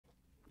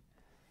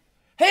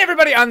Hey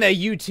everybody on the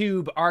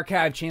YouTube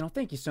archive channel,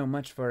 thank you so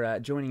much for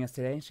joining us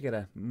today. Just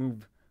gotta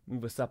move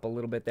us up a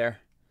little bit there,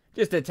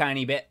 just a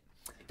tiny bit.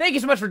 Thank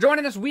you so much for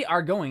joining us. We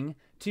are going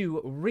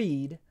to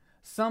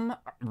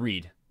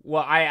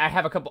well, I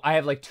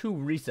have like 2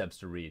 resubs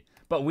to read,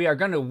 but we are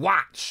going to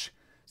watch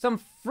some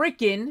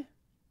freaking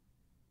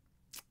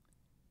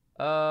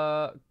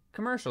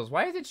commercials.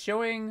 Why is it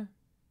showing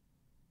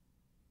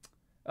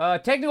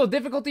technical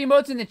difficulty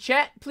emotes in the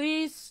chat,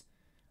 please?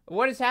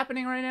 What is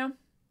happening right now?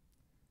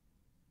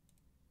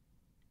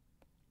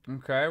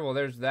 Okay, well,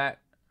 there's that.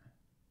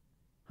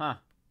 Huh.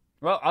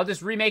 Well, I'll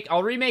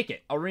remake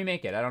it.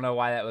 I don't know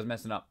why that was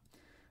messing up.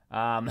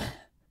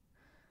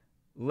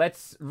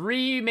 Let's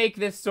remake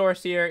this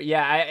source here.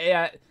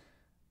 Yeah,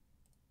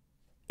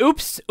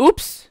 oops.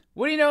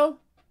 What do you know?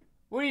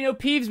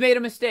 Peeves made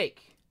a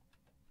mistake.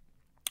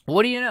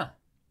 What do you know?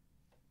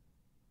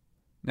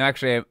 No,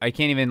 actually, I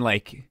can't even,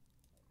 like,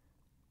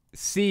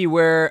 see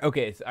where...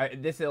 Okay, so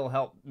this will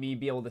help me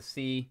be able to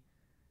see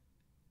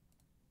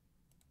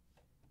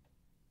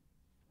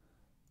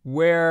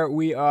where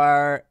we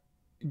are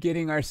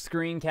getting our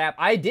screen cap.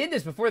 I did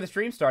this before the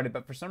stream started,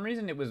 but for some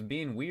reason it was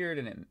being weird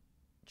and it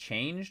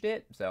changed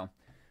it. So,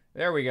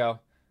 there we go.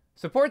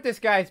 Support this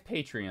guy's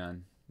Patreon.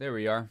 There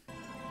we are.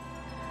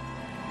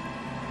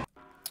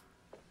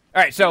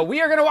 Alright, so we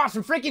are going to watch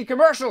some freaking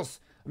commercials.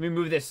 Let me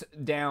move this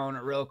down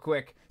real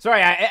quick.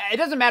 Sorry, it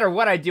doesn't matter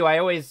what I do. I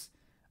always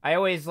go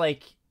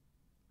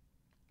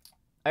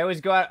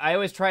out, I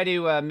always try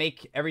to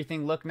make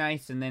everything look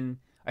nice, and then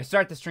I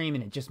start the stream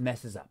and it just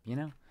messes up, you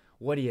know?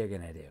 What are you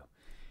gonna do?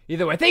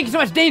 Either way, thank you so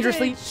much,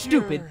 Dangerously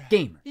Stupid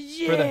Gamer,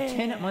 for the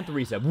 10-month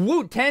resub.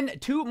 Woo,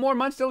 2 more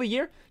months till a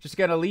year. Just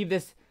gonna leave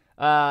this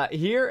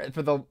here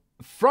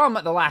from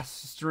the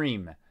last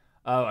stream.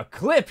 A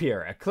clip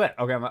here, a clip.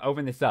 Okay, I'm gonna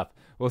open this up.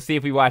 We'll see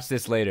if we watch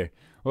this later.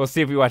 I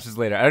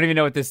don't even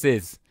know what this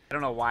is. I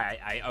don't know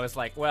why I was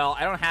like, well,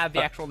 I don't have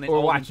the actual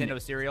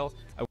Nintendo cereals.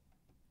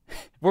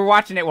 We're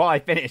watching it while I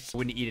finish. I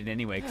wouldn't eat it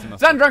anyway.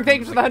 Sundrunk, thank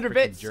you for the 100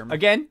 bits.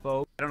 Again.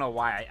 I don't know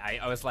why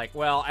I was like,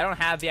 well, I don't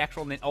have the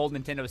actual old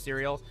Nintendo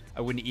cereals.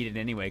 I wouldn't eat it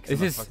anyway.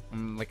 Because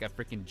I'm like a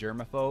freaking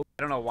germaphobe.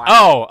 I don't know why.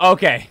 Oh,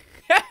 okay.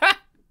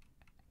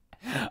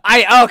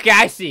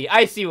 I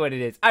see what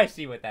it is. I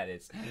see what that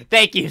is.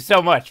 Thank you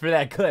so much for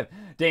that clip.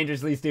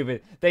 Dangerously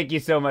Stupid. Thank you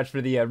so much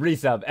for the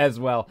resub as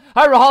well.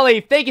 Hi,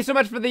 Rahali. Thank you so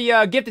much for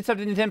the gifted sub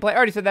to Nintendo Play. I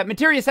already said that.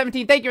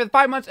 Materia17. Thank you for the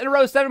 5 months in a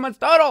row. 7 months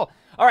total.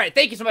 All right.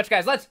 Thank you so much,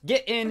 guys. Let's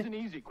get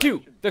into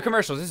the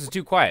commercials. This is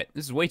too quiet.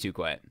 This is way too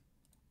quiet.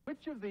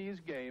 Which of these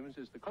games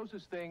is the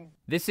closest thing?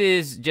 This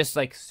is just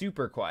like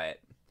super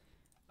quiet.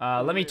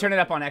 Let me turn it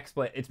up on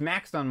XSplit. It's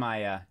maxed on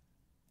my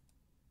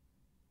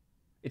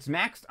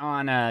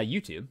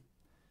YouTube.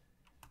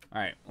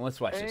 All right, well,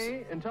 let's watch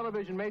this. In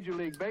television, Major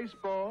League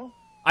Baseball.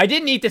 I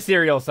didn't eat the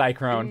cereal,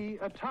 Cyclone. B,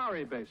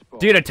 Atari Baseball.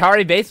 Dude,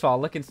 Atari Baseball,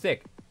 looking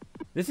sick.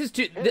 This is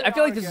too... I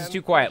feel like this is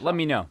too quiet. Let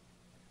me know.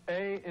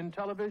 A, in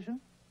television.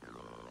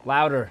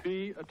 Louder.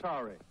 B,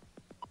 Atari.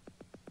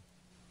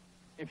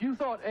 If you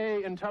thought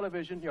A, in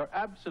television, you're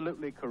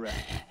absolutely correct.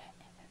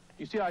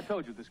 You see, I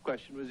told you this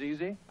question was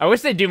easy. I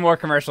wish they'd do more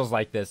commercials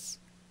like this.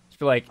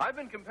 Like, I've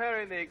been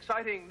comparing the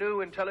exciting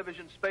new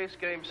Intellivision space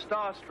game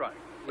Star Strike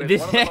with one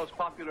of the most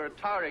popular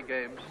Atari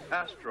games,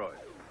 Asteroid.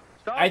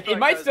 It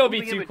might still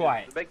be too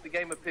quiet. To make the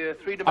game appear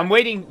I'm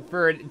waiting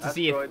for it to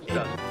see if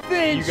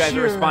you guys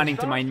are responding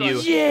to my new...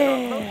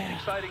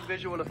 exciting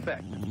visual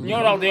effect. You know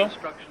what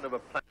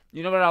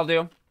I'll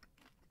do?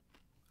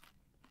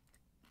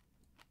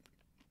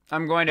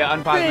 I'm going to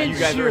unpause when you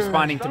guys are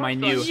responding to my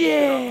new...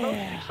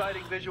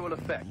 exciting visual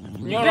effect.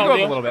 You know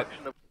what I'll do?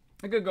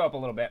 I could go up a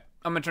little bit.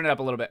 I'm gonna turn it up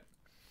a little bit.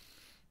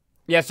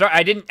 Yeah, sorry,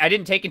 I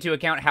didn't take into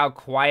account how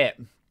quiet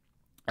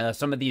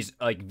some of these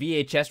like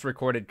VHS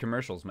recorded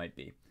commercials might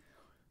be.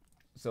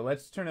 So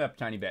let's turn it up a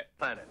tiny bit.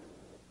 Planet.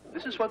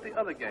 This is what the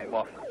other game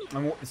offers.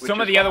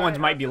 Some of the other ones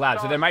might be loud,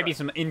 so there might be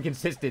some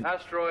inconsistent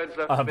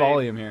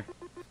volume here.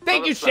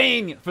 Thank you,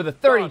 Shane, for the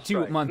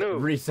 32-month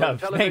resub.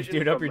 Thanks,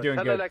 dude. Hope you're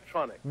doing good.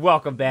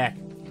 Welcome back.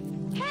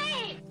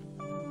 Hey,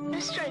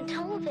 Mr.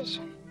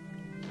 Intellivision.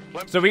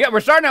 So we're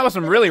starting out with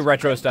some really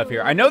retro stuff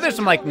here. I know there's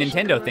some like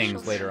Nintendo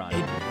things later on.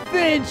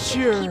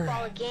 Adventure!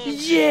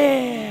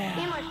 Yeah!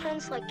 Me and my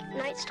friends like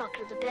Night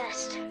Stalker the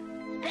best.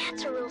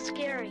 Bats are real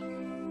scary.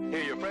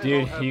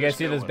 Dude, you guys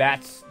see those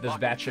bats? Those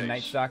bats in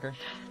Night Stalker?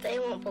 They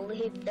won't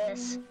believe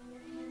this.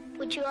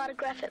 Would you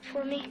autograph it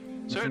for me?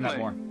 Certainly.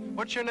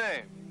 What's your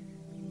name?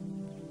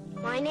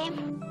 My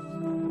name?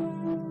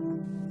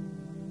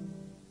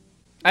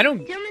 I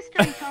don't... Dear Mr.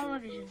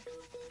 Intellivision.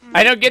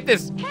 I don't get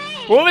this.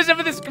 Hey, what was it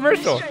for this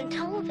commercial? Mr.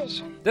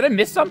 Intellivision. Did I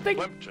miss something?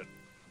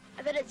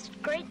 I bet it's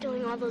great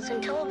doing all those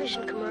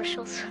Intellivision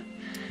commercials.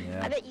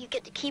 Yeah. I bet you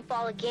get to keep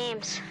all the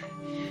games.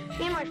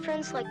 Me and my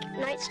friends like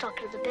Night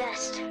Stalker the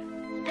best.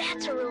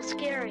 Bats are real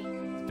scary.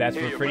 Bats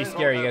were pretty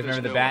scary. You guys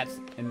remember the bats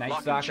in Night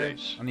Stalker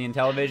on the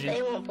Intellivision?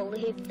 They won't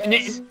believe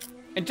this.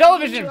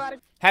 Intellivision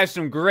has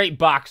some great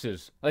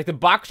boxes. Like the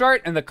box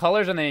art and the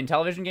colors on the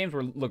Intellivision games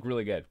look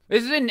really good.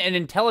 This is an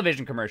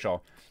Intellivision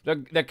commercial.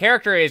 The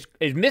character is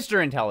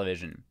Mr.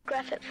 Intellivision.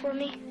 Graph it for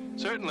me.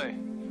 Certainly.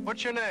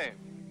 What's your name?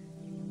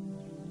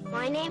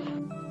 My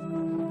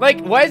name? Like,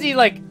 why is he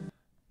like?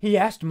 He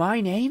asked my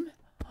name.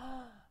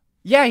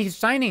 Yeah, he's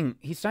signing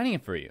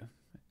it for you.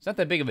 It's not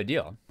that big of a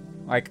deal.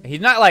 Like, he's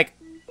not like.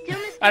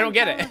 I don't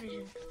get it.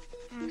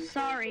 I'm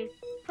sorry.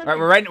 All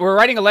right, we're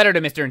writing a letter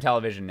to Mr.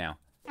 Intellivision now.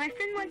 My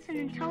friend wants him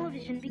in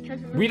television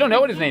because of We don't know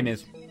what his name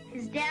is.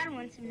 His dad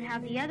wants him to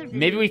have the other.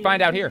 Maybe we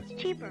find out here.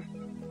 It's cheaper.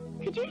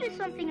 Could you do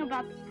something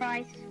about the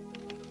price?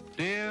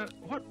 Dear,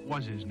 what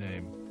was his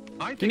name?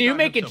 Can you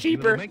make it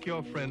cheaper? Make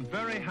your friend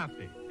very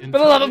happy. For the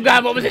love of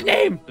God, what was his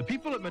name? The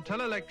people at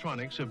Mattel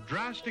Electronics have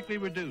drastically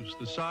reduced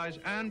the size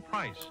and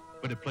price,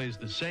 but it plays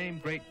the same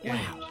great games.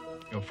 Wow.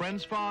 Your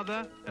friend's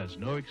father has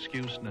no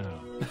excuse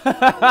now.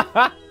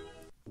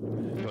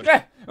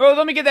 Yeah. Well,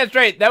 let me get that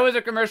straight. That was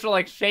a commercial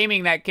like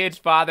shaming that kid's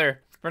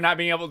father for not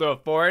being able to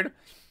afford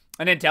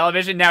an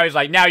Intellivision. Now he's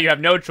like, now you have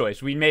no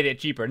choice. We made it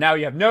cheaper. Now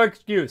you have no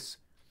excuse.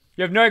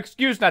 You have no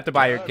excuse not to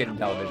buy your kid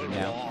Intellivision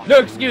now. No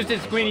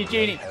excuses, Queenie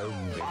Genie.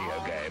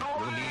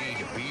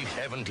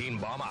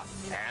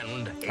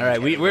 All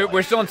right,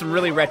 we're still in some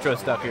really retro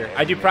stuff here.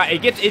 I do.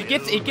 It gets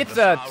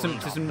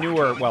some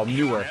newer,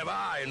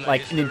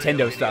 like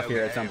Nintendo stuff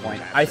here at some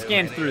point. I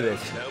scanned through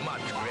this.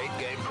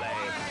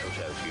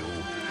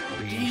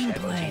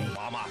 Gameplay.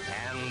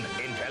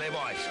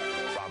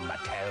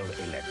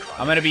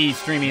 I'm gonna be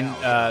streaming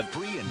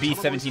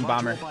B-17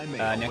 Bomber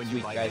next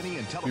week, guys.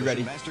 Be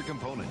ready.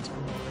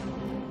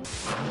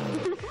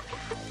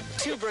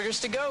 2 burgers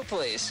to go,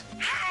 please.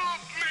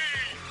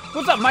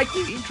 What's up,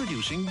 Mikey?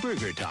 Introducing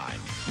Burger Time,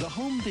 the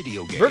home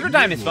video game. Burger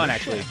Time is fun,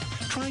 actually.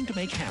 Trying to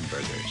make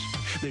hamburgers.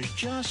 There's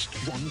just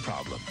one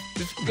problem.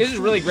 This is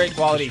really great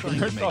quality.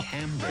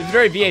 It's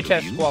very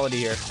VHS quality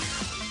here.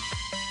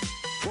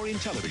 For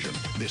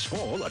Intellivision, this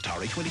fall,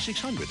 Atari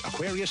 2600,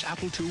 Aquarius,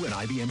 Apple II, and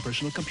IBM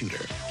personal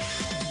computer.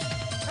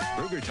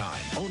 Burger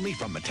Time, only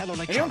from Mattel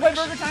Electronics. Anyone play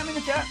Burger Time in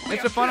the chat?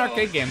 It's a fun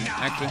arcade game,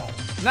 actually.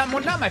 Not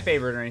my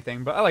favorite or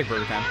anything, but I like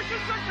Burger Time.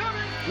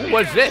 Ooh,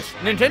 what's this?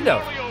 Nintendo.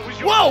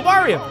 Whoa,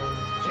 Mario!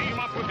 Team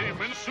up with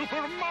him in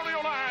Super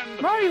Mario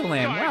Land. Mario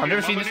Land. Wow, I've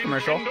never seen this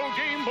commercial.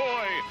 Game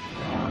Boy.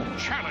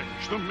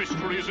 Challenge the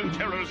mysteries and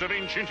terrors of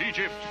ancient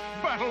Egypt.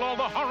 Battle all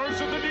the horrors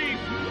of the deep.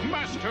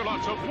 Master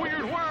lots of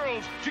weird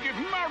worlds to give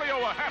Mario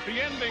a happy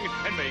ending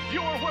and make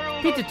your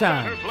world Pizza a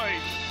time. better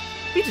place.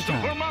 Pizza Super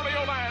time.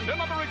 Mario Land,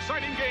 another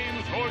exciting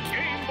game for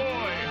Game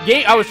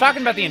Boy. I was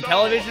talking about the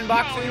Intellivision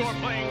boxes. Now you're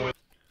playing with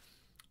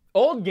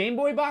Old Game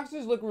Boy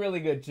boxes look really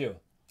good too.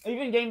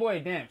 Even Game Boy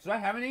Advance. Do I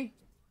have any?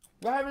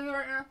 Do I have any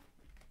right now?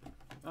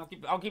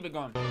 I'll keep it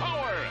going.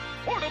 power,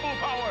 portable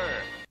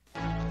power.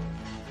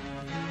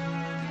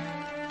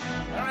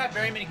 I don't have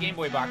very many Game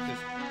Boy boxes.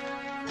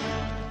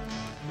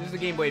 This is the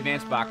Game Boy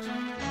Advance box.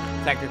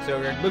 Tactics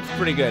Ogre. Looks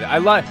pretty good. I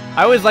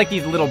always like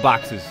these little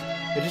boxes.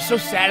 They're just so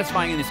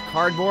satisfying in this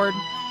cardboard.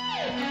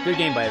 Good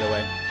game, by the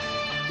way.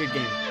 Good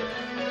game.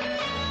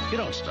 You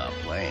don't stop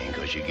playing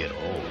because you get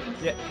old.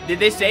 Yeah. Did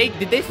they say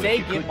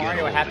give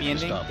Mario a happy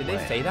ending? Did they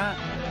say that?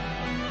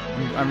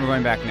 I'm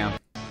going back now.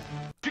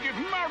 To give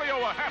Mario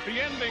a happy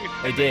ending.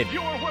 They did.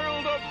 Your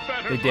world a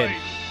better They did.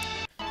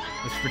 place.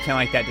 Let's pretend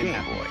like that didn't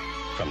Game happen. Boy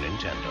from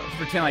Nintendo. Let's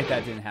pretend like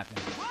that didn't happen.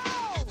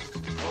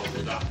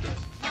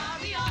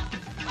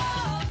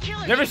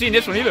 Never seen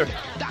this one either.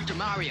 Dr.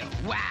 Mario,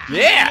 wow.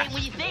 Yeah.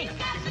 What do you think?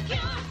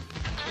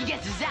 You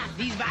get to zap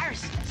these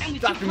viruses. And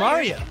with Dr. 2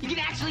 Mario. players, you can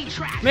actually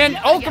track. Man,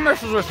 the old other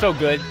commercials were so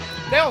good.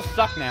 They all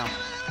suck now.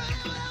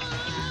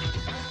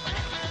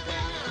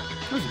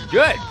 This is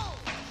good.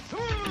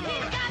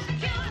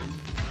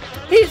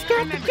 He's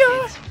got the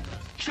cure.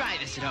 Try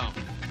this at home.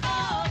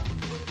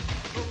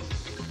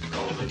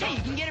 Hey,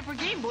 you can get it for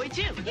Game Boy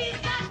too.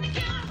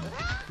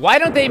 Why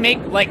don't they make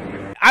like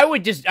I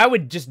would just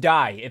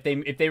die if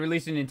they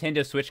released a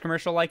Nintendo Switch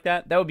commercial like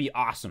that. That would be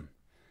awesome.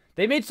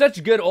 They made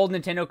such good old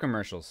Nintendo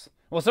commercials.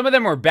 Well, some of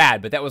them were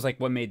bad, but that was like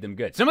what made them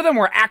good. Some of them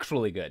were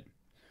actually good.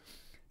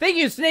 Thank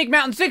you, Snake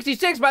Mountain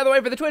 66, by the way,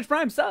 for the Twitch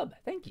Prime sub.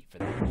 Thank you for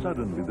that.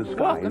 Suddenly the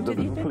sky Welcome is to a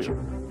the little adventure.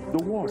 clearer.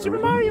 The water Super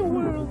is Mario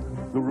smoother. World.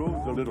 The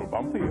road's a little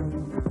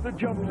bumpier. The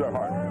jumps are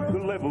harder.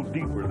 The levels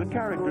deeper. The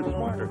characters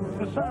smarter.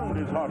 The sound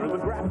is hotter. The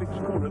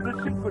graphics cooler.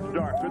 The secrets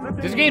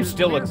darker. This game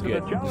still looks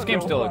good. This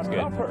game still looks good.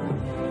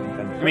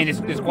 I mean,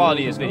 this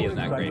quality of this video is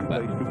not great,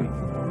 but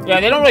yeah,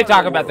 they don't really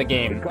talk about the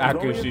game,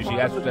 Aku Sushi.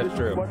 That's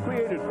true. What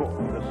created for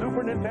the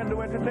Super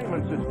Nintendo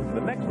Entertainment System,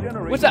 the next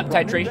generation. What's up, from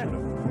Titration?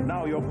 Nintendo.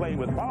 Now you're playing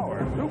with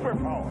power, super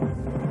power.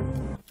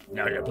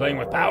 Now you're playing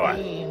with power.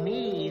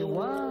 Me,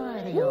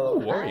 Wario.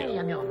 Ooh, Wario. I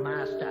am your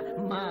master.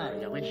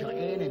 Mario is your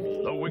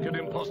enemy. The wicked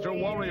imposter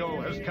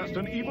Wario has cast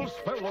an evil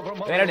spell over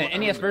Mario. They added an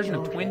NES version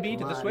of Twin Bee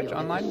to the Switch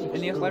online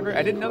NES library.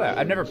 I didn't know that.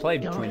 I've never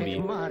played Twin Bee.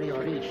 Mario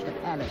reached the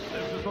palace.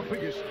 This is the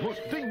biggest,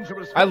 most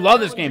dangerous. I love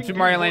this game, Super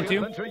Mario Land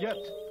 2.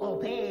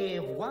 Obey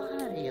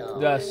Wario.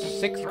 The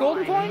 6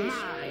 golden coins?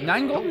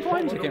 9 golden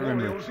coins? I can't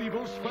remember. Wario's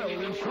evil spell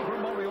in Super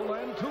Mario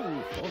Land 2,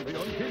 only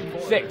on Game Boy.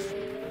 6.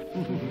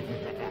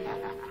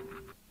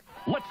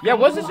 Yeah,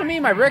 what's this a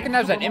meme? I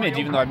recognize that image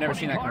even though I've never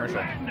seen that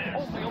commercial.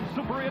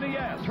 Super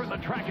NES. Turn the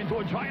track into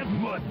a giant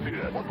mud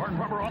pit. Or burn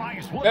rubber on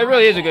ice. That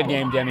really is a good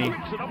game, Demi.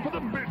 Mix it up for the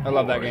big I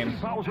love that boys. game.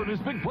 Bowser and his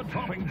big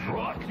foot-dropping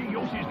truck. See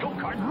Yoshi's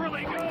go-kart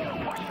really go.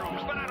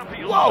 Mushrooms, banana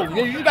peels. Whoa,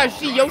 did you guys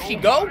see Yoshi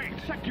go?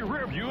 Check your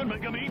rear view and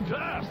make him eat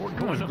dust. We're That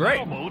going was to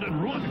great. mode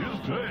and ruin his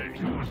day.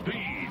 2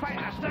 speed.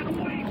 Fast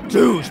and way too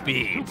 2 fast.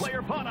 speeds.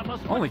 Two-player fun on the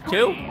Switch Only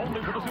 2?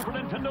 Only for the Super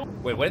Nintendo.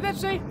 Wait, what did that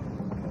say?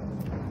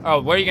 Oh,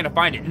 where are you gonna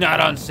find it? Not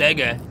on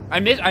Sega. I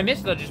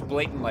miss the just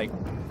blatant like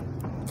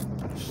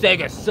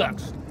Sega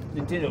sucks.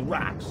 Nintendo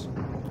rocks.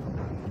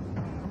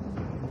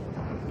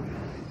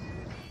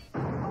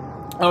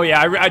 Oh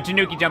yeah,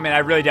 Tanuki jumped in. I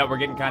really doubt we're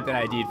getting content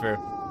ID'd for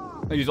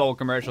these old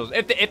commercials.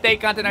 If they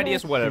content ID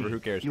us, whatever. Who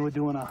cares? You were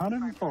doing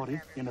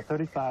 140 in the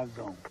 35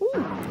 zone.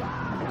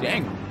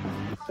 Dang.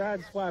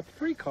 Sideswipe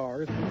 3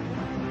 cars.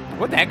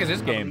 What the heck is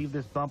this I game? believe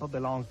this bumper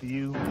belongs to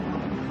you.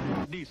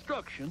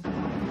 Destruction.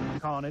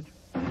 Carnage.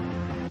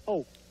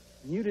 Oh,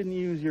 you didn't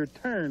use your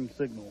turn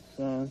signal,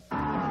 son.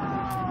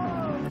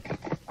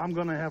 I'm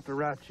gonna have to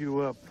write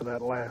you up for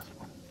that last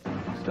one.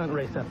 Stunt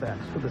Race FX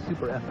for the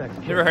Super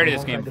FX. Never heard of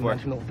this game before.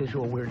 Multi-dimensional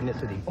visual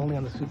weirdnicity, only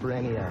on the Super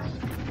NES.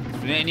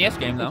 It's an NES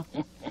game though.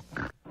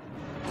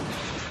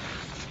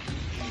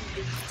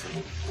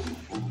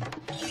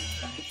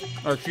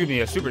 Or excuse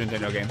me, a Super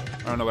Nintendo game.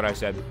 I don't know what I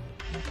said.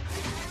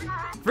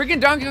 Freaking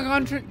Donkey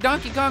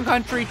Kong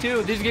Country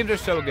 2. These games are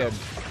so good.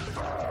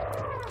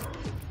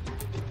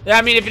 Yeah,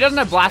 I mean, if it doesn't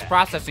have blast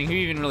processing, who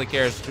even really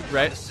cares,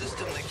 right? The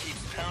system that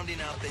keeps pounding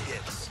out the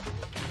hits.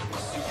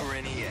 Super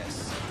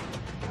NES.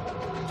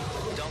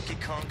 Donkey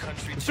Kong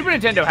Country 2. Super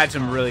Nintendo had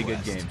some really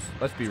good games.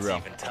 Let's be real.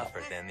 Even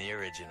tougher than the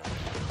original.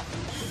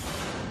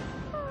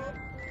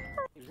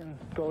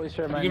 You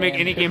can make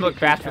any game look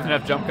fast with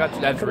enough jump cuts.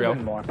 That's real.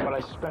 More, but I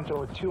spent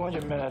over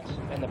 200 minutes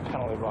in the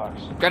penalty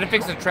box. Gotta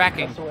fix the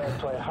tracking. That's the way I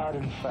play hard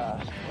and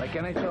fast. Like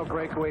NHL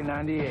Breakaway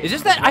 98. Is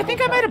this that? I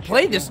think I might have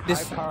played this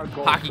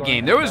hockey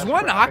game. There was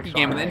one hockey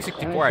game in the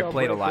N64 I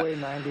played a lot.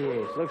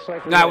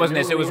 No, it wasn't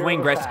this. It was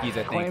Wayne Gretzky's,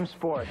 I think.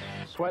 Sports.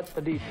 Sweat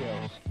the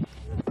details.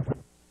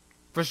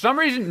 For some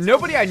reason,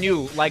 nobody I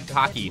knew liked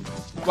hockey.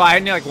 Well, I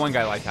knew like one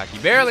guy liked hockey.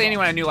 Barely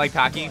anyone I knew liked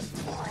hockey.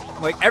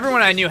 Like,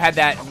 everyone I knew had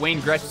that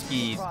Wayne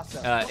Gretzky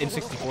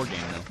N64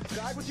 game,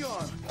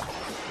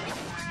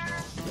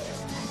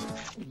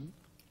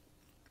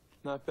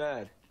 though. Not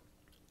bad.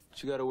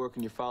 But you gotta work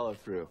on your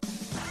follow-through.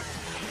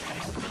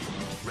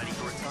 Ready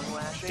for a tongue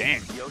lashing?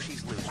 Dang.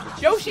 Yoshi's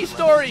Loose. Yoshi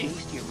Story!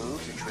 Taste your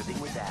moves and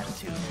tripping with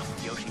attitude.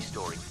 Yoshi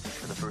Story.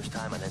 For the first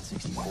time on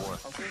N64. I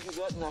think you're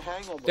getting the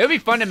hang of it. It would be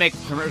fun to make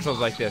commercials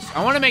like this.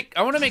 I want to make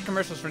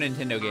commercials for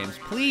Nintendo games.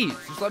 Please,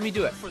 just let me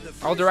do it.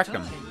 I'll direct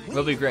them.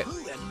 It'll be great.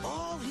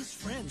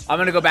 I'm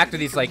gonna go back to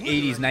these like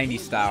 80s, 90s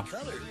style.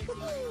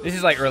 This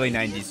is like early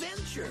 90s.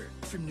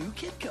 From new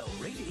Kitco,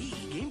 rated E,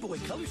 Game Boy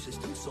Color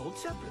system sold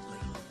separately.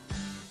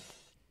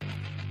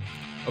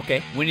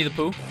 Okay, Winnie the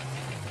Pooh.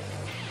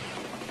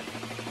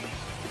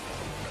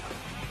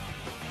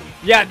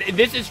 Yeah,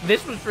 this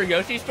was for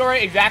Yoshi's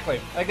Story, exactly.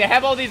 Like they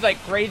have all these like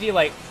crazy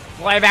like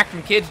live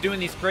action kids doing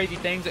these crazy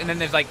things, and then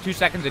there's like 2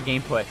 seconds of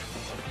gameplay.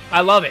 I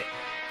love it.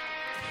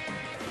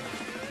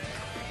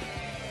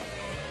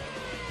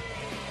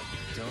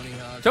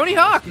 Tony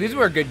Hawk. These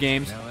were good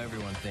games. Now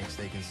everyone thinks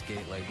they can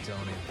skate like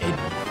Tony.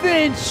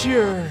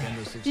 Adventure.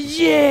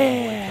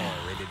 Yeah.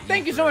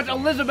 Thank you so much,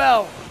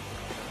 Elizabeth,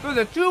 for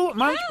the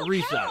 2-month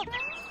resub.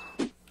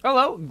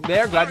 Hello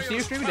there. Glad to see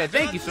you streaming today.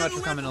 Thank you so much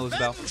for coming,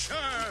 Elizabeth.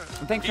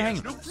 And thanks for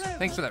hanging.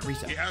 Thanks for that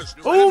resub.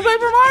 Oh,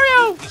 Paper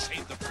Mario.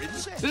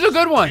 This is a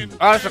good one.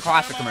 Oh, it's a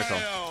classic commercial.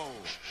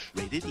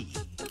 Rated E.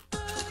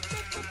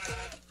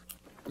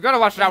 We gotta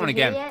watch that one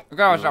again. We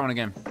gotta watch that one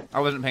again. I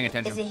wasn't paying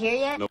attention. Is it here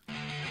yet? Nope.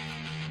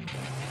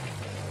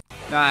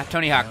 Nah,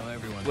 Tony Hawk.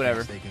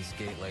 Whatever. They can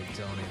skate like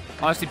Tony.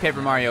 I want to see Paper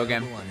Mario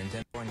again.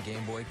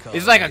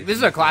 This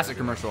is a classic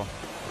commercial.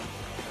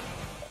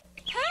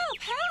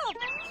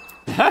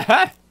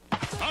 Help!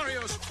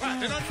 Mario's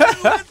trapped in a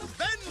new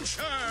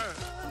adventure.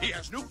 He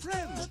has new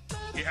friends.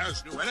 He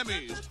has new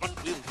enemies. But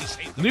will he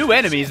save them? New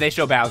enemies. They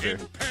show Bowser.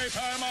 Paper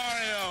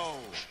Mario.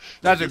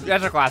 That's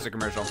a classic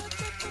commercial.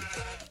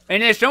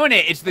 And they're showing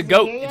it. It's the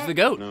goat. It's the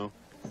goat. No.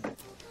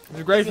 It's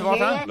the greatest of all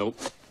time. Nope.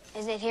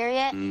 Is it here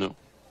yet? No.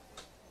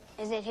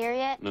 Is it here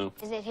yet? No.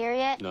 Is it here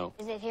yet? No.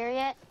 Is it here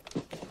yet?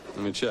 Let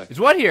me check. It's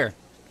what here?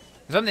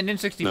 It's on the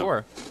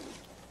N64.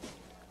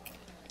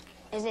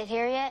 Is it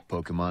here yet?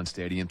 Pokemon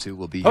Stadium 2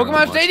 will be Pokemon here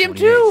on Stadium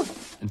March 2.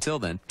 28th. Until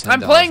then, I'm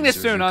 $10 playing this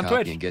reserves soon your on copy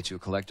Twitch. And get you a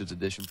collector's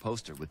edition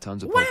poster with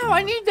tons of Wow, Pokemon.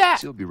 I need that.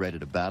 So you'll be ready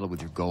to battle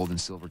with your gold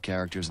and silver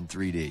characters in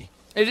 3D.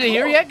 Is it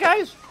here yet,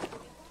 guys?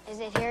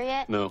 Is it here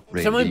yet? No.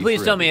 Someone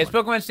please tell me, is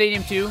Pokemon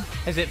Stadium 2,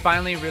 has it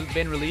finally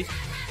been released?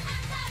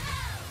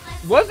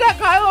 Was that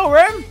Kylo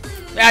Ren?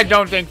 I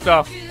don't think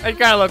so. It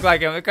kind of looked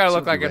like him. It kind of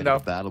looked like him, though.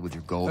 Battle with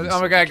your gold and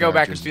I'm gonna go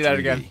back and see that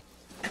again.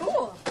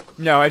 Cool.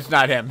 No, it's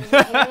not him.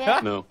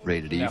 No.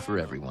 Rated E for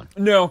everyone.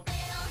 No.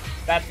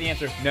 That's the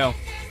answer. No.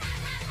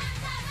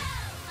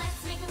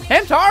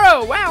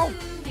 Hamtaro! Wow!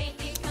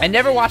 I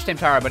never watched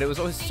Hamtaro, but it was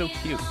always so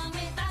cute.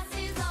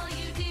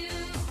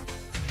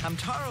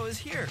 Hamtaro is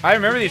here. I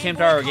remember these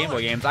Hamtaro Game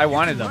Boy games. I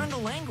wanted them. Learn the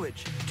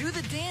language. Do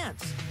the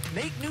dance.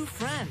 Make new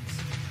friends.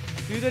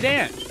 Do the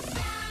dance.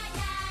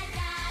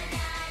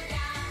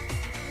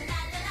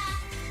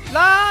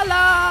 La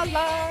la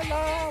la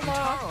la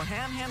la. Hamtaro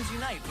Ham Hams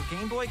Unite for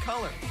Game Boy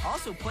Color.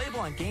 Also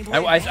playable on Game Boy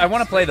I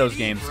want to play those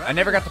games. I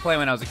never got to play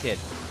when I was a kid.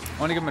 I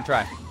want to give them a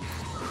try.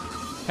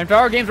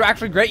 Hamtaro games were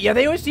actually great. Yeah,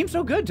 they always seem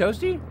so good,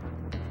 Toasty.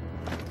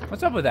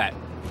 What's up with that?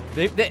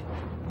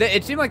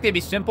 It seemed like they'd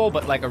be simple,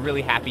 but like a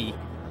really happy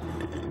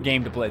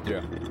game to play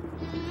through.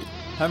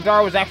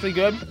 Hamtaro was actually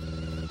good.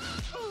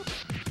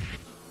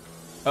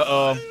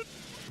 Uh-oh.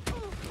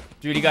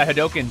 Dude, he got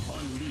Hadoken.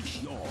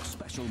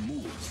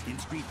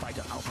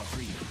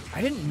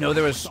 I didn't know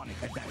there was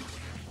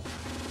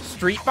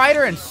Street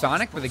Fighter and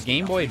Sonic for the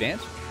Game Boy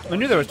Advance. I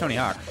knew there was Tony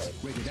Hawk.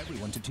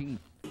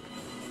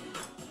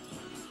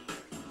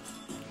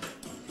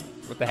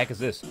 What the heck is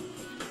this?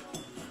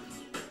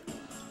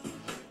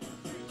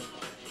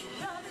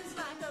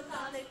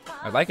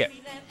 I like it.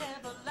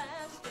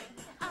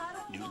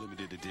 New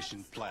limited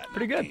edition platinum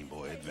Pretty good. Game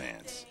Boy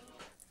Advance.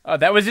 Oh,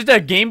 that was just a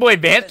Game Boy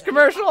Advance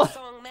commercial?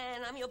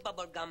 I'm your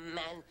bubblegum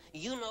man.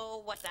 You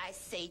know what I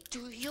say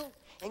to you.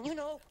 And you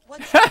know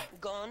what we're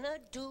gonna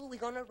do. We're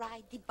gonna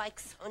ride the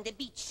bikes on the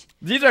beach.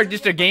 These are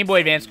just a Game Boy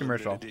Advance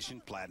commercial.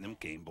 Edition platinum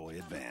Game Boy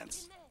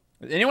Advance.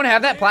 Does anyone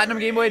have that Platinum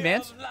Game Boy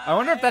Advance? I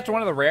wonder if that's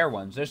one of the rare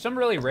ones. There's some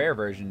really rare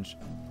versions.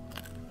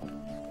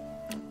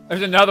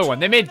 There's another one.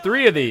 They made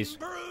 3 of these.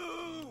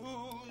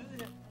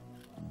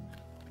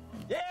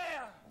 Yeah.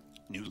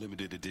 New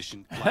limited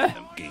edition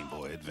platinum Game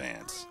Boy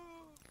Advance.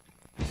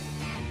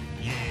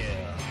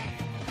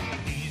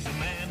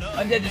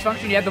 Undead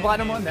Dysfunction, you had the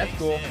Platinum one? That's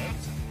cool.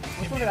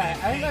 Which one did I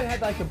think I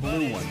had like the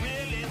blue one.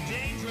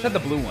 I just had the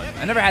blue one.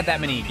 I never had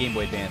that many Game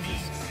Boy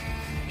Advances.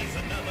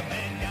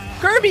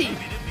 Kirby!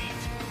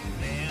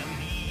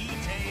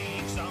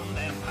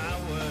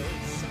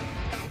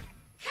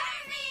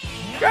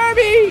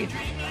 Kirby!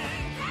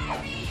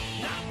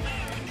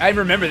 I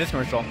remember this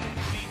commercial.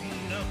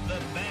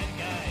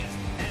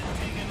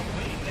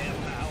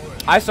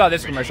 I saw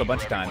this commercial a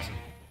bunch of times.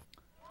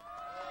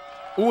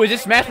 Ooh, is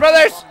this Smash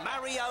Brothers?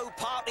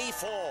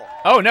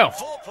 Oh no.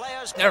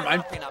 Never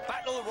mind.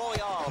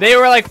 They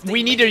were like,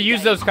 we need to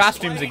use those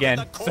costumes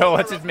again, so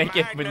let's just make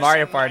it with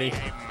Mario Party.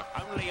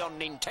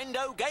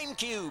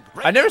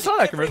 I never saw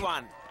that commercial.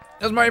 That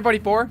was Mario Party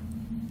 4?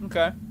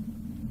 Okay.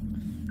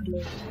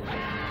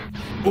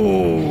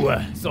 Ooh,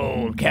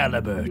 Soul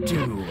Calibur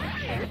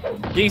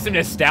 2. Getting some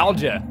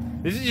nostalgia.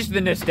 This is just the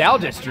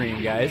nostalgia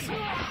stream, guys.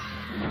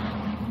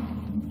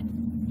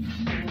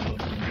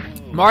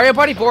 Mario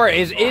Party 4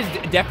 is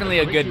definitely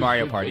a good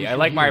Mario Party. I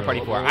like Mario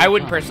Party 4. I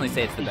wouldn't personally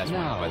say it's the best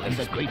one, but this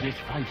is the greatest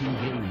fighting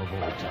game of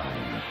all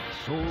time,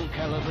 Soul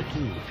Calibur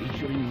 2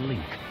 featuring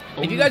Link.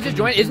 If you guys just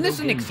joined, isn't this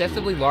an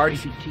excessively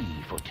large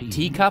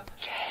teacup?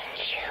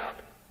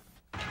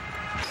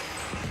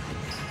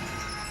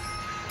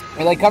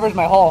 It like covers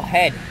my whole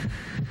head.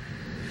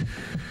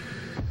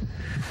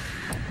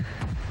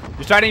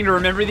 You're starting to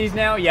remember these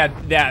now?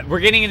 Yeah,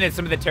 we're getting into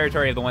some of the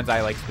territory of the ones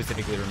I like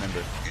specifically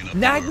remember.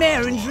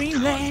 Nightmare in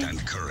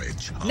Dreamland.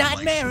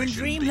 Nightmare in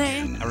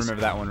Dreamland. I remember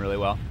that one really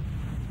well.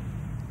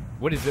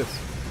 What is this?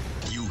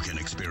 You can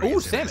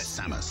experience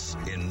Samus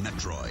in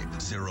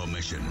Metroid Zero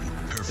Mission.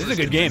 This is a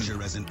good game.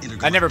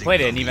 I never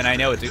played it, and even I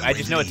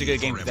just know it's a good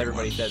game because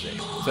everybody says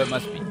it. So it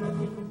must be.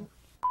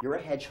 You're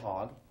a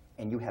hedgehog,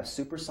 and you have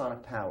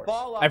supersonic powers.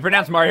 I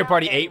pronounced Mario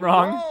Party 8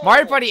 wrong.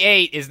 Mario Party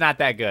 8 is not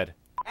that good.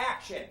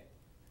 Action.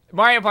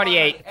 Mario Party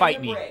 8,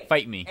 fight me,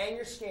 fight me. And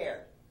you're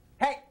scared.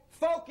 Hey,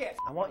 focus!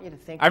 I want you to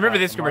think. I remember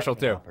this commercial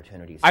too.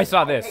 I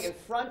saw this. Okay, in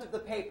front of the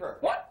paper.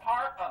 What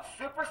part of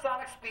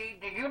supersonic speed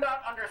do you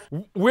not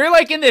understand? We're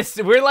like in this.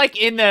 We're like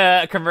in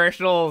the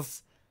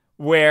commercials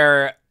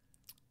where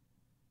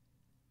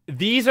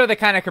these are the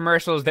kind of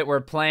commercials that we're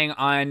playing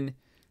on,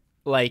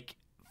 like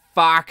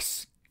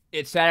Fox.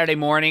 It's Saturday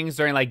mornings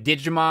during like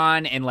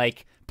Digimon and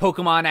like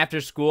Pokemon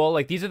after school.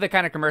 Like these are the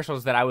kind of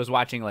commercials that I was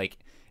watching like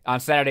on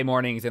Saturday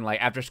mornings and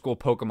like after school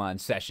Pokemon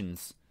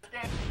sessions.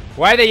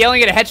 Why are they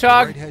yelling at a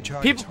hedgehog?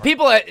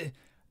 People,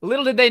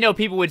 little did they know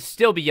people would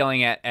still be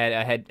yelling at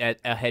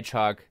a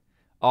hedgehog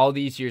all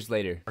these years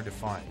later. Hard to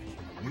find.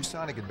 New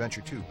Sonic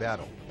Adventure 2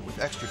 Battle with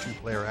extra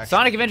 2-player action.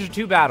 Sonic Adventure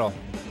 2 Battle.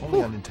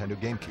 Only on Nintendo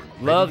GameCube.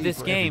 Love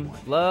this game.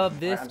 Love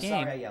this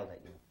game. Sorry I yelled at you.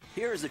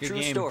 Here is the true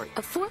game. story.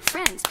 Of 4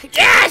 friends picked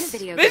Yes!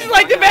 video This game. is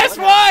like the best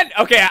one!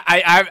 Okay,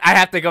 I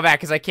have to go back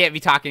because I can't be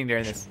talking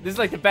during this. This is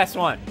like the best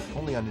one.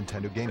 Only on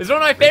Nintendo GameCube. It's one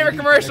of my favorite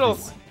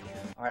commercials.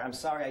 Alright, I'm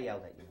sorry I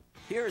yelled at you.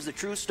 Here is the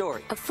true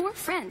story. Of 4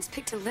 friends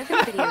picked to live in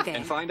a video game.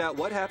 And find out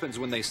what happens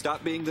when they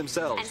stop being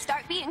themselves. And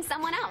start being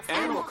someone else.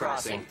 Animal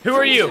Crossing. Who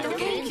are you?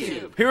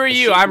 GameCube. Who are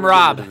you? I'm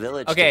Rob.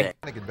 Okay.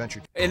 Sonic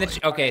Adventure.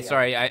 Okay,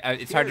 sorry.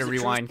 It's hard to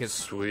rewind because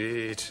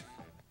Sweet.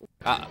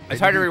 it's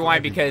hard to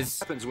rewind because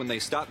Happens when they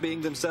stop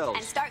being themselves.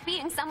 And start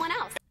being someone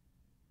else.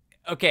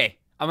 okay.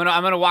 I'm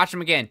gonna watch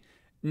them again.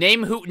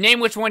 Name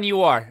which one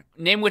you are.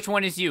 Name which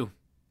one is you.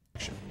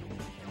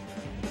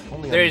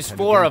 Only on There's Nintendo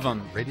 4 of GameCube.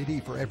 them. Rated E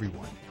for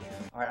everyone.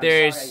 All right, I'm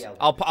There's. sorry I yelled.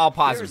 I'll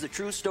pause Here's him. the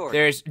true story.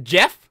 There's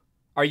Jeff.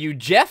 Are you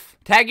Jeff?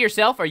 Tag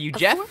yourself. Are you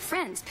Jeff? 4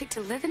 friends picked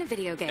to live in a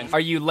video game. Are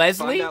you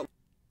Leslie?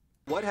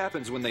 What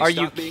happens when they Are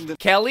stop you being the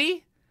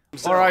Kelly?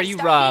 Or are you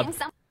Stop Rob?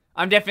 being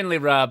I'm definitely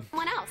Rob.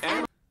 someone else.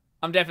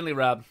 I'm definitely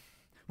Rob.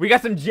 We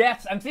got some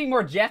Jeffs. I'm seeing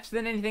more Jeffs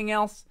than anything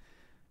else.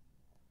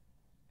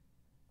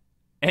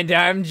 And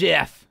I'm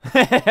Jeff.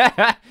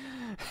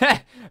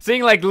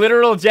 Seeing like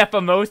literal Jeff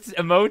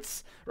emotes.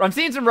 I'm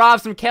seeing some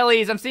Robs, some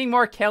Kellys. I'm seeing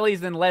more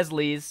Kellys than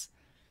Leslies.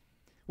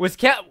 Was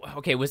Kel?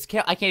 Okay, was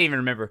Kel? I can't even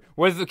remember.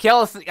 Was the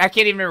Kel? I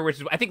can't even remember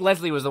which. I think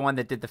Leslie was the one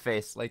that did the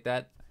face like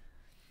that.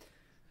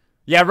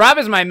 Yeah, Rob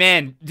is my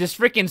man. This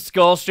freaking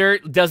skull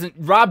shirt doesn't.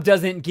 Rob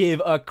doesn't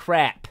give a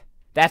crap.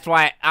 That's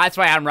why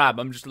I'm Rob.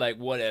 I'm just like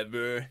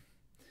whatever.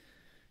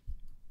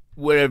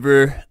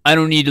 Whatever. I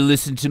don't need to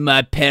listen to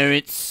my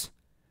parents.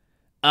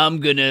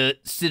 I'm gonna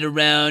sit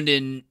around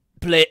and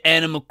play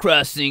Animal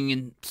Crossing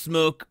and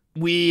smoke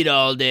weed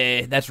all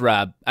day. That's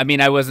Rob. I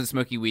mean, I wasn't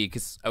smoking weed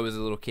because I was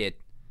a little kid.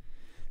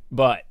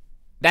 But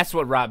that's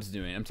what Rob's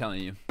doing, I'm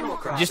telling you.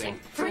 Just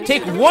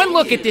take one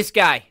look at this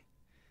guy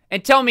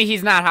and tell me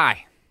he's not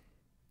high.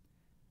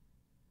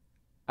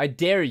 I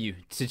dare you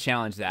to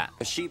challenge that.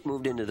 A sheep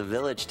moved into the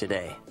village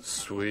today.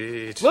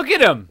 Sweet. Look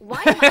at him.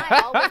 Why am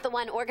I always the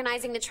one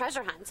organizing the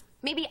treasure hunt?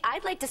 Maybe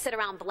I'd like to sit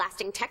around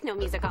blasting techno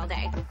music all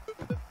day.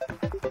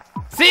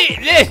 See,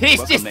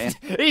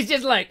 he's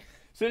just like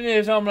sitting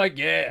there home like,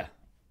 yeah,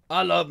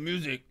 I love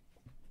music.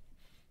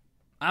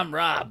 I'm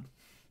Rob.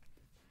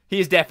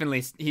 He's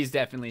definitely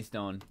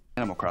stoned.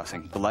 Animal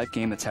Crossing, the life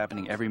game that's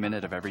happening every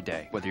minute of every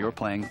day, whether you're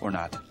playing or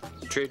not.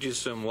 Trade you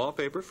some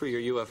wallpaper for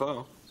your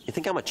UFO. You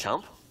think I'm a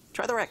chump?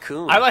 Try the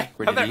raccoon. I like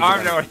how their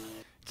arms are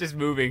just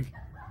moving.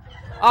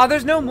 Oh,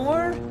 there's no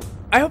more?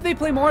 I hope they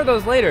play more of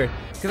those later,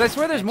 because I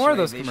swear there's more of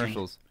those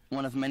commercials.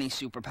 One of many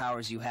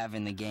superpowers you have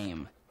in the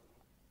game.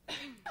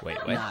 Wait,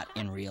 what? Not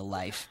in real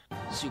life.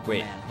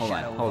 Superman, Wait, hold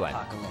on.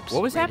 Apocalypse,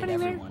 What was rated happening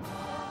there? everyone.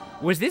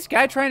 Was this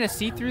guy trying to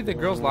see through the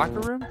girls' locker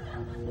room?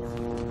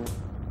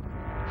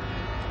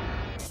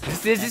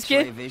 This is this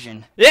kid?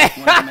 Vision.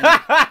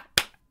 Yeah!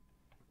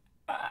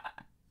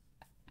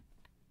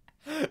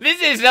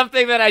 This is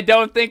something that I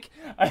don't think.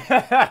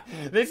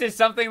 This is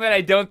something that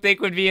I don't think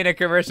would be in a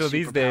commercial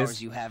these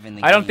days.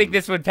 I don't think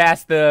this would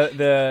pass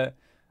the.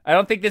 I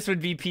don't think this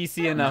would be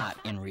PC enough.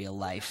 Not in real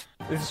life.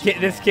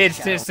 This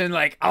kid's just in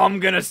like, I'm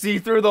gonna see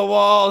through the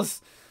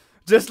walls,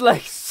 just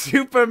like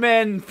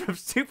Superman from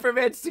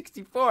Superman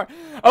 64.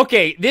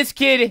 Okay, this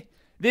kid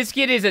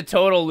is a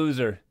total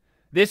loser.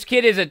 This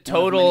kid is a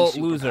total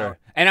loser,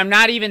 and I'm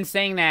not even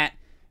saying that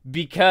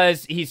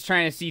because he's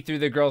trying to see through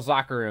the girls'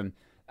 locker room.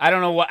 I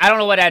don't know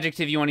what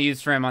adjective you want to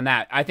use for him on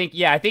that. I think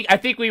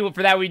we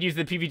for that we'd use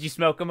the PBG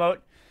smoke emote.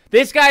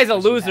 This guy's a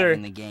loser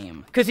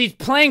because he's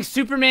playing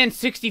Superman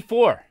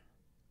 64.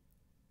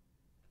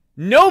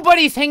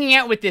 Nobody's hanging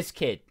out with this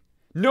kid.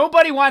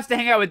 Nobody wants to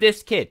hang out with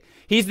this kid.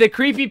 He's the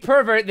creepy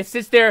pervert that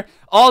sits there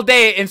all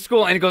day in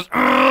school and goes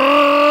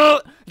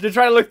to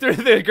try to look through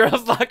the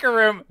girls' locker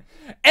room.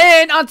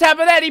 And on top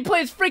of that, he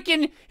plays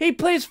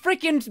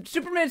freaking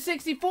Superman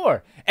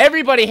 64.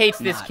 Everybody hates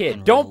this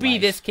kid. Don't be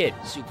this kid.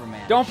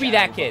 Superman, don't be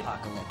that kid.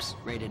 Apocalypse,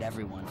 rated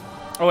everyone.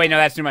 Oh wait, no,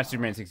 that's too much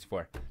Superman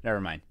 64.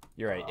 Never mind.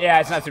 You're right. Yeah,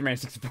 it's not Superman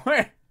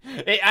 64.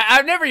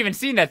 I've never even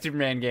seen that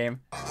Superman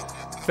game.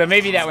 So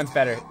maybe that one's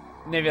better.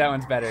 Maybe that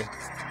one's better.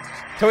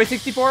 Toy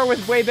 64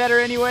 was way better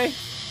anyway.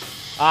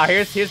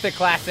 Here's the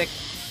classic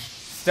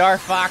Star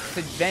Fox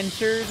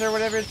Adventures or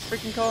whatever it's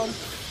freaking called.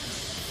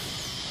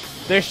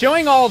 They're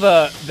showing all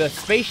the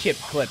spaceship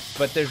clips,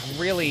 but there's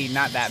really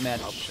not that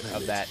much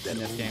of that in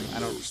this game.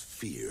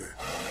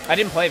 I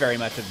didn't play very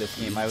much of this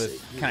game. I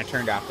was kind of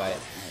turned off by it.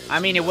 I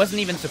mean, it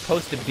wasn't even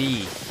supposed to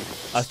be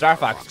a Star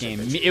Fox game.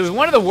 It was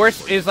one of the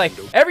worst. It was like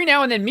every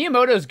now and then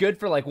Miyamoto's good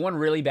for like one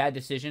really bad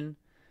decision.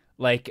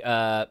 Like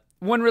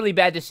one really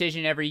bad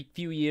decision every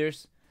few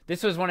years.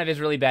 This was one of his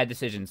really bad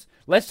decisions.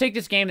 Let's take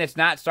this game that's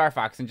not Star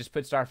Fox and just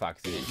put Star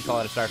Fox in it and call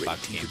it a Star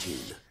Fox game.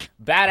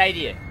 Bad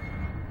idea.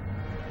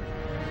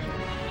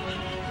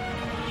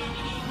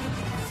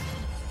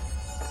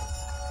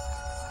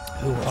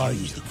 Who are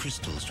you?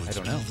 I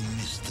don't know.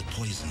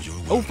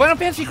 Oh, Final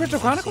Fantasy Crystal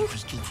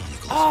Chronicles?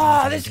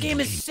 Oh, this game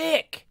is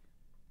sick.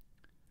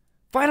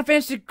 Final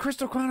Fantasy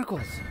Crystal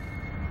Chronicles.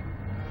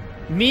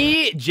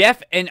 Me,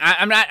 Jeff, and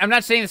I'm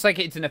not saying it's like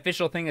it's an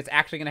official thing that's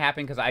actually gonna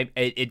happen because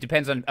it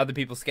depends on other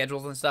people's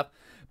schedules and stuff.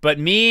 But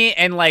me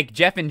and like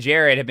Jeff and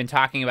Jared have been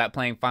talking about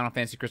playing Final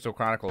Fantasy Crystal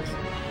Chronicles,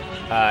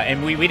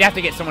 and we'd have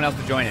to get someone else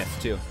to join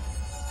us too,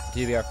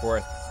 DBR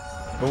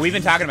 4th. But we've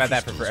been talking about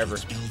that for forever.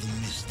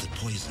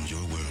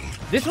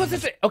 This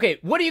was okay.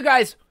 What do you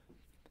guys?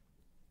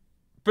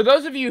 For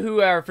those of you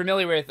who are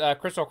familiar with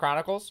Crystal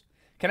Chronicles,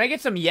 can I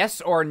get some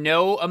yes or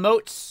no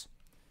emotes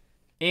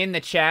in the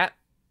chat?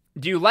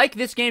 Do you like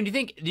this game? Do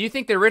you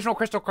think the original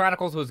Crystal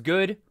Chronicles was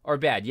good or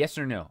bad? Yes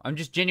or no? I'm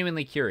just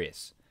genuinely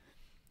curious.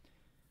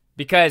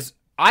 Because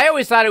I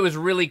always thought it was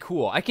really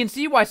cool. I can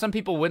see why some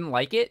people wouldn't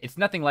like it. It's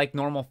nothing like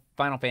normal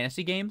Final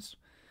Fantasy games.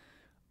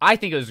 I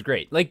think it was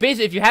great. Like,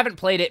 basically, if you haven't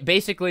played it,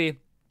 basically,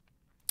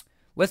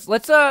 I'm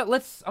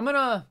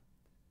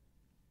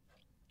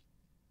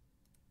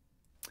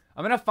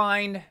gonna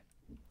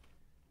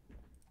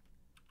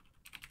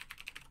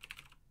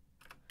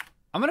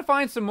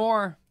find some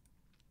more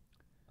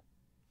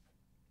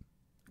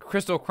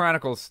Crystal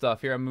Chronicles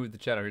stuff. Here, I'll move the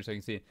chat over here so I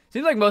can see it.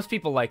 Seems like most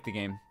people like the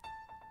game.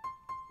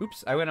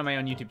 Oops, I went on my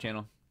own YouTube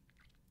channel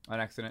on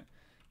accident.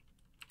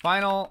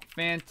 Final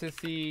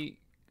Fantasy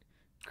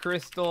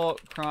Crystal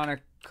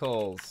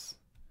Chronicles.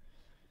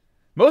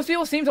 Most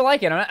people seem to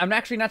like it. I'm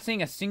actually not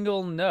seeing a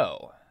single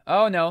no.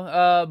 Oh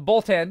no,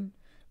 Boltan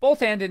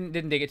didn't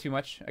dig it too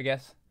much, I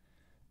guess.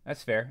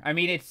 That's fair. I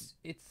mean, it's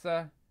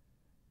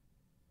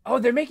oh,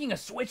 they're making a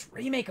Switch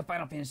remake of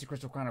Final Fantasy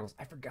Crystal Chronicles.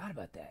 I forgot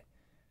about that.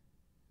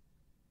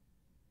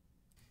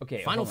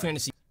 Okay, Final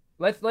Fantasy.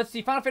 Let's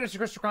see Final Fantasy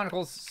Crystal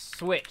Chronicles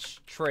Switch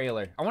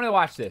trailer. I want to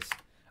watch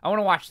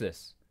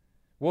this.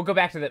 We'll go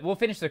back to that. We'll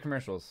finish the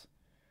commercials.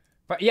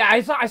 But yeah, I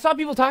saw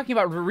people talking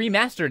about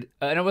remastered,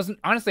 and I wasn't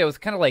honestly. I was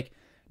kind of like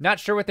not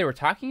sure what they were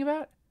talking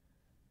about.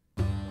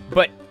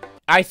 But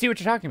I see what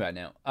you're talking about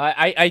now.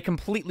 I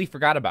completely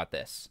forgot about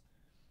this.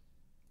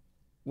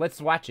 Let's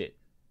watch it.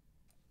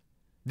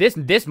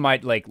 This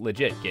might like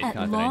legit get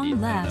At long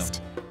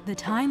last, the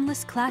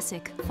timeless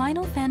classic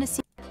Final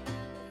Fantasy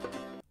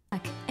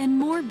and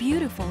more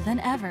beautiful than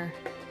ever.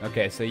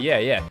 Okay, so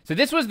yeah. So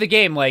this was the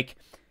game, like,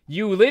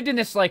 you lived in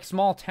this, like,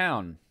 small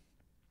town,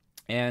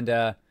 and,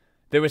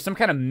 there was some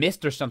kind of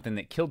mist or something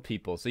that killed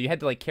people, so you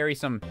had to, like, carry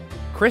some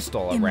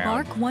crystal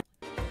around.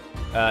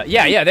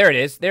 Yeah, there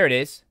it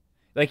is.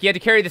 Like, you had to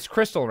carry this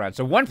crystal around,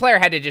 so one player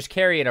had to just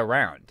carry it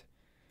around.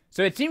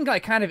 So it seemed,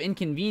 like, kind of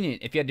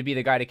inconvenient if you had to be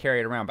the guy to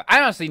carry it around, but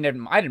I honestly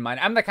didn't mind.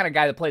 I'm the kind of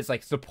guy that plays,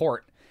 like,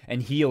 support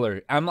and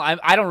healer.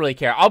 I don't really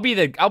care. I'll be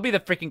the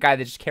freaking guy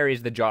that just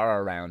carries the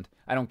jar around.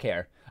 I don't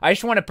care. I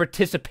just want to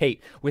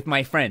participate with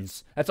my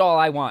friends. That's all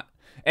I want.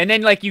 And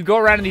then like you go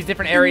around in these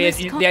different areas.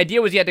 The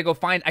idea was you had to go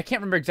find. I can't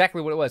remember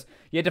exactly what it was.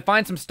 You had to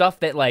find some stuff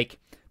that like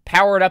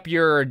powered up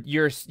your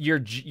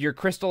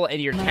crystal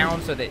and your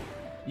town so that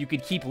you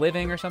could keep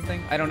living or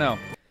something. I don't know.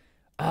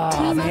 Oh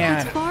Team man.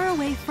 up with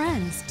faraway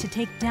friends to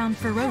take down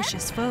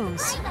ferocious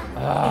foes.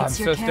 Oh, I'm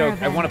so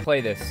stoked. I want to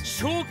play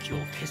this.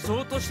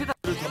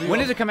 When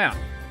does it come out?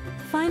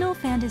 Final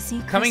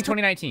Fantasy Coming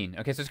 2019.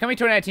 Okay, so it's coming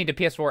 2019 to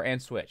PS4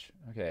 and Switch.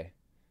 Okay.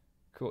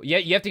 Cool. Yeah,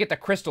 you have to get the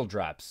crystal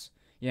drops.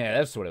 Yeah,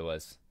 that's what it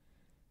was.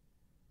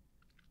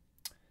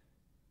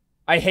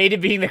 I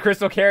hated being the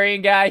crystal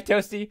carrying guy,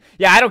 Toasty.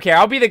 Yeah, I don't care.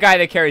 I'll be the guy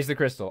that carries the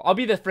crystal. I'll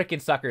be the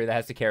freaking sucker that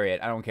has to carry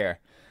it. I don't care.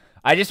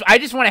 I just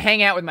want to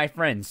hang out with my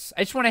friends.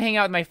 I just want to hang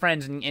out with my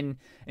friends and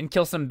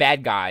kill some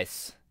bad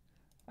guys.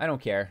 I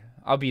don't care.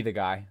 I'll be the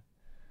guy.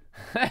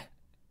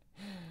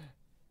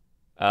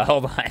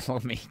 Hold on.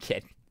 Let me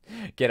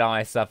get all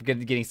my stuff.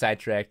 Getting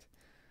sidetracked.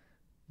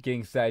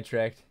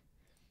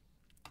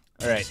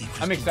 All right.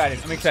 I'm excited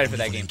for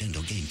that game.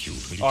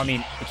 Oh, I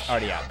mean, it's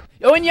already out.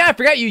 Oh, and yeah, I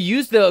forgot you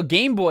used the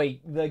Game Boy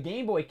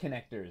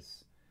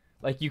connectors.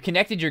 Like, you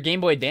connected your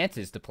Game Boy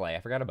Advances to play. I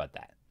forgot about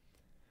that.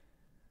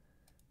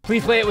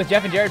 Please play it with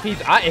Jeff and Jared,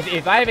 please.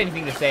 If I have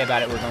anything to say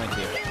about it, we're going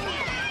to.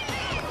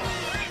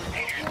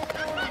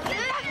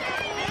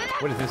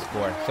 What is this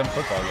for? Some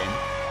football game.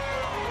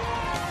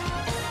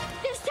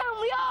 This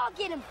time we all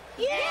get him.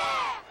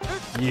 Yeah!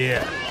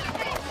 Yeah.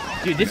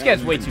 Dude, this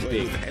guy's way too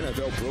big.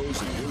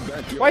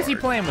 Why is he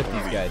playing with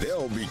these guys?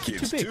 Too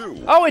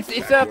big. Oh, it's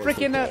a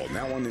freaking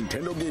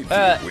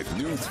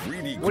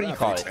what do you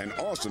call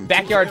it?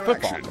 Backyard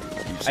football.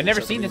 I've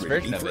never seen this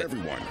version of it.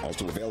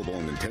 Also available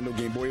on Nintendo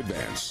Game Boy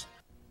Advance.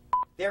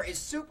 There is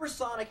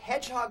supersonic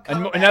hedgehog.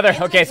 Another.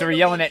 Okay, so we're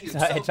yelling at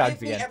hedgehogs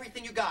give me again.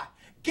 everything you got.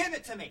 Give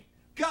it to me.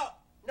 Go.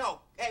 No.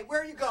 Hey, where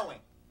are you going?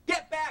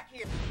 Get back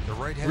here. The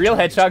right Real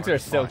hedgehogs are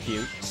so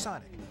cute.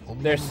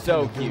 They're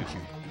so cute.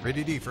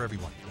 Rated D for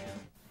everyone.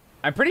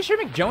 I'm pretty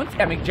sure McJones.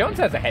 Yeah, McJones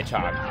has a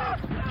hedgehog. I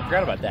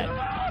forgot about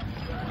that.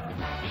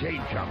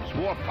 Shade jumps,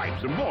 war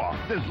pipes, and more.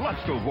 There's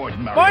lots to avoid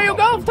in Mario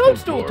Golf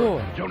Toadstool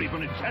Tour. Only for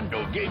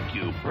Nintendo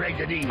GameCube.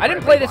 Rated E. I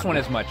didn't play this one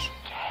as much.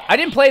 I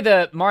didn't play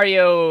the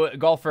Mario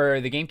Golf for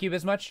the GameCube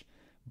as much,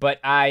 but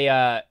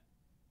I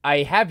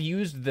have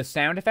used the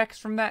sound effects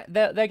from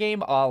that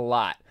game a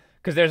lot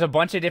because there's a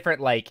bunch of different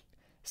like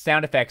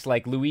sound effects,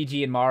 like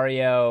Luigi and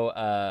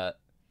Mario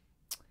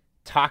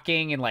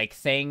talking and like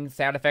saying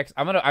sound effects.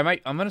 I'm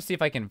gonna see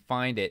if I can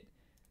find it.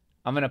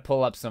 I'm gonna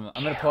pull up some of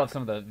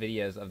the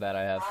videos of that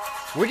I have.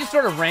 We're just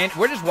sort of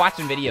we're just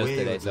watching videos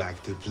today. So.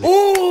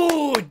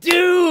 Ooh,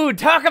 dude,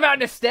 talk about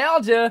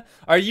nostalgia.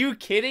 Are you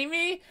kidding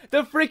me?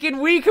 The freaking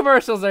Wii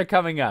commercials are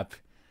coming up.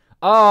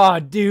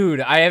 Oh,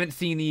 dude, I haven't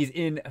seen these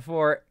in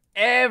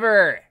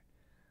forever.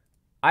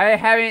 I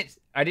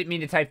didn't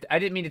mean to type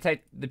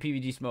the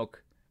PVG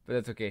smoke, but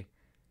that's okay.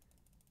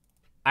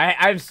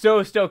 I'm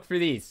so stoked for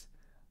these.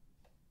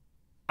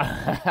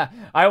 I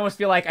almost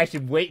feel like I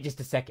should wait just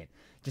a second.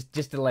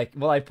 Just to like,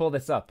 while I pull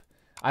this up.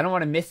 I don't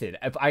want to miss it.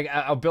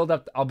 I'll build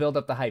up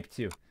the hype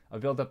too. I'll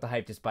build up the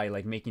hype just by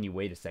like making you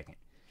wait a second.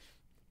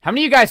 How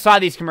many of you guys saw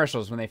these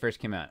commercials when they first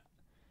came out?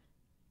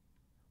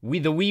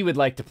 The Wii would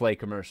like to play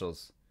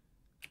commercials.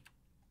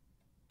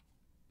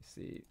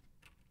 see.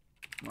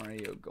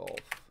 Mario Golf.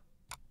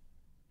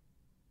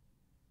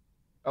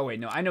 Oh wait,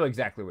 no, I know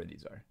exactly where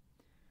these are.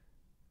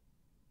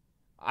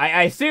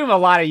 I assume a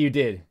lot of you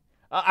did.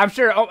 I'm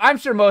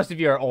sure most of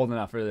you are old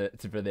enough for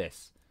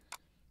this.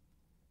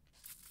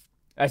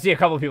 I see a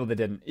couple of people that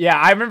didn't. Yeah,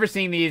 I remember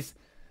seeing these.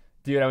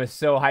 Dude, I was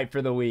so hyped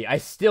for the Wii. I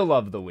still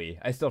love the Wii.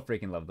 I still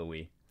freaking love the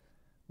Wii.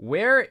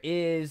 Where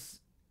is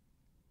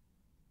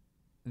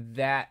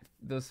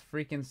those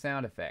freaking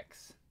sound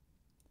effects?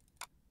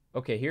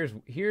 Okay, here it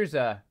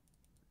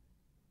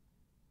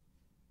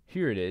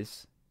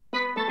is.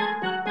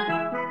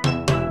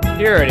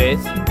 Here it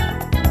is.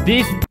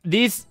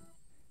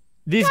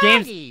 These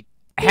games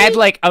had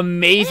like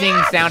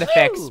amazing sound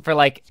effects for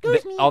like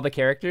all the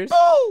characters.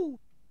 Oh,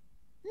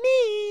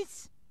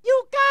 Miss,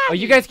 you got Oh,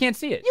 you guys can't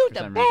see it. You for the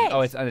some reason. best.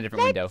 Oh, it's on a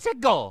different window. Let's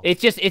go.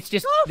 It's just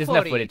there's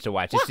enough footage to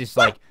watch. It's just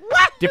like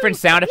different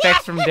sound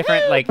effects from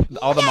different like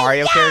all the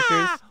Mario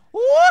characters.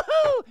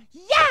 Woohoo!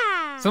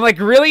 Yeah! Some like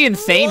really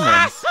insane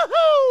ones.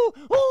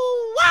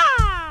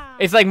 Wow!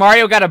 It's like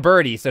Mario got a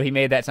birdie, so he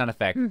made that sound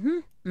effect.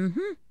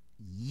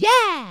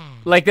 Yeah!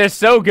 Like they're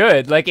so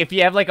good. Like if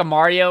you have like a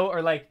Mario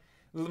or like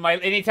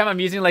anytime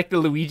I'm using like the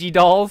Luigi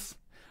dolls,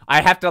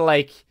 I have to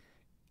like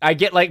I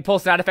get like pull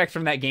sound effects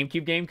from that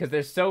GameCube game because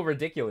they're so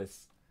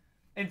ridiculous.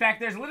 In fact,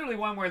 there's literally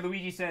one where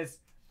Luigi says,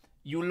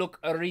 "You look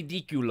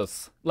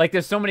ridiculous." Like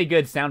there's so many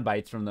good sound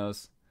bites from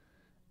those.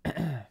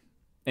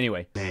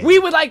 Anyway, we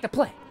would like to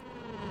play.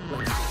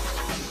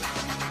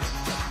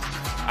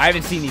 I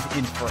haven't seen these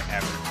in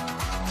forever.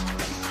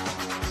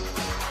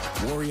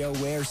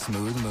 WarioWare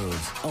Smooth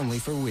Moves, only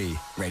for Wii.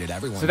 Rated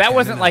everyone. So that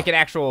wasn't like an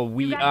actual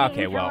Wii.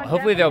 Okay, well,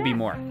 hopefully there'll be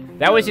more.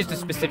 That was just a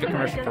specific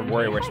commercial for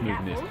WarioWare Smooth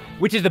Moves,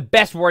 which is the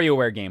best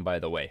WarioWare game, by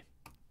the way.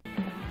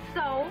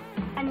 So,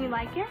 and you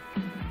like it?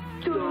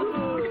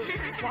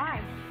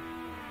 Why?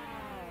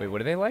 Wait, what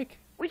do they like?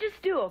 We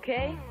just do,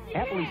 okay?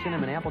 Appley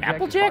Cinnamon Applejacks.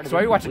 Applejacks? Why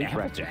are you watching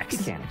Applejacks? You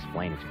can't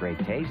explain its great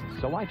taste,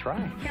 so I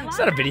try. It's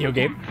not a video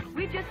game.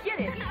 We just get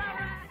it.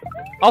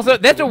 Also,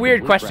 that's a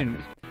weird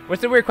question.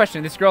 What's the weird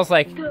question? This girl's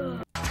like...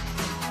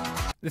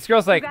 This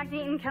girl's like... You back to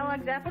eating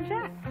Kellogg's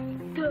Applejack?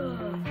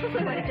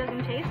 But it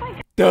doesn't taste like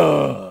it.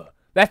 Duh!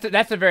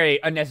 That's a very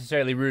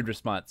unnecessarily rude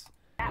response.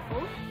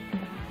 Apples?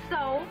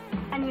 So,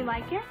 and you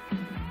like it?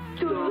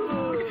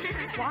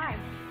 Why?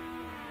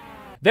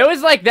 There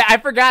was like that. I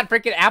forgot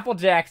freaking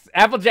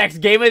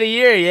Applejacks Game of the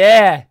Year.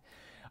 Yeah.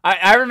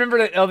 I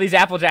remember all these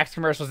Applejacks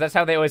commercials. That's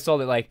how they always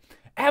sold it. Like,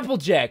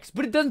 Applejacks,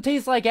 but it doesn't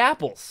taste like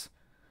apples.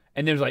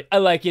 And there was like, I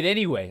like it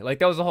anyway. Like,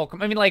 that was the whole...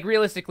 I mean, like,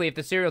 realistically, if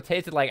the cereal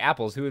tasted like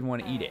apples, who would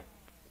want to eat it?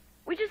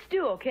 We just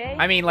do, okay?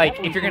 I mean, like,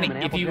 if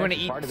you want to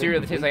eat cereal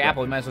that tastes like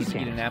apple, you might as well just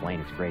eat an apple.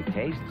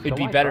 It'd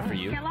be better for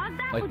you.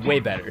 Like, way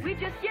better. We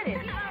just get it.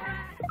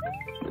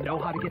 Know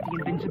how to get the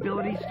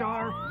invincibility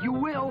star? You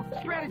will.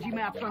 Strategy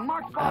maps on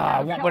March 5th.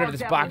 I want whatever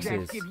this box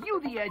is. Give you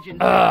the edge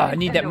in I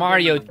need that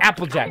Mario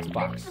Applejacks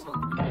box.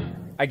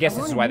 I guess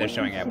this is why they're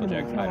showing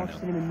Applejacks. I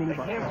don't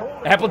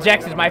know.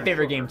 Applejacks is my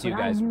favorite game too,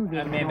 guys.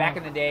 Man, back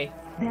in the day,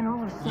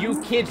 you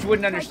kids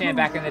wouldn't understand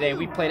back in the day.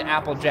 We played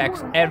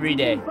Applejacks every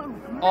day.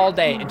 All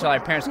day until our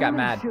parents got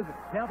mad.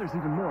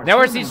 Now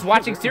we're just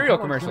watching cereal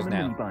commercials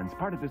now.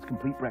 Part of this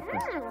complete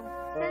breakfast.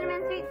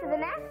 Cinnamon sweet to the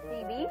max,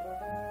 DB.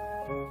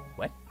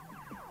 What?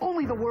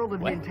 Only the world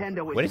of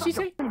Nintendo is What did she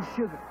say?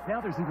 Sugar.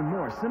 Now there's even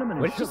more cinnamon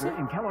and sugar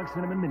in Kellogg's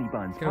Cinnamon Mini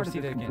Buns. Part of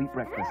this complete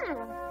breakfast.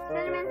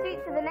 Cinnamon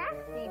sweet to the max,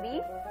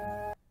 DB.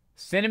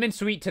 Cinnamon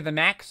sweet to the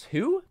max?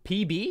 Who?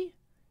 PB?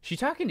 She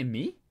talking to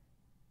me?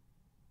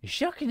 Is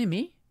she talking to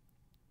me?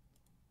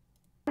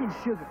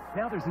 Sugar.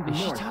 Now there's even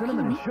more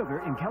cinnamon and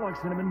sugar in Kellogg's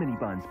Cinnamon Mini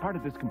Buns. Part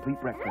of this complete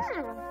breakfast.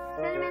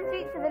 Cinnamon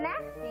sweet to the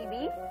max,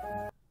 DB.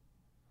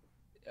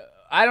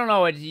 I don't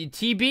know.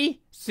 TB?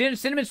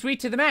 Cinnamon sweet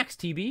to the max,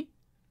 TB.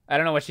 I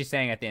don't know what she's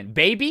saying at the end.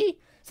 Baby?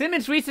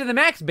 Cinnamon sweets to the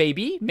max,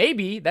 baby.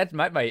 Maybe. That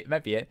might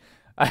be it.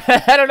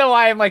 I don't know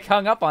why I'm like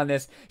hung up on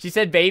this. She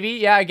said baby.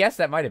 Yeah, I guess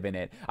that might have been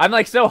it. I'm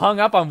like so hung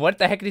up on what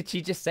the heck did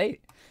she just say?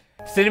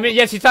 Cinnamon.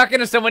 Yeah, she's talking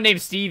to someone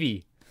named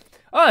Stevie.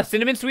 Oh,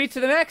 cinnamon sweets to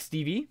the max,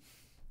 Stevie.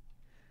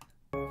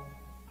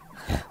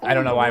 I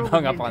don't know why I'm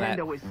hung up on that.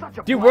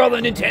 Dude, World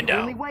of Nintendo. The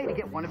only way to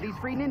get one of these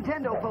free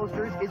Nintendo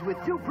posters is with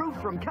 2 proofs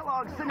from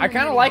Kellogg's Cinnamon I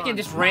kind of Mini like Buns.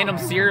 it, just random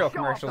cereal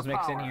commercials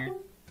mixed in here.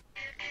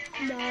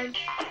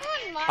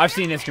 I've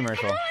seen this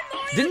commercial.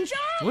 Wasn't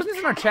this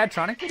in our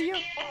Chadtronic video? I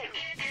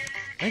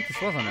think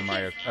this was on the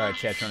Mario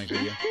Chadtronic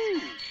video. I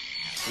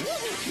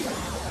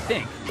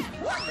think.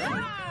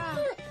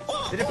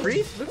 Did it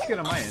freeze? Looks good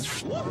on my end.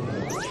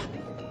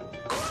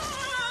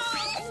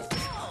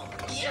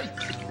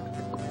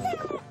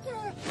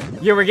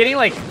 Yeah, we're getting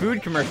like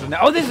food commercials now.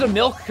 Oh, this is a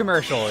milk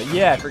commercial.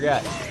 Yeah, I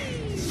forgot.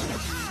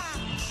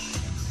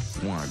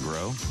 Wanna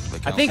grow?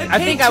 I think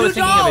I was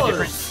thinking of a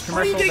different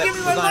commercial that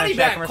was on a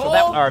Chad commercial.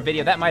 Or a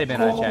video. That might have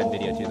been on a Chad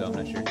video too, though. I'm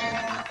not sure.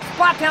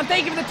 Splattown,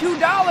 thank you for the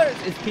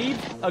 $2. Is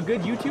Peebs a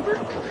good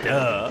YouTuber?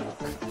 Duh.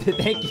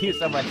 Thank you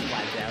so much,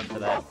 Splattown, for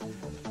that.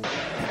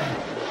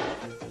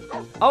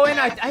 Oh, and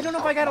I don't know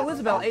if I got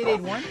Elizabeth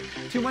 881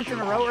 2 months in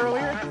a row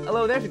earlier.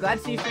 Hello there, glad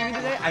to see you streaming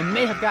today. I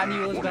may have gotten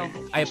you, Elizabeth.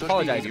 I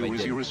apologize if I Such behavior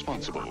is did.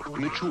 irresponsible,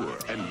 mature,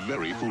 and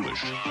very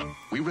foolish.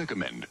 We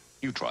recommend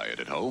you try it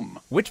at home.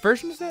 Which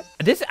version is that?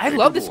 I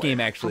love this game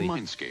actually.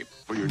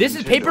 This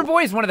is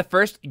Paperboy is one of the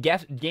first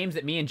games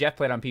that me and Jeff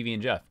played on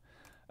PB&Jeff.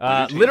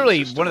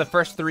 Literally one of the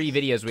first 3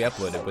 videos we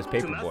uploaded was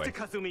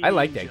Paperboy. I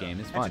like that game.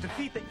 It's fun. To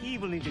defeat the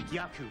evil ninja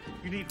Gyaku,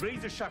 you need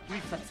razor-sharp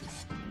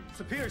reflexes,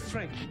 superior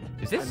strength,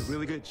 Is this? and a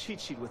really good cheat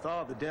sheet with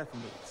all the death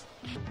moves.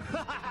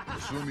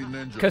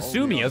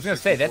 Kasumi. I was gonna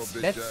say that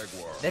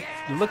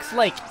looks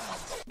like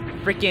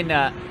freaking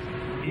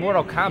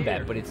Mortal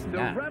Kombat, but it's The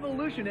not.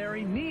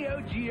 revolutionary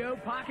Neo Geo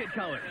Pocket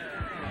Colors.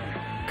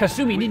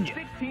 Kasumi Ninja.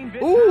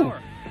 16-bit Ooh.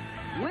 power.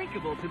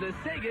 Linkable to the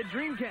Sega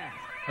Dreamcast.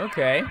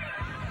 Okay.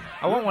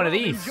 I want one of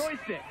these.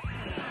 Joystick.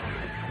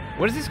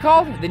 What is this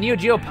called? The Neo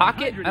Geo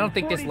Pocket? I don't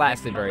think this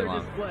lasted very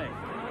long.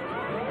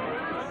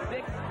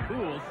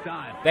 Cool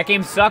style. That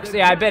game sucks?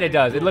 Yeah, I bet it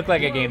does. It looked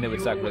like a game that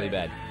would suck really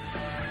bad.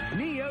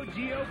 Neo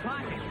Geo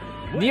Pocket.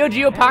 Neo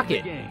Geo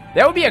Pocket.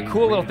 That would be a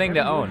cool little thing to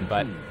own,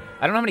 but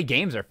I don't know how many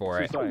games are for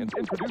it. Science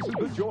introduces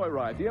the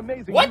Joyride, the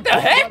amazing What the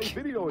heck?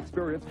 video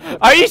experience.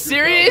 Are you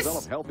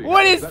serious?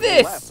 What is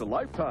this? Lasts a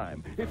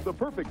lifetime. It's the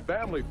perfect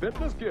family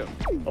fitness gift.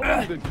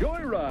 Only the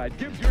Joyride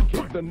gives your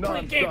kids the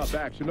non-stop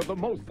action of the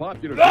most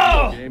popular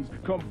video games,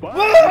 combined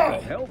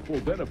with the healthful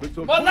benefits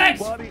of full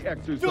body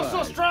exercise. Feel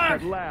so strong.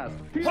 At last,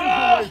 here's a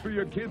way for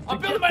your kids to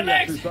get the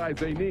exercise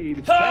they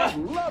need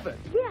and love it.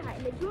 Yeah,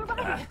 and the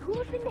Joyride is the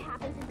coolest thing to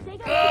happen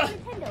since Sega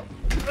and Nintendo.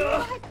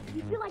 Joyride,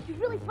 you feel like you're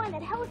really flying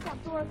that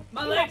helicopter or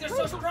My legs are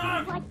so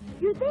strong. Like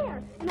you're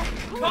there. And that's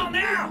Call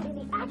now.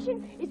 And the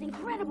action is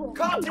incredible.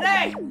 Call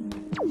today.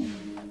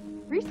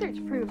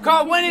 Research proves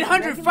Call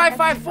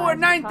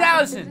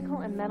 1-800-554-9000. physical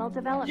and mental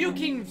development. You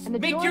can And the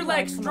make your Joyride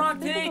legs promotes strong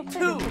today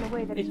physical too. fitness in a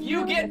way that If is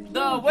you really get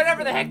the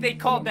whatever the heck they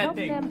called that helps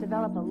thing. them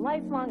develop a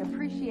lifelong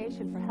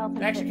appreciation for health and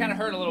It actually fitness. kind of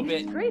hurt a little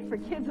bit. It's great for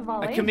kids of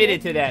all I ages.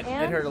 committed to that. It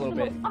And hurt a little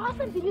bit.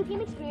 Awesome video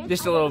game experience.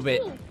 Just a little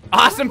bit.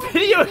 Awesome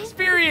video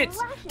experience.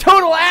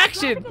 Total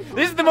action.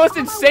 This is the most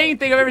insane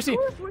thing I've ever seen.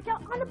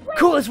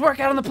 Coolest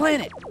workout on the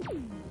planet.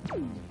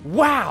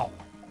 Wow.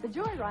 The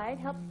Joyride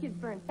helps kids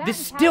burn fat. This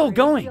is and still calories,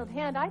 going. build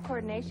hand-eye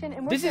coordination,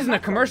 and work This their isn't a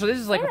muscles. commercial. This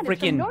is like a And it's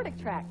from freaking. Nordic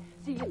Track,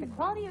 so you get the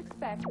quality you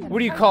expect. What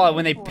do you call it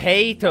when they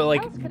pay to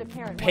like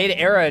pay to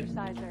air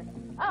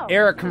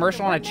a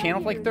commercial on a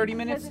channel for like 30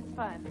 minutes?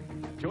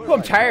 Oh,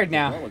 I'm tired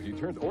now.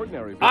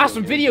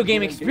 Awesome video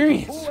game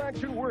experience.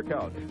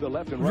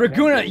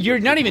 Raguna, you're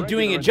not even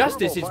doing it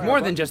justice. It's more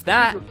than just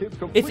that.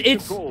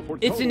 It's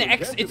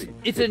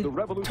a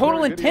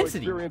total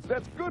intensity.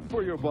 That's good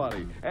for your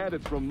body, and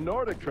it's from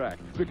Nordic Track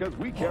because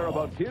we care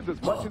about kids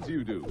as much as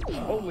you do.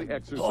 Only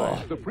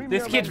exercise. The premier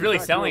This kid's really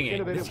selling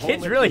it. This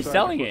kid's really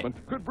selling it.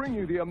 Could bring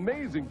you the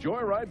amazing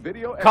Joyride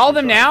video. Call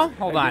them now.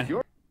 Hold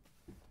on.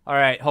 All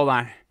right, hold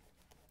on.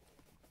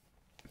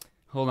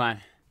 Hold on.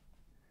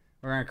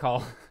 We're gonna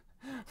call.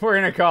 We're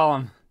gonna call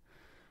him.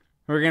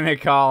 We're gonna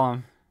call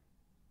him.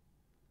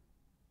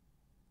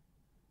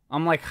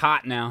 I'm like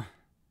hot now.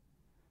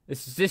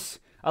 This is this.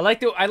 I like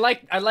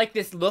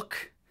this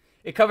look.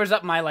 It covers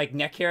up my like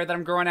neck hair that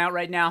I'm growing out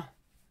right now.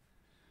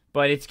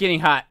 But it's getting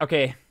hot.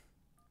 Okay.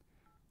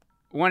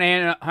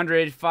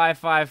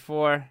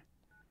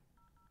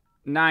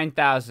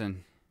 1-800-554-9000.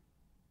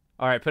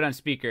 All right, put on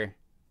speaker.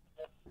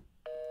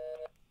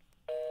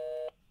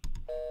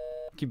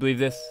 Can you believe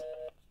this?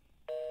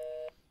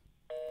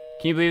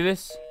 Can you believe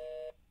this?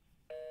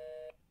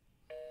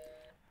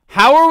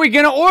 How are we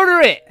gonna order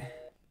it?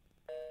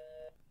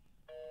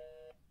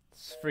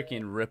 It's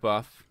freaking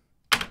ripoff.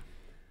 All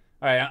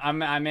right,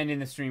 I'm ending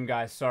the stream,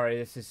 guys. Sorry,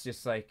 this is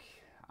just like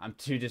I'm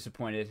too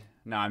disappointed.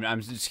 No, I'm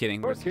just kidding.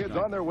 Your kids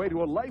on their way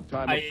to a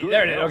lifetime of good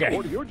there it is. health. Okay.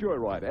 Order your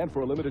Joyride, and for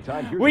a limited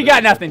time, here's We the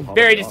got best nothing.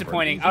 holiday Very offer.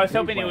 disappointing. Easy I was pay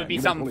hoping it plan. would be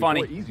Even something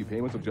 24 funny. Easy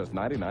payments of just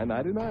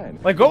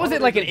 $99.99. Like, what was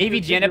it, like an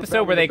AVGN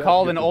episode where they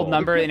called an old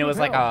number and it was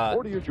like a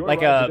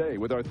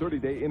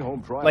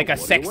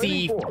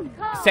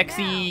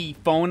sexy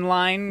phone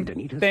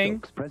line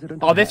thing?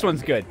 Oh, this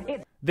one's good.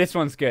 This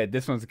one's good.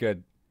 This one's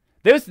good.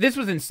 This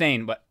was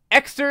insane, but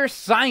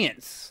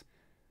Exercise.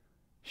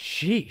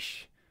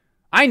 Sheesh.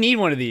 I need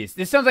one of these.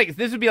 This sounds like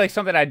this would be like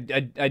something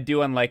I'd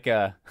do on like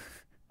something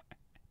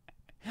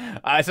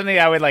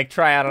I would like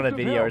try out on a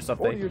video or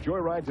something. Order your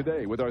Joyride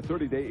today with our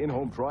 30-day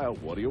in-home trial.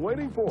 What are you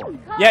waiting for?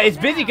 Yeah, it's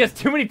busy because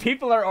too many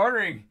people are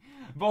ordering.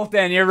 Both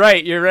then, you're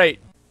right. You're right.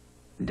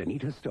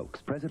 Danita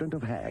Stokes, president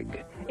of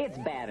HAG. It's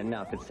bad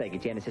enough that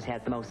Sega Genesis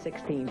has the most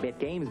 16-bit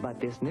games, but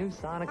this new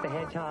Sonic the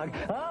Hedgehog,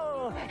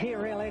 oh, he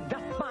really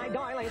does my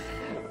doilies.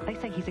 They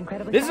say he's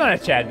incredibly. This is on a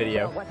Chad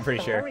video, What's I'm pretty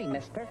the sure. hurry,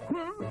 mister?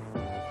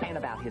 And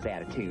about his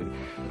attitude.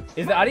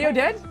 Is the audio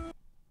dead?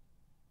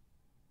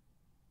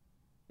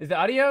 Is the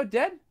audio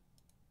dead?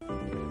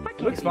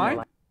 Looks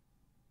fine.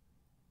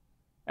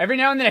 Every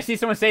now and then I see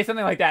someone say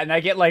something like that and I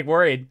get like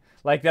worried.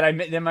 Like that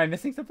am I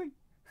missing something?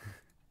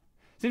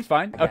 Seems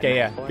fine. Okay,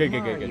 yeah. Good.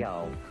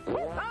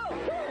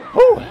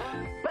 Whew.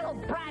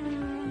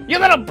 You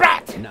little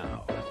brat!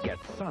 Now, get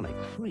Sonic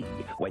free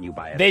when you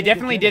buy a They Sega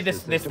definitely did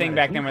Genesis this system thing at a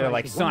back then where they're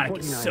like, price of Sonic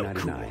is so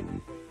cool.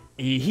 $149.99.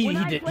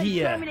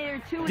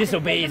 He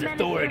disobeys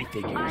authority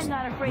figures,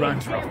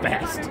 runs real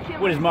fast.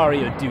 What does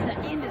Mario do?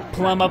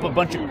 Plumb up a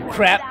bunch of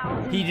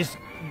crap? He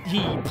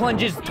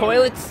plunges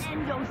toilets?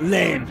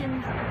 Lame.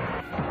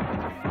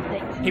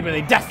 He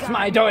really dusts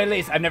my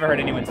doilies. I've never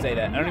heard anyone say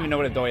that. I don't even know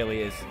what a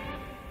doily is.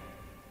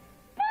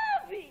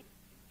 Bobby,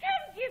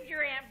 come give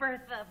your Aunt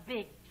Bertha a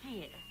big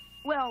kiss.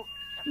 Well,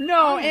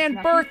 No,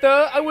 Aunt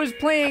Bertha, I was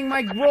playing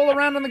my roll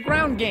around on the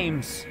ground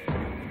games.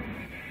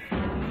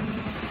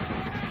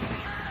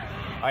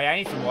 Oh yeah, I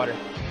need some water.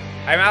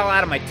 I'm all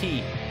out of my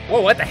tea.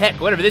 Whoa, what the heck?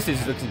 Whatever this is.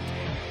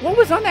 What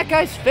was on that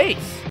guy's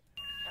face?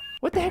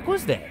 What the heck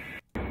was that?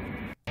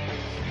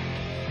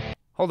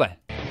 Hold on.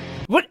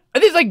 What?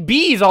 There's like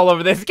bees all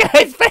over this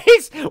guy's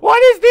face.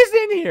 What is this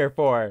in here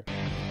for?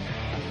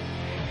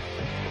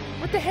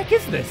 What the heck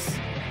is this?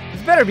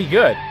 This better be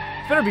good.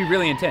 This better be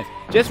really intense.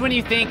 Just when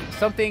you think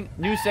something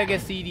new Sega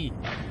CD.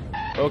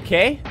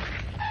 Okay.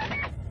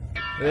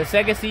 The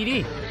Sega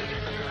CD.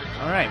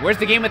 Alright, where's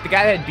the game with the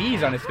guy that had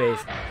bees on his face?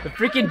 The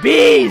freaking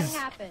bees!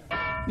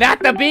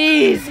 Not the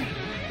bees!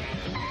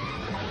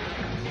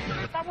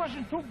 That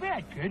wasn't too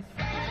bad, kid.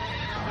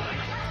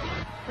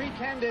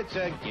 Pretend it's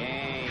a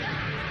game.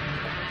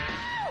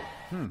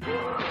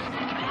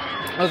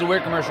 That was a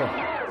weird commercial.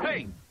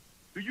 Hey,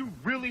 do you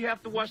really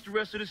have to watch the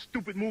rest of this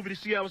stupid movie to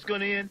see how it's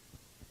gonna end?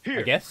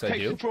 Here, I guess I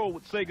take do. control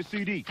with Sega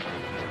CD.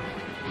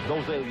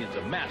 Those aliens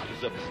are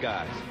masters of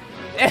disguise.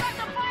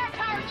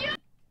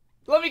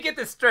 Let me get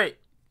this straight.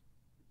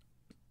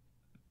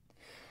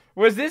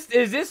 Is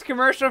this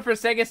commercial for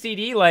Sega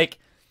CD like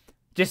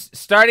just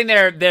starting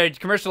their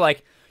commercial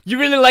like, you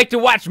really like to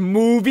watch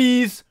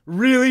movies?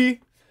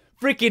 Really?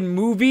 Freaking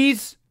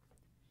movies?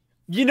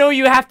 You know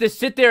you have to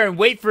sit there and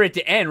wait for it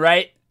to end,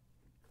 right?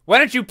 Why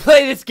don't you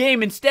play this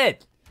game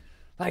instead?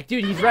 Like,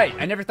 dude, he's right.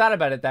 I never thought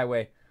about it that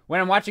way. When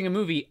I'm watching a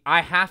movie,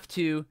 I have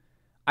to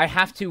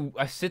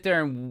sit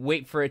there and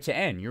wait for it to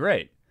end. You're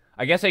right.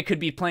 I guess I could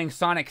be playing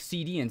Sonic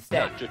CD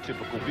instead. Not your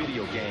typical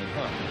video game,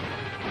 huh?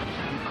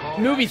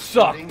 Movies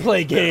suck.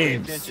 Play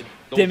games.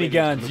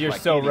 Demiguns, you're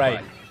so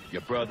right.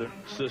 Your brother,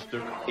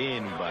 sister,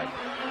 anybody.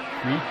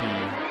 Creepy.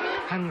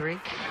 Hungry.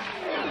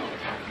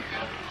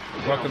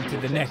 Welcome to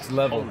the next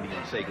level.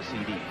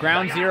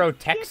 Ground Zero,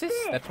 Texas?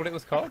 That's what it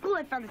was called? School,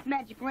 I found this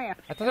magic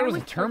lamp. I thought that was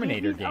a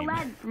Terminator game.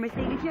 Aladdin from my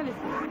Sega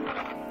Genesis.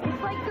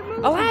 It's like the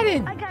movie.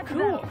 Aladdin! I got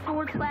Cool.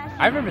 sword clashes.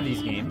 I remember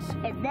these games.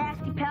 And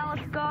nasty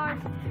palace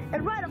guards.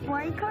 And ride a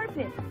flying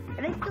carpet.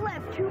 And I still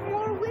have 2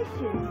 more wishes.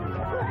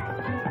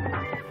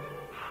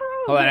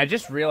 Hold on, I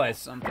just realized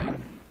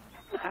something.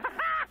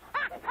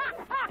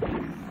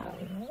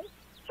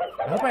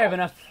 I hope I have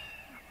enough.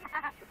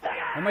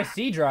 And my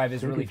C drive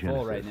is really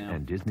full right now.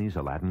 And Disney's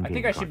Aladdin I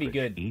think I should be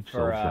good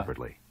for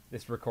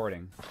this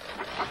recording.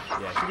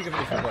 Yeah, I should be good for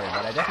this recording,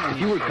 but I definitely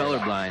If you were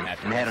colorblind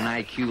and had an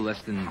IQ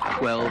less than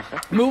 12,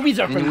 movies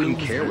are for then you wouldn't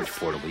losers. care which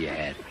portable you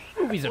had.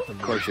 Movies are for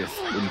Of course, you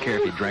wouldn't care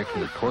if you drank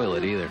from the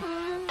toilet either.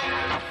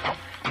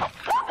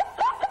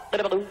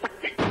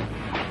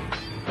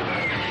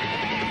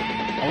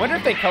 I wonder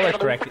if they color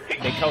corrected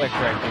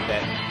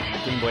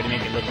that Game Boy to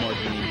make it look more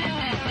green.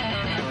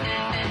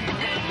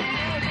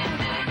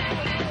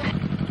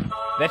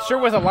 That sure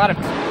was a lot of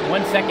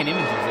 1-second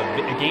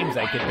images of games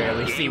I could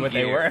barely see what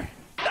they were.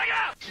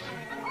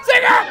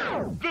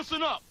 Singer!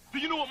 Listen up! Do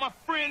you know what my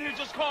friend here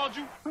just called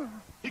you?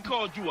 He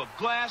called you a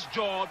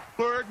glass-jawed,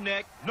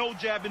 bird-neck,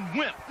 no-jabbing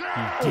wimp.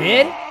 He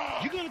did?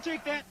 You gonna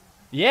take that?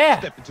 Yeah.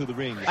 Step into the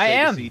ring. I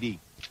am. CD.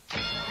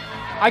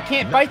 I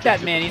can't fight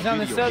that man. He's on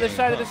the other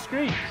side of the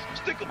screen.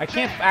 I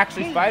can't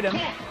actually fight him.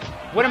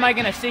 What am I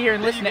gonna sit here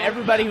and listen to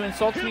everybody who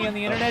insults me on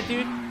the internet,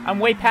 dude? I'm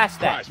way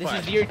past that. This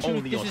is year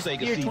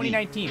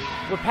 2019.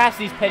 We're past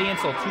these petty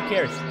insults. Who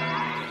cares?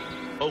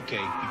 Okay,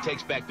 he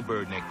takes back the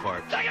bird neck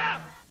part.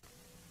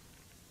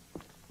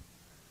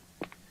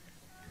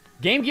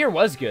 Game Gear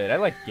was good. I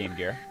liked Game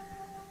Gear.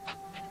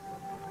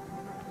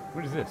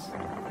 What is this?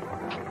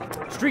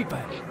 Street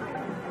Fighter.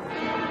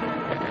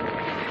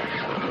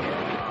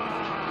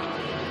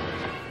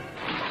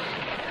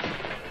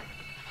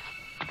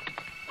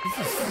 This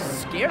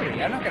is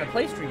scary. I'm not gonna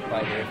play Street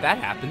Fighter if that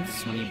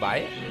happens when you buy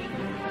it.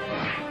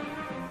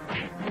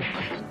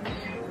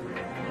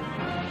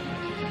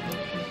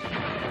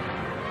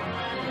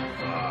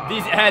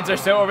 These ads are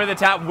so over the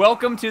top.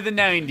 Welcome to the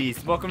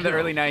 90s. Welcome to the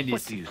early 90s.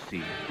 What do you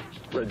see?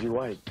 Reggie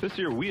White. This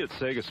year, we at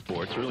Sega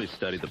Sports really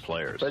studied the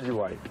players. Reggie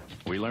White.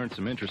 We learned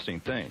some interesting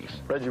things.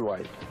 Reggie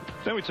White.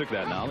 Then we took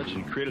that knowledge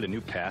and created a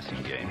new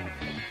passing game.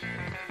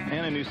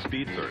 And a new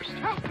speed burst.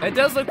 It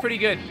does look pretty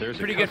good. There's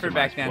Pretty good for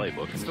back then.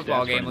 playbook This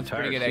football game looks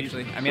pretty good,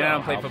 actually. I mean, I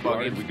don't play football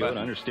games, we but go to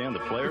understand the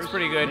players. it's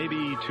pretty good.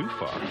 Maybe too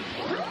far.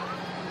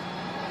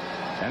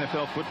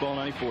 NFL Football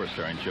 94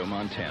 starring Joe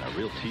Montana.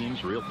 Real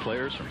teams, real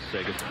players from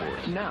Sega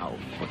Sports. Now,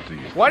 what do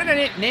you... Why did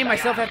I name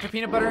myself after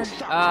peanut butter?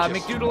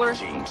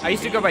 McDoodler. I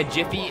used to go by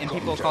Jiffy, and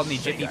people called me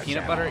Jiffy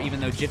Peanut Butter, even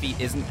though Jiffy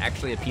isn't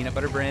actually a peanut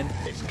butter brand.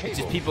 It's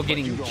just people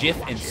getting Jif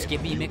and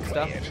Skippy mixed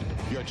up.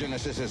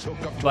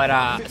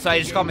 But, so I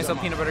just called myself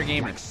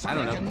PeanutButterGamer. I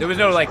don't know. There was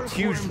no, like,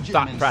 huge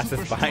thought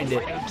process behind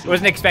it. I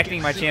wasn't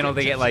expecting my channel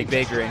to get, like,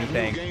 big or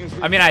anything.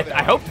 I mean,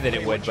 I hoped that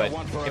it would, but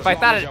if I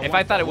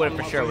thought it would have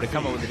for sure, it would have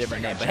come up with a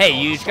different name. But hey,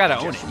 you just gotta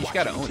own it. You just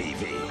gotta own it.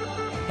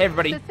 Hey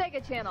everybody,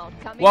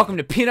 welcome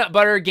to Peanut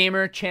Butter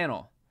Gamer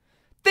channel.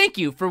 Thank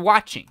you for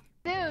watching.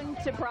 Soon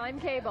to Prime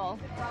Cable.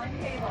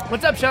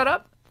 What's up, shut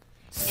up?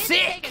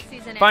 Sick!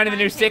 Finding the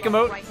new sick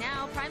emote. Right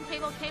now, Prime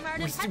Cable,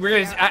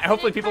 We're gonna,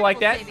 hopefully people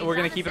like that. We're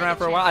gonna keep it around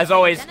for a while. As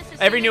always,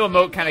 every new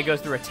emote kind of goes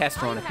through a test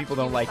run. If people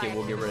don't like it,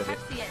 we'll get rid of it.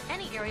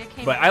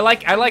 But I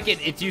like it.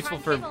 It's useful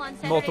for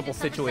multiple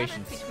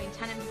situations.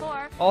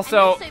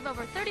 Also,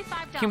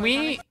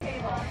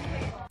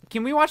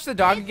 can we watch the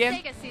dog again?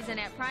 Sega season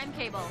at Prime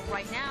Cable.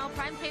 Right now,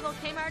 Prime Cable,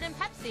 Kmart, and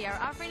Pepsi are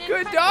offering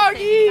good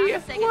doggy!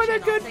 What a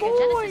good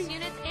boy!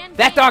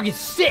 That dog is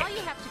sick! All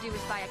you have to do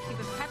is buy a cube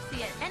of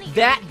Pepsi at any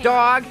that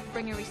dog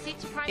Bring your receipt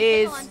to Prime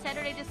is Cable on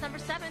Saturday, December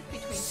 7th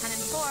between 10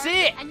 and 4.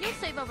 Sick! And you'll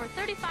save over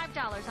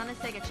 $35 on the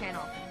Sega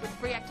channel with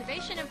free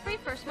activation and free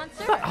first month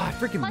service. Oh, I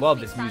freaking Plus, love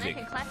meet this Sonic music.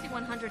 and Classy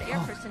 100 Air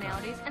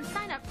personalities and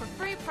sign up for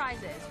free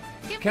prizes.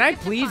 Can I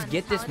please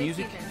get this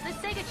music?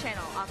 The Sega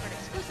channel offered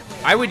exclusively.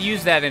 I would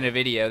use that in a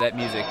video, that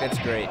music. That's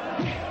great.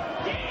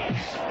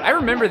 I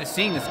remember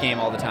seeing this game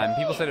all the time.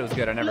 People said it was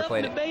good. I never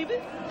played it. Baby,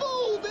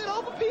 fool bit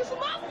off a piece of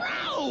my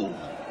robe.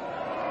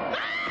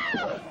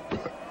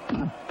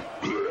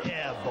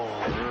 Yeah,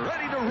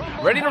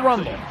 boy. Ready to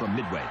rumble. From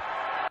Midway.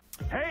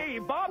 Hey,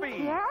 Bobby!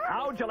 Yeah?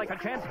 How'd you like a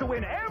chance to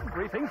win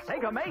everything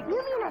Sega makes?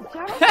 You mean a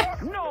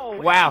Genesis? No,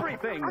 wow.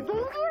 Everything. A Game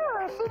Gear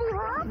or a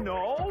CD-ROM?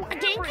 No, a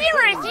Game Gear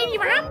or a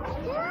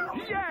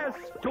CD-ROM? Yes!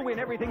 To win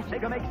everything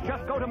Sega makes,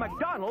 just go to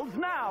McDonald's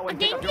now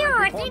and A Game Gear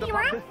or a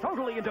CD-ROM? This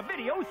totally into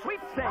video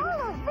sweepstakes. All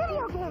those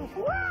video games,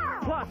 wow!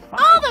 Plus,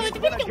 all those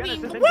video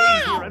games,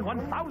 wow! And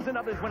 1,000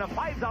 others win a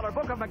 $5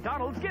 book of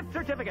McDonald's gift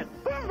certificates.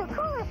 This is the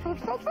coolest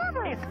sweepstakes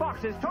ever. It's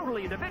Fox's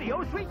totally into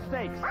video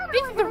sweepstakes.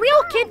 This is the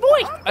real Kid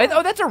Voice.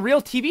 Oh, that's a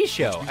real TV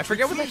show. I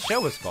forget what that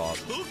show was called.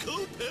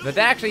 But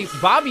that actually,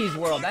 Bobby's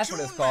World, that's what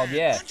it's called,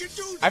 yeah.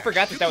 I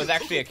forgot that was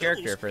actually a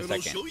character for a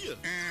second.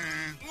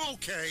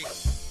 Okay.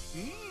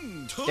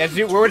 Yeah,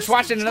 dude, we're just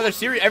watching another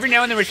series. Every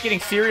now and then we're just getting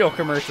cereal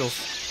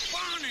commercials.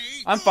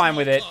 I'm fine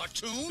with it.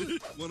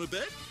 Wanna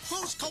bet?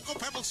 Who's Cocoa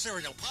Pebbles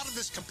cereal, part of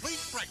this complete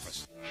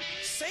breakfast?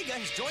 Sega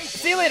has joined.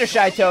 See you later,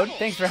 Shy Toad.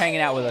 Thanks for hanging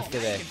out with us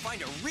today. You can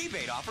find a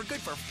rebate offer good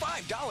for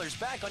 $5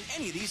 back on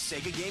any of these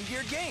Sega Game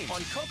Gear games.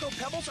 On Cocoa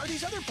Pebbles or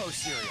these other Post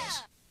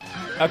cereals.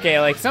 Okay,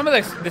 like some of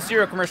the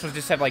cereal commercials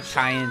just have like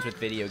tie-ins with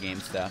video game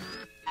stuff.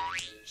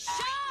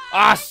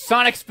 Ah,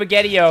 Sonic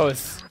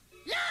SpaghettiOs.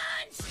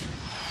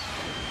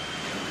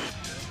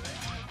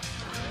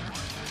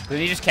 Did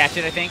he just catch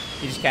it, I think?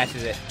 He just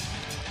catches it.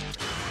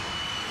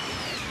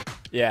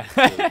 Yeah.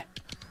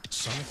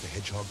 Sonic the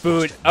Hedgehog.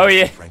 Food. Oh,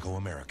 yeah.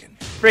 Franco-American.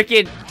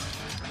 Freaking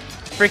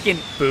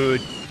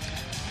food.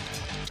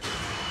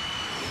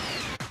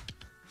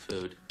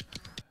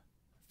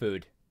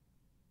 Food.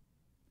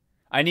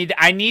 I need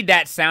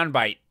that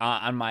soundbite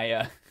on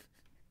my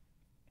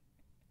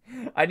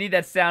I need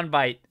that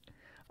soundbite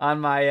on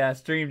my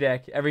stream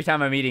deck every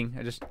time I'm eating.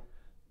 I just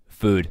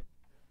food.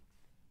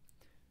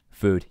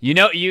 You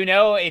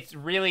know it's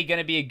really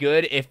gonna be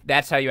good if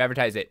that's how you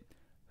advertise it.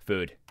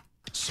 Food.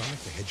 Sonic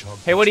the Hedgehog.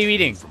 Hey, what are you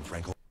eating? From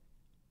Franco.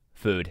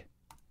 Food.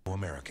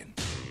 American.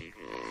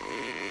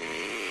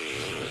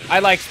 I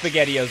like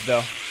SpaghettiOs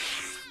though.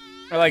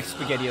 I like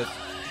SpaghettiOs.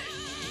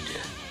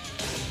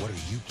 What are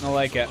you? I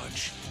like it.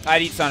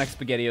 I'd eat Sonic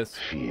SpaghettiOs.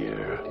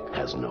 Fear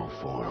has no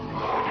form.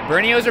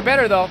 Burnios are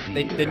better though.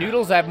 The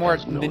noodles have more.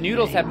 The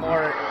noodles have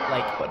more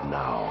like. But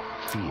now,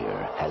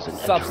 fear has an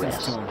substance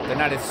address. to them. They're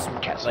not as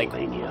like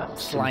slimy.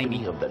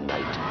 Symphony of the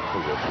Night for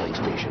your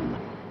PlayStation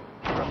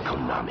from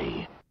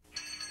Konami.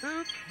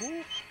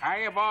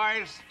 Hiya,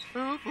 boys.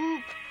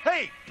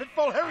 Hey,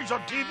 Pitbull Harry's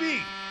on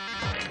TV.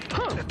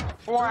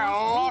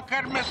 Well, look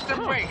at Mr.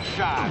 Big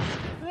Shot.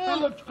 Yeah,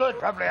 looks good.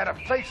 Probably had a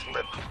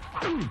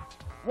facelift.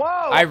 Whoa!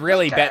 I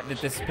really bet that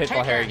this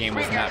Pitbull Harry game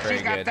was not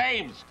very good.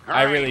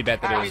 I really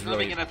bet that it was He's really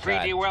living in a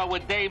bad. 3D world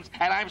with dames,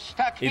 and I'm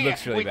stuck It here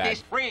looks really with bad.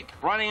 this freak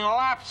running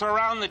laps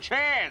around the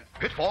chairs.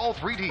 Pitfall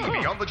 3D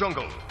Beyond the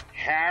Jungle.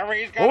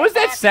 Harry's got What was a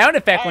that box. sound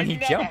effect when I he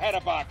never jumped? had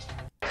a box.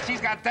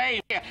 She's got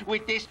Dave here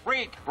with this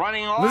freak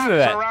running Listen to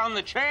laps that. around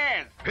the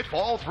chairs.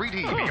 Pitfall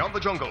 3D Beyond the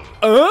Jungle.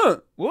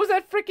 What was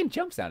that freaking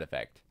jump sound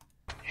effect?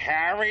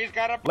 Harry's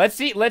got a Let's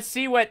see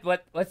like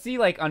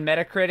on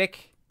Metacritic.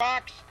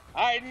 box.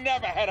 I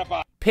never had a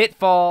box.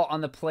 Pitfall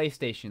on the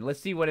PlayStation. Let's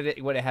see what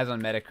it has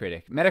on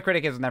Metacritic.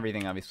 Metacritic isn't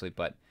everything, obviously,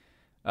 but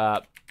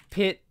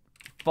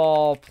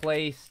Pitfall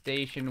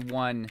PlayStation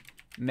 1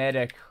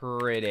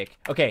 Metacritic.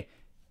 Okay,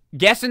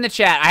 guess in the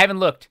chat. I haven't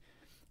looked.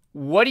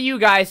 What do you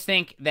guys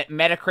think that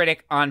Metacritic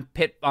on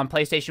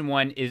PlayStation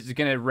 1 is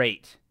going to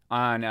rate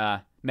on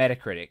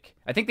Metacritic?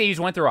 I think they use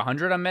 1 through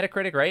 100 on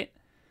Metacritic, right?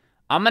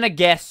 I'm going to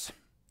guess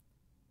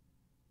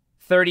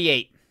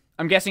 38.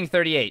 I'm guessing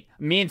 38.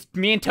 Me and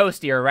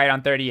Toasty are right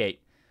on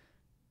 38.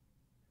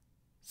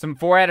 Some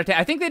 4 out of 10.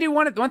 I think they do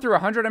 1 through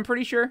 100, I'm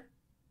pretty sure.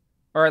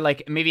 Or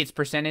like maybe it's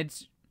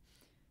percentage.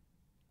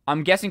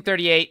 I'm guessing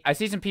 38. I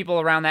see some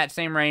people around that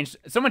same range.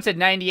 Someone said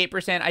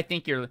 98%. I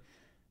think you're...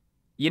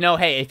 You know,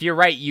 hey, if you're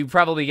right, you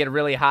probably get a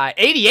really high...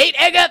 88?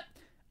 Egg up!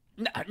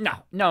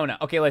 No.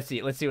 Okay, let's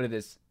see. Let's see what it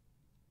is.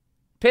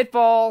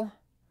 Pitfall.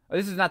 Oh,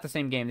 this is not the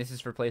same game. This is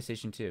for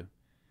PlayStation 2.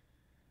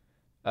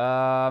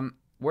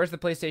 Where's the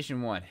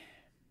PlayStation 1?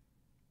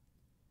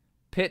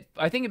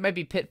 I think it might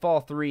be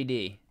Pitfall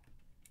 3D.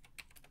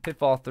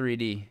 Pitfall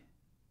 3D.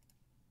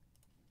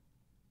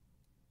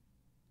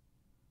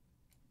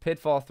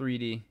 Pitfall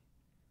 3D.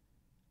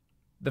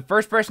 The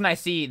first person I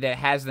see that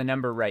has the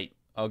number right,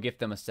 I'll gift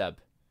them a sub.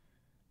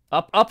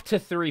 Up to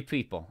 3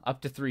 people.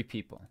 Up to 3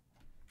 people.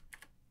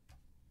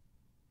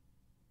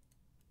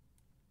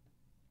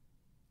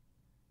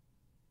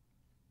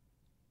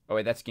 Oh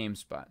wait, that's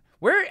GameSpot.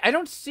 Where? I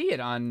don't see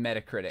it on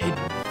Metacritic.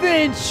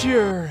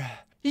 Adventure!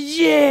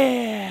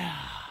 Yeah!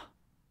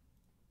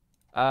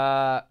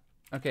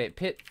 Okay,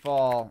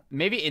 Pitfall.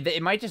 Maybe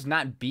it might just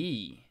not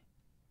be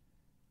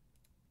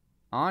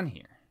on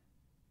here.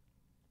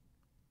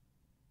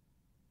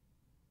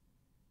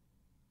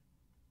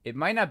 It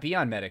might not be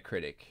on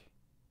Metacritic.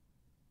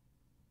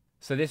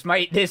 So this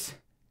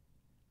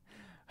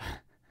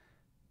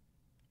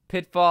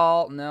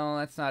Pitfall, no,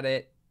 that's not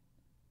it.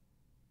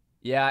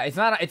 Yeah, it's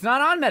not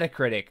on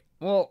Metacritic.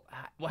 Well,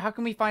 how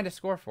can we find a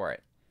score for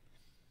it?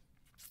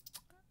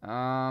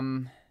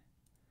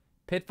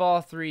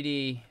 Pitfall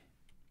 3D.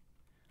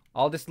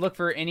 I'll just look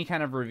for any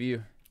kind of reviews.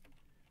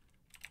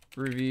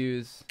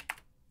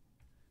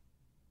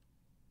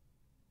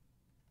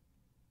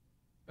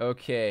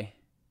 Okay.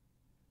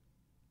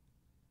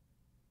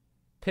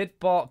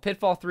 Pitfall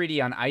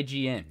 3D on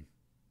IGN.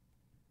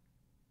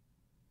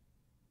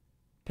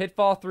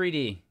 Pitfall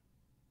 3D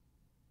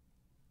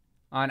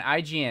on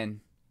IGN.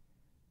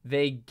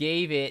 They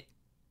gave it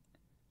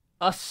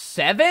a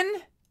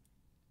 7?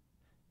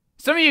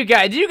 Some of you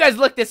guys, did you guys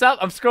look this up?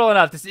 I'm scrolling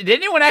up. Did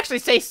anyone actually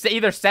say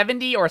either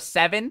 70 or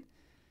 7?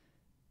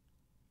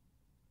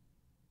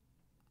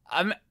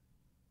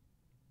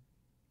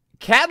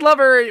 Cat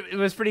Lover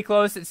was pretty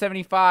close at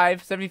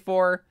 75,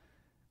 74.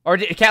 Or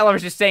Cat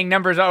Lover's just saying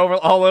numbers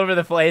all over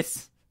the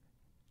place.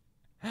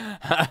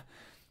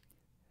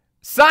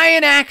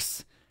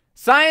 Cyanax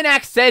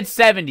said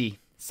 70.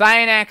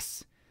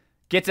 Cyanax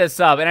gets a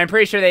sub, and I'm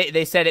pretty sure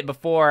they said it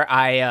before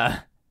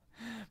I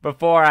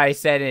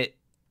said it.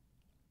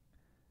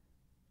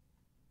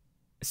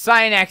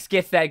 Cyanax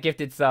gets that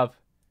gifted sub.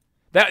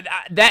 That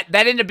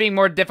ended up being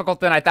more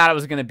difficult than I thought it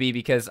was going to be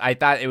because I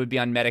thought it would be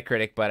on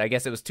Metacritic, but I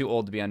guess it was too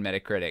old to be on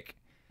Metacritic.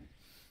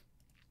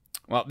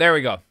 Well, there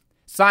we go.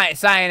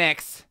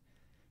 Cyanax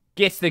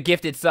gets the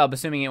gifted sub,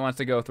 assuming it wants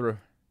to go through.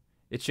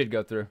 It should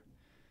go through.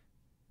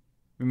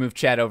 We move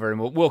chat over, and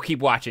we'll keep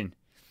watching.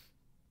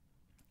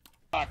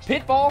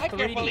 Pitfall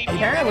 3D.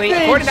 Apparently,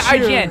 according to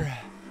IGN,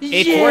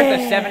 it's worth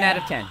a 7 out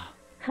of 10.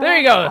 There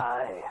you go.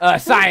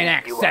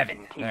 Cyanax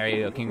 7. There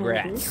you go.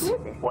 Congrats.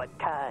 What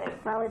kind?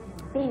 Well, it's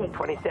Phoenix.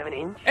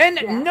 27-inch.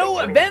 And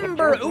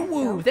November.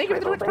 Ooh, thank you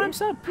for the Twitch Prime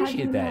sub.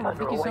 Appreciate that.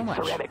 Thank you so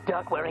much. Ceramic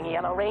duck wearing a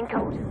yellow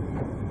raincoat.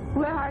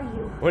 Where are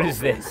you? What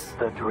is this?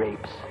 The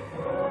drapes.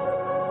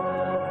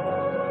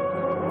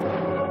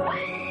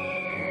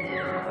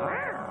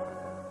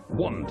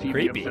 One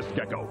TVM's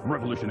Gecko.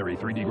 Revolutionary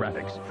 3D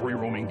graphics. Free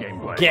roaming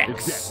gameplay. Gex.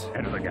 It's Gex.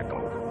 Enter the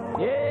Gecko.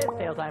 Yeah,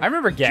 sales time. I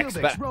remember Gex,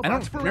 but I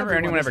don't remember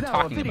anyone ever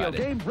talking about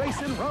it.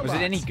 Was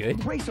it any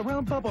good? Race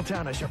around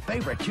Bubbletown as your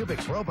favorite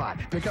Cubics robot.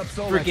 Pick up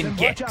Soul Freaking and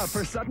Gex. watch out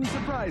for sudden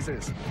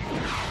surprises.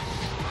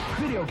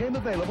 Video game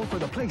available for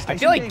the PlayStation. I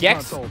feel like game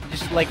Gex console.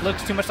 just like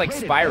looks too much like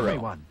Rated Spyro.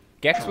 everyone.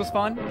 Gex was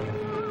fun.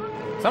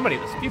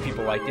 A few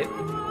people liked it.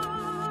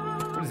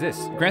 What is this?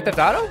 Grand Theft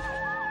Auto?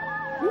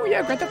 Ooh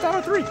yeah, Grand Theft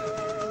Auto 3.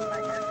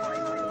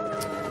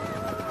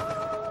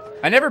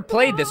 I never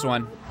played this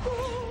one.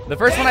 The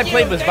first one I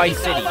played was Vice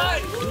City.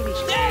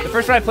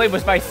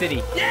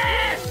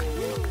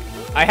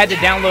 I had to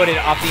download it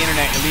off the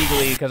internet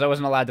illegally because I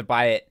wasn't allowed to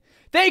buy it.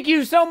 Thank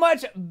you so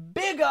much,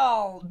 Big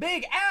Al,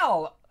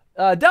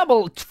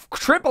 double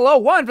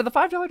 0001 for the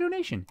 $5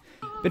 donation.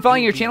 Been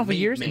following your channel for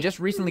years and just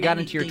recently got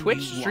into your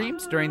Twitch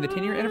streams during the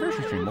 10-year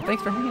anniversary stream. Well,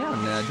 thanks for hanging out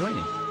and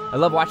joining. I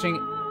love watching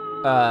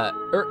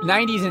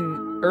 90s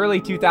and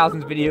early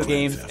 2000s video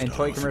games and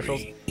toy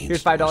commercials.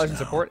 Here's $5 in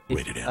support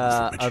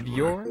of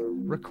your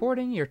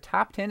recording your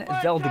top 10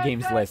 Zelda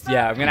games list.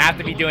 Yeah, I'm gonna have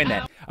to be doing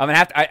that. I'm gonna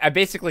have to. I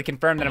basically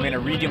confirmed that I'm gonna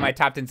redo my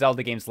top 10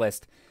 Zelda games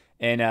list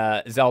in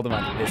Zelda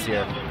month this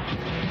year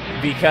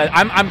because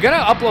I'm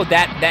gonna upload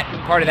that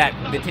part of that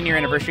the 10-year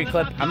anniversary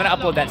clip. I'm gonna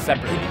upload that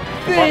separately.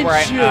 The part where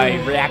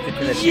I reacted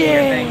to the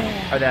 10-year thing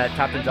or the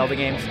top 10 Zelda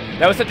games.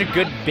 That was such a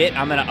good bit.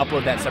 I'm gonna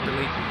upload that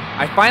separately.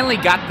 I finally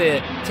got the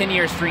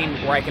 10-year stream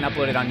where I can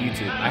upload it on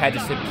YouTube. I had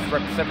to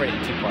separate it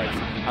in 2 parts.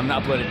 I'm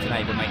gonna upload it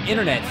tonight, but my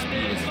internet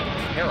speed is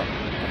terrible.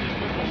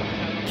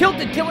 Killed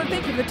the Killer,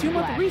 thank you for the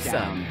 2-month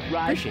resub.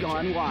 Appreciate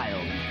Gone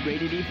Wild.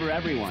 Rated E for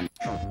everyone.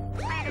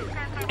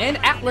 And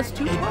Atlas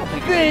 212.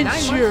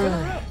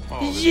 Adventure.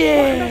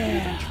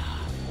 Yeah.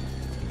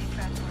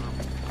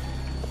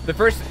 The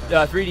first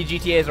 3D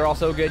GTAs are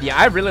also good. Yeah,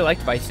 I really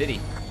liked Vice City.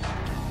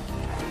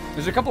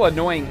 There's a couple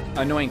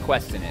annoying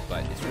quests in it,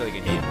 but it's a really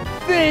good game.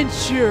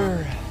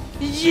 Adventure.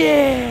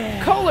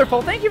 Yeah.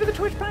 Colorful, thank you for the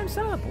Twitch Prime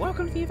sub.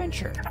 Welcome to the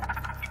adventure.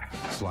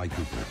 Sly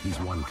Cooper, he's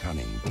one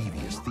cunning,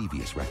 devious,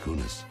 thievious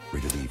raccoonus.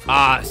 Rated E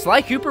for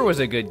Sly Cooper was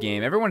a good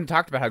game. Everyone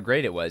talked about how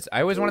great it was. I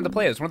always wanted to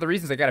play it. It's one of the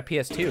reasons I got a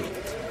PS2.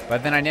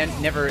 But then I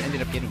never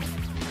ended up getting it.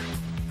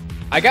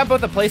 I got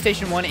both a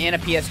PlayStation 1 and a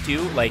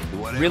PS2, like,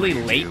 really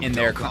late in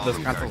those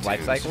consoles'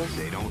 life cycles.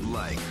 They don't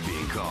like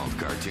being called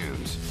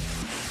cartoons.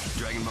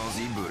 Dragon Ball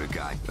Z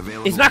Budokai,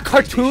 available. It's not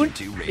cartoon,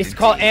 it's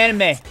called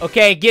anime.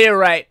 Okay, get it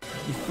right.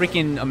 You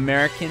freaking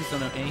Americans don't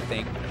know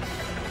anything.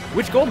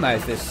 Which GoldenEye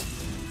is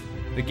this?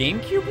 The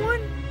GameCube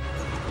one?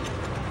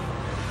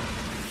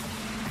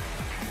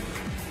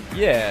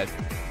 Yeah.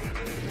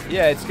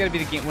 Yeah, it's gotta be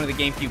one of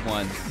the GameCube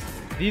ones.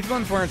 These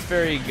ones weren't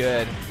very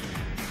good.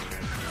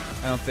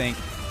 I don't think.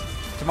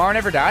 Tomorrow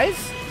Never Dies?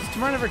 Is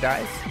Tomorrow Never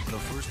Dies? the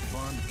first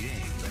Bond game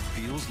that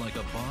feels like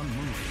a Bond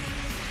movie.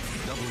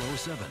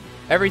 007.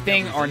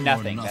 Everything or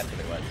Nothing. That's what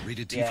it was.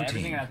 Rated T Yeah, for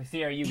Everything teen. or Nothing. See,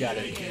 you got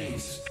it.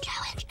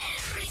 Challenge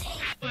everything.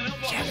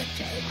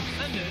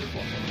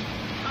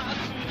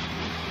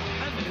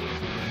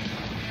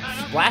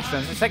 Splashdown.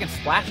 It's the second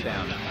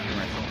Splashdown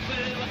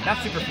commercial. Not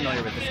super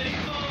familiar with this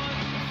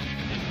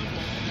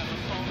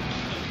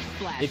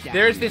game.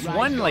 There's this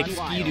one like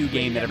Ski-Doo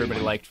game that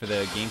everybody liked for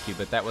the GameCube,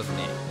 but that wasn't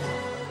it.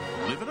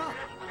 Live it up.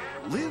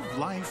 Live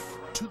life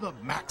to the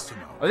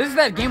maximum. Oh, this is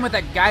that game with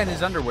that guy in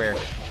his underwear.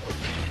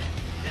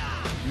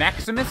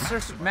 Maximus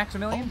or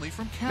Maximilian? Only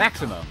from Capcom.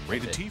 Maximo.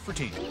 Rated T for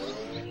teen.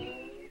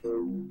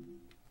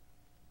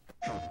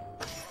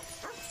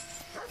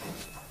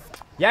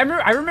 Yeah,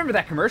 I remember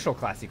that commercial,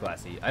 Classy.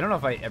 I don't know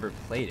if I ever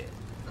played it.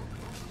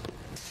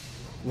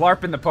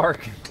 LARP in the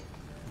park.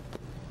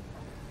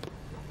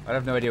 I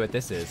have no idea what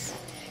this is.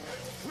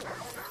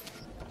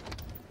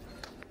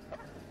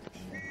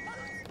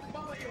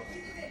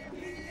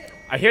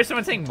 I hear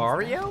someone saying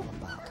Mario?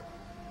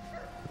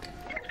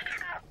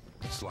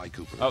 Sly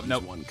Cooper. Oh,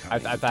 no. I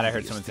thought I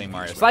heard someone saying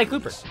Mario. Sly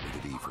Cooper.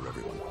 Rated E for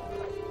everyone.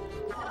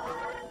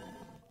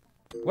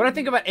 What do I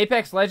think about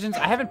Apex Legends?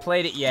 I haven't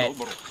played it yet.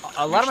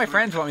 A lot of my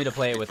friends want me to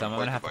play it with them. I'm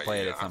gonna have to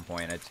play it at some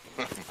point.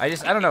 I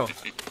don't know.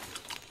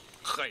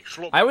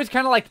 I always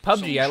kind of liked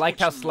PUBG. I liked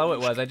how slow it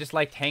was. I just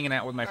liked hanging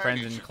out with my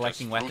friends and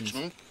collecting weapons.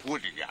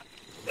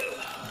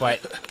 But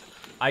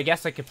I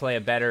guess I could play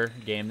a better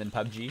game than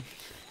PUBG.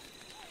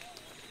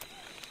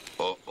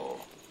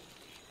 Uh-oh.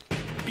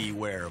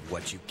 Beware of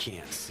what you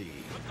can't see.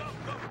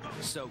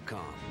 SOCOM,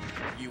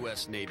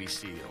 U.S. Navy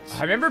SEALs.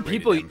 I remember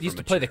people used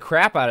to play the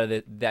crap out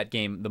of that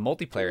game, the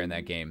multiplayer in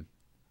that game.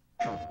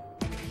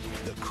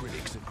 The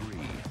critics agree.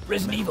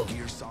 Resident Evil.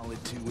 Gear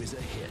Solid 2 is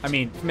a hit. I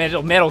mean,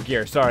 Metal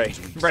Gear, sorry.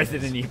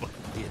 Resident Evil.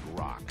 It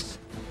rocks.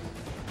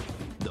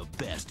 The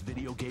best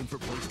video game for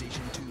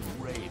PlayStation 2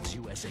 raves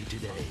USA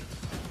Today.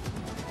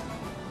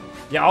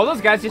 Yeah, all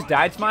those guys just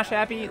died, Smosh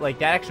Happy. Like,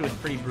 that actually was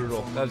pretty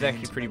brutal. That was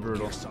actually pretty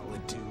brutal. Gear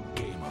Solid 2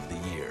 Game of the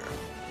Year.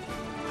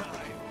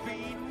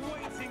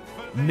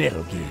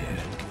 Metal Gear.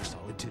 Gear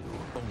Solid 2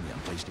 only on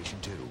PlayStation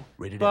 2.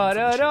 Rated Ba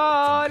da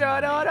da da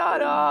da da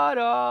da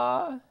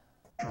da.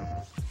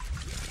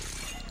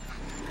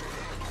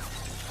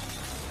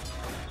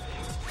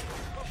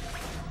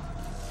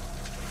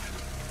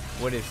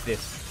 What is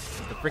this?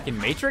 The freaking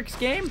Matrix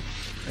game?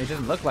 It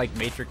doesn't look like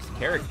Matrix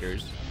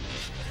characters.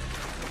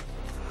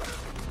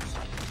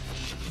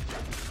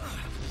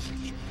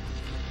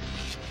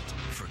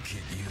 For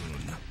Kid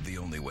Yoon, the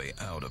only way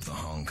out of the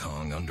Hong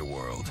Kong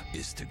underworld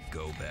is to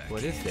go back.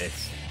 What is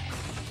this?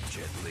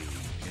 Jet Li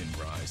in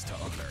Rise to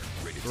Honor.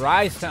 Rated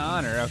Rise to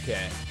Honor,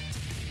 okay.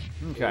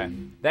 Okay.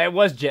 That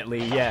was Jet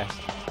Li, yeah.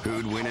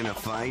 Who'd win in a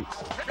fight?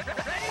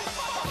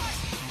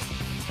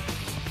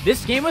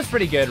 This game was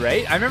pretty good,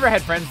 right? I remember I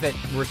had friends that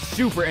were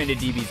super into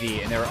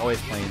DBZ, and they were always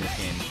playing this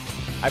game.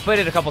 I played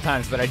it a couple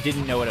times, but I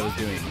didn't know what I was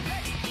doing.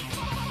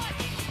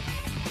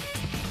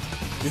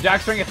 Your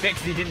dog's throwing a fit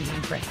because he didn't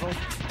eat pretzels?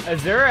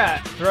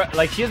 Azura,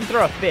 she doesn't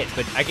throw a fit,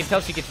 but I can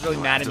tell she gets really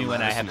mad at me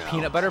when I have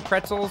peanut butter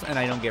pretzels and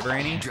I don't give her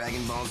any.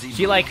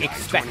 She, like,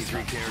 expects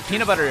them.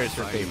 Peanut butter is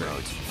her favorite.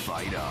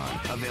 Fight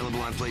on.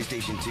 Available on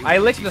PlayStation 2. I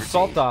lick the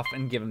salt off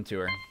and give them to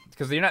her.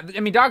 Because they're not,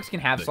 I mean, dogs can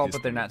have salt,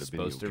 but they're not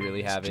supposed to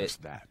really have it.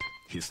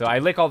 So I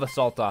lick all the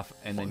salt off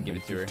and then give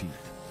it to her.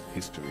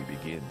 History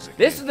begins again.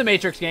 This is the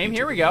Matrix game.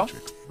 Here we go.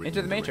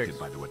 Enter the Matrix.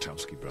 By the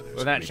Wachowski brothers.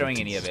 We're not showing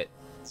any of it.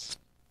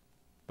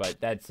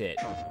 But that's it.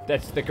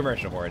 That's the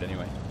commercial for it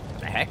anyway. What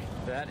the heck?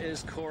 That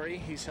is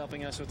Corey. He's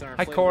helping us with our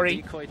Hi,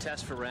 Corey. decoy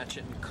test for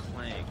Ratchet and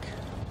Clank.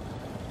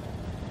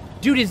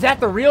 Dude, is that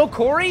the real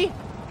Corey?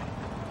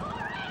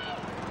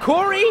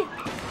 Corey?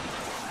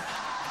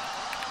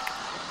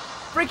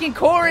 freaking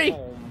Corey.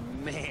 Oh,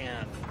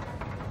 man.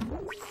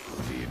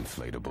 The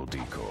inflatable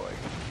decoy,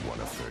 one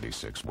of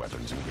 36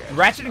 weapons and gadgets.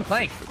 Ratchet and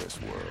Clank. For this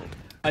world.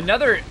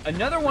 Another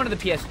one of the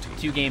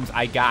PS2 games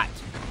I got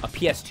a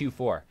PS2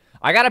 for.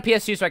 I got a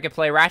PS2 so I could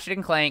play Ratchet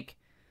and Clank,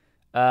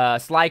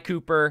 Sly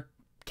Cooper,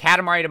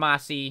 Katamari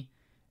Damacy,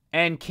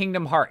 and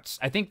Kingdom Hearts.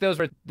 I think those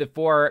were the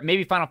four,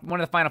 maybe one of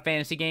the Final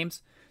Fantasy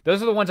games.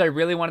 Those are the ones I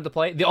really wanted to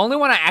play. The only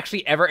one I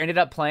actually ever ended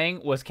up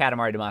playing was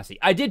Katamari Damacy.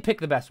 I did pick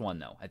the best one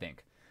though, I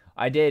think.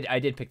 I did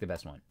pick the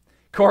best one.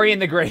 Corey in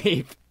the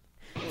grave.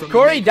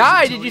 Corey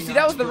died. Did you see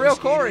that was the real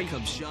Corey?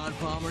 Comes Sean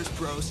Palmer's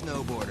Pro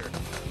Snowboarder,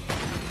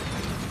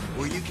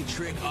 where you can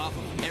trick off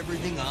of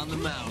everything on the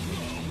mountain.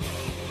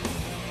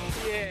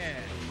 Yeah,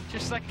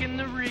 just like in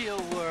the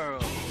real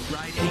world.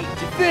 Ride 8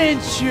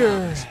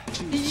 Adventure.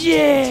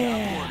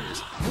 Yeah.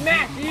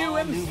 Matthew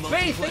in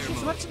space. Thank you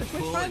so much for the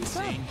Twitch Prime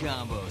sub.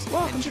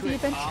 Welcome to the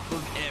adventure. Off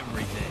of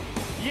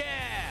everything.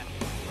 Yeah,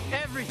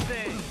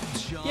 everything.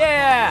 Sean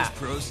Yeah. Palmer's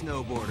Pro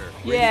Snowboarder.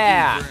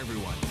 Yeah. For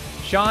everyone.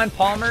 Sean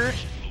Palmer.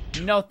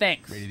 No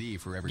thanks.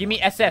 Give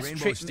me SS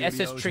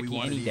Studios, Tricky we any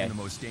wanted day. even the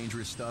most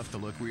dangerous stuff to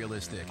look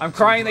realistic. I'm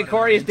crying that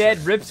Corey is dead.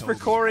 Rips for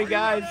Corey,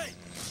 guys.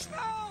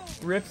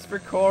 Rips for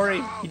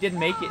Corey. He didn't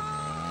make it.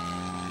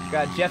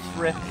 Got Jeff's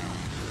rip.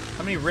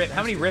 How many rip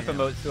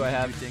emotes do I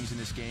have? Things in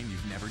this game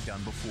you've never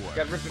done before.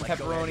 Got Rip and Like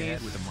go Pepperoni.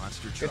 head-to-head with a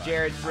monster truck, Got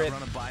Jared's rip.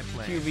 outrun a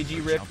biplane,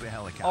 QVG rip. jump a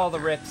helicopter. All the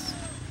rips.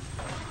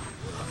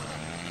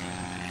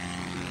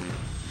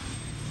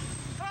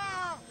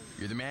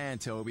 You're the man,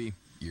 Toby.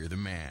 You're the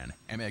man.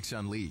 MX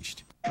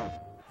Unleashed.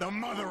 The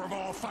mother of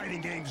all fighting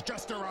games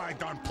just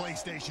arrived on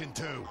PlayStation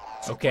 2.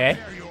 So Okay.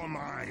 Prepare your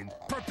mind.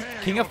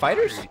 Prepare King your of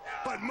Fighters? body,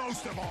 but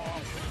most of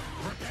all,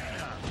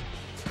 prepare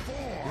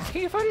for Is this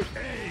King of Fighters?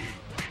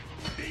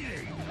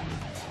 beating.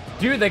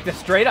 Dude, like the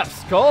straight up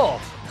skull.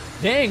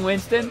 Dang,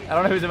 Winston. I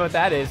don't know whose emote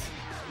that is.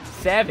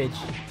 Savage.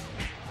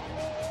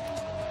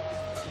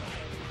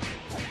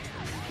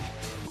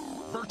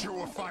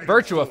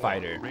 Virtua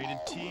Fighter. Rated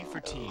T for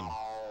teen.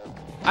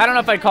 I don't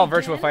know if I'd call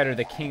Virtua Fighter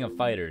the king of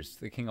fighters,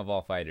 the king of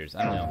all fighters.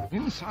 I don't know.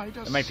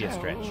 It might be a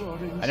stretch.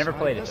 I never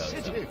played it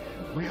though. So.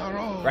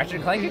 Ratchet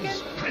and Clank again?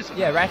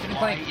 Yeah, Ratchet and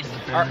Clank.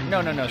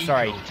 No,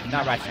 sorry,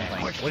 not Ratchet and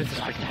Clank. What is this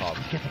freaking called?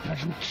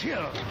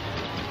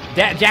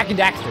 Jack and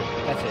Daxter.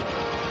 That's it.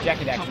 Jack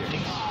and Daxter.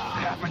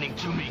 Happening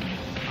to me.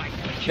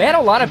 They had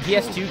a lot of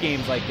PS2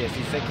 games like this.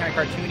 These like kind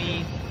of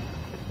cartoony,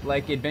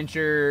 like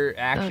adventure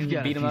action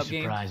beat 'em up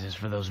games. Surprises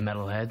for those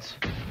metalheads.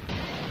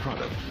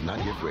 Product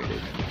not yet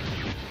rated.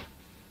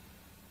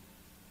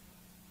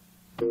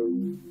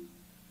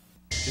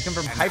 They come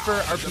from Hyper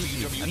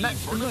RPG. I'm not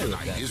familiar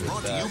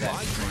with that.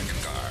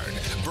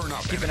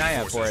 Keep an eye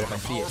out for it if I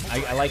see it.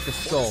 I like the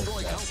skull.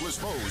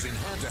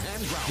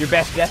 Your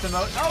best death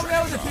emote? Oh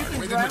no, the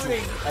people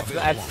drowning!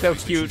 That's so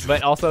cute,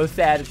 but also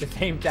sad at the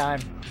same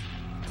time.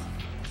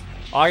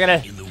 Oh, I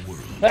gotta...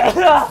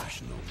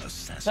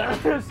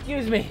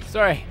 Excuse me,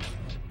 sorry.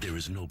 There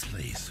is no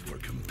place for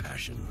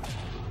compassion.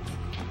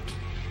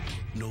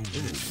 No room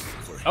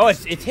for Oh,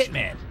 it's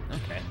Hitman.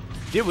 Okay.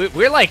 Dude,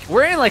 we're in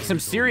like some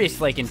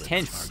serious like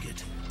intense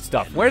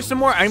stuff. Where's some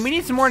more? I mean, we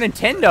need some more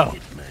Nintendo.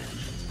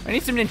 I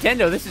need some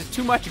Nintendo. This is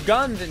too much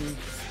guns and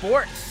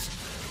sports.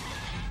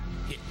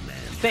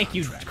 Thank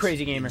you,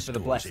 Crazy Gamer, for the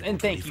blessing,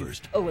 and thank you,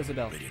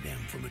 Elizabeth.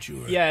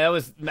 Yeah,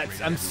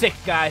 I'm sick,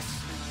 guys.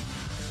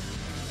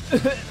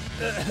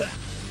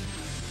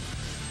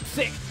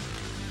 Sick.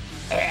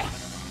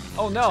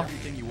 Oh no.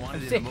 Everything you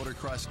wanted in a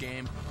motocross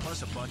game,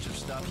 plus a bunch of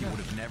stuff you would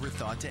have never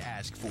thought to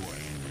ask for.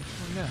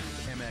 Oh no.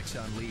 MX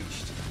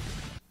Unleashed.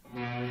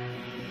 Turn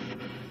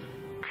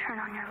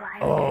on your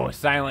light. Oh,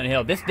 Silent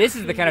Hill. This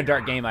is the kind of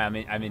dark game I'm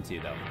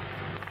into though.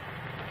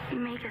 You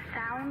make a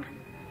sound,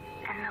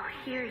 and they'll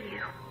hear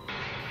you.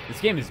 This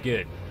game is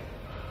good.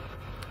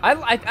 I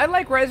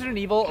like Resident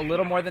Evil a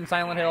little more than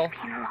Silent Hill.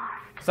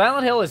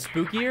 Silent Hill is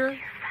spookier.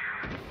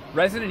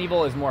 Resident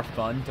Evil is more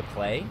fun to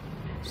play.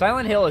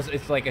 Silent Hill is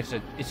it's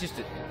just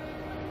a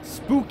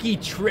spooky,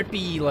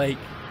 trippy,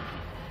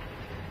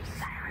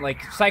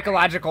 like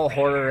psychological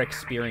horror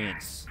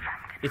experience.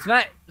 It's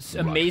not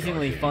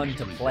amazingly fun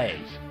to play,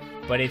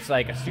 but it's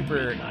like it's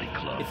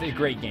a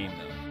great game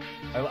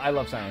though. I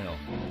love Silent Hill.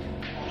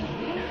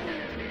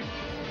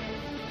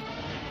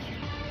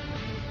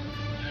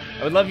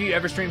 I would love if you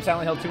ever stream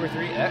Silent Hill 2 or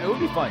 3. It would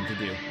be fun to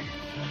do.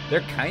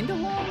 They're kind of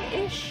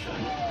long-ish.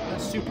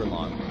 Not super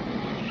long.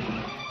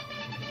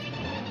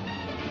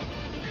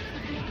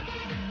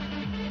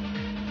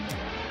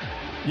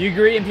 You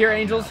agree, Impure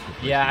Angels?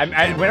 Yeah,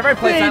 whenever I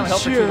play Silent Hill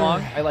for too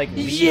long, I like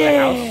leave the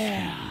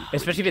house.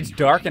 Especially if it's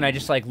dark and I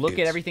just like look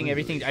at everything.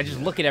 I just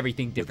look at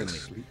everything differently.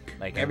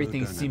 Like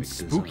everything seems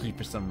spooky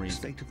for some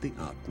reason.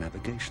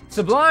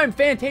 Sublime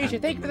Fantasia,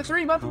 thank you for the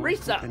 3-month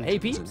resub. Hey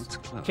peeps,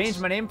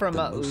 changed my name from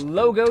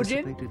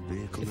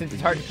Logojin since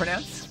it's hard to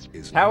pronounce.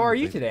 How are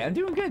you today? I'm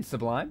doing good,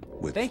 Sublime.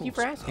 Thank you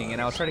for asking,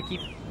 and I'll try to keep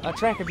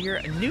track of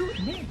your new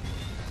name.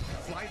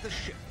 Fly the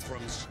ship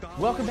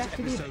Welcome back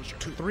to the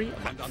 3.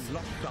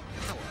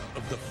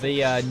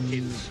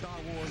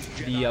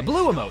 The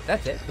blue emote.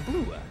 That's it. The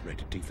blue.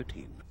 Rated T for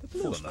teen. The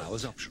blue Force emote. file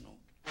is optional.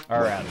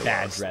 Or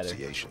badge, rather.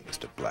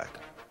 Mr. Black.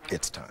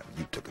 It's time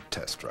you took a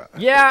test drive.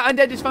 Yeah,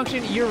 Undead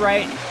Dysfunction, you're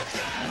right.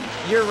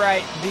 You're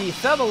right. The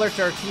sub alerts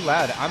are too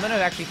loud. I'm gonna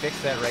actually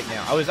fix that right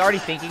now. I was already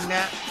thinking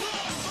that.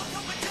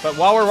 But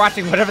while we're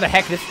watching whatever the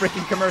heck this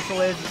freaking commercial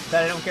is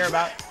that I don't care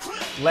about,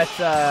 let's,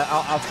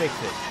 I'll fix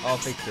it. I'll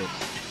fix it.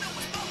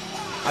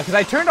 Because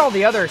I turned all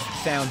the other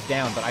sounds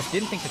down, but I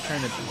didn't think to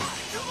turn the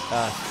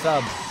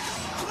sub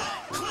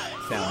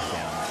sounds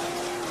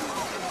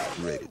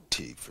down. Rated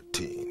T for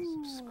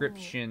teen.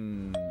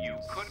 Subscription. You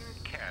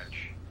couldn't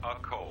catch a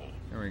cold.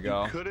 There we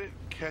go. You couldn't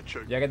catch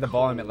a Yeah, I got the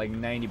volume at like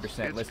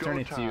 90%. Let's turn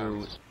it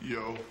to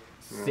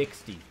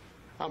 60.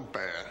 I'm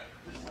bad.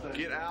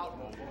 Get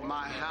out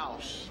my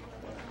house.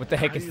 What the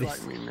heck is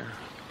this? Like me now?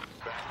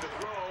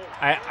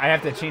 I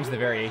have to change the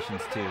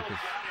variations too, because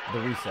the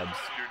resubs.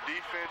 Your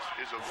defense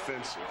is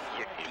offensive.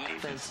 Your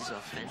defense is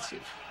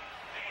offensive.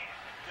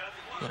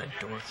 What a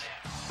dork.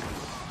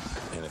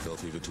 NFL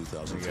FIFA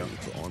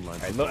 2003 for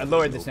online. I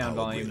lowered the sound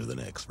volume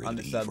on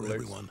the sub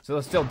alerts, so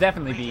they'll still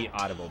definitely be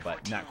audible,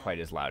 but not quite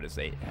as loud as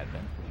they had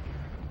been.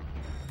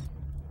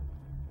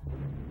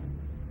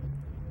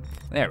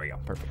 There we go,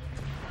 perfect.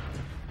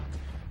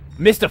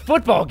 Missed a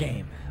football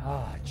game.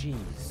 Oh,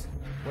 jeez.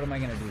 What am I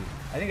gonna do?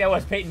 I think that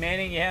was Peyton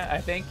Manning. Yeah, I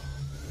think.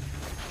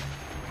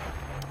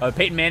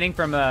 Peyton Manning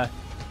from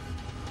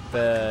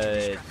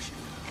the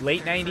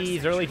late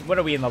 90s, early. What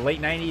are we in the late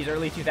 90s,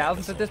 early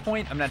 2000s at this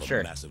point? I'm not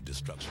sure.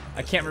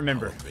 I can't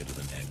remember.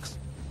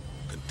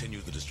 Continue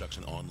the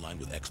destruction online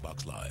with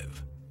Xbox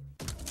Live.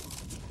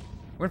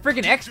 We're in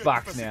freaking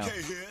Xbox now.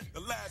 The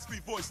last three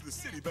voices of the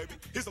city, baby.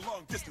 Here's a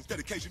long distance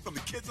dedication from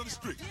the kids on the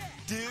street.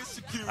 Dear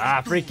security.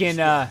 Ah, freaking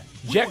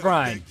Jet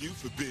Grind. Thank you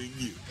for being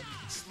you.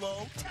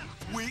 Slow,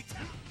 weak,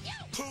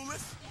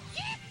 clueless.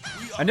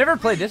 I never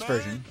played this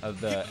version of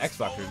the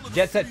Xbox version.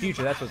 Jet Set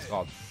Future, that's what it's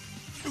called.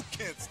 You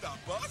can't stop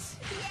us.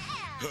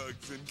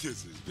 Hugs and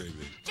kisses, baby.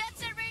 Jet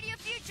Set Radio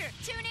Future.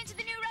 Tune into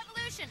the new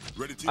revolution.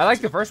 I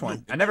like the first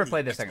one. I never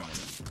played the second one.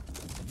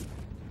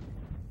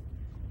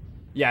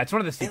 Yeah, it's one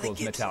of the sequels,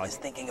 Metallic.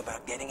 Thinking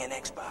about getting an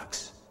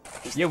Xbox.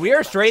 Yeah, we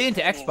are straight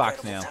into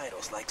Xbox now.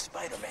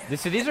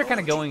 So these are kind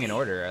of going in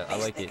order. I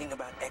like it.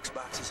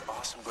 Looks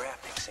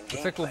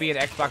like we'll be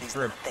at Xbox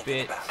for a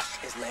bit.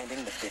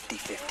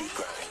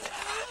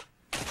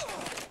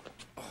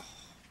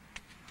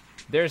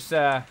 There's,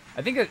 I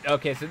think that,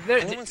 okay, so there,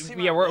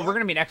 yeah, we're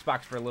gonna be in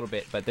Xbox for a little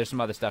bit, but there's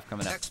some other stuff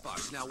coming up.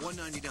 Xbox now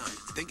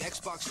 $199. Think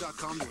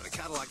Xbox.com to win a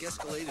catalog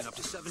Escalade and up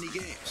to 70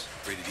 games.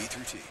 Rated E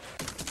through T.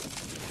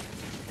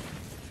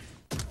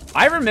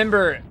 I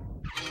remember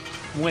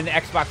when the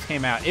Xbox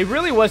came out, it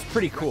really was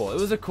pretty cool. It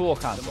was a cool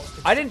console.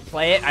 I didn't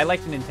play it, I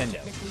liked Nintendo.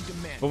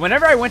 But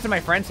whenever I went to my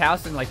friend's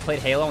house and like played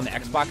Halo on the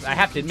Xbox, I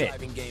have to admit,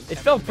 it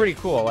felt pretty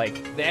cool.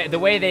 Like the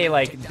way they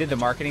like did the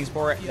marketing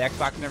for it, the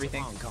Xbox and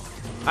everything.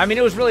 I mean,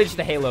 it was really just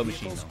a Halo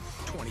machine.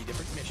 20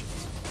 different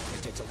missions.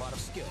 It takes a lot of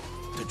skill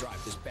to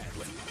drive this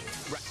badly.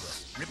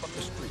 Reckless, rip up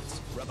the streets,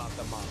 rub out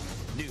the mob.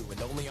 New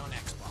and only on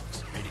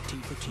Xbox. Rated T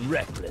for T.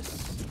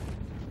 Reckless.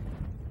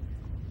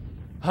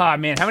 Ah,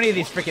 man, how many of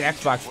these freaking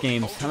Xbox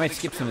games? I might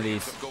skip some of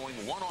these.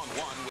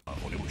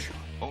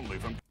 Only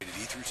from Rated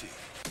E through T.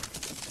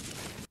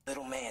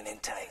 Little man in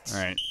tights.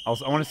 All right, I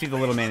want to see the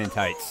little man in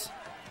tights.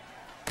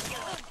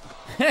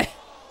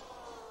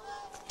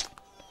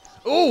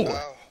 Ooh,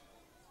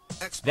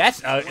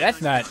 that's not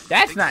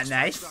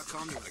nice.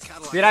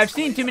 Dude, I've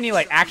seen too many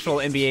like actual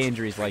NBA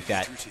injuries like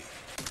that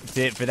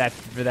for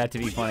that to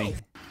be funny.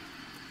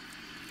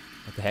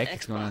 What the heck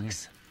is going on here?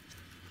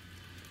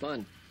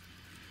 Fun.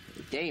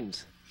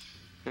 Games.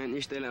 Better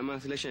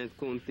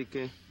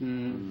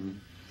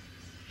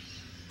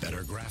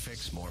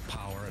graphics, more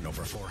power, and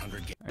over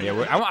 400 games. Yeah,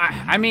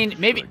 I mean,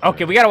 maybe.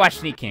 Okay, we gotta watch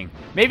Sneak King.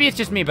 Maybe it's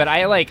just me, but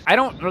I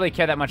don't really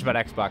care that much about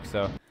Xbox,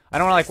 so I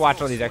don't want to like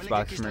watch all these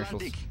Xbox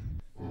commercials.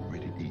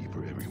 Rated E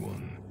for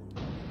everyone.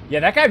 Yeah,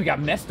 that guy got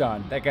messed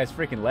on. That guy's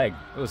freaking leg.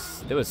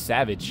 It was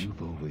savage.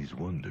 You've always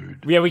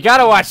wondered. Yeah, we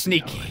gotta watch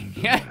Sneak King.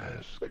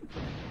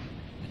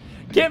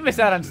 Can't miss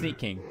out on Sneak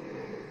King.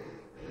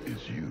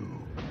 Is you.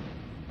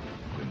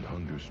 When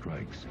hunger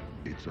strikes,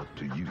 it's up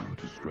to you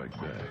to strike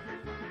back.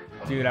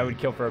 Dude, I would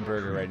kill for a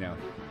burger right now.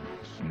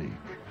 Sneak.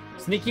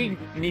 Sneak King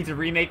needs a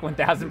remake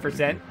 1000%.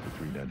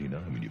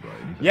 $3.99 when you buy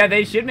anything. Yeah,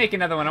 they should make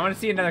another one. I want to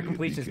see another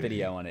completionist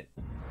video on it.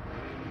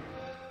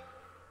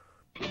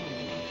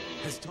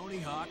 Tony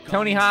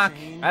Hawk.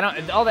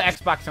 All the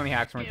Xbox Tony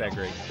Hawks weren't that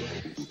great.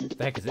 What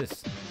the heck is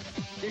this?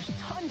 There's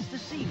tons to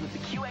see with the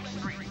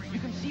QX3. You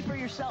can see for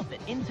yourself at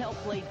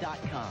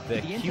intelplay.com. The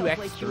Intel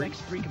Play QX3?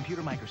 QX3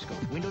 computer microscope.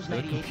 Windows The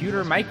 98.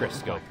 computer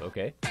microscope.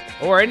 Okay.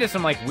 Oh, we're into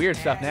some like weird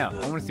stuff now.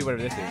 I want to see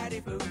whatever this is.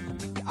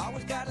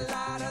 Always got a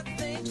lot of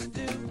things to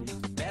do.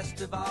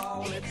 Best of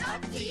all, it's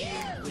up to you.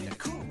 With a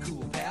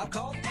cool pal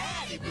called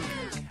Addy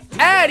Boo.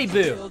 Addy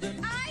Boo.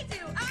 I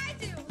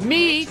do.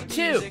 Me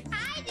too.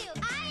 I do.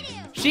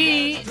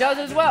 She does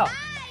as well.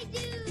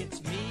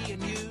 It's me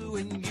and you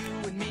and you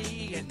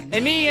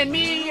And me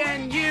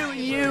and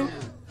you.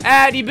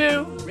 Addy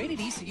boo. Rated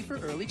EC for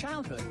early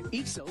childhood.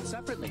 Each sold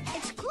separately.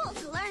 It's cool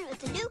to learn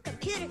with a new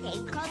computer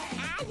game called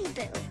Addy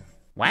Boo.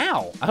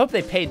 Wow. I hope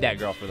they paid that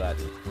girl for that.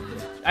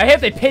 I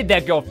hope they paid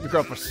that girl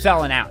for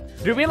selling out.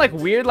 Do we like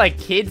weird like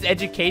kids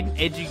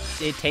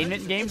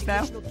edutainment games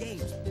now?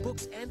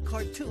 Books and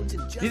cartoons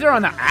in These are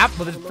on the app.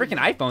 Well, there's freaking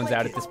iPhones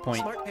out at this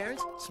point. Smart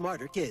parents,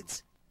 smarter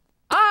kids.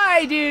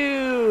 I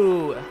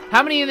do.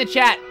 How many in the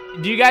chat?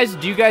 Do you guys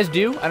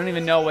do? I don't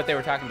even know what they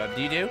were talking about.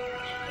 Do you do?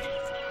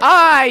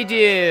 I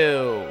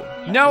do.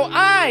 No,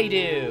 I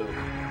do.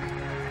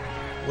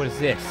 What is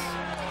this?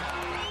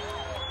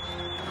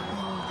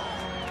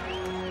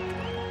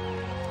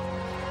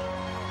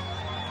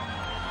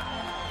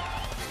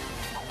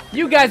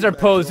 You guys are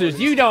posers.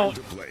 You don't.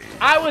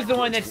 I was the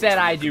one that said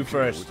I do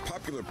first.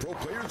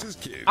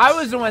 I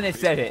was the one that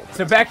said it.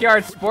 So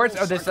backyard sports.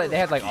 Oh, this they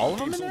had like all of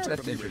them in there.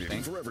 That's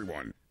interesting.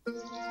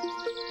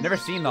 Never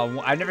seen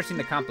the. I've never seen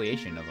the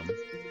compilation of them.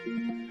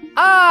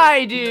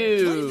 I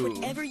do.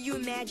 Whatever you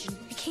imagined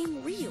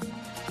became real.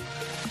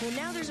 Well,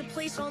 now there's a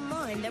place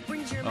online that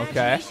brings your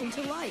imagination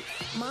to life.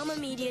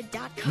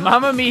 MamaMedia.com.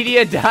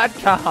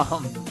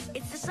 MamaMedia.com.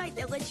 It's the site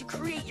that lets you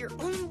create your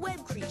own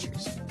web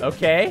creatures.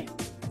 Okay.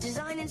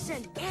 Design and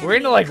send. We're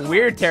into like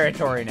weird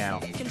territory now.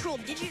 Control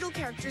digital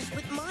characters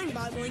with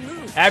mind-boggling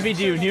moves. Abby,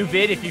 do new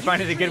vid if you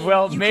find it a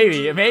goodwill.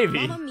 Maybe.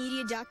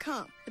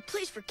 MamaMedia.com. The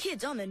place for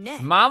kids on the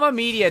net.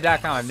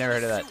 MamaMedia.com. I've never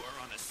heard of that.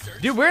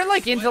 Dude, we're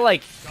like into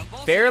like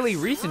fairly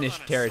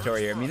recent-ish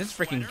territory here. I mean, this is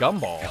freaking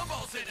Gumball.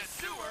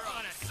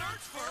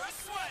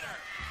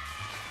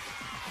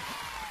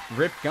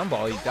 Rip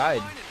Gumball, he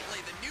died.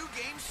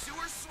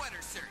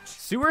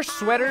 Sewer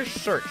Sweater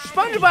Search.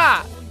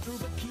 SpongeBob!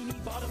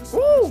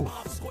 Woo!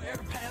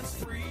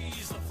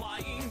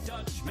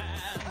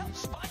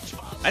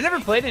 I never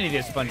played any of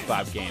these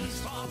SpongeBob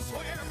games.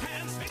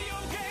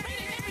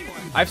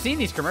 I've seen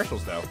these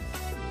commercials, though.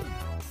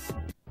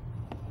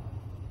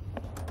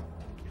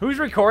 Who's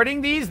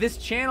recording these? This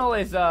channel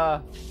is,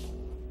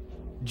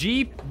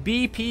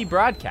 GBP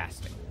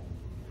Broadcasting.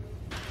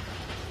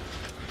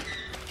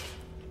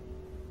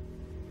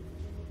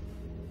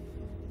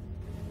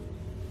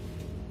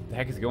 The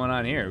heck is going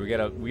on here? We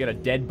got a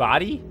dead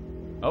body?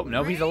 Oh,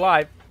 no, he's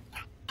alive.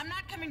 I'm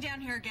not coming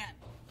down here again.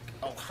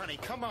 Oh, honey,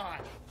 come on.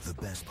 The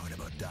best part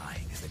about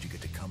dying is that you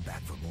get to come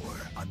back for more.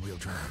 Unreal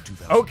Tournament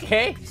 2000.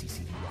 Okay. Okay, this is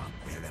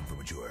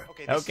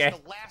the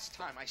last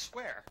time, I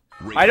swear.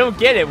 I don't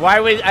get it.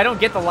 I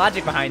don't get the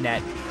logic behind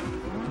that.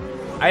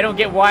 I don't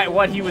get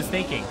what he was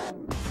thinking.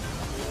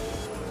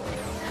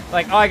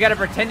 Like, oh, I gotta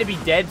pretend to be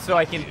dead so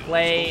I can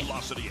play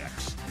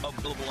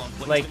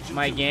like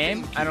my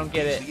game? I don't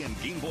get it.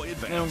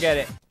 I don't get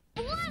it.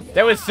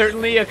 That was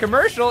certainly a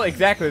commercial.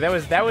 Exactly. That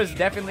was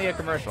definitely a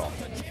commercial.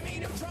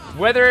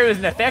 Whether it was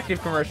an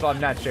effective commercial, I'm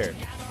not sure.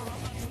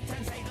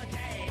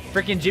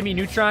 Freaking Jimmy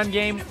Neutron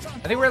game.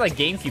 I think we're like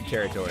GameCube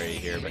territory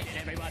here, but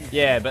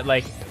yeah, but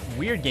like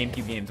weird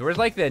GameCube games. Where's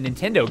like the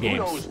Nintendo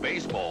games?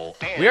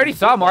 We already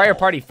saw Mario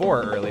Party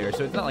 4 earlier,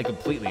 so it's not like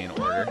completely in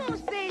order.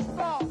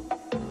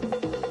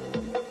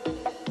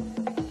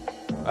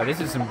 Oh,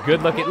 this is some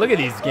good looking. Look at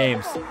these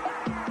games.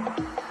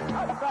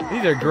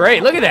 These are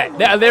great. Look at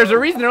that. There's a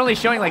reason they're only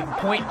showing like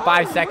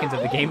 0.5 seconds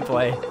of the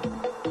gameplay.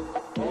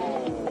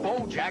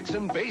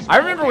 I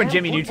remember when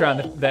Jimmy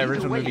Neutron, the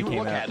original movie,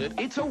 came out.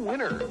 It's a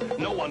winner.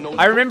 No one knows.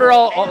 I remember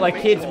all like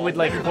kids would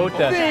like quote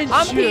the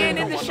 "I'm peeing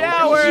in the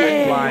shower"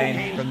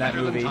 line from that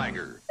movie.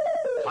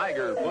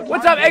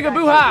 What's up, Ega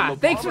Buha?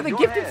 Thanks for the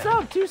gifted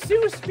sub to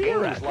Sue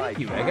Spira. Thank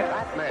you,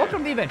 Ega. Welcome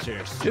to the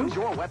adventure, Sue.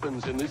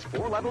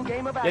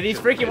 Yeah, these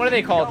freaking, what are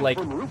they called? Like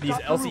these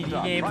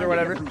LCD games or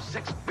whatever?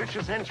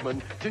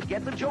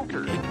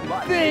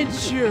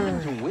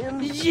 Adventure.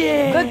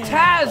 Yeah. The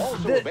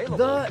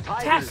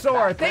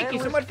Tassor. Thank you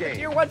so much for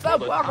your what's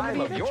up. Welcome to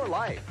the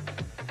adventure.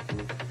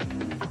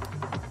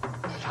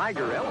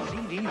 Tiger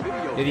LCD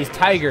video. Yeah, these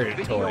Tiger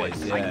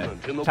toys. Yeah.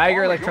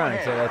 Tiger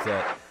Electronics. Yeah, that's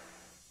it.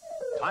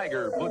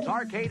 Tiger puts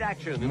arcade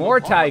action. More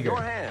Tiger.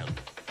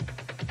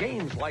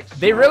 Games like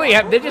they really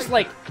have. They're just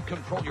like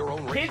control your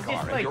own kids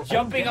just like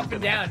jumping up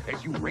and down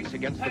as you race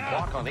against the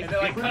clock on and they're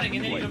like cutting,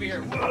 and then he's over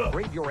here.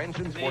 Upgrade your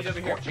engines for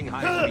scorching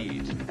high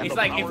speeds. It's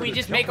like if we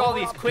just make all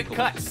these quick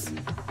cuts,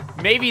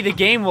 maybe the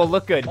game will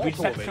look good. We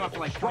just have to come up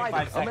for like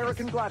 25 seconds.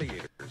 American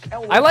Gladiators.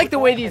 I like the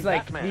way these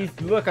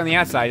look on the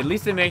outside. At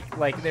least they make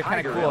like they're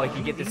kind of cool. Like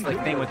you get this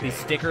like thing with these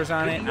stickers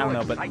on it. I don't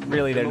know, but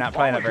really they're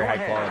probably not very high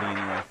quality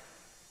anyway.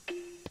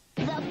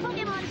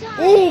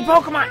 Ooh,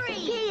 Pokemon!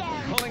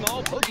 Calling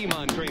all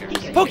Pokemon trainers.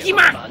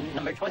 Pokemon!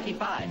 Number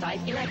 25, Ice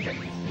Electric.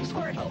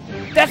 Squirtle.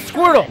 That's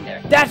Squirtle!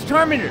 That's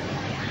Terminator!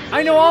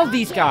 I know all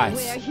these guys!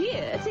 We're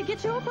here to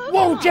get your Pokemon.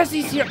 Whoa,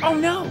 Jesse's here! Oh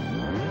no!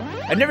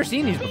 I've never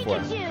seen these before.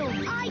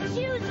 I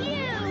choose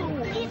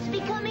you! It's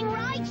becoming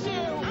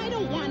Raichu! I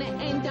don't want to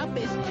end up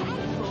as cat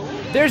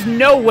food. There's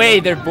no way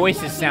their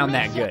voices sound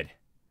that good.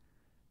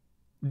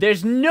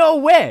 There's no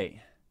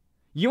way!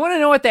 You want to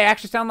know what they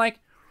actually sound like?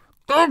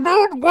 That's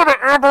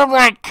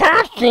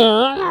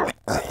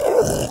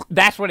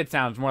what it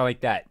sounds more like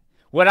that.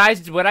 What I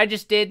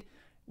just did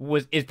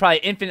is probably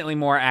infinitely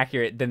more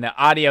accurate than the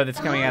audio that's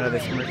coming out of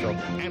this commercial.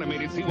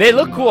 They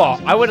look cool.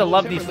 I would have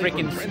loved these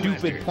freaking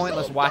stupid,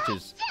 pointless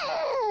watches.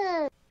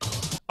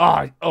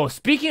 Oh,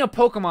 speaking of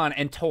Pokemon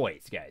and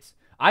toys, guys,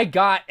 I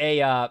got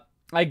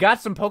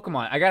some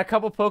Pokemon. I got a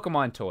couple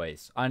Pokemon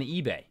toys on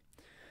eBay.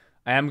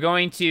 I'm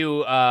going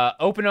to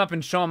open them up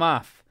and show them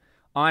off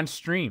on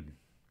stream.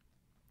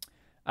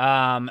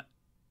 And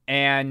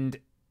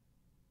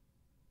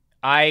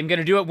I'm going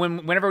to do it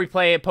whenever we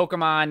play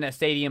Pokemon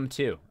Stadium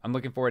 2. I'm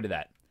looking forward to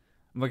that.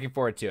 I'm looking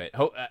forward to it.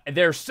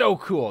 They're so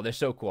cool. They're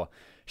so cool.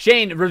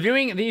 Shane,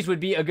 reviewing these would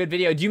be a good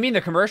video. Do you mean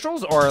the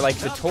commercials or like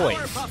the toys?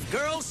 Powerpuff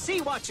Girls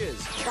Sea-Watches.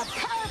 The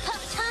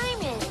Powerpuff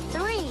time is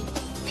 3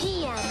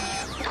 p.m.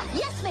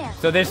 Yes, ma'am.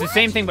 So there's the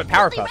same thing but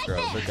Powerpuff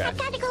Girls. Okay. I've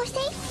got to go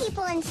save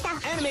people and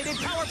stuff. Animated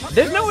Powerpuff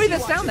There's no way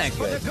Girls that sound that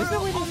good. There's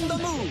no way on the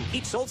move.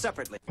 Each sold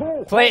separately.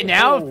 Play it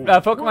now,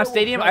 Pokemon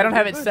Stadium. I don't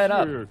have it set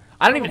up.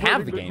 I don't even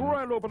have the game.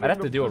 I'd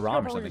have to do a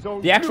ROM or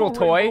something. The actual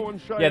toy,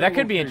 yeah, that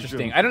could be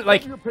interesting. I don't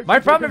like. My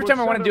problem every time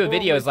I want to do a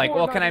video is like,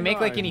 well, can I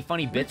make like any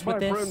funny bits with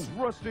this?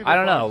 I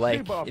don't know.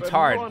 Like, it's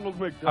hard.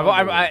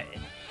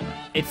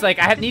 It's like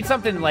I need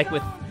something like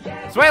with.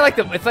 That's why I like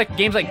it's like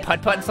games like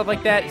Putt-Putt and stuff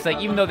like that. It's like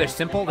even though they're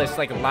simple, there's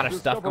like a lot of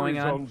stuff going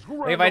on.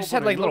 Like if I just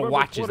had like little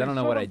watches, I don't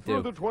know what I'd do.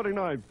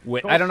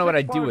 I don't know what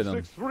I'd do with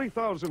them.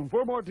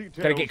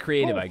 Gotta get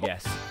creative, I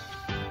guess.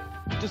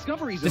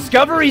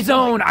 Discovery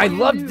Zone. I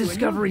love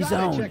Discovery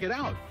Zone. Check it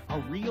out. A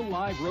real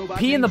live robot.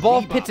 Pee in the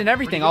ball pits and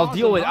everything. I'll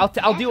deal with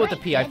the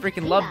pee. I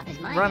freaking love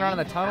running around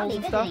in the tunnels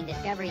and stuff.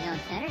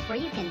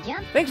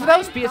 Thanks for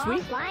those,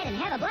 PSW.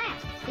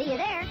 See you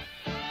there.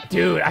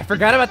 Dude, I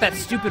forgot about that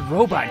stupid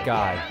robot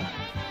guy.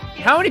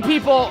 How many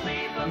people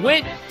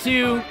went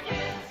to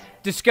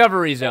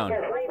Discovery Zone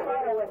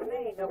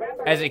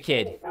as a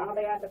kid?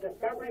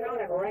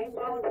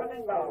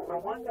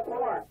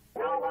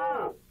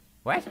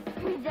 What?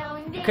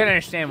 Couldn't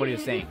understand what he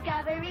was saying.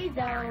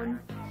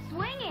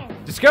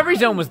 Discovery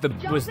Zone was the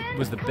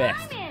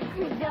best.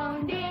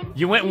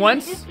 You went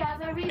once?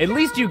 At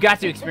least you got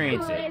to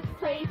experience it.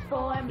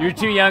 You're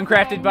too young,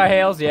 crafted by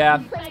Hales?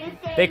 Yeah.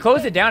 They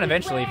closed it down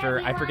eventually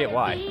for, I forget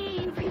why.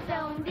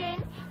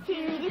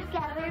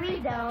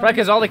 Probably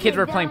because all the kids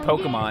were playing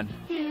Pokemon.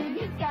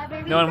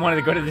 No one wanted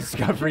to go to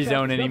Discovery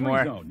Zone anymore.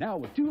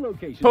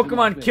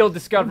 Pokemon killed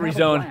Discovery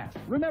Zone.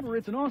 Remember,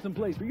 it's an awesome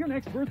place for your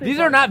next birthday. These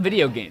are not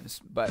video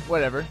games, but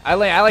whatever. I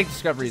like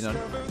Discovery Zone.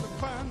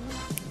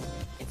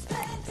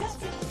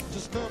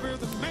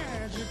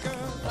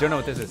 Don't know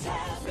what this is.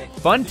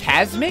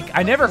 Funtasmic?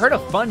 I never heard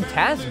of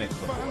Funtasmic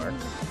before.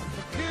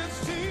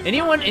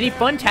 Anyone? Any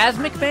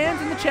Funtasmic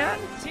fans in the chat?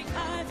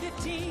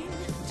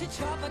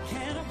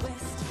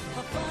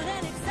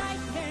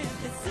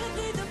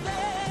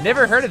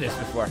 Never heard of this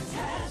before.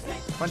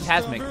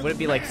 Funtasmic. Would it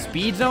be like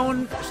Speed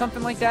Zone or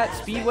something like that?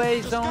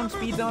 Speedway Zone,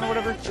 Speed Zone, or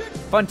whatever?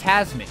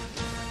 Funtasmic.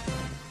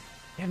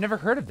 I've never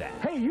heard of that.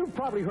 Hey, you've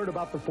probably heard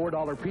about the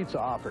 $4 pizza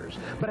offers,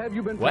 but have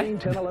you been paying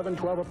 10, 11,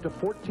 12, up to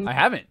 14? I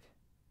haven't.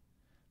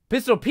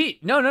 Pistol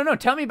Pete. No.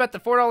 Tell me about the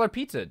 $4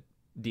 pizza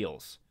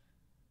deals.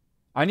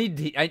 I need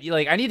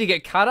to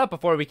get caught up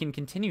before we can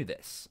continue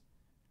this.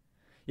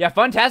 Yeah,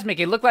 Funtasmic.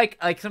 It looked like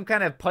some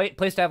kind of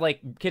place to have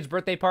like kids'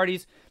 birthday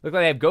parties. Looked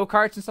like they have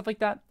go-karts and stuff like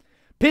that.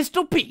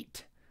 Pistol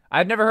Pete.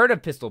 I've never heard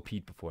of Pistol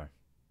Pete before.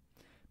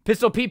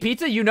 Pistol Pete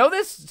Pizza. You know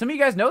this? Some of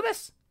you guys know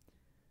this?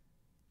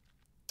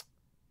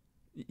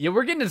 Yeah,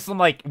 we're getting into some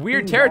like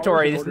weird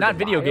territory. It's not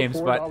video games,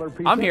 but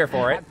I'm here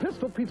for it. At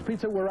Pistol Pete's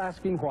Pizza, we're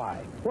asking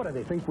why. What, do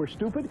they think we're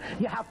stupid?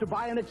 You have to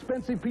buy an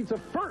expensive pizza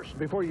first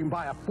before you can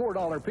buy a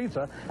 $4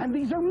 pizza, and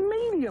these are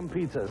medium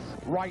pizzas.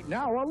 Right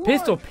now, a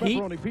Pistol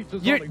Pete,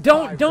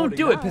 don't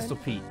do it, Pistol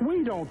Pete.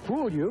 We don't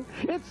fool you.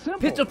 It's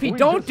simple. Pistol Pete,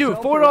 don't do it.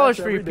 $4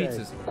 for your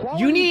pizzas.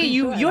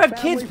 You have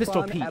kids,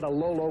 Pistol Pete.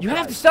 You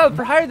have to sell it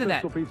for higher than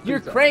that. You're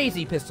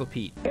crazy, Pistol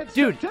Pete,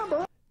 dude.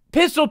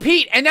 Pistol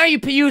Pete, and now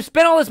you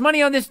spent all this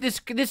money on this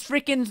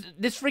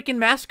freaking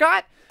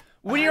mascot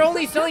when you're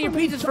only selling your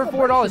pizzas for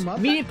 $4.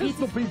 Medium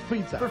pizza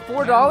for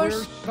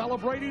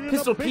 $4.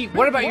 Pistol Pete,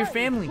 what about your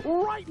family?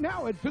 Right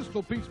now at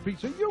Pistol Pete's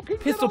Pizza, you can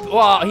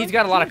well, he's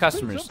got a lot of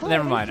customers.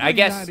 Never mind. I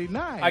guess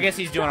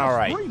he's doing all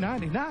right.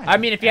 I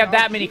mean, if you have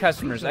that many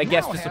customers, I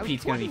guess Pistol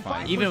Pete's gonna be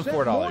fine, even with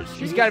 $4.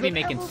 He's got to be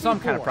making some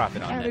kind of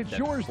profit on that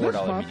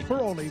 $4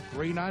 for only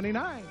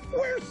 $3.99.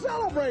 We're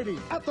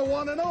celebrating at the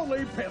one and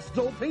only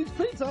Pistol Pete's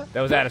Pizza.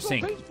 That was out of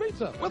sync. Pistol Pete's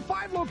Pizza with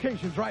 5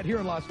 locations right here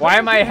in Las Vegas. Why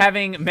am I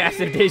having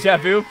massive deja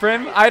vu,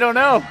 Prim? I don't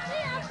know.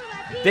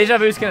 Deja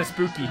vu's kind of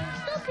spooky.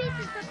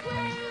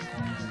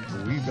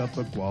 We've got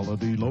the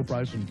quality, low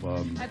price, and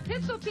fun. At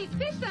Pistol Pete's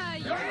Pizza,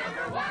 you're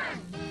number one.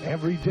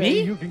 Every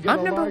day you can get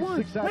a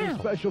large 6-sided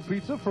special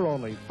pizza for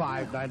only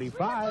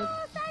 $5.95.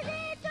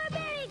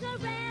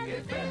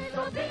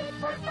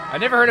 I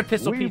never heard of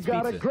Pistol Pete's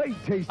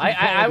Pizza.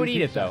 I would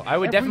eat it though. I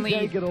would definitely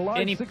eat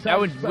any. I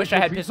would wish I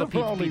had Pistol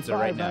Pete's Pizza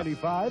right now.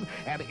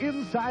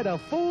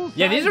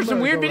 Yeah, these are some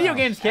weird video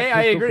games, Kay.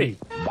 I agree.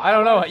 I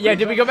don't know. Yeah,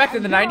 did we go back to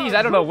the 90s?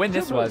 I don't know when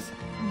this was.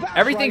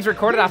 Everything's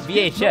recorded off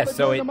VHS,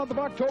 so it...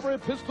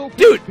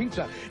 Dude!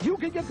 Pizza. You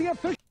can get the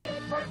official...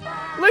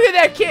 Look at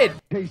that kid!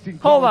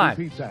 Hold on.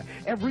 Pizza.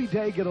 Every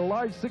day, get a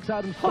large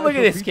 6-item Oh, look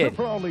at this kid.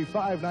 for only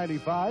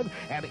 $5.95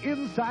 and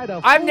inside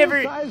a I've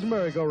never... full-size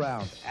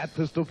merry-go-round at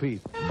Pistol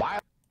Pete. Buy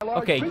a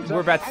large Okay, pizza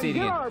we're about to see it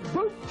and again. get our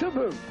boot to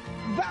boot.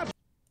 That's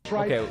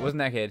right. Okay, wasn't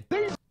that kid?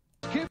 These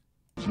kids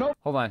know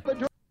Hold on.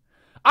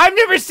 I've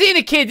never seen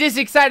a kid this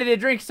excited to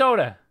drink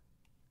soda.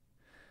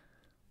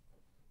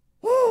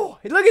 Woo!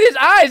 Look at his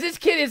eyes. This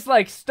kid is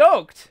like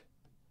stoked.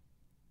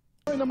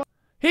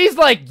 He's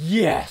like,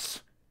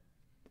 yes.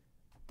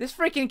 This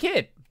freaking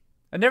kid.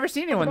 I've never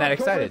seen anyone that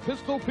excited.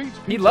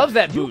 He loves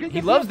that boot.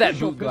 He loves that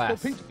boot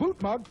glass. Yeah, his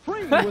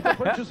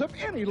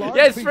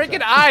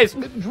freaking eyes.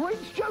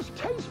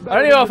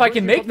 I don't know if I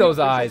can make those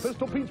eyes. That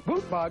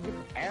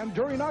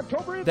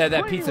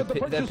pizza.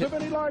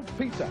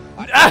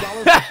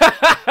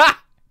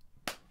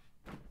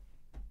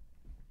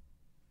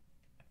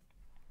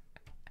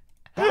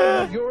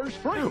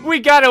 We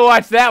gotta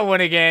watch that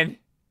one again.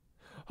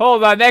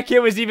 Hold on, that kid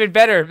was even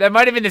better. That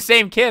might have been the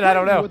same kid. I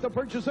don't know.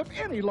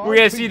 We're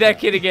gonna see that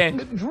kid again.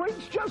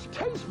 Drinks just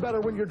taste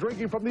better when you're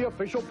drinking from the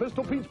official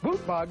Pistol Pete's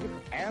boot mug.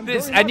 And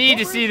I need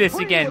to see this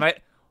again.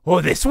 Oh,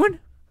 this one?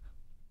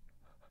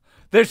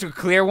 There's a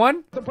clear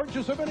one.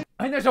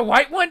 And there's a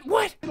white one.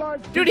 What?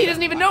 Dude, he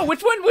doesn't even know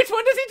which one. Which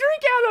one does he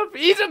drink out of?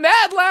 He's a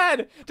mad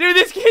lad. Dude,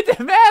 this kid's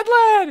a mad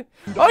lad.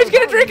 Oh, he's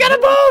gonna drink out of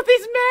both.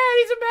 He's mad.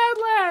 He's a mad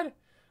lad.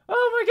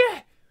 Oh my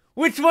god.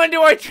 Which one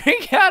do I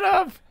drink out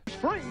of?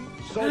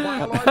 So buy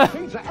a large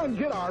pizza and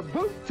get our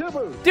boot to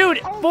boot. Dude,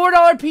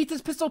 $4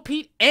 pizzas, Pistol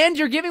Pete, and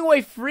you're giving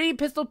away free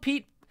Pistol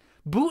Pete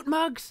boot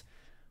mugs?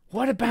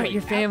 What about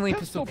your family,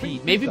 Pistol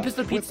Pete? Maybe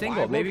Pistol Pete's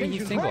single. Maybe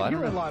he's single. I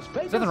don't know.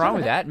 There's nothing wrong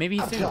with that. Maybe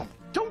he's single.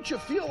 Don't you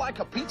feel like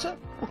a pizza?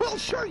 Well,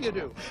 sure you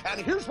do. And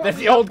here's what that's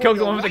the old Coke,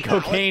 the one with the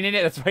cocaine in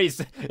it. That's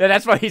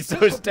why he's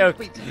so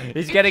stoked.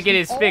 He's got to get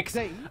his fix.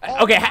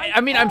 Okay, I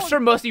mean, I'm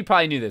sure most of you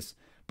probably knew this,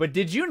 but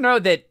did you know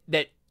that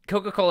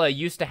Coca-Cola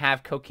used to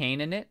have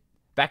cocaine in it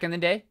back in the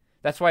day?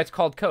 That's why it's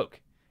called Coke.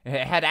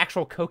 It had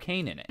actual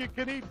cocaine in it. You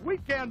can eat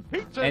weekend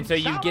pizza and so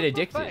you get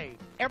addicted.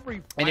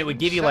 And it would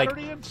give you like,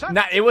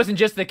 it wasn't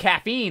just the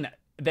caffeine.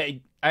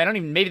 Maybe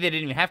they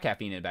didn't even have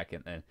caffeine in it back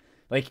then.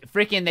 Like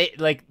freaking,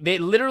 they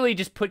literally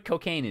just put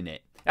cocaine in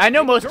it. I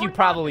know most of you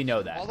probably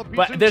know that,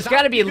 but there's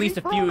got to be at least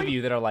a few of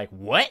you that are like,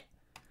 what?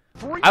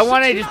 I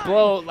want to just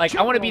blow, like,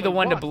 I want to be the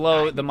one to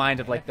blow the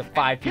mind of like the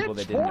 5 people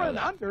that didn't know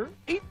that.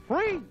 Eat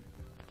free.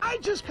 I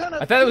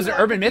thought it was an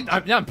urban myth.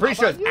 I'm pretty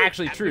sure it's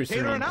actually true.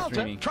 Streaming.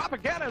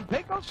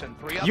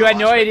 You had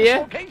no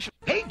idea?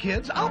 Hey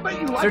kids, I'll bet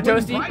you like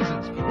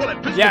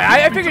Toasty? Yeah,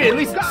 I figured at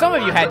least some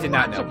of you had to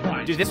not know.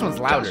 Dude, this one's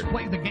louder.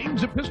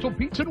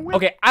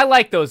 Okay, I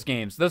like those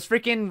games. Those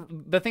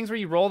freaking the things where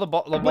you roll the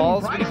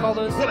balls. What do you call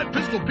those? Well, at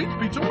Pistol Pete's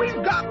Pizza, we've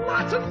got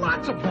lots and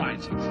lots of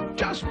prizes.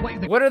 Just play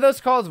the. What are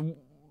those called?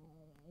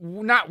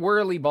 Not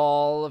whirly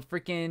ball.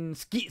 Freaking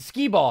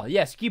ski ball.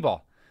 Yeah, ski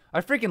ball.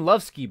 I freaking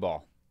love ski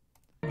ball.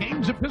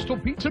 Games at Pistol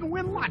Pete's and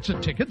win lots of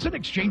tickets and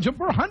exchange them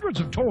for hundreds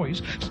of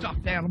toys,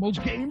 stuffed animals,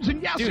 games,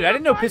 and yes, dude, I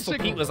didn't know Pistol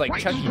Pete was like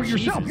Chuck E. for Cheese.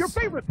 yourself, your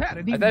favorite pet,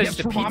 and even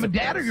gifts for mom and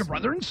dad or your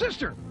brother and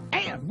sister.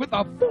 And with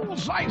a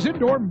full-size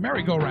indoor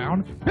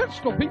merry-go-round,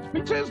 Pistol Pete's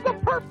Pizza is the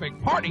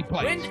perfect party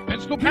place.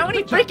 How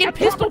many freaking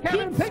Pistol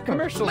Pete's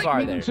commercials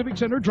are there? Civic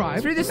Center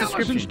Drive, through the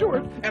description.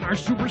 Stewart, and our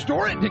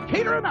superstore in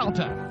Decatur and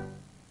Alta.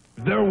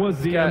 There was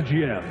the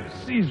MGM,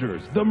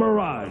 Caesars, the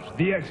Mirage,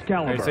 the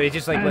Excalibur. Right, so he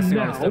just like listing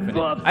all the stuff in it.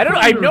 I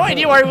have no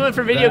idea why we went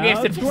from video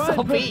games to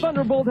Pistol Pete.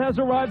 Thunderbolt has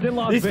arrived in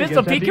Las These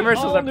Pistol Pete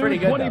commercials are pretty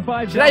good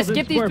though. Should I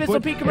skip these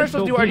Pistol Pete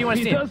commercials or do you want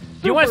to see them?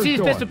 Do you want to see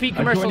these Pistol Pete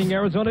commercials?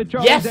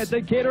 Yes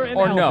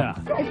or no?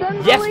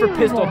 Yes for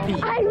Pistol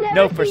Pete.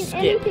 No for skip.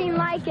 Anything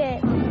like it.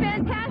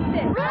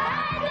 Fantastic.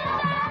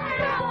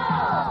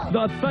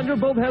 The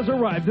Thunderbolt has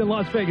arrived in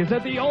Las Vegas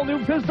at the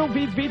all-new Pistol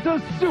Pete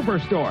Pizza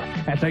Superstore.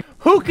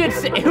 Who could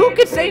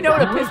say no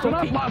to Pistol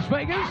Pete? Las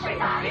Vegas.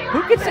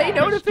 Who could say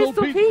no to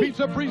Pistol Pete?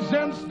 Pizza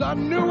presents the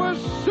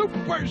newest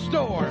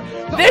Superstore.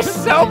 There's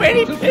so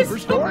many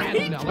Pistol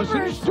Pete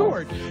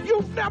commercials.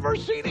 You've never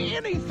seen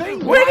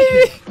anything Where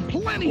like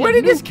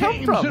did this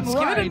come from? It's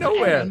out of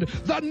nowhere. And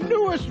the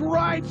newest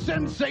ride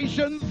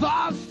sensation,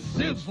 the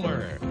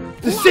Sizzler.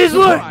 The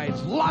Sizzler?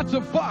 Rides, lots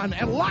of fun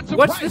and lots of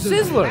What's the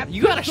prizes Sizzler?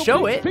 You gotta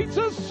show it.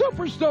 Pizza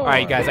Superstore. All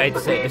right, guys, I hate to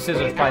say it, the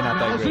Sizzler's probably not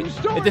that great.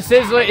 If the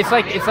Sizzler, it's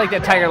like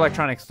that Tiger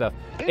Electronics stuff.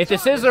 If the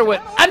Sizzler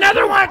would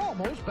another one.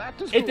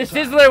 If the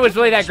Sizzler was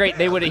really that great,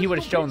 he would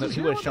have shown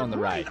the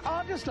ride.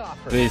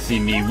 They see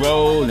me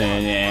rolling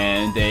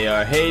and they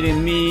are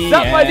hating me.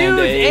 Sup, my dude,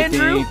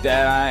 Andrew? Think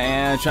that I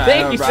am trying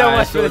Thank you to so ride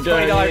much for the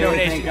 $20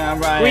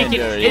 donation.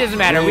 It doesn't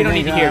matter. We don't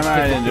need to hear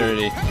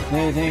it.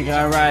 They think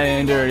I'm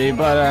riding dirty,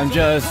 but I'm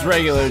just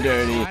regular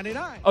dirty.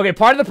 Okay,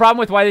 part of the problem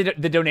with why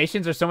the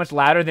donations are so much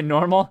louder than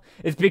normal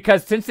is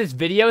because since this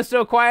video is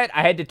so quiet,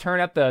 I had to turn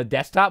up the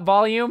desktop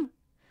volume.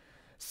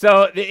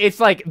 So it's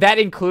like that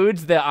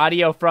includes the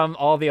audio from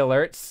all the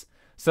alerts.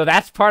 So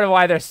that's part of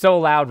why they're so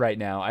loud right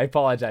now. I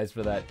apologize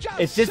for that.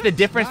 It's just the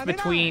difference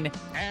between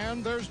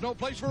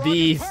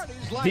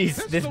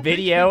this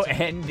video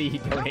and the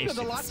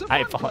donations.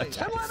 I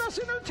apologize.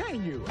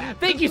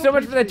 Thank you so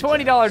much for the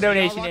 $20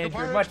 donation,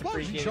 Andrew. Much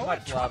appreciated.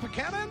 Much love.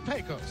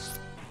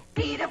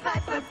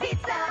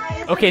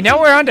 Okay,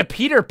 now we're on to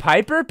Peter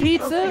Piper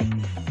pizza?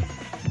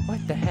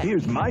 What the heck?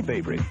 Here's my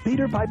favorite,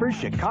 Peter Piper's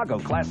Chicago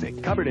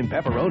Classic, covered in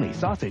pepperoni,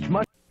 sausage,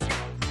 mush.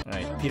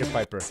 Alright, Peter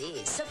Piper.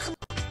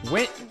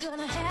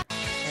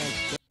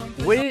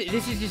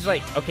 This is just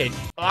like, okay,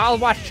 I'll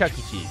watch Chuck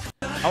E. Cheese.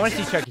 I want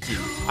to see Chuck E. Cheese.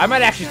 I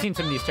might actually seen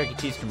some of these Chuck E.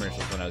 Cheese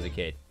commercials when I was a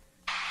kid.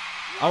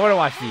 I want to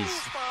watch these.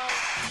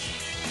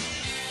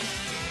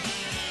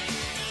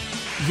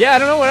 Yeah, I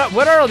don't know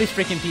what are all these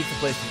freaking pizza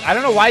places. I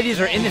don't know why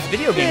these are in this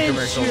video game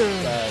commercial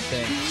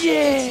thing.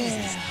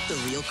 Yeah!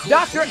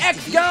 Dr.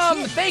 X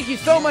Gum, thank you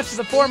so much for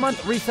the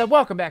 4-month resub.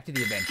 Welcome back to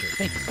the adventure.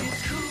 Thank you so much.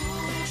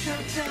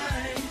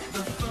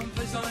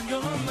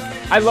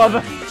 I love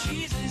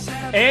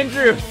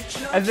Andrew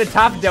as the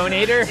top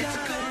donator.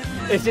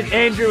 It's just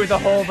Andrew with a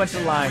whole bunch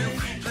of lines.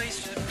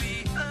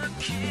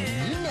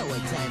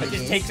 It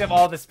just takes up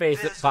all the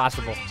space that's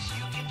possible.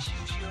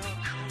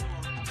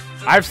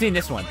 I've seen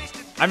this one.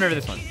 I remember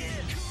this one.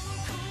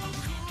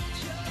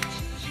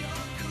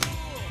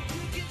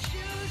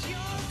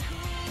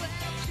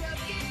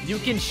 You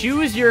can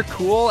choose your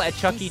cool at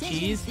Chuck E.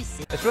 Cheese.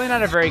 That's really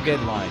not a very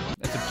good line.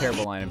 That's a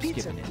terrible line. I'm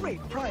skipping it.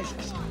 Great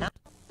prizes.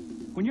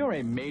 When you're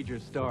a major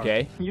star,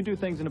 okay, you do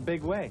things in a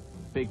big way.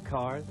 Big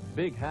cars,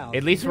 big house.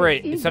 At least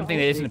it's something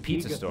that isn't a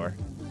pizza store.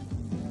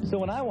 So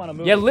when I want to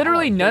move, yeah,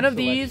 literally none of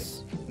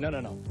these I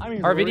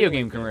mean, are video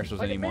game commercials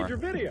like anymore.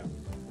 Video. All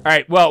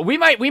right, well, we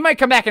might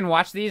come back and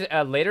watch these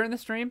later in the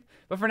stream,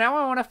 but for now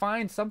I want to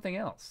find something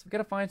else. We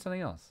gotta find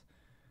something else.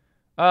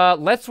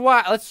 Let's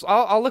watch.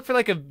 I'll look for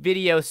like a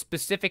video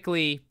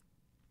specifically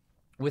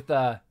with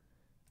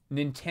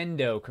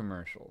Nintendo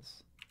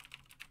commercials.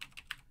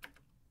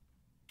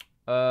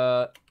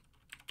 All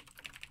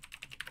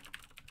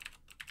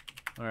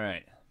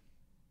right.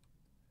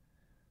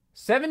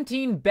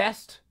 17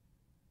 best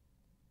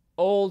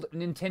old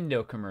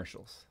Nintendo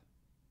commercials.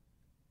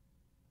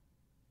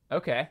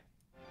 Okay.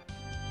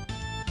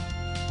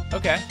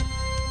 Okay.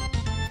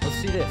 Let's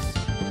see this.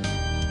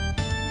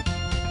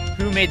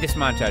 Who made this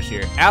montage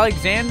here?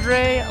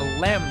 Alexandre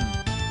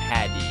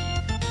Lampady.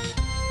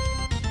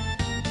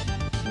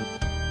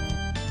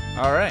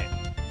 All right.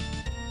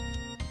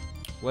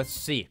 Let's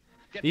see.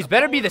 These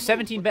better be the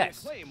 17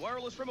 best.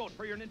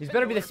 These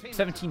better be the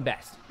 17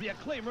 best. The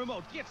Acclaim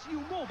remote gets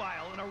you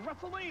mobile in a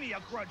WrestleMania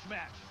grudge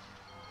match.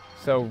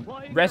 So,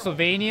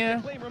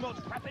 WrestleMania.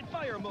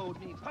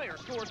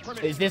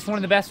 Is this one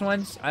of the best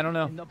ones? I don't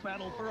know. In the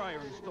battle for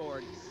Iron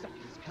Sword,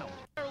 seconds count.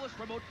 Wireless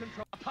remote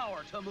control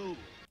power to move.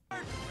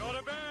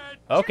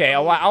 Okay,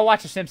 I'll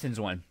watch the Simpsons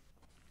one.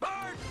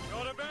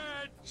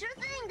 Sure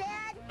thing,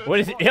 Dad. What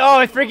is it?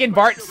 Oh, it's freaking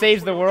Bart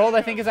Saves the World,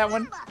 I think is that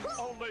one.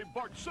 Only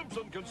Bart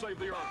Simpson can save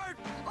the earth.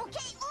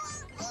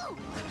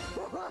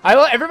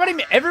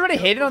 Everybody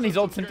hated on these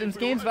old Simpsons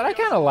games, but I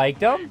kind of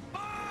liked them.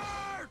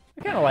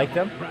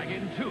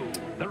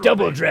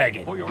 Double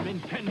Dragon. The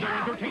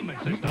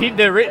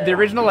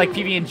original like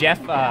PB&Jeff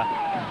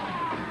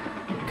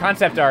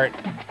concept art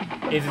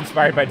is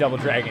inspired by Double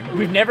Dragon.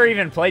 We've never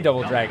even played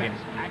Double Dragon.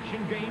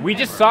 We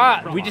just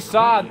saw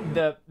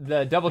the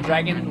Double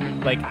Dragon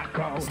like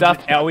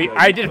stuff.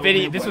 I did a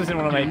video. This was in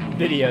one of my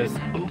videos.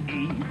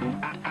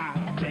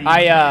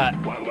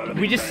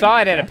 We just saw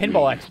it at a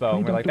pinball expo.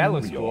 And we're like, that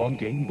looks cool.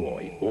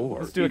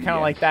 Let's do it kind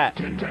of like that.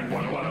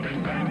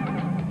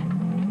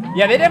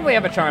 Yeah, they definitely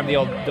have a charm, the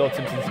old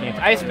Simpsons games.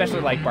 I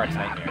especially like Bart's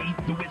Nightmare.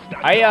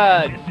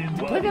 I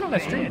played that on a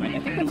stream. I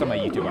think that's on my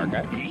YouTube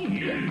archive.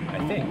 I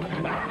think.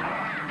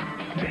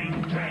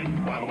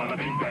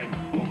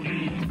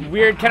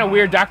 Weird, kind of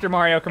weird Dr.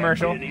 Mario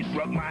commercial.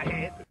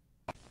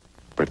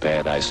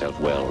 Prepare thyself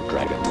well,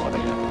 Dragon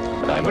Warrior.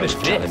 Thy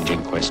most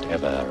challenging quest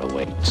ever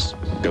awaits.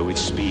 Go with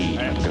speed,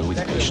 go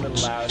with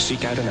patience.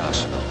 Seek out an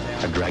arsenal,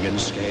 a dragon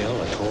scale,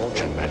 a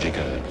torch, and magic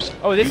herbs.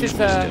 Oh, this is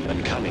wisdom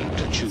and cunning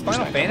to choose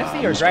Final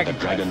Fantasy or Dragon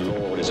Quest? The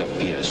Dragon Lord is a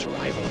fierce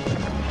rival.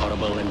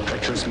 Horrible and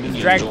treacherous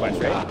minions Dragon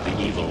Quest, right? guard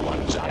the evil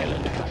one's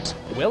island.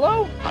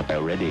 Willow? Are you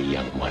ready,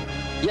 young one?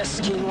 Yes,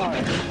 King Lord.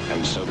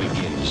 And so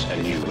begins a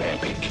new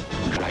epic.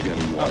 Dragon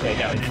Warrior. Okay,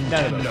 no,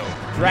 none of those.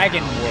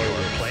 Dragon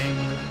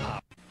Warrior.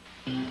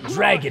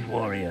 Dragon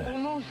Warrior.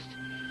 Almost.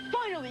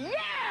 Finally,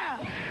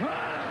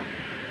 yeah!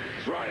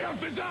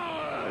 Triumph is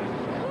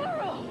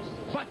ours!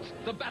 But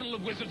the battle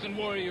of wizards and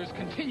warriors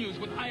continues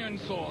with Iron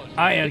Sword.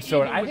 Iron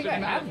Sword. I think I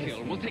have this.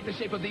 Will take the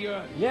shape of the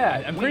earth.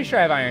 Yeah, I'm pretty sure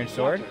I have Iron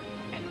Sword.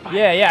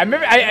 Yeah. I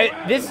remember.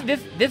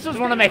 This was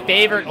one of my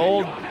favorite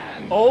old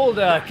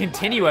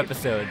Continue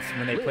episodes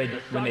when they played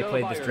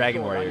this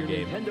Dragon Warrior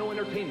game.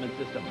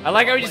 I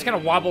like how he just kind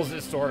of wobbles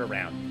his sword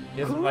around.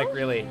 He doesn't like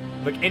really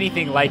look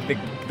anything like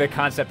the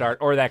concept art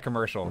or that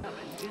commercial.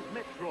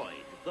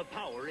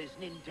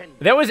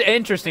 That was an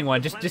interesting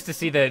one, just to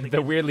see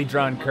the weirdly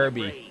drawn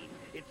Kirby.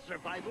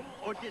 survival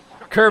or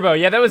destruction. Kerbo.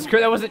 Yeah, that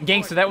wasn't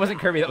Gangster. That wasn't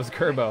Kirby. That was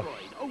Kerbo.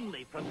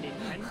 Only from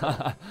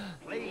Nintendo.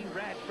 Play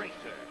Rad Racer.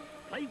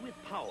 Play with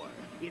power.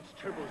 It's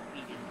turbo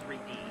speed in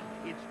 3D.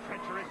 It's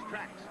treacherous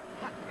tracks,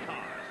 hot cars,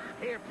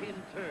 hairpin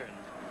turns.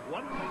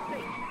 One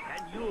mistake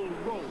and you'll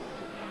roll.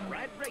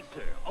 Rad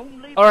Racer.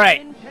 Only All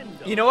right. from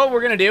Nintendo. You know what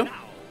we're gonna do?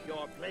 Now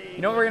you're playing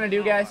You know what we're gonna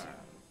do, guys?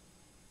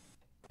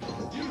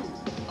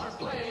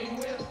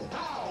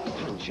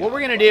 What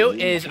we're gonna do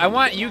is I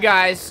want you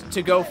guys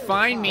to go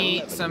find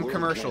me some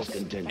commercials,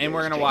 and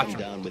we're gonna watch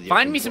them.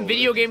 Find me some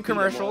video game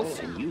commercials.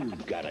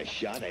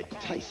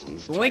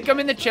 Link them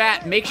in the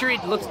chat. Make sure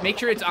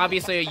it's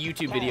obviously a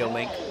YouTube video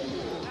link.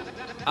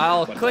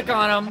 I'll click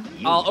on them.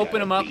 I'll open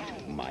them up,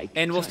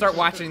 and we'll start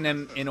watching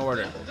them in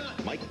order.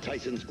 Mike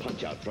Tyson's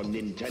Punch Out from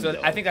Nintendo.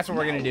 So I think that's what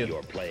we're gonna do.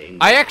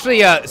 I actually,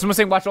 someone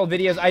saying watch old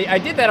videos. I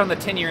did that on the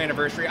 10-year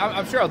anniversary.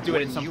 I'm sure I'll do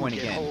it at some point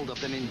again.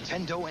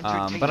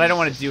 But I don't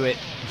want to do it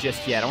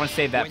just yet. I want to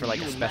save that for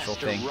like a special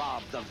thing.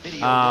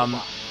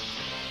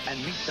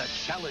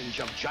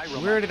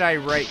 Where did I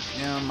write?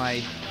 You know,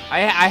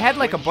 I had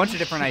like a bunch of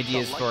different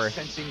ideas for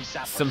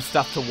some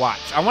stuff to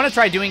watch. I want to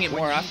try doing it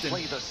more often.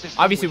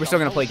 Obviously, we're still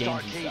gonna play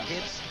games and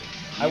stuff.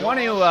 I want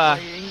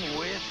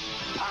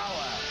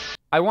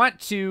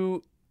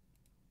to.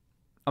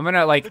 I'm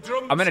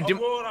gonna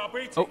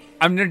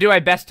do my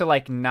best to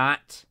like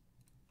not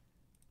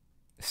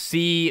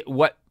see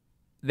what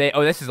they.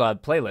 Oh, this is a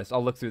playlist.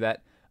 I'll look through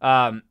that.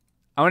 I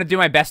want to do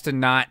my best to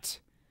not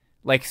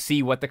like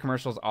see what the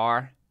commercials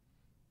are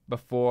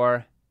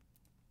before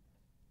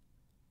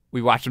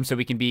we watch them, so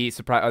we can be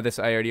surprised. Oh, this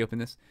I already opened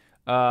this.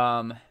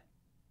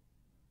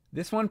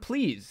 This one,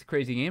 please,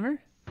 Crazy Gamer.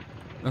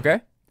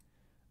 Okay.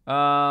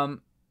 I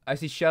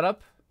see. Shut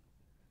up.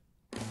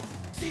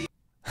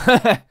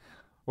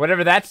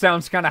 Whatever that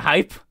sounds kind of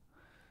hype.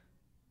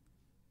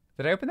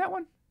 Did I open that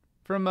one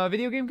from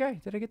Video Game Guy?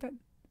 Did I get that?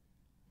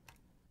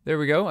 There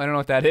we go. I don't know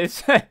what that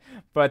is,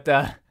 but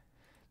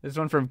this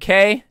one from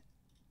K.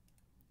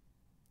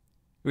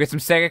 We got some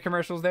Sega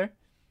commercials there.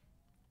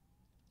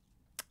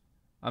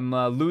 I'm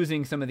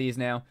losing some of these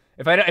now.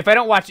 If I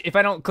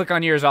don't click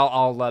on yours,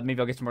 I'll maybe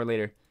I'll get some more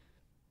later.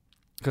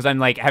 Because I'm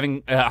like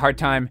having a hard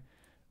time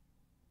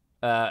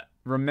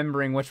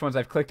remembering which ones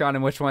I've clicked on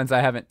and which ones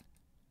I haven't.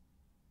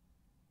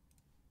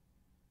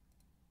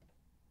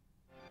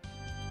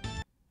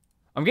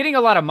 I'm getting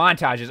a lot of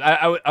montages.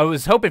 I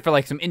was hoping for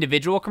like some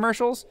individual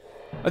commercials.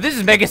 Oh, this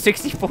is Mega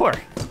 64.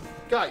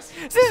 Guys,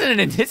 this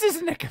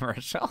isn't a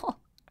commercial.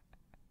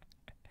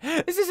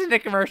 This isn't a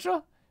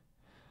commercial.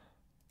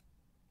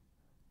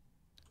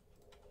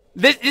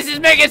 This is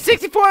Mega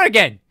 64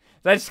 again.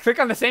 Did I just click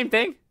on the same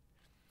thing?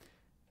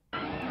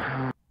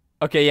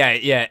 Okay,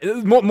 yeah.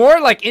 More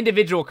like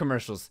individual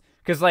commercials,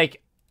 because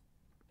like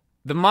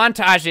the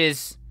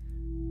montages.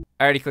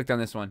 I already clicked on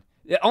this one.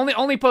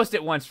 Only post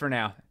it once for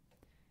now.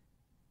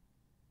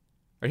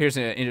 Or here's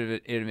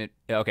an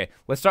okay.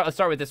 Let's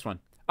start with this one.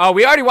 Oh,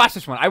 we already watched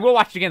this one. I will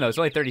watch it again though. It's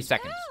only 30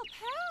 seconds.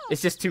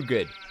 It's just too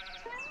good.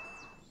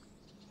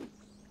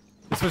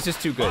 This was just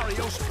too good.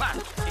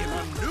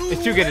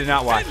 It's too good to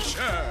not watch.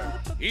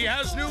 He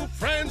has new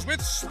friends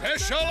with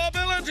special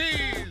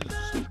abilities.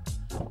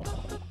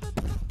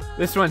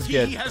 This one's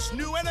good. He has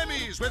new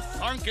enemies with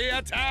funky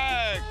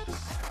attacks.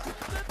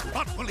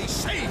 What will he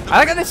say? I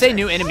like how they say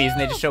new enemies and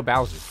they just show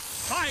Bowser.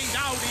 Find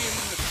out in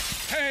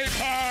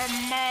Paper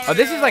Mario. Oh,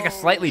 this is like a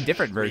slightly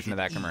different version of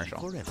that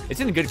commercial.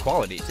 It's in good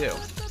quality too.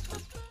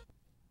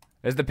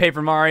 There's the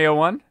Paper Mario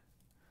one.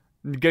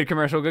 Good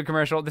commercial, good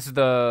commercial. This is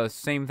the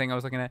same thing I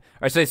was looking at.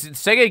 All right, so it's a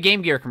Sega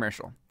Game Gear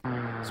commercial,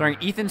 starring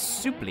Ethan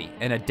Suplee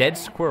and a dead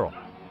squirrel.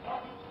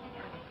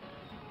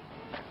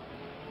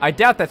 I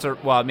doubt that's a,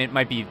 well, I mean, it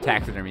might be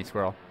taxidermy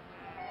squirrel.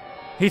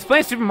 He's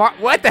playing Super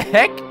Mario. What the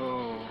heck?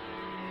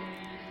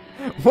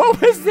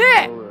 What was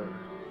that?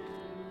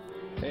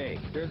 Hey,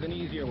 there's an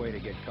easier way to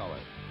get color.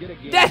 Get a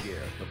Game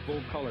Gear, the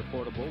full color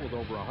portable with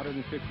over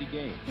 150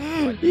 games.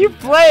 Like you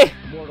play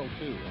Mortal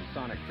 2 and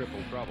Sonic Triple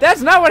Trouble.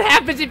 That's not what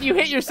happens if you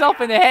hit yourself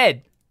in the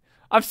head.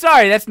 I'm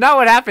sorry, that's not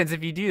what happens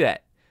if you do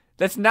that.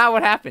 That's not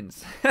what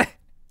happens.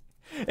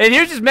 And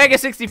here's just Mega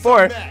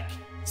 64.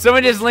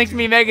 Someone just linked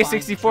me Mega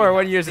 64.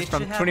 What year is this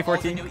from?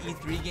 2014?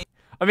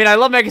 I mean, I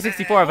love Mega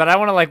 64, but I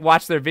want to like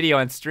watch their video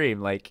on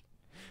stream. Like,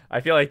 I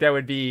feel like that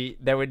wouldn't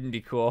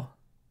be cool.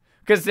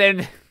 Because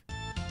then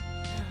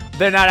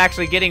they're not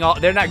actually getting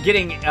they're not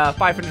getting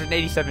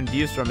 587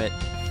 views from it.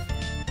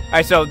 All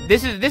right, so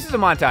this is a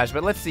montage,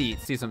 but let's see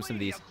some of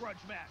these.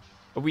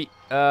 Wait,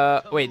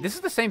 this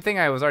is the same thing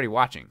I was already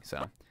watching.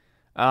 So,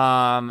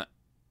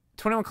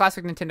 21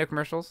 classic Nintendo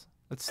commercials.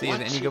 Let's see, is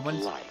there any good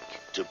ones? Like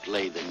to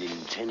play the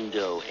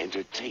Nintendo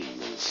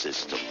Entertainment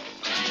System.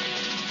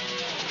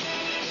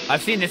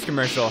 I've seen this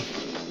commercial.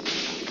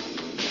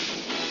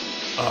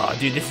 Oh,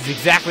 dude, this is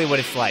exactly what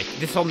it's like.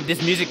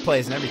 This music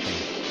plays and everything.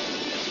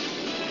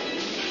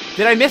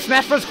 Did I miss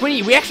Smash Bros.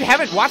 Queenie? We actually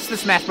haven't watched the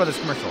Smash Brothers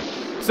commercial.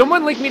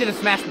 Someone linked me to the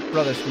Smash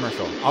Brothers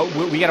commercial.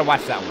 We gotta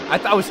watch that one.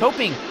 I was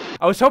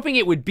hoping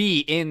it would be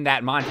in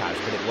that montage,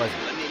 but it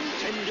wasn't. The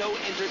Nintendo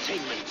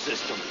Entertainment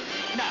System.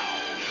 Now.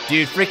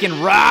 Dude,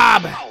 freaking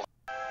Rob!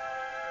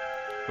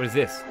 What is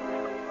this?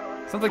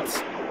 Sounds like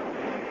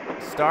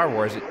Star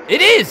Wars. It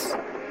is!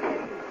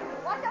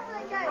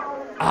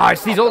 Ah,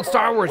 it's these old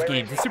Star Wars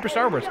games, the Super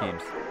Star Wars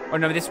games. Oh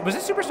no, was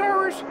this Super Star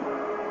Wars?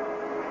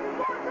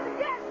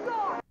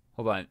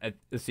 Hold on,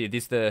 let's see,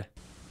 this the...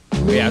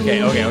 Oh, yeah,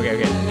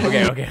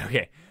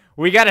 okay.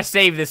 We gotta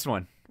save this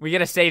one. We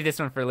gotta save this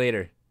one for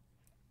later.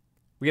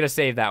 We gotta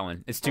save that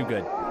one. It's too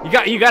good.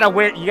 You gotta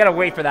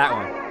wait for that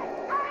one.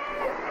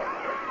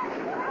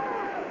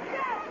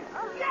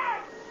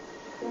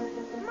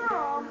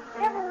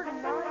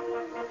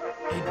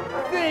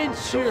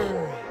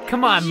 Adventure.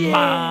 Come on,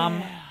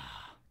 Mom.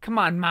 Come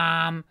on,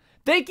 Mom.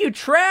 Thank you,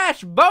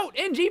 Trash Boat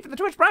NG for the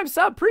Twitch Prime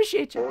sub.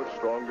 Appreciate you.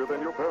 Stronger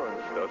than your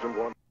parents doesn't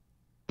want.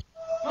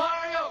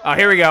 Oh,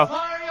 here we go.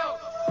 Mario!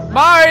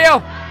 Mario!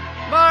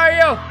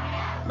 Mario!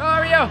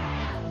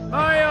 Mario!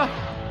 Mario!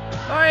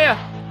 Mario!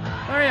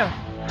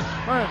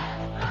 Mario!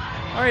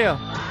 Mario!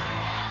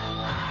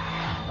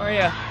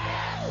 Mario!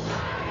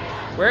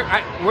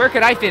 Where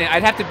could I fit in?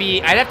 I'd have to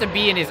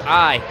be in his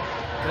eye.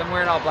 Because I'm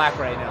wearing all black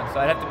right now, so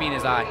I'd have to be in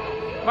his eye.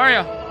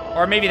 Mario!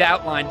 Or maybe the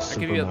outline. I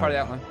could be part of the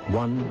outline.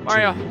 1,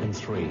 Mario. 2, and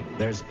 3.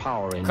 There's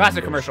power in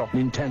Classic numbers. commercial.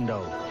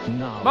 Nintendo.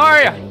 Now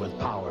Mario. playing with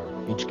power.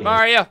 Each game.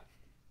 Mario.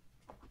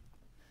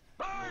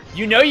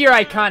 You know you're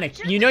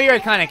iconic. You know you're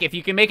iconic if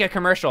you can make a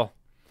commercial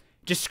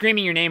just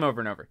screaming your name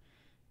over and over.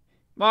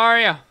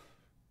 Mario.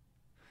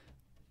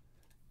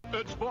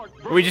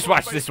 We just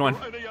watched this one.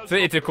 So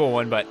it's a cool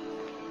one, but...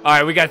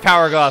 Alright, we got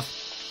Power Glove.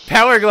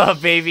 Power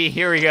Glove, baby.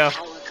 Here we go.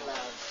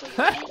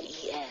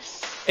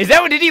 Is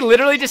that what... Did he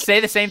literally just say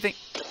the same thing?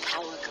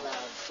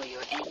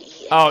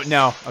 Oh,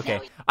 no. Okay.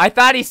 I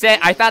thought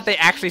they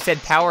actually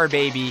said Power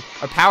Baby,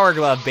 or Power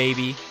Glove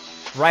Baby,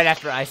 right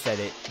after I said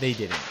it. They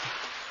didn't.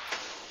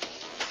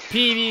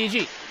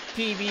 PB&J.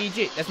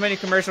 PB&J. That's my new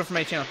commercial for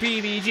my channel.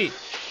 PB&J.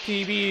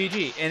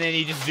 PB&J. And then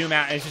you just zoom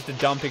out and it's just a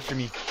dumb picture of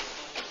me.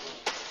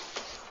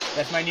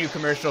 That's my new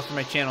commercial for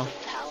my channel.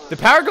 The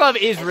Power Glove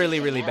is really,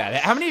 really bad.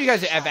 How many of you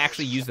guys have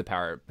actually used the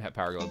Power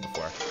Glove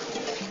before?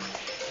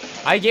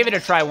 I gave it a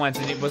try once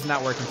and it was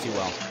not working too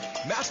well.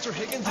 Master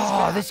Higgins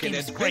Oh, this game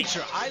is great.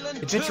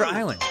 Adventure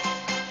Island.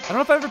 I don't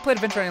know if I ever played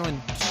Adventure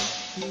Island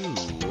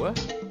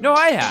 2. No,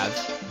 I have.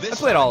 I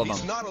played all of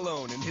them. Not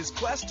alone in his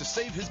quest to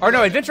save his or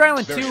no, Adventure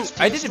Island 2.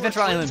 I did Adventure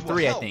Island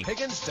 3, I think.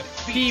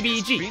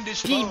 PB&J.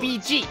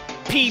 PB&J.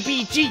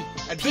 PB&J.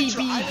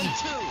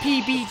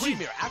 PB&J.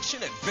 Premier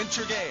action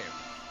adventure game.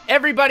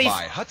 Everybody's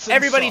By Hudson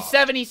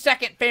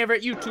 72nd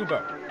favorite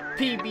YouTuber.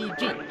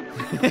 PB&J.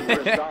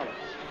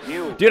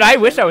 Dude, I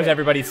wish I was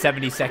everybody's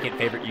 72nd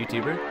favorite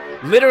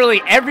YouTuber.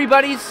 Literally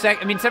everybody's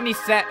 70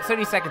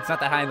 seconds not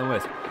that high on the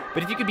list.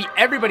 But if you could be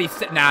everybody's...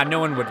 Nah, no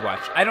one would watch.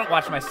 I don't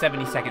watch my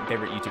 72nd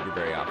favorite YouTuber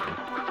very often.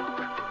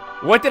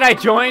 What did I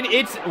join?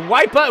 It's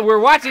Wipe Up. We're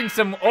watching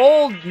some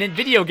old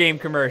video game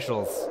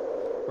commercials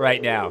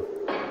right now.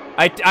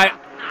 I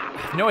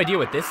have no idea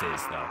what this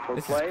is, though.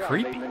 This is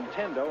creepy.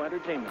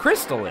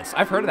 Crystalis.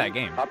 I've heard of that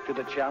game. Up to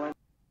the challenge.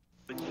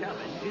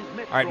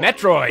 Alright,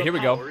 Metroid. Here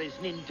we go. Is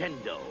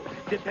Nintendo.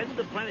 Defend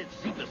the planet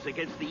Cephas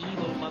against the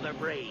evil Mother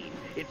Brain.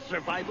 It's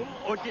survival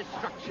or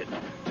destruction.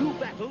 Do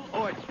battle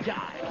or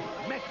die.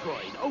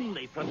 Metroid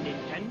only from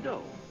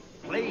Nintendo.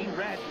 Play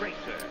Rad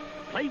Racer.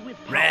 Play with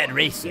power. Rad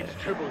Racer. It's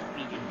turbo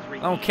speed in 3D.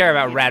 I don't care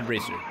about Rad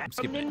Racer. I'm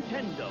skipping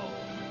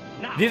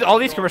it. All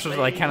these commercials are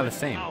like kind of the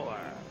same.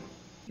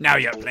 Now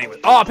you're playing with...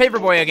 Oh,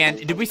 Paperboy again.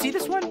 Did we see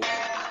this one?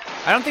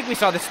 I don't think we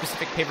saw this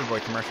specific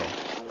Paperboy commercial.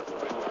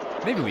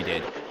 Maybe we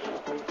did.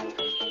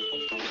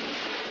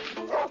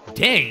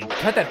 Dang,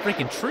 cut that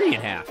freaking tree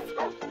in half.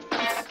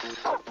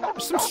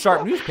 There's some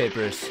sharp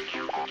newspapers.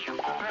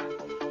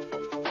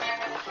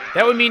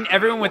 That would mean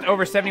everyone with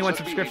over 71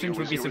 subscriptions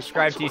would be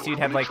subscribed to you, so you'd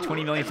have like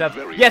 20 million subs.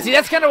 Yeah, see,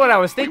 that's kind of what I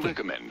was thinking.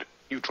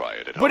 You try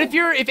it at But home.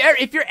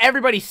 if you're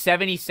everybody's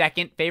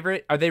 72nd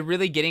favorite, are they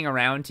really getting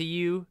around to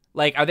you?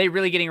 Like, are they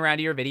really getting around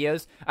to your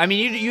videos? I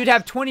mean, you'd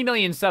have 20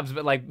 million subs,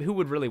 but like, who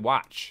would really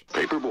watch?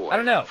 Paperboy. I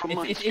don't know.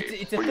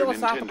 It's a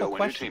philosophical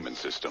question.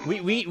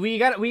 We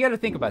gotta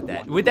think about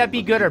that. Would that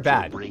be good or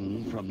bad? I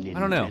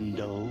don't know.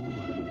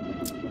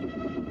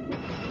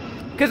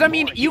 Because I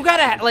mean, you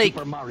gotta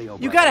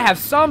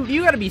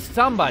be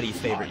somebody's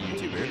favorite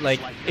YouTuber. Like,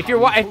 if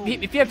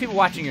you have people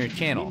watching your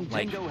channel,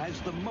 like,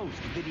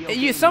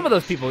 some of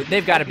those people,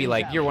 they've got to be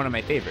like, you're one of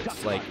my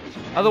favorites. Like,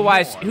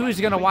 otherwise, who's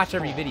gonna watch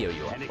every video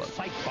you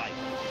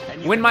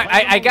upload? When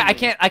I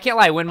can't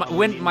lie.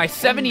 When my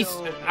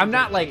 70s, I'm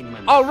not like,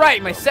 all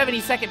right, my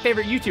 72nd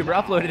favorite YouTuber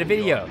uploaded a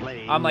video.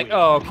 I'm like,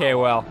 oh, okay,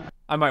 well,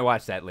 I might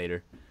watch that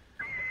later.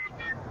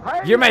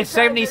 You're my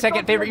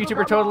 72nd favorite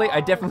YouTuber, totally.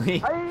 I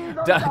definitely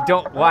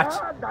don't watch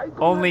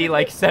only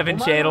like 7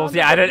 channels.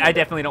 Yeah, I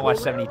definitely don't watch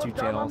 72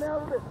 channels.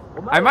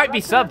 I might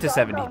be subbed to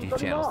 72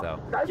 channels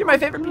though. You're my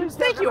favorite peeps.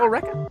 Thank you,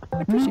 Ulrika.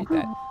 I appreciate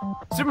that.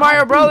 Super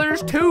Mario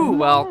Brothers 2.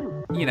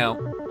 Well, you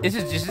know, this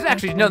is just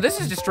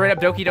straight up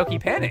Doki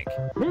Doki Panic.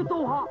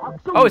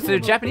 Oh, it's a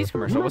Japanese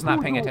commercial. I was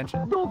not paying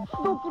attention.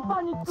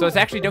 So it's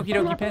actually Doki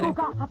Doki Panic.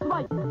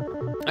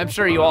 I'm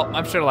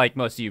sure like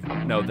most of you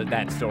know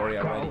that story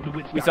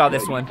already. We saw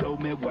this one.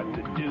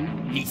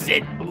 He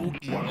said,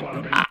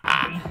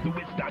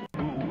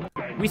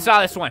 we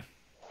saw this one.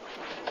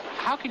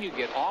 How can you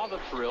get all the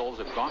thrills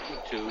of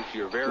Gauntlet 2 to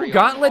your very own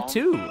Gauntlet home?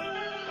 2.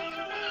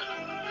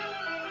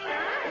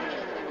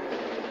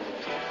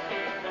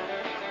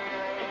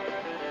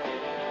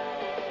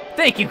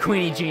 Thank you,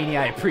 Queenie Genie.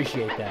 I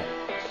appreciate that.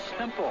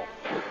 Simple.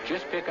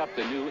 Just pick up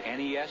the new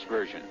NES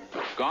version.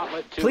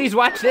 Gauntlet 2. Please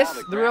watch this,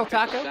 All The Real graphics,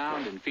 Taco.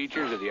 Sound and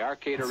features of the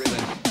arcade original.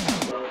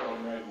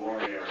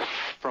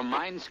 From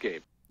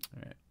Mindscape.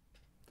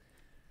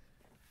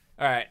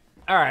 All right.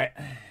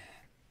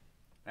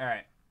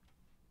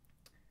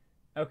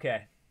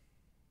 Okay.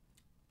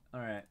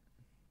 All right.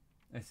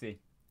 I see.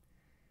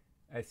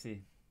 All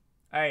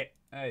right.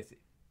 I see.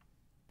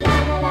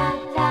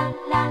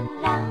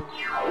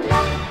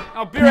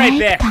 I'll be right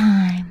back.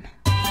 Time.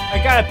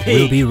 I gotta pee.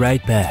 We'll be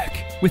right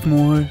back with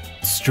more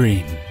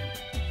stream.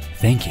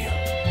 Thank you.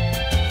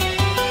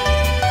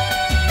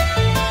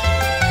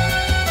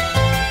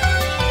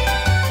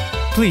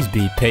 Please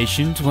be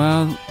patient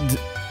while the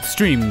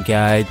stream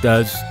guy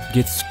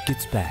gets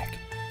back.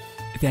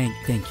 Thank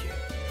you.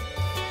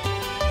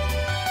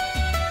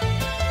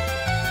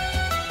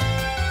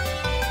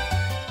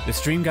 The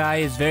stream guy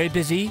is very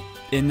busy,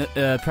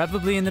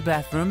 probably in the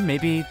bathroom,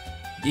 maybe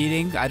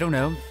eating, I don't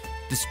know.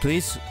 Just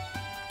please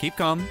keep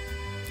calm.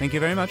 Thank you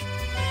very much.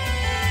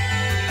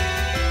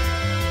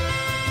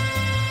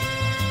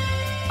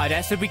 I'd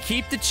ask that we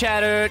keep the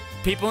chatter.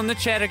 People in the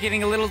chat are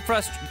getting a little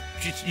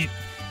frustrated.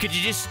 Could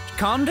you just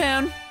calm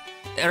down?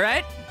 All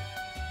right?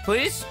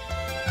 Please?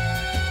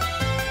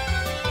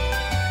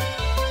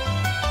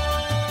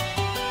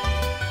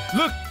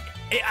 Look,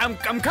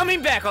 I'm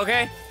coming back,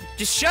 okay?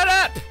 Just shut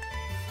up!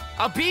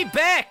 I'll be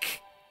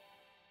back!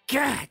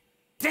 God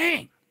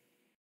dang!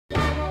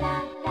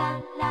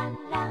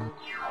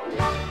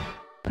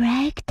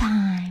 Break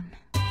time.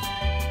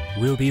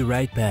 We'll be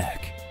right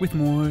back with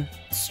more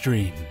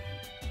stream.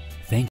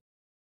 Thank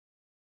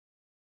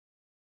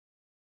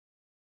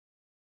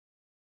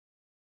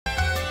you.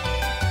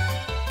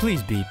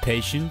 Please be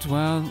patient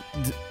while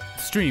the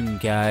stream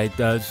guy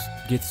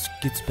gets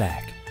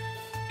back.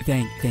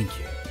 Thank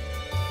you.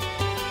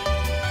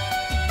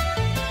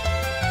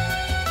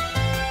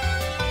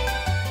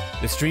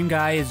 The stream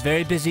guy is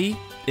very busy,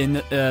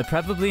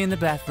 probably in the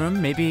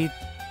bathroom, maybe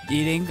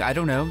eating, I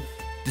don't know.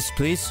 Just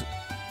please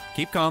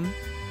keep calm.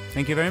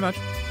 Thank you very much.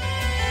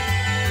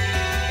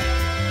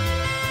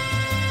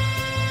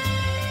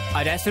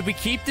 I'd ask that we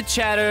keep the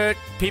chatter.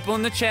 People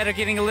in the chat are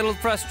getting a little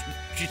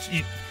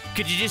frustrated.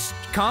 Could you just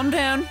calm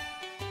down?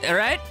 All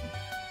right?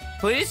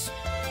 Please?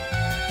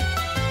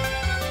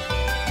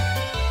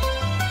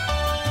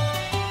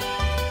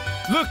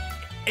 Look,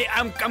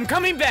 I'm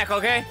coming back,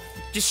 okay?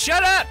 Just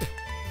shut up!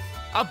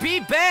 I'll be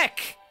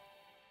back!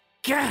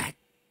 God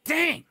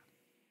dang!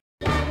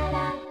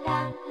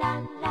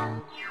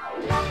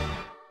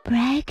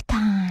 Break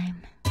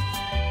time.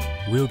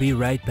 We'll be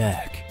right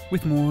back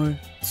with more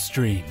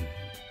stream.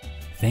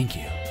 Thank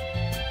you.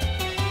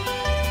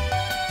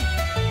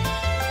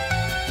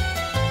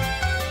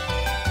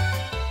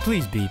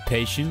 Please be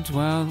patient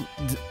while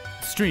the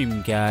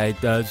stream guy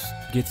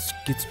gets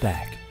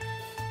back.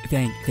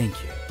 Thank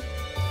you.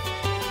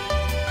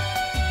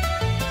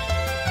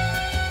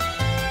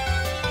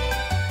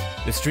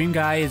 The stream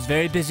guy is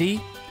very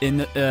busy,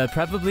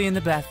 probably in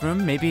the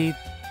bathroom, maybe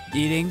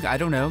eating, I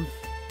don't know.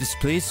 Just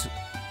please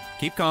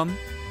keep calm.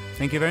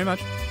 Thank you very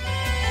much.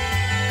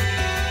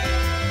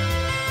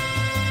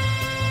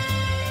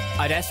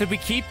 I'd ask that we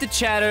keep the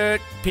chatter.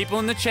 People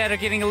in the chat are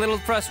getting a little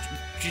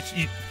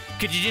frustrated.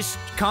 Could you just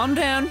calm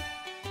down?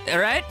 All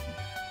right?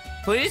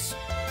 Please?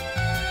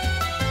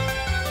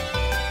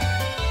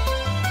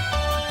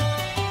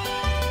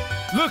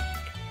 Look,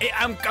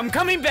 I'm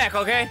coming back,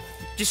 okay?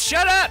 Just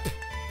shut up!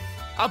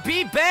 I'll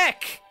be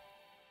back!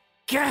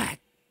 God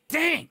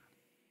dang!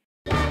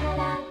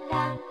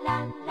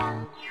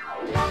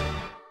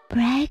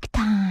 Break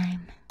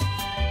time.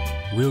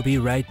 We'll be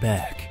right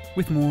back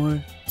with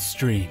more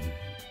stream.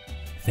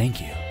 Thank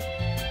you.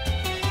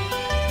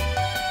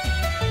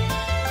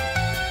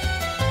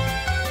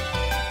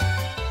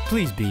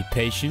 Please be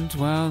patient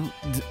while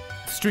the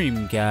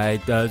stream guy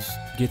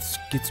gets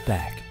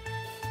back.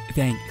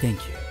 Thank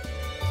you.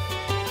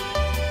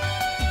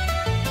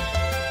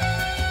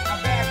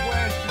 I'm back.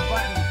 Where's the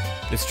button?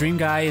 The stream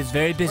guy is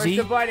very busy,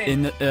 Where's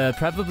the button?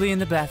 probably in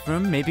the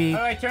bathroom, maybe How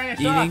do I turn this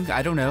eating, off?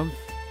 I don't know.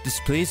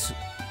 Just please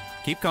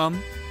keep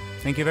calm.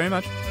 Thank you very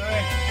much.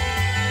 Alright.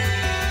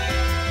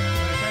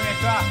 Turn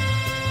this off.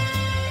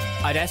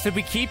 I'd ask that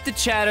we keep the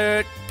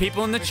chatter.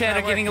 People in the chat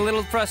are getting a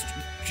little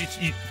frustrated.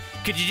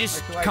 Could you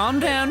just calm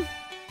down?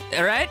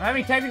 All right? I'm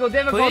having technical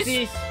difficulties.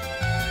 Please?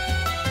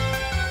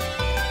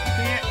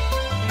 Yeah,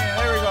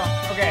 there we go.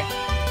 Okay.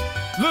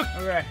 Look,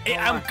 Okay.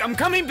 I'm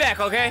coming back,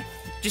 okay?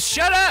 Just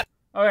shut up.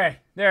 Okay,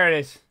 there it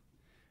is.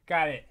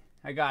 Got it.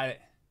 I got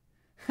it.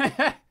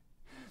 that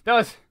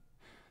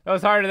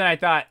was harder than I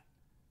thought.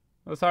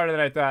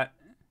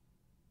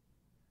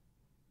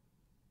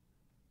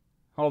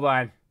 Hold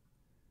on.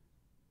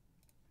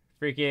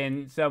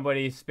 Freaking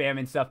somebody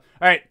spamming stuff.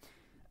 All right.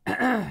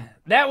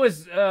 That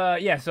was,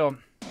 yeah, so.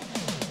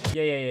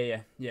 Yeah.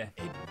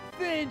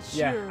 Adventure.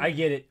 Yeah, I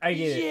get it.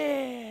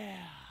 Yeah.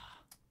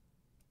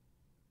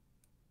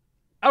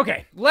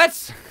 Okay,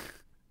 let's.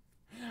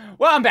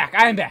 Well, I'm back.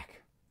 I am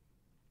back.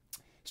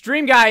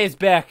 Stream Guy is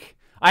back.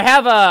 I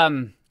have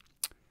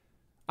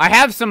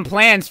some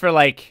plans for,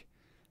 like,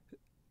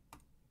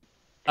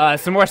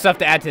 some more stuff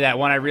to add to that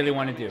one I really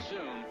want to do.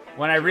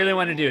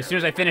 As soon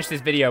as I finish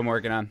this video I'm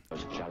working on.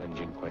 Most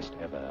challenging quest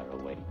ever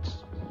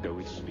awaits. Go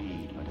with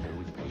speed and go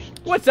with patience.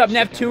 What's up,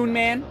 Neptune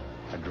Man?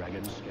 A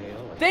dragon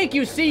scale. Thank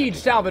you, Siege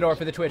Salvador,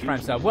 for the Twitch Prime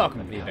sub.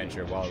 Welcome to the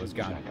adventure while it was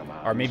gone.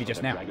 Or maybe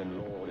just now.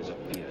 Dragon Lord is a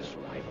fierce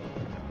rival.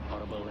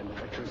 Horrible and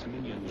treacherous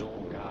minions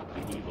all guard the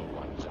evil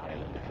one's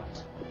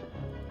islanders.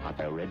 Are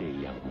they ready,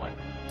 young one?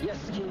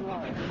 Yes, King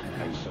Lord.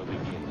 And so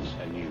begins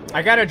a new.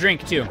 I got a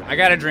drink too.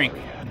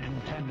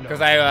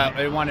 Because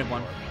I wanted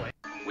one.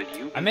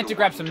 I meant to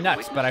grab some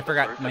nuts, but I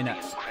forgot my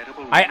nuts.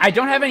 I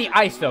don't have any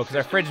ice, though, because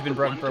our fridge has been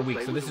broken for a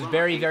week, so this is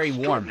very, very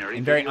warm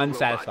and very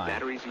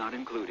unsatisfying.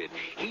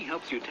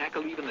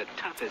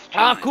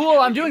 Ah, cool.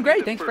 I'm doing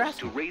great. Thanks for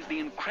asking.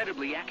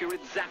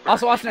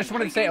 Also, Austin, I just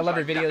wanted to say I love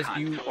your videos.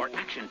 You are...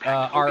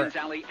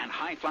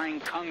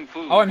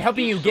 Oh, I'm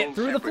helping you get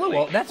through the flu.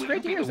 Well, that's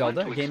great to hear,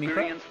 Zelda, Gaming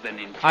Pro.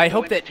 I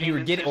hope that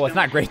you're getting... Well, it's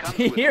not great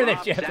to hear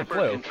that you have the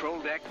flu.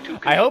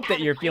 I hope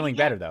that you're feeling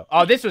better, though.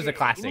 Oh, this was a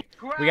classic.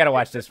 We gotta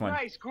watch this one.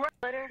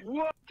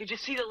 Did you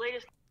see the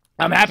latest?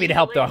 I'm happy to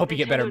help, though. I hope you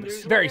get better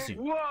very soon.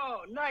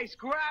 Whoa, nice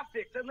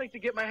graphics. I'd like to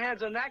get my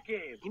hands on that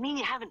game. You mean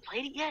you haven't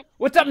played it yet?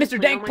 What's up, Mr.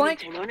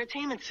 Dankplank?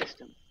 Entertainment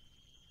system.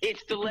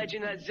 It's the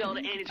Legend of Zelda,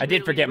 and it's I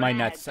did forget my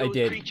nuts. I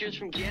did. Creatures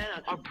from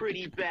Ganon are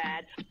pretty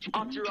bad.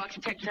 Octoroks,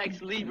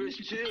 Tektites, Levers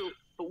too.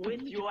 But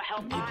with your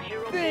help, our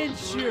hero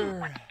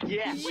Adventure.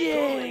 Yeah.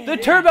 The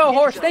Turbo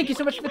Horse. Thank you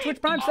so much for the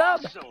Twitch Prime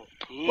sub.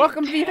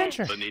 Welcome to the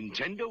adventure. The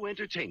Nintendo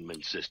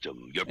Entertainment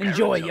System. Your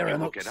Enjoy your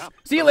remotes.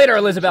 See you later,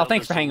 Elizabeth.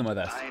 Thanks for hanging with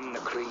us. I'm the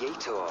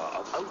creator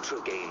of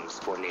Ultra games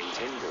for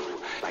Nintendo,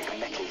 like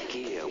Metal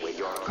Gear, where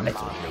you're a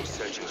commando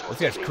searching for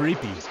This guy's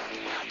creepy.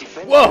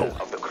 Defender Whoa!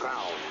 of the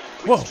Crown.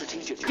 Whoa!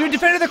 Dude,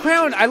 Defender of the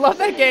Crown! I love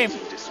that game!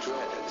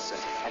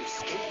 And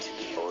skate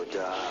or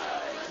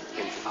die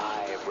in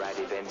 5 rad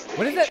events.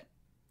 What is that?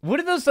 What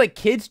are those, like,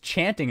 kids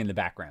chanting in the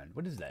background?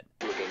 What is that?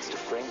 Against a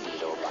friend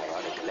or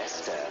bionic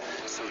Lester,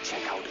 so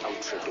check out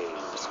Ultra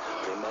games.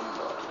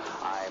 Remember,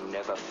 I'm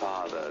never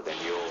farther than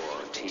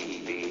your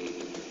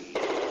TV.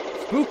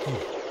 Spooky.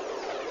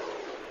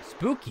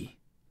 Spooky.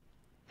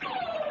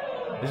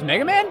 This is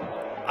Mega Man?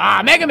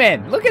 Ah, Mega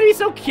Man! Look at him, he's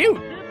so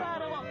cute!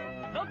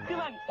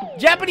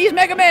 Japanese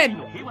Mega Man!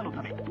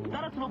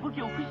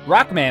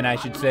 Rockman, I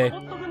should say.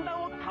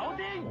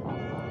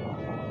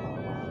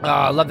 Oh,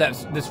 I love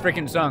this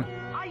freaking song.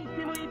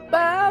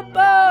 Ba,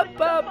 ba,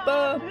 ba,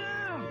 ba.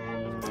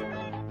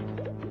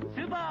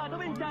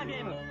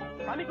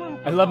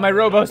 I love my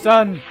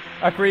Robo-son,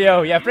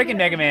 Acrio. Yeah, freaking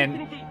Mega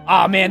Man.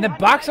 Oh man, the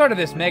box art of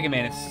this Mega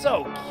Man is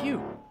so cute.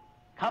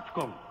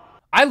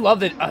 I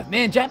love it.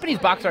 Man, Japanese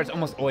box art's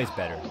almost always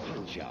better.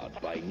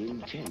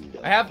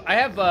 I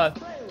have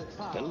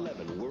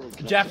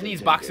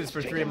Japanese boxes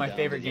for 3 of my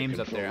favorite games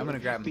up there. I'm gonna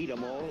grab them. Beat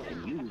them all,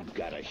 and you've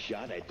got a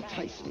shot at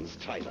Tyson's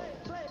title.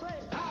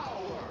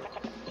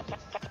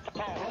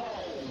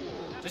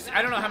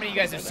 I don't know how many of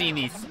you guys have seen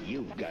these.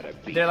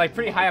 They're like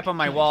pretty high up on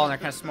my wall and they're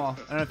kind of small. I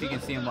don't know if you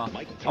can see them well.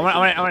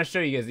 I want to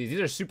show you guys these. These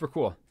are super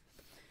cool.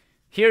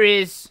 Here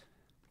is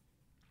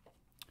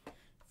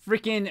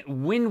freaking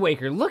Wind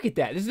Waker. Look at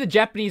that. This is the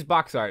Japanese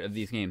box art of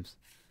these games.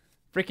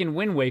 Freaking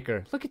Wind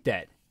Waker. Look at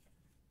that.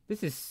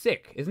 This is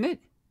sick, isn't it?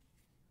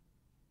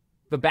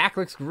 The back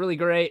looks really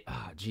great.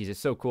 Oh, jeez, it's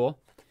so cool.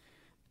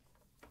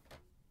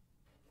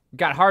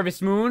 Got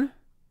Harvest Moon.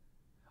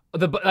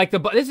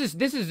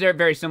 This is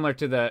very similar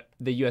to the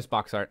US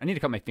box art. I need to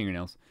cut my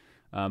fingernails,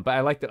 but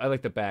I like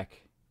the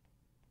back.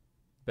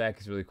 Back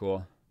is really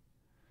cool.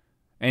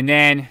 And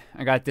then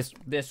I got this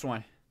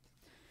one,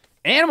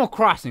 Animal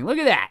Crossing. Look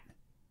at that.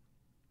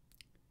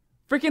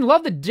 Freaking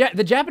love the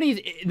Japanese.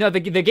 No,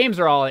 the games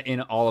are all in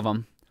all of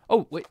them.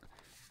 Oh wait,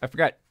 I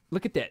forgot.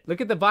 Look at that.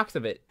 Look at the box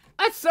of it.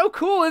 That's so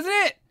cool, isn't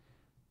it?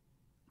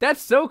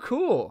 That's so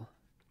cool.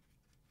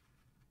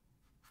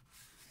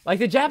 Like,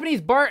 the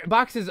Japanese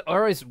boxes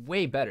are always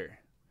way better.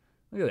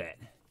 Look at that.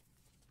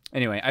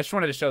 Anyway, I just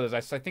wanted to show those. I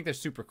think they're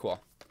super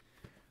cool.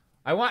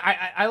 I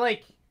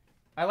like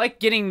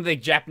getting the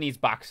Japanese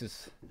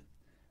boxes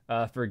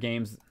for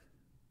games.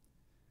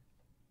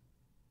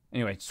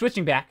 Anyway,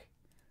 switching back.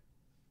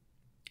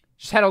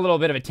 Just had a little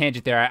bit of a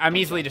tangent there. I'm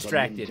easily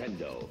distracted.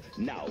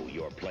 Now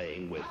you're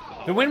playing with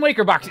the Wind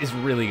Waker box is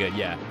really good,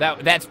 yeah.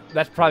 That's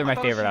probably my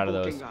favorite out of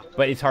those.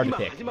 But it's hard to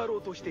pick.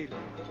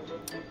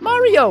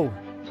 Mario!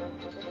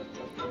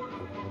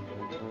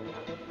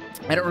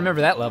 I don't remember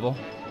that level.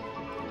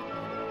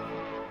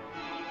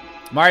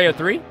 Mario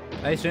 3,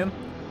 I assume.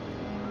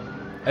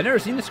 I've never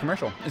seen this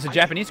commercial. It's a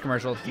Japanese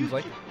commercial, it seems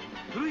like.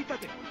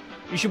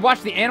 You should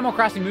watch the Animal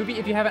Crossing movie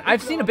if you haven't.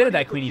 I've seen a bit of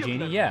that, Queenie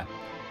Genie, yeah.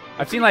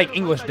 I've seen like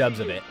English dubs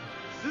of it.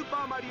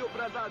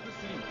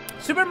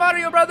 Super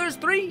Mario Brothers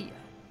 3.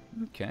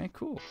 Okay,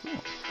 cool.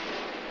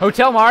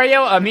 Hotel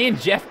Mario. Me and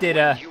Jeff did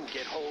a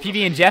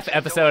PB&Jeff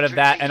episode of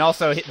that, and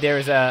also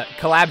there's a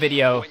collab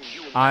video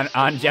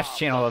on Jeff's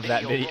channel of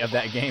that video of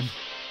that game.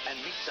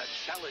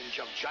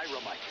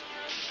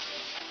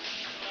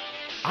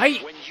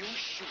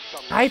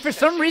 I for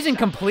some reason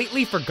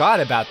completely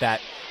forgot about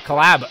that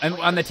collab. And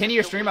on the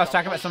 10-year stream, I was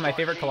talking about some of my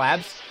favorite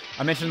collabs.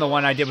 I mentioned the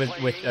one I did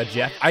with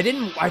Jeff.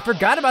 I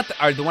forgot about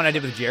the one I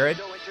did with Jared.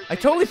 I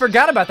totally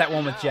forgot about that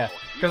one with Jeff.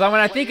 Because when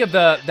I think of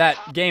that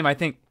game, I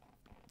think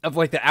of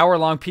like the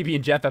hour-long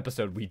PB&Jeff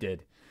episode we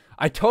did.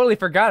 I totally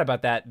forgot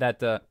about that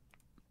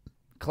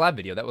collab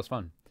video. That was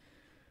fun.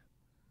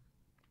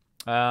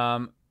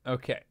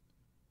 Okay.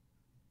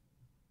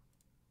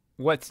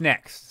 What's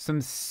next? Some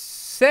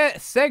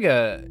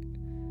Sega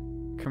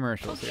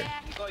commercials here.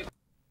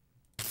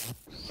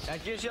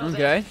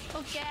 Okay.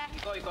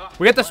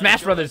 We got the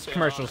Smash Brothers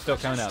commercials still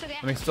coming up.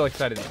 I'm still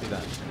excited to see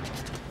that.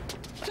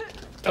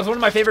 That was one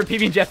of my favorite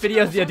PB&Jeff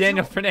videos, the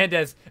Daniel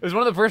Fernandez. It was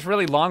one of the first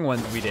really long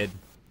ones we did.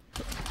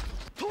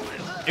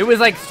 It was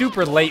like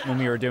super late when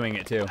we were doing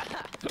it too.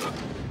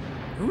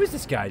 Who is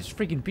this guy? Just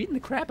freaking beating the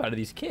crap out of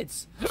these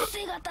kids.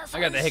 I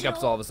got the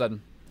hiccups all of a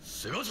sudden.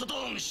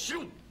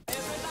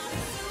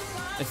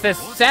 It's this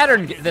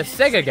Saturn, the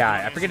Sega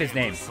guy. I forget his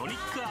name.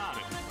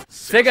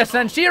 Sega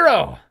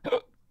Sanshiro.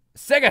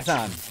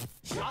 Sega-san.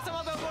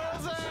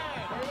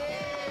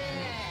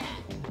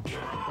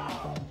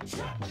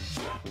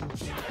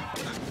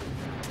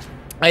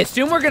 I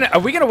assume are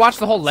we gonna watch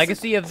the whole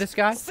legacy of this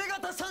guy?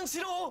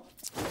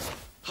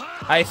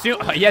 I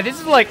assume, yeah, this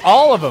is like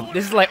all of them.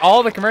 This is like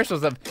all the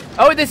commercials of,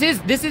 oh, this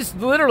is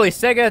literally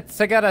Sega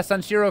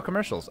Sanshiro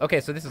commercials. Okay,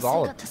 so this is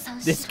all of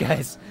this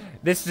guy's,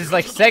 this is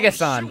like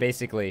Sega-san,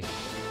 basically.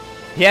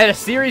 He had a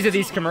series of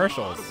these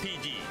commercials.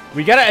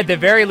 We gotta, at the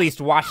very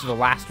least, watch the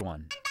last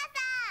one.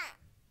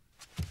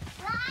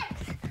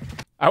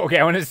 Oh, okay,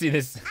 I want to see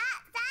this.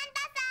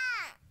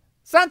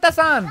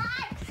 Santa-san!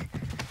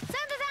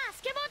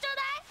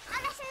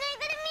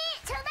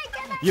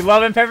 You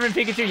love him, Peppermint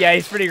Pikachu? Yeah,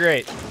 he's pretty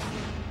great.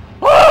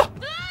 Oh!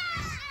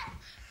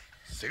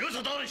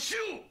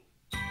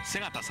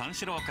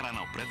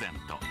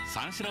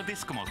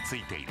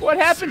 What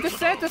happened to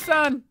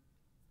Santa-san?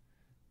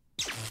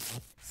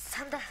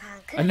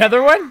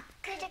 Another one?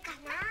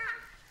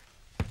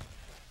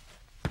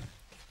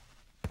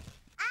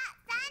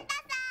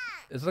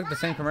 It's like the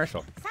same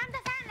commercial.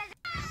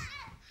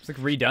 It's like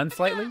redone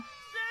slightly.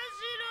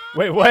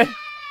 Wait, what?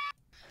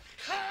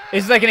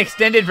 It's like an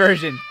extended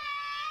version.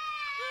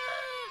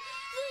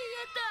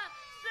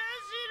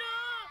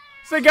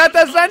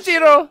 Segata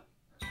Sanshiro!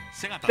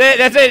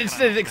 That's it. It's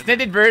an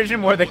extended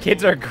version where the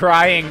kids are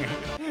crying.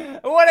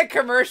 What a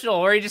commercial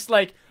where he just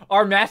like,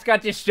 our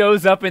mascot just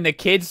shows up and the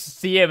kids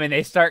see him and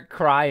they start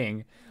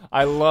crying.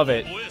 I love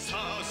it.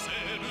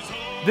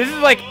 This is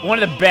like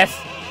one of the best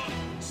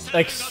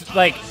like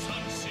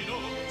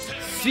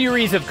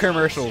series of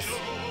commercials.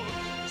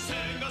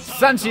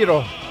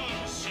 Sanshiro.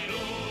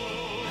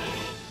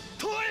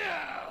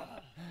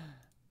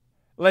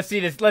 Let's see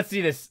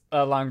this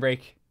long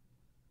break.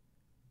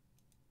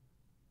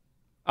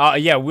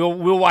 Yeah,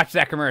 we'll watch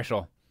that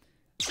commercial.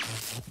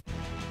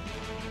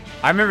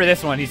 I remember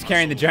this one. He's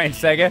carrying the giant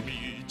Sega.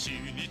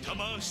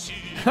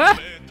 Huh?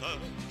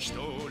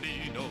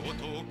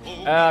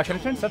 Can I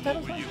turn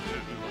subtitles on?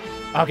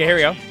 Okay, here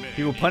we go.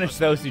 He will punish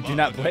those who do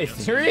not play.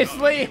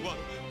 Seriously?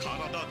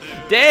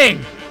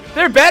 Dang!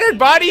 Their battered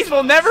bodies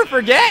will never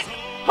forget!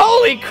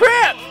 Holy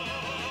crap!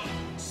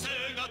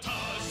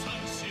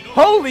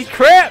 Holy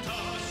crap!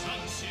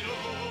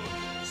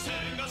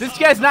 This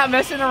guy's not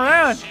messing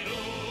around.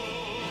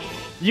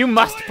 You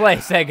must play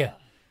Sega.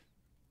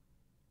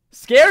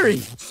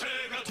 Scary.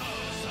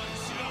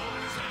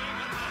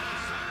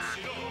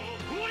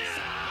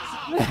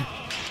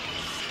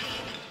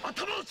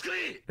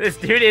 This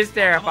dude is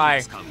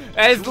terrifying.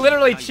 There's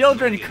literally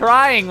children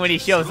crying when he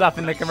shows up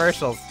in the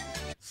commercials.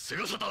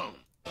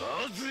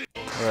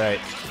 Alright.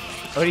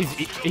 Oh, he's...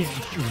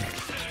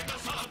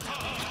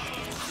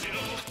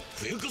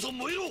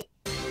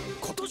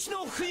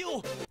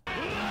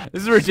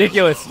 This is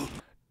ridiculous.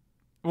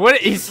 What?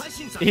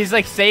 He's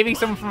like saving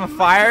someone from a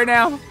fire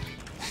now?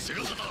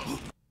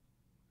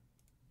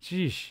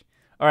 Sheesh.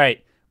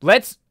 Alright,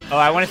 let's... Oh,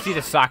 I want to see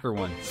the soccer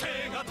one.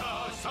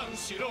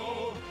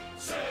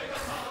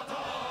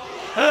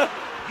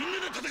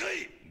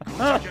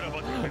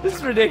 This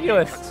is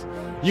ridiculous.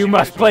 You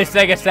must play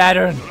Sega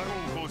Saturn.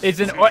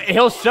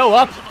 He'll show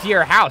up to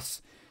your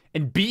house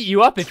and beat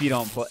you up if you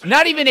don't play.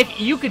 Not even if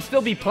you could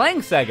still be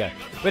playing Sega,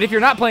 but if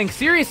you're not playing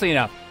seriously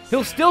enough,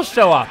 he'll still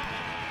show up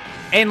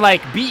and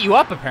like beat you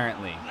up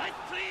apparently.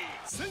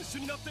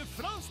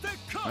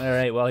 All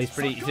right, well he's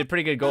a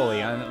pretty good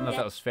goalie. I don't know if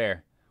that was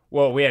fair.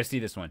 Whoa, we gotta see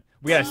this one.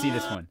 We gotta see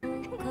this one.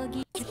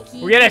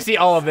 We gotta see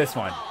all of this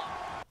one.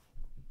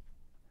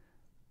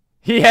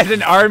 He has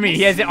an army.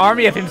 He has an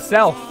army of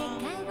himself.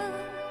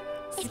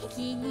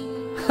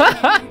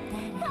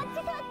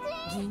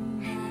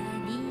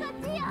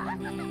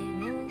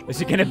 Is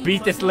he gonna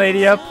beat this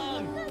lady up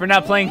for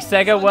not playing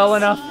Sega well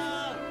enough?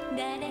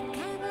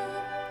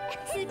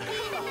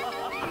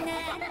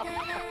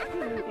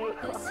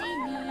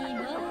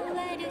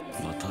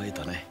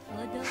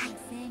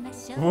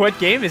 What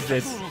game is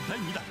this?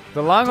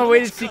 The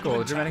long-awaited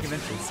sequel, Dramatic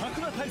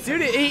Adventures.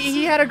 Dude,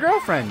 he had a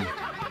girlfriend.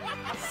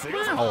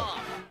 Wow.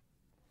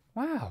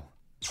 Wow.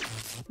 He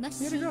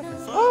had a girlfriend.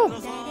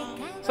 Oh!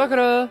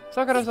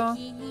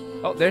 Sakura-san.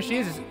 Oh, there she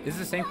is. Is this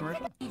the same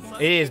commercial?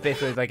 It is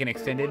basically like an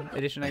extended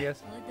edition, I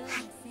guess.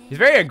 He's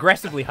very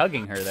aggressively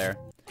hugging her there.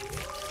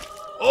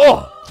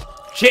 Oh!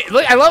 Shit,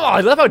 look, I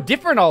love how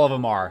different all of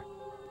them are.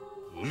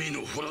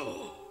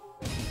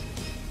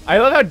 I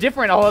love how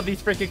different all of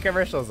these freaking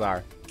commercials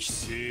are.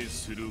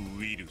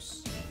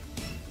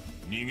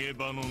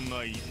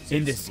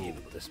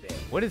 Indescribable despair.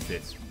 What is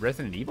this?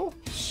 Resident Evil?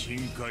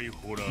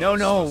 No,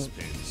 no.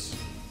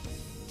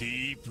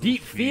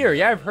 Deep Fear.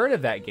 Yeah, I've heard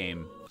of that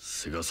game.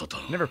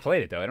 Never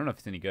played it though. I don't know if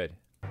it's any good.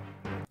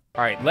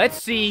 All right, let's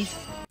see.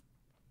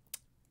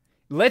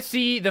 Let's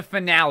see the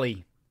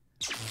finale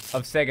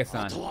of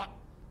Sega-san.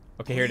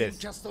 Okay, here it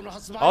is.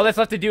 All that's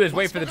left to do is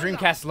wait for the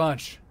Dreamcast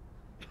launch.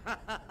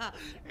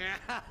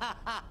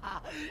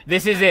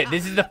 This is it.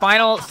 This is the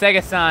final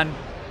Sega-san,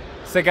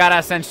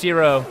 Sagata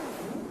Sanshiro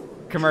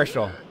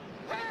commercial.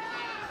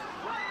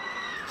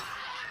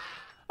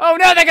 Oh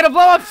no, they're gonna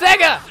blow up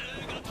Sega!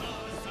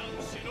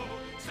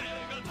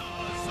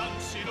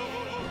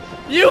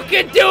 You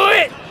can do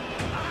it!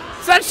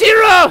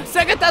 Sanshiro!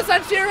 Sagata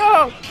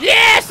Sanshiro!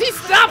 Yes, he's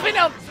stopping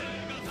him!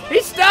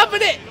 He's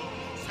stopping it!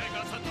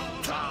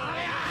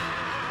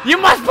 You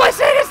must play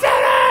Sega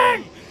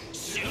Saturn!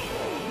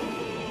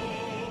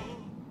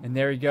 And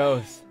there he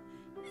goes.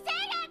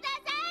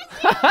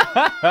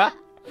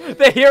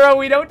 The hero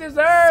we don't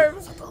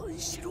deserve!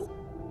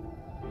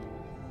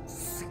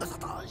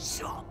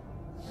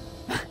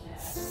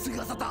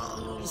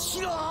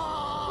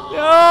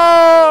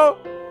 No!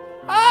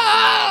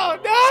 Oh,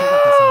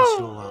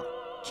 no!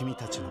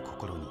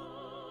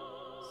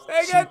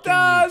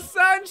 Sagata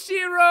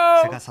Sanshiro!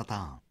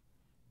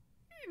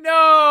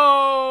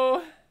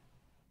 No!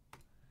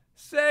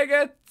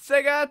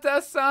 Sagata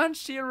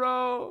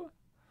Sanshiro!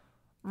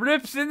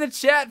 Rips in the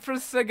chat for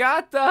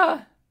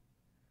Sagata!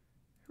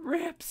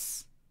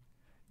 Rips!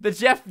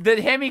 The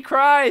Hemi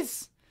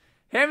cries!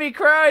 Hemi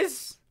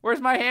cries!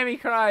 Where's my Hemi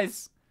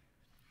cries?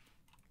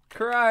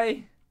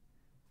 Cry.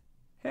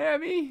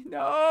 Hemi!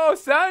 No!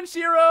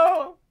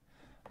 Sanshiro!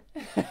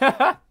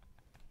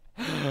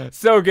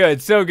 So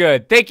good, so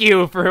good. Thank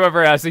you for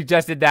whoever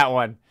suggested that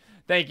one.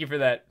 Thank you for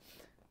that.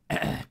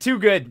 Too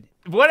good.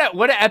 What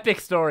an epic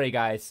story,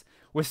 guys.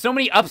 With so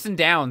many ups and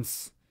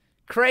downs.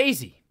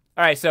 Crazy.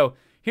 Alright, so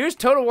here's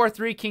Total War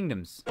 3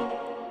 Kingdoms.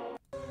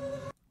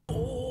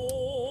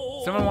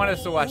 Someone wanted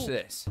us to watch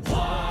this.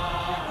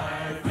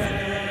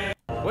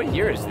 What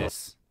year is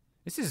this?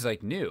 This is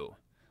like new.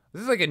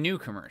 This is like a new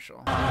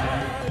commercial.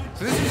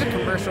 So this is a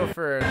commercial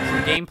for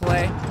some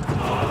gameplay.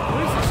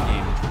 What is this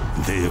game?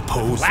 They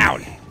oppose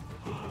loud.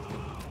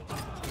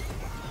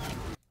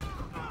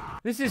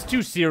 This is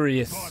too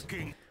serious.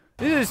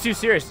 This is too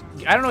serious.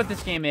 I don't know what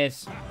this game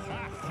is.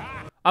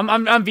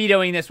 I'm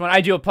vetoing this one.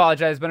 I do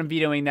apologize, but I'm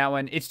vetoing that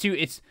one.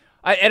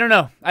 I don't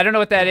know. I don't know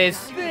what that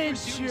is.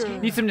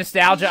 Need some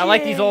nostalgia. I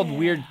like these old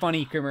weird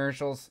funny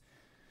commercials.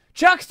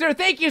 Chuckster,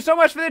 thank you so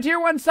much for the tier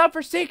 1 sub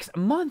for 6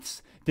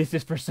 months. This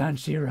is for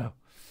Sanshiro.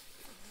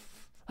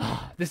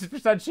 This is for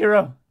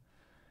Sanshiro.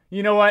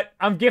 You know what?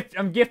 I'm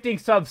gifting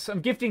subs. I'm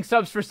gifting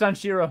subs for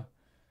Sanshiro.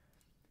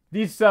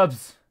 These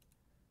subs.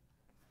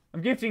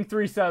 I'm gifting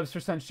 3 subs for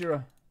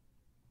Sanshiro.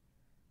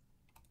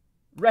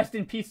 Rest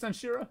in peace,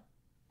 Sanshiro.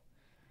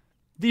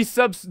 These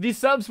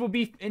subs will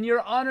be in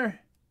your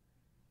honor.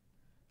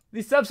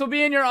 These subs will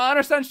be in your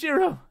honor,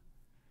 Sanshiro.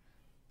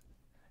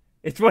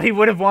 It's what he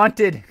would have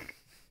wanted.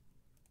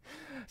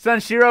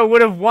 Sanshiro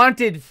would have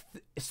wanted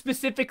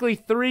specifically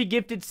 3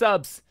 gifted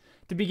subs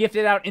to be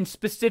gifted out in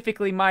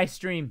specifically my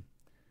stream.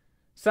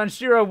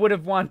 Sanshiro would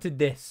have wanted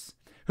this.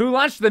 Who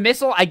launched the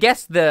missile? I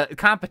guess the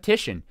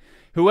competition.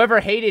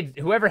 Whoever hated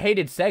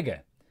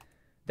Sega.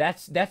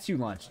 That's who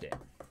launched it.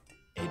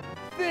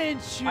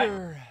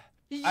 Adventure.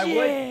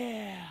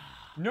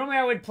 Normally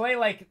I would play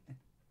like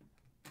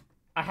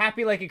a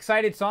happy, like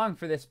excited song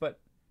for this, but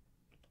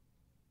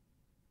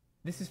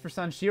this is for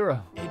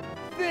Sanshiro.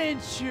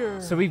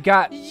 Adventure. So we've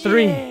got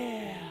 3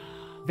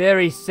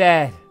 very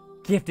sad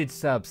gifted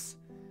subs.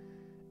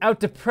 Out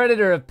to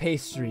Predator of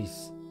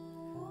Pastries,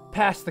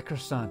 past the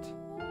croissant,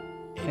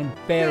 and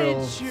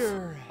barrels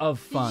of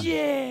fun.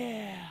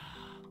 Yeah.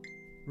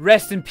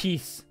 Rest in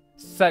peace,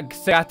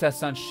 Sagata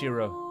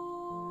Sanshiro.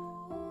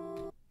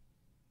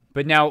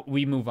 But now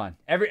we move on.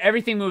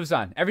 Everything moves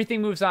on.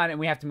 Everything moves on, and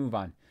we have to move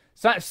on.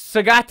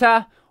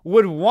 Sagata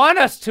would want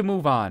us to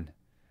move on.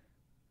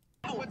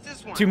 What's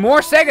this one? To more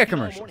Sega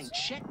commercials.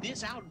 Check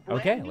this out.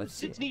 Okay, let's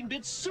see.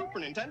 16-bit Super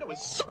Nintendo with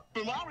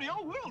Super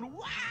Mario World.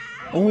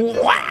 Wow!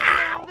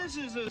 Wow! This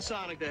is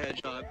Sonic the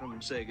Hedgehog from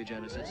Sega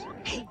Genesis.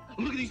 Hey,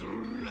 look at these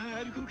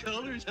radical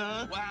colors,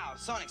 huh? Wow,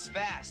 Sonic's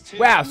fast, too.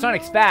 Wow,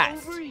 Sonic's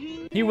fast.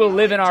 He will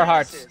live in our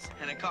hearts.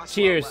 And it costs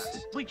Cheers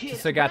 $12. to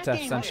Sagata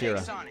Sanshiro.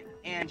 Sonic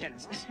and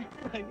Genesis.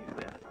 I knew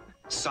that.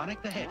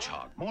 Sonic the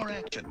Hedgehog. More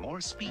action, more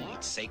speed.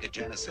 Sega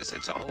Genesis.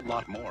 It's a whole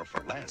lot more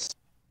for less.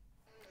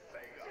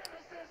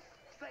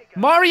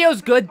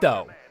 Mario's good,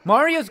 though.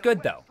 Mario's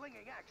good, though.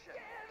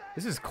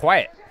 This is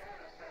quiet.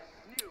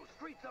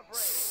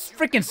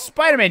 Freaking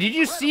Spider-Man. Did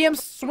you see him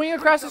swing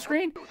across the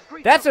screen?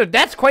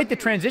 That's quite the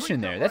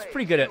transition there. That's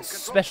pretty good at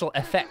special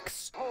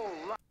effects. Oh,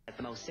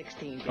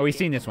 we've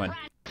seen this one.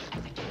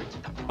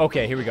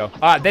 Okay, here we go.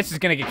 This is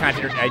gonna get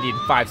content ID in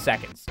 5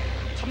 seconds.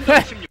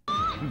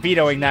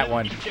 Vetoing that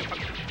one.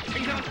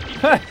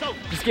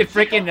 Just get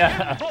freaking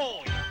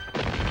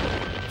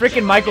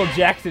Michael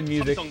Jackson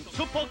music.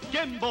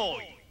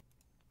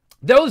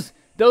 Those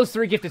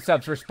 3 gifted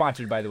subs were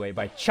sponsored, by the way,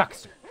 by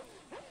Chuckster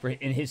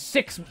in his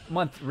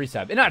 6-month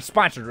resub. And not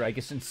sponsored, I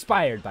guess,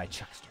 inspired by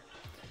Chuckster.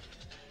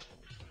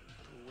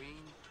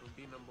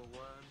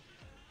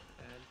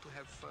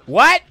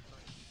 What?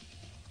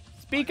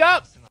 Speak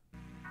up.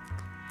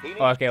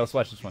 Oh, okay, let's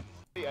watch this one.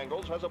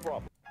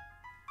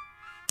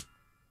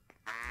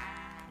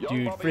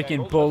 Dude,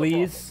 freaking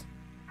bullies.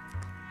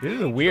 This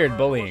is a weird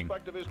bullying.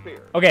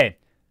 Okay.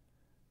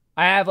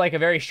 I have like a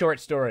very short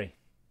story.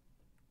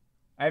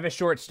 I have a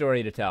short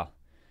story to tell.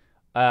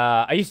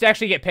 I used to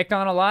actually get picked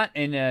on a lot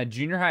in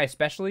junior high,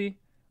 especially.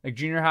 Like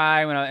junior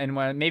high,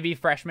 when maybe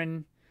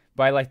freshman,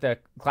 by like the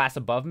class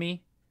above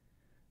me.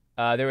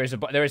 There was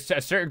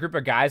a certain group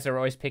of guys that were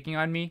always picking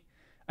on me.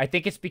 I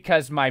think it's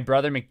because my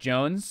brother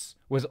McJones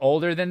was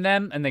older than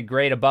them and the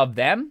grade above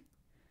them.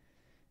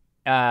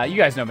 You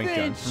guys know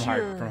McJones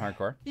from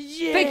Hardcore.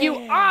 Yeah. Thank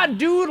you,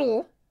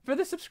 Doodle, for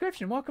the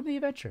subscription. Welcome to the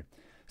adventure.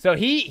 So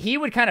he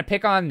would kind of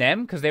pick on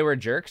them because they were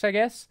jerks, I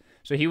guess.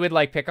 So he would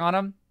like pick on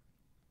them,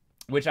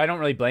 which I don't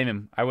really blame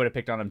him. I would have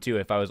picked on him too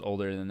if I was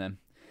older than them.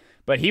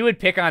 But he would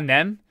pick on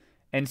them,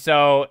 and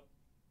so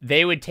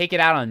they would take it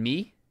out on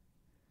me.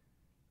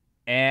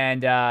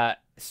 And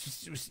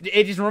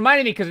it just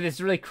reminded me because of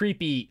this really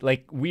creepy,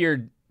 like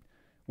weird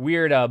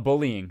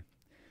bullying.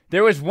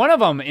 There was one of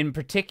them in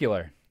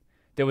particular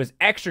that was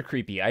extra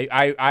creepy.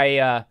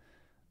 I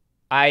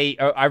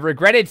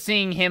regretted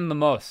seeing him the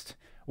most.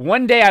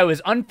 One day I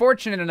was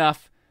unfortunate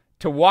enough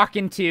to walk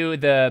into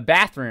the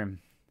bathroom,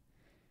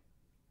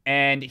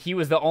 and he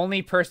was the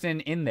only person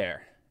in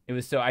there.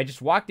 I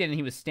just walked in and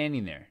he was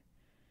standing there.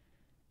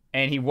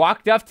 And he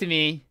walked up to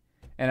me,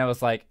 and I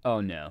was like,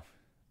 oh no.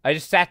 I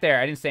just sat there.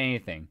 I didn't say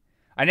anything.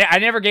 I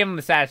never gave him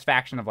the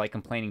satisfaction of like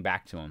complaining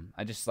back to him.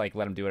 I just like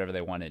let him do whatever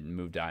they wanted and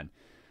moved on.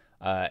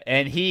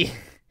 And he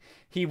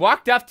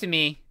walked up to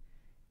me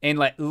and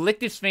like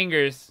licked his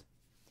fingers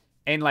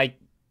and like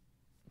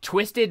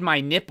twisted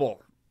my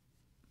nipple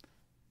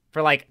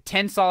for like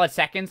 10 solid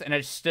seconds, and I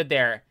just stood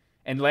there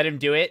and let him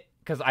do it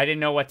because I didn't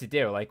know what to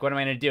do. Like, what am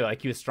I gonna do?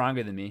 Like, he was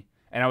stronger than me,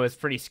 and I was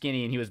pretty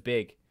skinny, and he was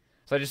big.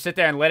 So I just sit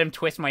there and let him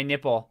twist my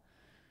nipple,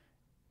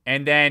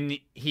 and then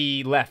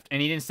he left,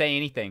 and he didn't say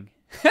anything.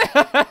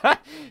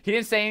 He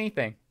didn't say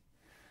anything.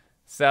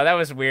 So that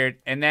was weird.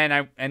 And then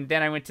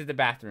I went to the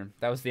bathroom.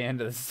 That was the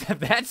end of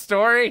that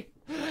story.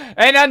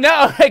 And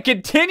no,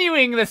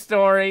 continuing the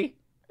story.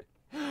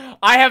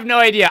 I have no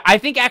idea.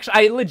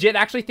 I legit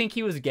actually think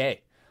he was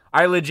gay.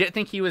 I legit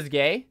think he was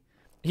gay.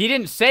 He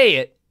didn't say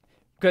it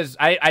because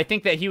I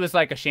think that he was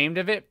like ashamed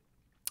of it.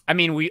 I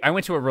mean, I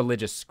went to a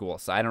religious school,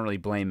 so I don't really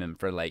blame him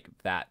for like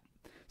that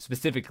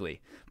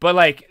specifically. But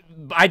like,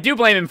 I do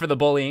blame him for the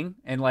bullying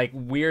and like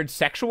weird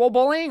sexual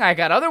bullying. I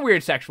got other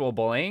weird sexual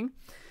bullying.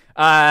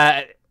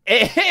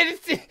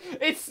 It's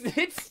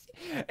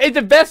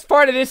the best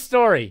part of this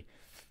story.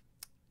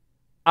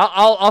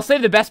 I'll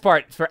save the best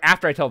part for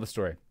after I tell the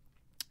story.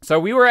 So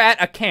we were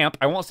at a camp.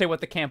 I won't say what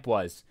the camp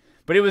was,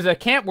 but it was a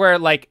camp where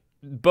like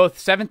both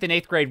 7th and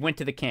 8th grade went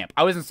to the camp.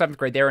 I was in 7th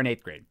grade. They were in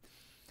 8th grade.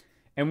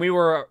 And we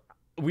were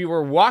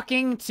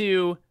walking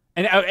to,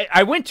 and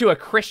I went to a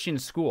Christian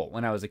school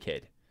when I was a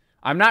kid.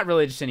 I'm not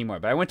religious anymore,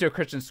 but I went to a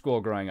Christian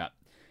school growing up.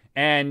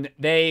 And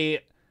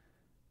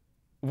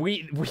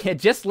we had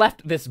just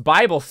left this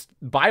Bible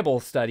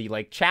study,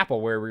 like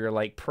chapel, where we were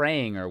like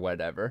praying or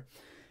whatever.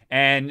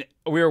 And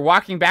we were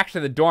walking back to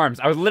the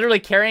dorms. I was literally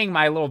carrying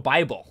my little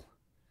Bible.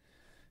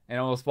 And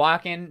I was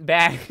walking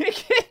back.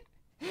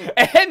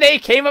 And they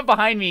came up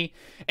behind me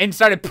and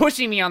started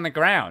pushing me on the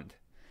ground.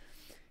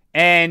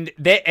 And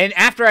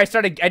after I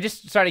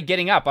just started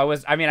getting up.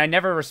 I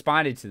never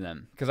responded to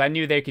them because I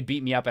knew they could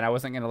beat me up and I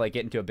wasn't going to like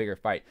get into a bigger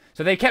fight.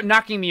 So they kept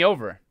knocking me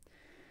over.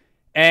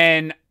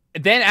 And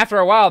then after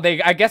a while,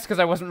 I guess because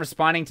I wasn't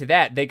responding to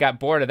that, they got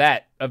bored of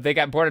that. They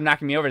got bored of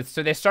knocking me over.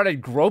 So they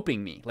started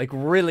groping me like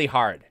really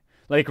hard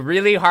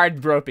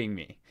groping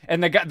me.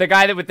 And the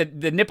guy that with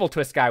the nipple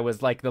twist guy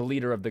was like the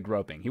leader of the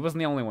groping. He wasn't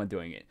the only one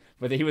doing it,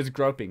 but he was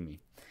groping me.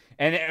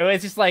 And it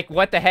was just like,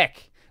 what the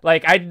heck?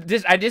 Like, I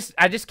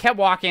just kept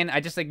walking. I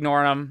just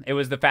ignored them. It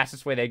was the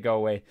fastest way they'd go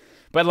away.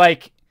 But,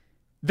 like,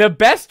 the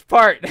best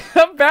part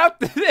about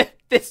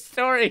this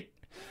story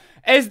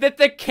is that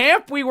the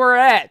camp we were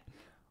at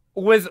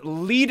was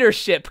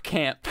leadership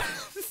camp.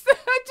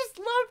 I just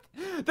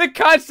loved the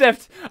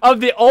concept of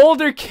the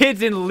older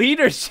kids in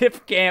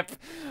leadership camp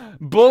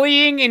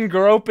bullying and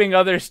groping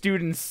other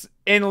students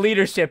in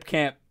leadership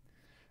camp.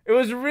 It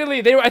was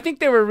really, I think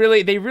they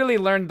really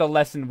learned the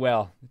lesson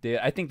well.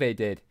 I think they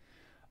did.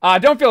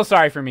 Don't feel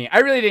sorry for me. I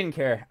really didn't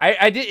care.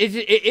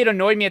 It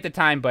annoyed me at the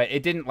time, but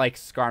it didn't like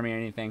scar me or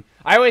anything.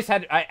 I always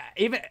had,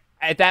 even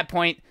at that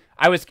point,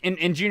 I was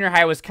in junior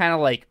high, I was kind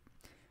of like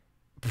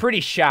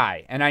pretty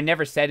shy, and I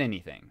never said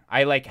anything.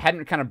 I like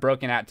hadn't kind of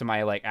broken out to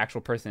my like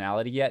actual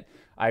personality yet.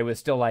 I was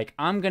still like,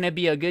 I'm gonna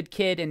be a good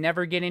kid and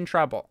never get in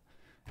trouble.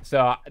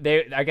 So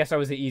I guess I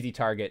was an easy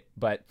target,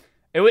 but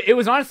it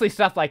was honestly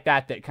stuff like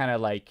that that kind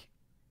of like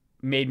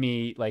made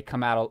me like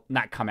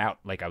not come out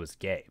like I was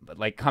gay, but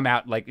like come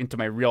out like into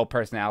my real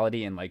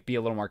personality and like be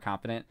a little more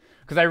confident,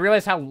 because I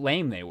realized how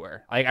lame they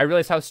were. Like I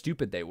realized how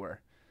stupid they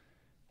were,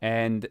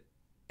 and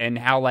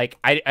how like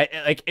I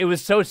like it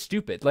was so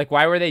stupid. Like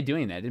why were they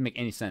doing that? It didn't make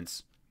any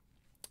sense.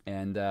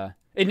 And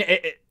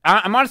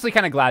I'm honestly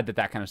kind of glad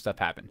that kind of stuff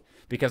happened,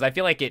 because I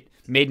feel like it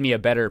made me a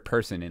better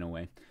person in a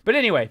way. But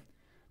anyway,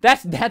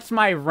 that's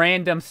my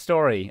random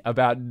story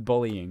about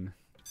bullying.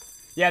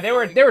 Yeah, they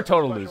were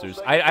total losers.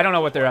 I don't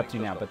know what they're up to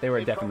now, but they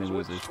were definitely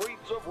losers.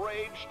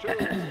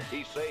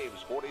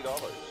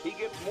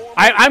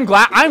 I'm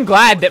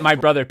glad that my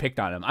brother picked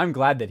on him. I'm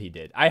glad that he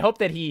did. I hope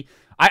that he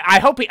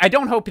I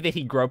don't hope that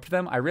he groped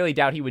them. I really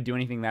doubt he would do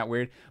anything that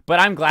weird, but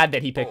I'm glad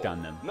that he picked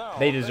on them.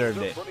 They deserved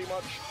it.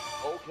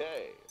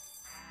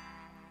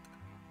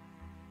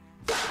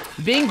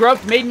 Being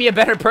groped made me a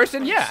better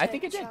person? Yeah, I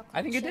think it did.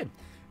 I think it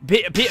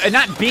did.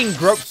 Not being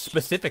groped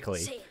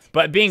specifically,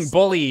 but being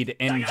bullied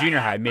in junior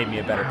high made me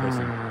a better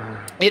person.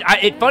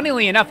 It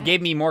funnily enough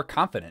gave me more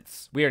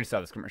confidence. We already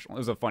saw this commercial. It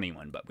was a funny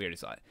one, but we already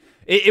saw it.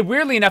 It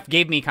weirdly enough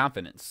gave me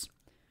confidence,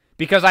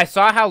 because I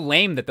saw how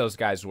lame that those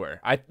guys were.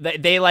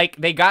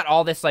 They got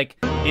all this like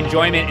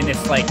enjoyment and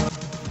this like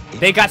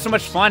they got so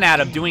much fun out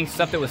of doing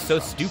stuff that was so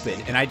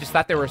stupid, and I just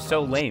thought they were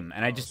so lame,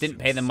 and I just didn't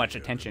pay them much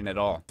attention at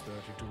all.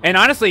 And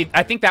honestly,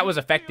 I think that was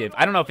effective.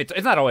 I don't know if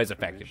it's not always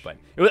effective, but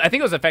I think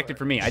it was effective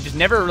for me. I just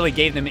never really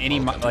gave them any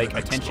like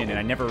attention, and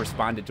I never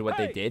responded to what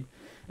they did.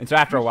 And so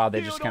after a while,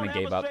 they just kind of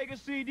gave up.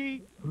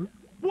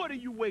 What are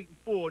you waiting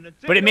for?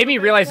 But it made me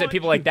realize that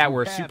people like that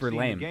were super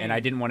lame, and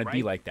I didn't want to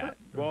be like that.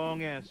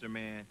 Wrong answer,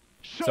 man.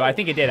 So I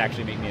think it did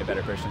actually make me a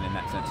better person in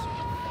that sense.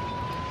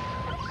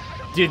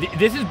 Dude,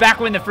 this is back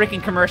when the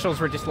freaking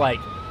commercials were just like,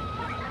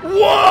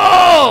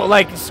 whoa!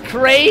 Like, it's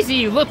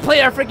crazy. Look,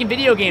 play our freaking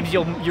video games.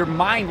 Your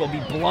mind will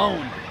be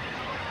blown.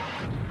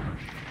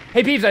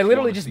 Hey, Peeps, I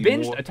literally just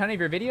binged a ton of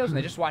your videos, and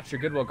I just watched your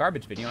Goodwill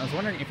Garbage video. I was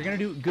wondering if you're going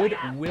to do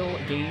Goodwill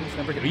Games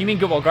number 2. You mean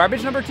Goodwill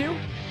Garbage number 2?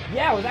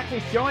 Yeah, I was actually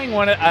showing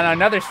one on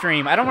another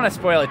stream. I don't want to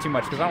spoil it too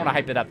much, because I don't want to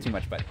hype it up too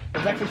much, but I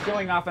was actually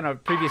showing off on a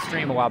previous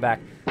stream a while back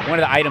one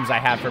of the items I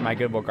have for my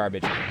Goodwill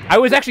Garbage. I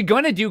was actually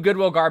going to do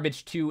Goodwill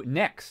Garbage 2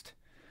 next.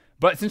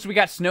 But since we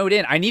got snowed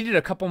in, I needed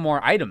a couple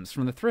more items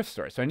from the thrift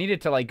store. So I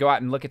needed to like go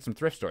out and look at some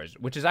thrift stores,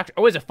 which is actually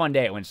always a fun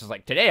day when it's just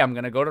like, today I'm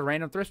going to go to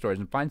random thrift stores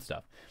and find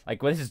stuff.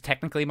 Like, well, this is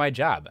technically my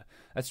job.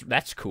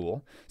 That's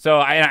cool. So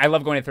I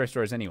love going to thrift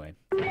stores anyway.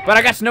 But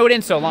I got snowed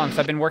in so long,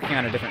 so I've been working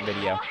on a different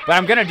video. But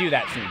I'm going to do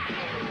that soon.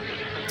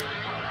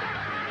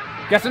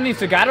 Got something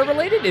Sagata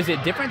related? Is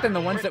it different than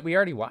the ones that we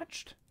already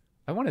watched?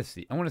 I want to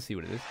see what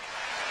it is.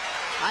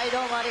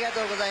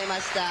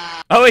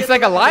 Oh, it's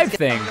like a live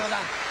thing.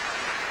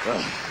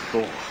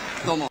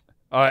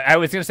 I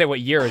was gonna say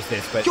what year is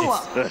this, but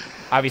it's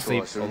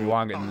obviously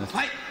longer than this.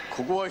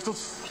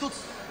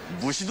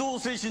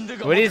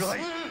 What is?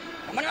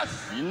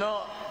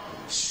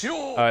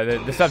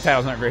 The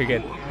subtitles aren't very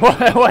good.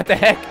 What the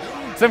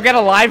heck? Some kind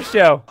of live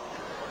show.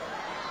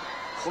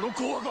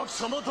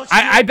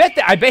 I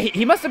bet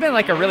he must have been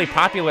like a really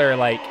popular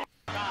like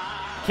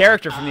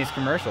character from these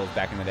commercials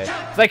back in the day.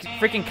 It's like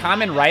freaking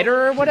Kamen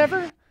Rider or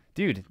whatever.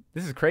 Dude,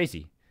 this is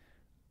crazy.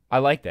 I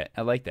like that.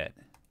 I like that.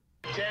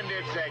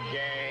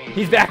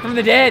 He's back from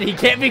the dead. He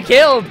can't be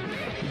killed.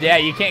 Yeah,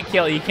 you can't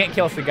kill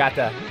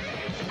Sagata.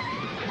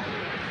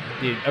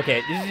 Dude,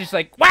 okay, this is just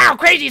like, wow,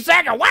 crazy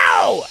Sega,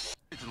 wow!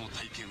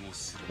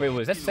 Wait,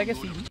 was that Sega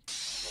CD?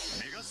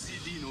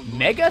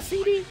 Mega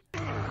CD?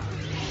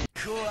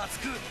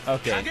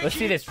 Okay, let's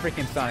see this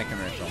freaking Sonic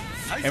commercial,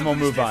 and we'll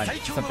move on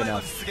to something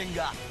else.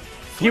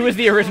 He was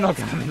the original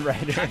Kamen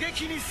Rider.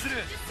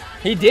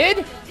 He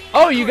did?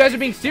 Oh, you guys are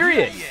being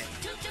serious.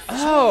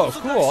 Oh,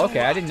 cool.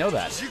 Okay, I didn't know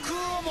that.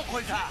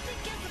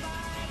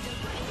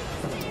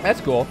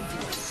 That's cool.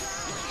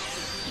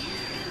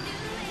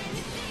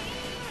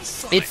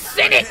 It's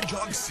Cynic!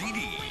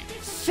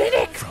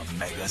 Cynic! From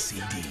Mega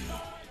CD.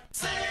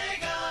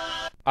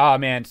 Oh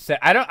man,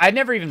 I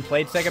never even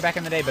played Sega back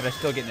in the day, but I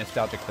still get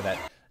nostalgic for that.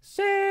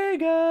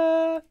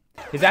 Sega!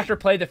 His actor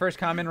played the first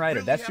Kamen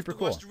Rider. That's super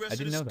cool. I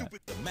didn't know that.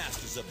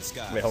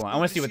 Wait, hold on. I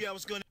want to see what.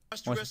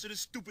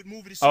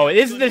 Oh,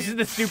 this is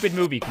the stupid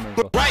movie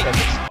commercial.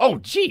 Right. Oh,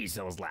 jeez,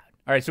 that was loud.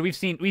 All right, so we've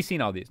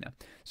seen all these now.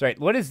 So, right,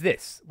 what is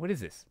this? What is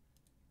this?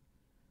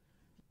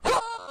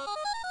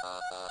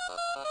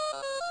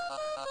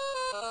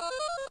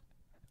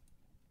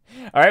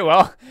 All right,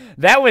 well,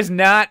 that was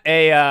not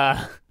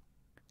a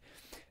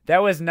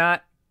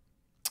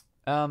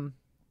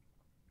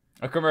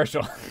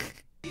commercial.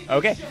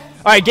 Okay.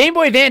 All right, Game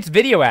Boy Advance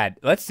video ad.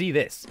 Let's see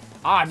this.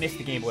 I missed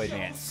the Game Boy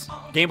Advance.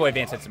 Game Boy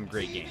Advance had some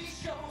great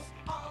games.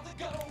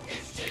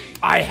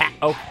 I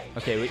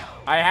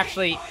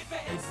actually.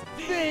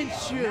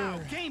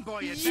 Adventure.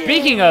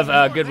 Speaking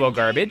of Goodwill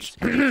garbage,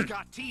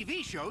 not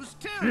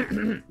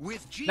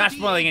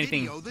spoiling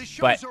anything,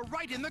 but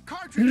right in the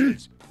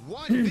cartridges.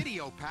 One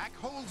video pack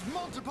holds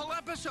multiple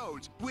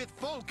episodes with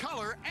full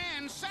color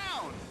and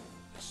sound,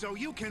 so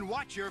you can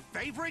watch your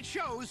favorite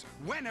shows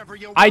whenever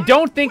you want.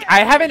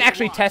 I haven't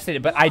actually tested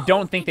it, but I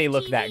don't think they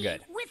look that good.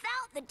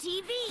 Without the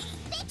TV.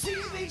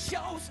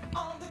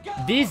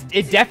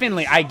 It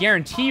definitely, I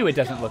guarantee you it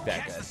doesn't look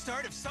that good.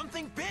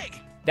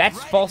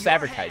 That's false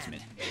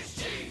advertisement.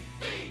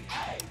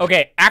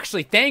 Okay,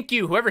 actually, thank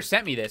you, whoever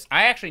sent me this.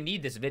 I actually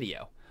need this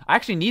video.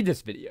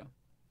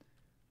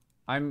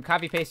 I'm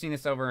copy pasting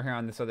this over here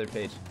on this other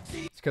page.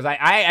 It's because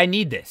I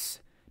need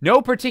this.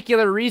 No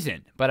particular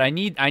reason, but I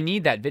need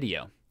that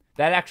video.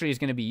 That actually is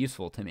going to be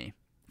useful to me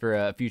for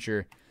a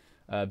future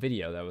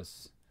video that I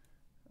was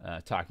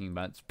talking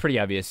about. It's pretty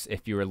obvious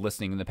if you were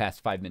listening in the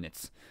past 5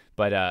 minutes.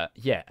 But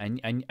yeah, I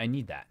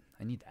need that.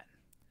 I need that.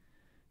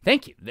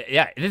 Thank you.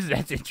 Yeah,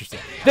 that's interesting.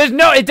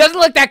 It doesn't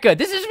look that good.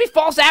 This is be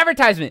false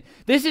advertisement.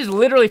 This is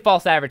literally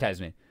false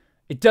advertisement.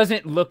 It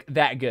doesn't look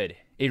that good.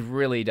 It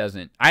really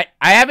doesn't. I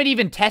haven't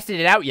even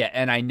tested it out yet,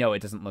 and I know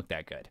it doesn't look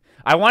that good.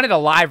 I wanted a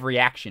live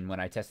reaction when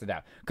I tested it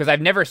out, because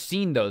I've never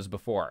seen those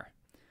before.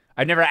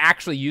 I've never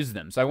actually used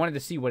them, so I wanted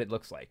to see what it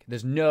looks like.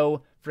 There's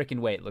no freaking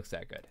way it looks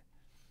that good.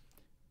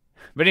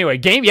 But anyway,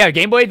 Game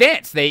Boy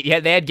Advance. They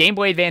had Game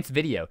Boy Advance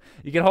video.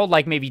 You could hold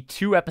like maybe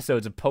 2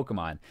 episodes of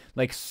Pokemon,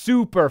 like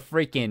super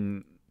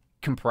freaking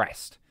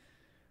compressed.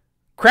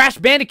 Crash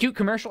Bandicoot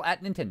commercial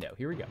at Nintendo.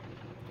 Here we go.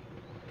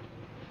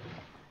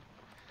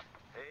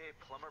 Hey,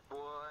 plumber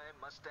boy,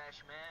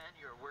 mustache man,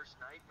 your worst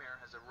nightmare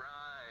has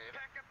arrived.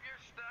 Pack up your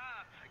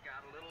stuff. I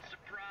got a little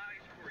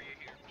surprise for you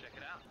here. Check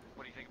it out.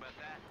 What do you think about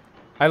that?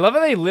 I love how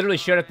they literally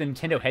showed up the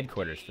Nintendo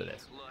headquarters for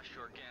this.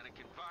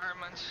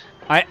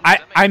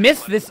 I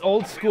miss this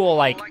old school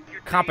like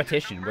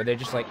competition where they're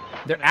just like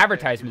their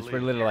advertisements were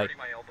literally like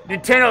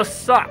Nintendo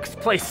sucks,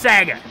 play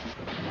Sega.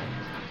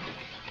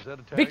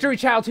 Victory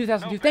Child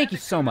 2002, thank you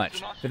so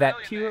much for that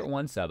tier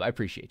 1 sub. I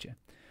appreciate you.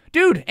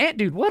 Dude, Ant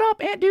Dude, what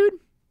up, Ant Dude?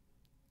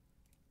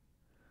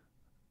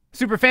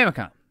 Super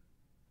Famicom.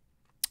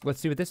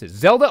 Let's see what this is.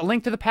 Zelda: A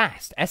Link to the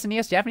Past,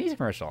 SNES Japanese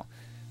commercial.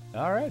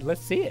 All right,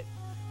 let's see it.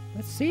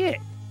 Let's see it.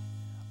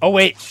 Oh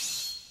wait.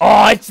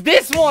 Oh, it's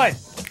this one.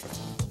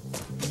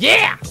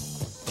 Yeah!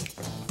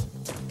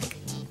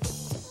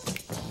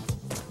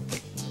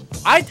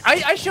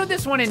 I showed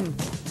this one in...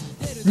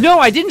 No,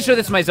 I didn't show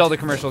this in my Zelda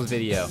commercials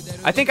video.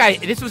 I think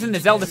this was in the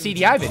Zelda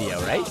CDI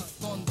video, right?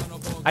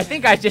 I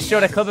think I just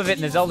showed a clip of it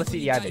in the Zelda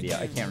CDI video.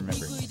 I can't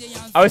remember.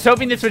 I was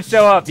hoping this would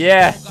show up,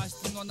 yeah.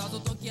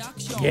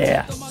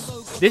 Yeah.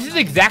 This is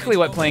exactly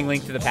what playing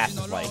Link to the Past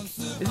is like.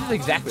 This is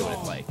exactly what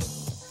it's like.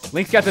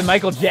 Link's got the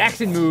Michael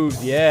Jackson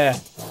moves, yeah.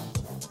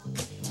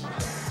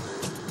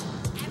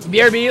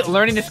 BRB,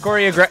 learning this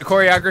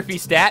choreography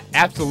stat?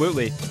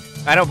 Absolutely.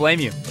 I don't blame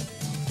you.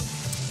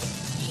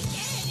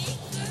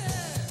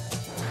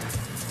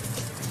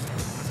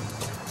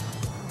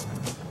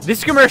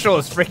 This commercial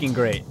is freaking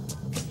great.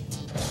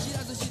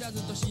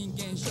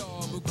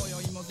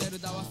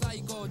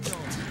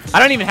 I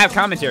don't even have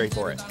commentary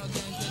for it.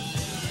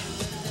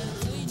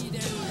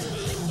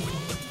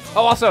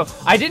 Oh, also,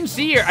 I didn't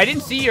see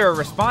your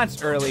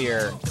response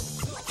earlier,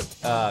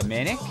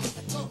 Manic.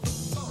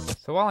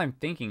 So while I'm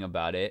thinking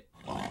about it,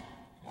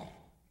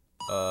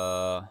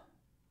 hold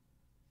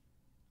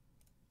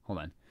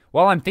on.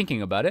 While I'm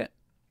thinking about it,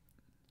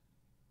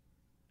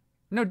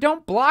 no,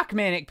 don't block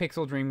Manic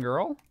Pixel Dream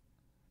Girl.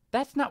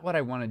 That's not what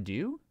I want to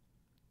do.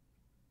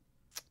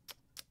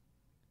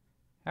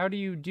 How do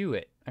you do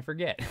it? I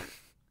forget.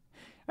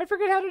 I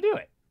forget how to do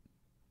it.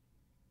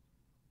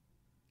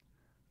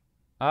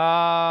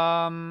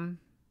 How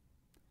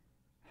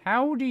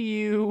do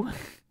you...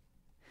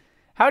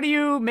 How do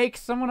you make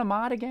someone a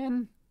mod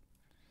again?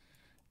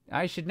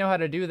 I should know how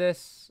to do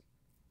this.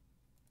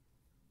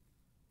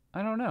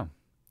 I don't know.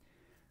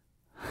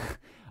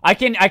 I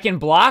can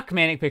block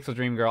Manic Pixel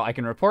Dream Girl. I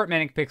can report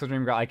Manic Pixel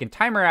Dream Girl. I can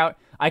time her out.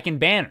 I can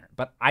ban her,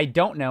 but I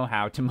don't know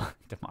how to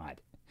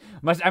mod.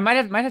 I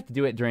might have to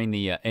do it during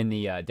the in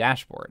the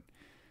dashboard.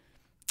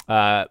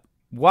 While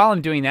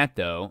I'm doing that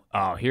though,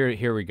 oh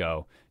here we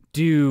go,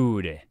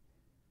 dude.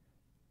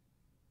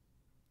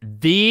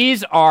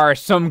 These are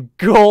some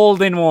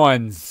golden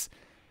ones.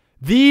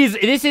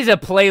 This is a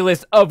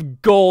playlist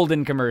of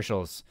golden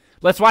commercials.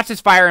 Let's watch this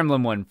Fire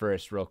Emblem one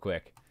first, real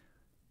quick.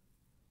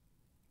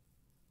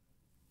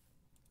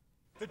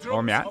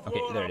 Or not?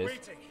 Okay, there it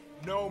is.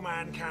 No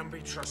man can be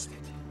trusted.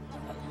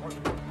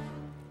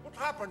 What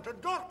happened to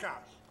Dorcas?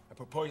 I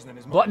put poison in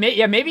his mouth.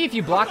 Yeah, maybe if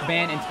you block,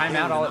 ban, and time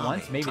out all at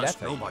once, maybe that's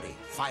it. Nobody.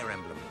 Fire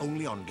Emblem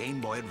only on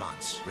Game Boy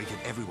Advance. Rated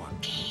everyone.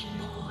 Game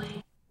Boy.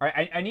 All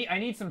right, I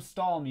need some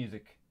stall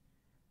music.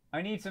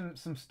 I need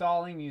some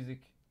stalling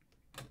music.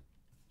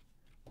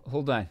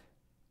 Hold on.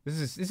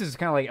 This is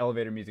kind of like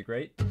elevator music,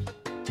 right?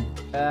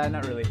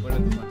 Not really. What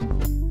is this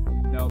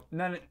one? No,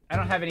 none. I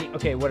don't have any.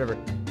 Okay, whatever.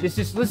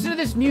 Just listen to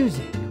this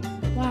music.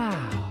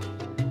 Wow.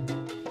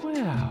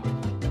 Wow.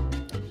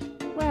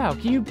 Wow.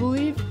 Can you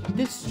believe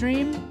this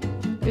stream?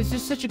 It's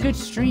just such a good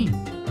stream.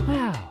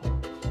 Wow.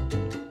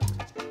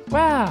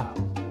 Wow.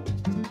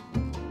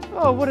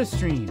 Oh, what a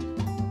stream.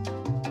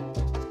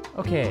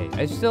 Okay,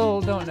 I still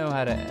don't know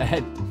how to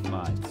add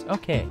mods.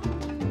 Okay.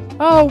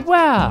 Oh,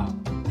 wow.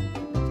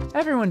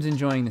 Everyone's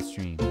enjoying the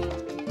stream.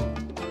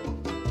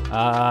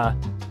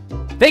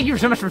 Thank you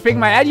so much for picking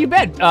my ad. You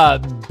bet,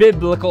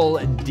 Biblical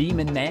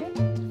Demon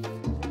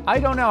Man. I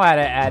don't know how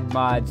to add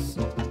mods.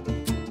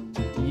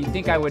 You'd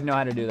think I would know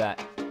how to do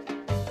that.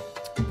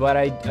 But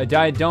I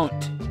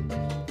don't.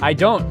 I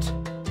don't.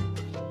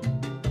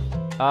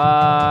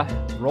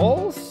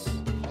 Roles?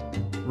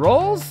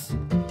 Roles?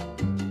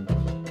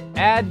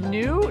 Add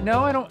new?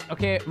 No, I don't.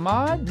 Okay,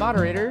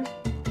 moderator.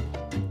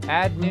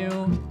 Add new.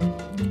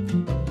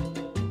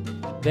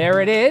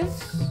 There it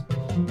is.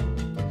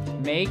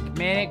 Make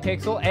Manic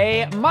Pixel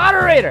a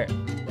moderator.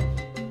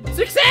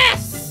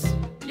 Success!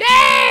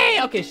 Yay!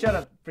 Okay, shut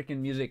up, freaking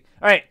music.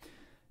 All right,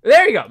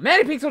 there you go.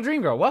 Manic Pixel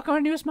Dream Girl. Welcome to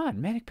our newest mod,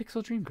 Manic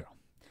Pixel Dream Girl.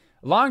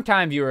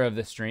 Long-time viewer of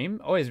the stream,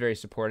 always very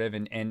supportive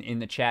and in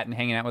the chat and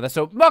hanging out with us.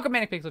 So welcome,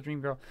 Manic Pixel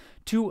Dream Girl,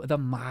 to the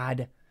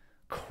mod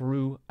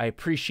crew. I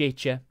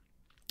appreciate you.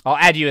 I'll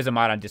add you as a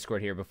mod on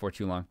Discord here before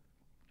too long.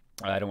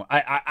 I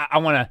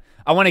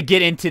want to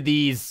get into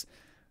these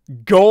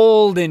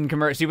golden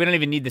commercials. See, we don't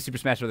even need the Super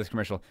Smash Bros.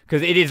 Commercial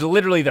because it is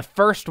literally the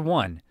first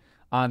one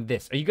on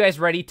this. Are you guys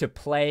ready to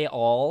play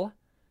all?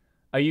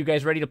 Are you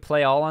guys ready to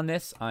play all on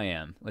this? I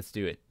am. Let's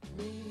do it.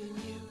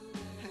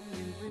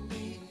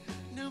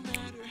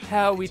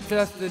 How we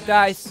toss the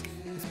dice,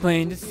 it's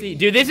plain to see.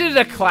 Dude, this is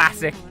a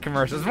classic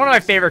commercial. It's one of my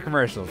favorite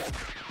commercials.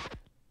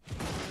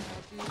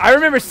 I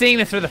remember seeing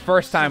this for the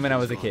first time when I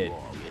was a kid.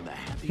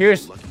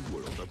 Here's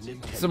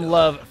some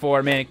love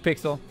for Manic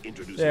Pixel.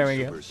 There we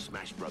go.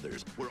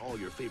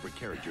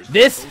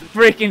 This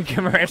freaking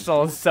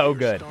commercial is so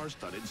good.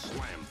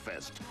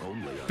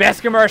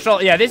 Best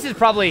commercial. Yeah, this is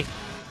probably...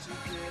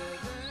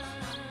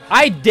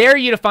 I dare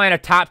you to find a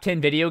top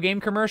 10 video game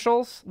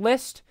commercials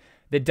list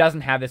that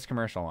doesn't have this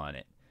commercial on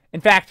it.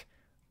 In fact,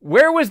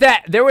 where was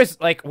that? There was,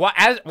 like,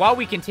 while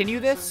we continue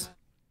this,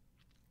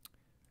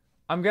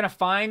 I'm going to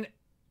find...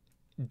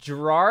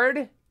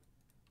 Gerard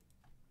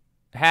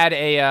had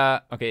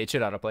a, okay, it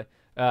should autoplay.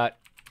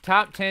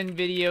 Top 10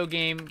 video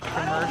game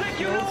commercials.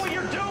 You know what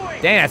you're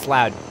doing. Dang, that's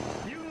loud.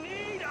 You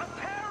need a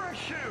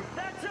parachute.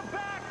 That's a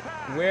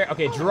backpack. Where,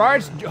 okay,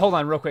 Gerard's, hold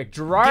on real quick.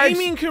 Gerard's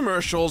gaming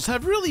commercials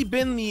have really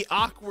been the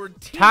awkward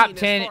top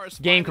 10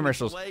 game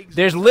commercials.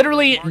 There's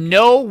literally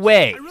no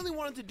way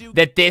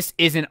that this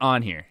isn't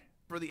on here.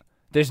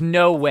 There's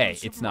no way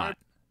it's not.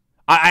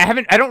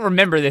 I don't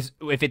remember this,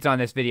 if it's on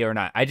this video or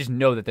not. I just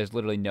know that there's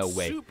literally no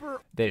way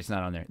that it's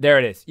not on there. There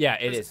it is. Yeah,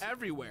 it is.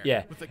 Everywhere.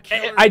 Yeah.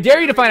 I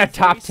dare you to find a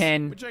top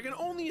 10 which I can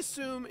only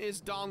assume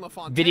is Don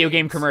LaFontaine. Video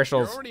game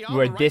commercials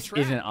where this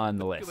isn't on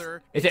the list.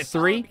 Is it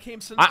 3?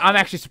 I'm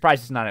actually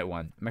surprised it's not at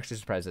 1. I'm actually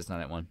surprised it's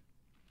not at 1.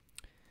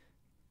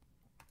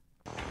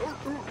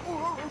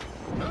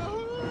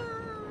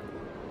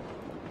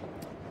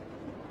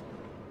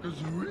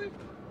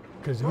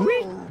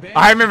 Kazooie?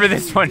 I remember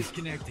this one.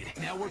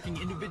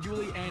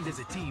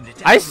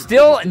 I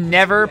still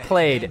never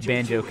played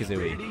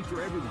Banjo-Kazooie.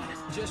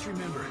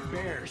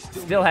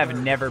 Still have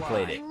never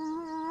played it.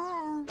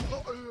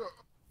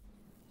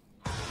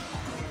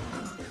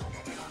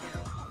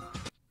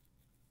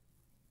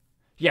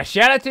 Yeah,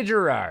 shout out to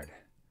Gerard.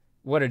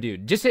 What a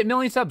dude. Just hit 1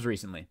 million subs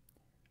recently.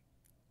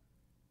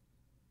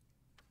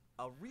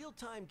 A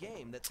real-time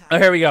game that's oh,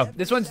 here we go.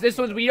 This one's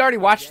we already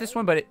watched this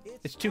one, but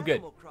it's too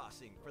good.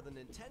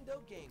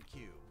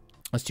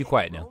 It's too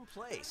quiet now.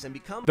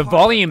 The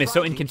volume is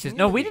so inconsistent.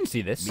 No, we didn't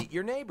see this. Meet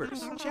your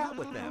neighbors, chat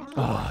with them.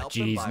 Oh,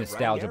 jeez,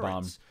 nostalgia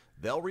bomb.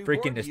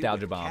 Freaking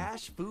nostalgia bomb.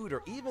 Cash, food,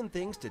 or even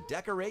things to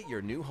decorate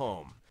your new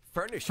home.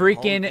 Furnish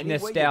freaking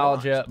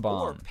nostalgia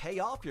bomb. Or pay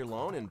off your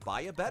loan and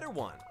buy a better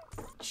one.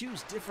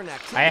 Choose different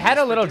activities. I had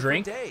a little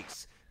drink.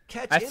 Days.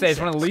 I'd say it's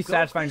one of the least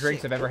satisfying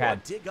drinks I've ever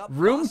had.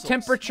 Room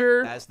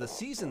temperature, as the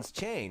seasons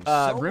change,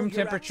 room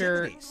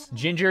temperature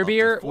ginger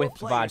beer with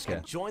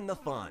vodka. Join the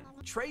fun.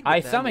 I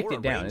stomached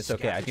it down. It's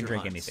okay. I can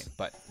drink anything,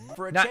 but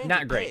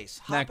not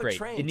great. Not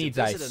great. It needs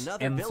ice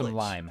and some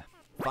lime.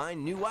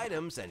 Find new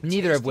items and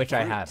neither of which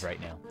I have right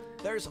now.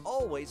 There's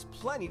always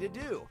plenty to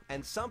do,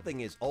 and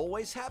something is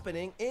always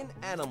happening in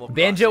Animal Crossing.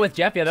 Banjo with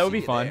Jeff, yeah, that would be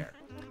fun.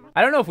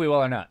 I don't know if we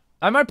will or not.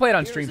 I might play it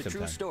on stream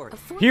sometime.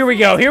 Here we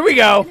go. Here we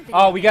go.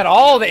 Oh, we got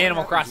all the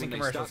Animal Crossing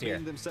commercials here.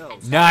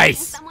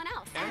 Nice.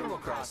 Animal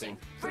Crossing.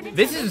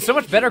 This is so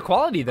much better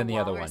quality than the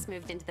other one.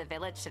 Moved into the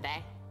village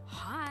today.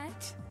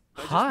 Hot.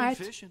 Hot.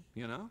 Fishing,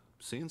 you know,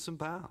 seeing some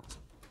pals.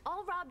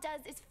 All Rob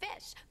does is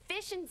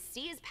fish and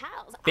see his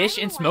pals. Fish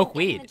and smoke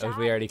weed, as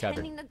we already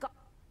covered.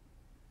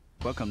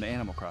 Welcome to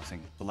Animal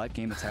Crossing, the live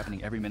game that's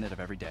happening every minute of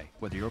every day,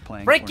 whether you're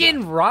playing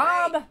Freaking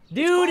Rob,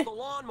 dude. It's called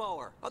the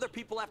lawnmower. Other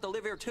people have to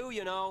live here too,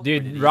 you know.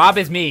 Dude, Rob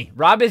is me.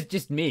 Rob is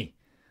just me.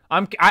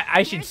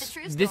 I should.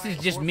 This is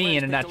just me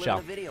in a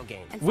nutshell.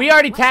 We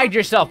already tagged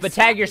yourself, but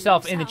tag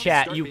yourself in the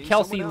chat. You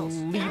Kelsey,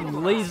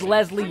 Liz,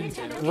 Leslie,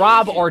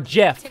 Rob, or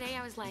Jeff.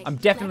 I'm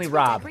definitely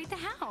Rob.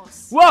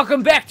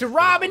 Welcome back to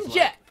Rob and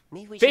Jeff.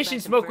 Fish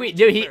and smoke weed,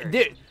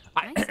 dude.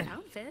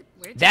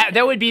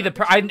 That would be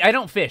the. I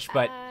don't fish,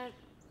 but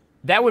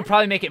that would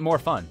probably make it more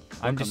fun.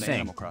 I'm just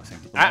saying.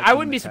 I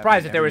wouldn't be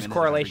surprised if there was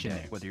correlation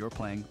there. Whether you're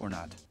playing or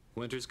not.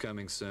 Winter's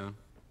coming soon.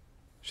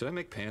 Should I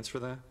make pants for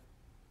that?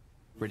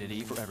 Rated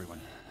E for everyone.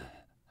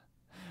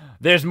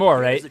 There's more,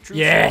 right?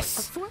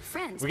 Yes.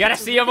 We gotta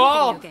see them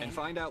all. And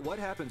find out what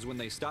happens when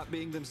they stop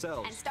being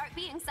themselves. And start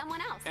being someone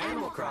else.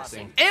 Animal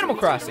Crossing. Animal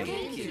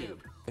Crossing.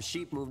 A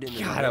sheep moved in the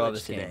God, I love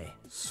village this game. today.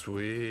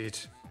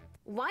 Sweet.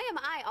 Why am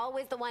I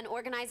always the one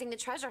organizing the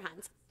treasure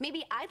hunts?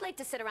 Maybe I'd like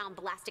to sit around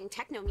blasting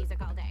techno music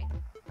all day.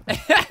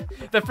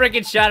 The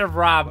freaking shot of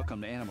Rob.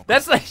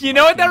 That's like, you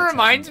know what that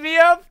reminds me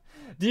of?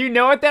 Do you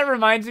know what that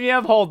reminds me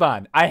of? Hold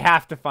on. I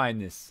have to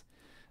find this.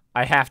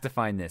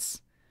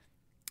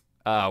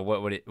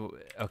 What would it?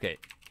 Okay.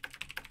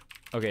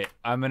 Okay,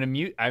 I'm gonna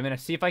mute. I'm gonna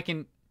see if I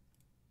can.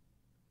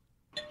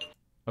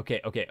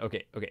 Okay.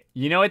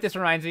 You know what this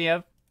reminds me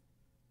of?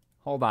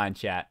 Hold on,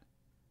 chat.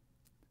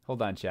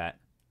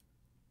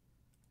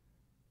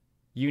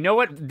 You know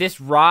what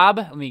this Rob?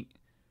 Let me.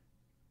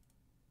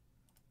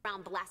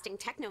 Around blasting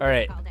techno All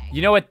right. music all day.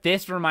 You know what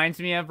this reminds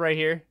me of right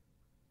here?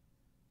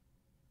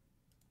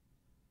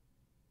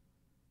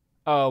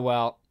 Oh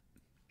well.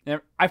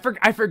 I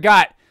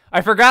forgot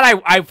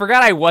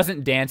I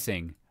wasn't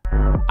dancing.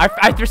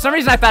 For some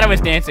reason I thought I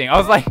was dancing. I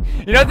was like,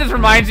 you know what this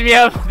reminds me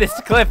of? This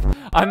clip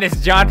on this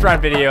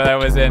JonTron video that I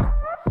was in,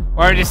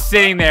 where I'm just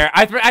sitting there.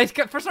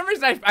 For some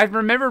reason I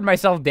remembered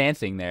myself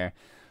dancing there.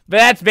 But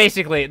that's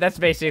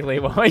basically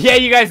well, yeah,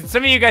 you guys,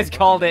 some of you guys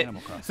called it.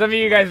 Some of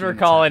you guys were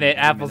calling it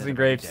apples and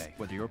grapes.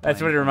 That's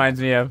what it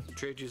reminds me of.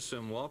 Trade you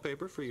some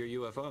wallpaper for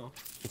your UFO.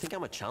 You think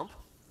I'm a chump?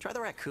 Try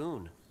the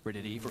raccoon.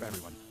 Rated E for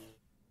everyone.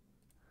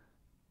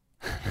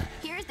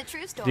 Here's the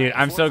true story. Dude,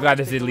 I'm so glad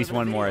there's at least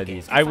one more of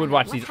these. I would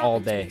watch these all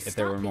day if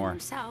there were more.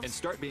 And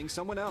start being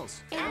someone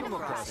else. Animal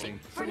Crossing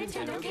for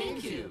Nintendo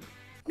GameCube.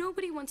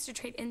 Nobody wants to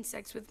trade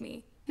insects with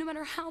me, no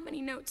matter how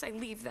many notes I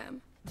leave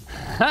them.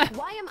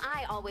 Why am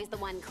I always the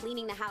one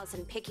cleaning the house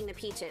and picking the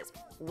peaches?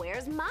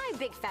 Where's my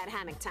big fat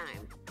hammock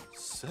time?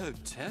 So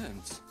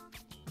tense.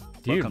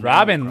 Dude,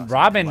 Robin,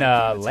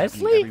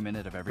 Leslie?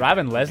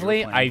 Robin,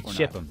 Leslie, I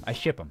ship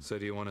them. So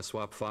do you want to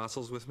swap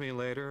fossils with me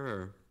later,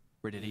 or?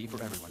 Rated E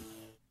for everyone.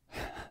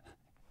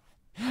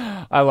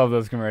 I love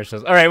those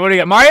commercials. All right, what do we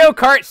got? Mario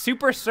Kart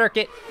Super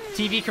Circuit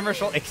TV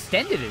commercial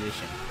extended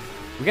edition.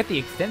 We got the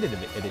extended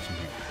edition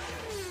here.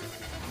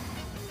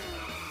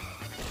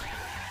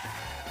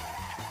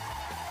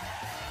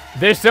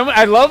 There's so much.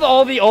 I love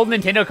all the old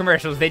Nintendo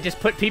commercials. They just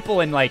put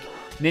people in like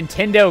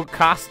Nintendo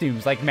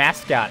costumes, like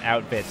mascot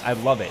outfits. I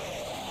love it.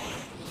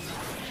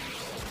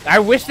 I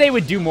wish they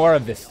would do more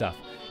of this stuff.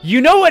 You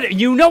know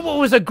what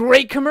was a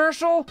great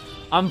commercial?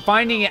 I'm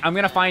finding it. I'm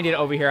gonna find it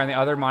over here on the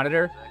other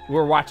monitor.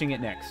 We're watching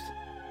it next.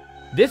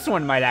 This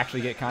one might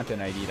actually get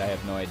content ID'd. I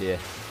have no idea.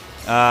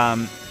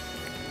 Now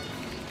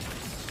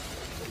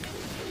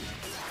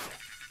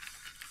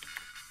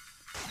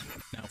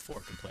 4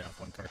 can play off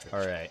one cartridge. All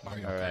right.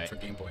 Mario Kart for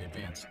Game Boy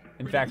Advance.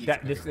 In fact,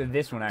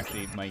 this one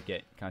actually might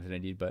get content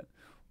ID'd, but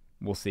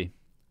we'll see.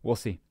 All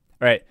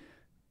right.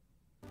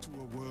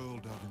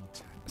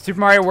 Super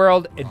Mario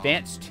World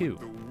Advance 2.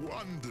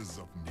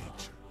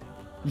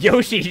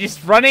 Yoshi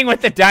just running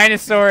with the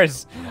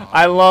dinosaurs.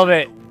 I love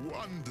it.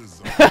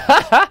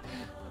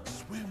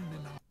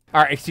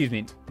 Alright, excuse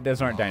me.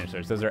 Those aren't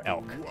dinosaurs. Those are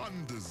elk.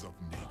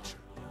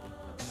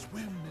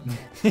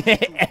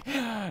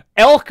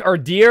 Elk or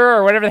deer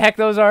or whatever the heck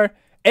those are,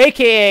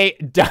 aka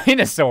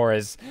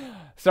dinosaurs.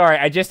 Sorry,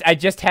 I just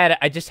had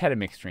a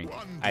mixed drink.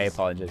 I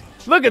apologize.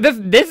 Look at this.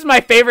 This is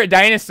my favorite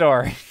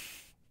dinosaur.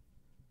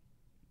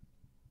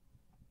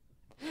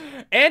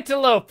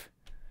 Antelope.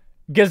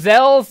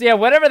 Gazelles, yeah,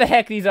 whatever the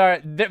heck these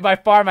are, they're by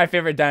far my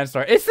favorite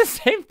dinosaur. It's the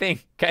same thing,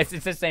 guys.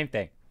 It's the same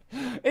thing.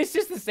 It's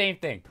just the same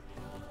thing.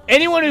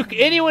 Anyone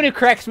who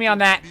corrects me on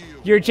that,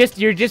 you're just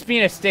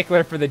being a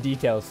stickler for the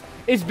details.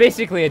 It's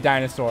basically a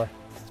dinosaur.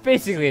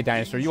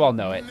 You all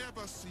know it.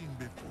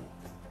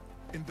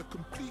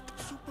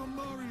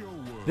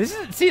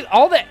 This is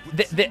all the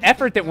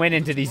effort that went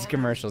into these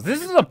commercials.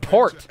 This is a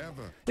port.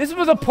 This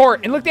was a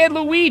port, and look, they had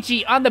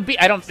Luigi on the beach.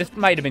 This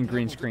might have been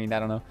green screened, I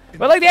don't know.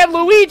 But like, they have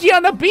Luigi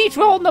on the beach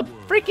holding the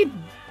freaking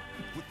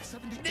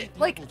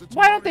like,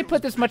 why don't they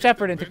put this much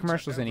effort into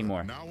commercials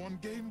anymore?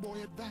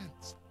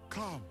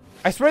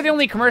 I swear the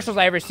only commercials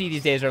I ever see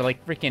these days are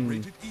like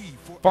freaking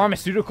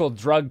pharmaceutical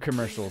drug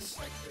commercials.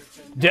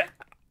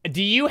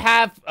 Do you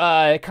have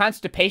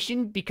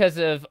constipation because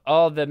of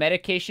all the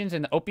medications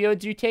and the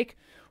opioids you take?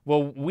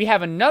 Well, we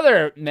have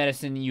another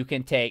medicine you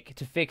can take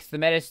to fix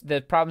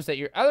the problems that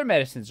your other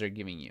medicines are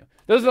giving you.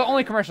 Those are the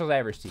only commercials I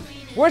ever see.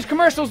 Where's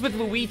commercials with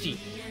Luigi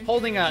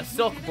holding a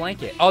silk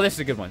blanket? Oh, this is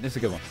a good one. This is a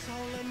good one.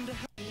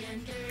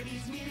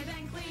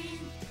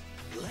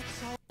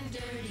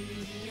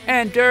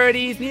 And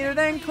dirty's neater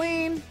than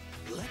clean.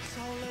 It's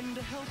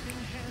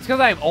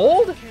because I'm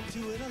old?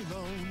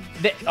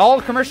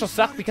 All commercials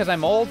suck because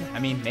I'm old? I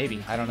mean,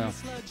 maybe. I don't know.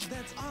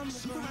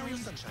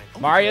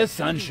 Mario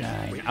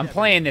Sunshine. I'm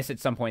playing this at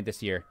some point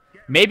this year.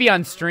 Maybe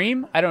on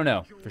stream? I don't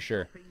know for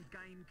sure.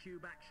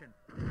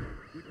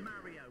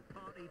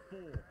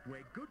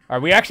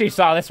 Alright, we actually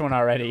saw this one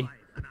already.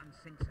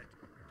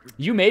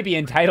 You may be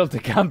entitled to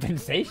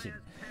compensation.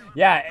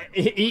 Yeah,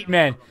 Eat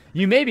Man.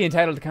 You may be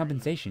entitled to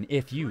compensation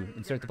if you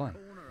insert the blank.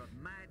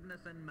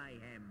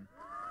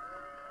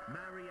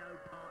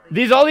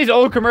 All these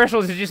old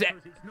commercials is just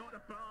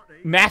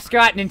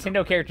mascot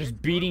Nintendo characters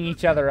beating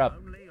each other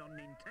up.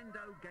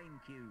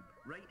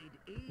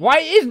 Why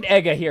isn't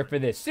Egga here for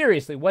this?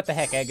 Seriously, what the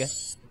heck,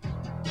 Egga?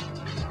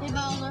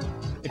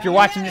 If you're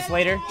watching this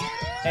later,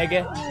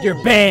 Egga,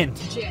 you're banned.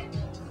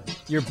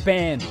 You're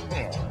banned.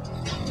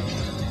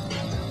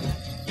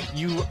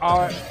 You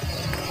are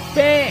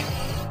banned.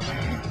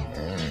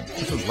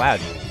 This was loud.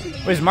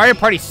 Wait, is Mario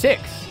Party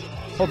 6?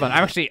 Hold on,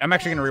 I'm actually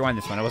gonna rewind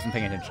this one. I wasn't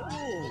paying attention.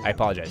 I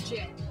apologize.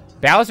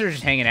 Bowser's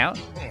just hanging out.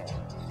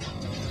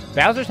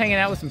 Bowser's hanging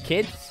out with some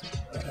kids.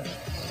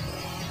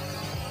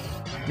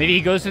 Maybe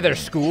he goes to their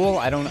school.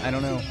 I don't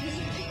know.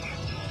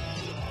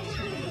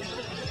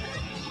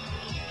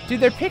 Dude,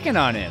 they're picking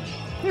on him.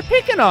 They're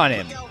picking on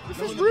him. This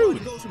is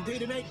rude. Goes from day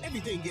to night,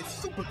 everything gets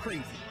super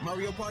crazy.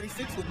 Mario Party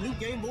 6 with new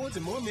game boards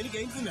and more mini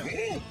games than ever.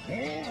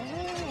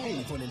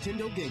 Only for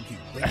Nintendo GameCube.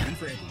 Ready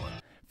for everyone.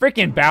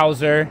 Freaking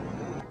Bowser.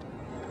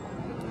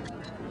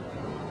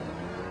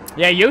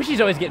 Yeah, Yoshi's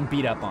always getting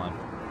beat up on.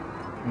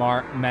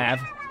 Mav.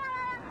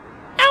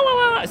 Ow,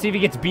 ow, ow. See if he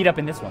gets beat up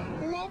in this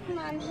one. Look,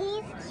 Mom,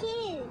 he's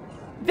cute.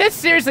 This,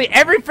 seriously,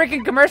 every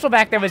freaking commercial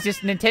back then was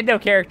just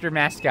Nintendo character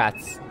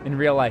mascots in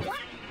real life.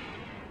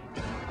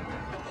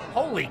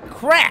 Holy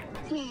crap!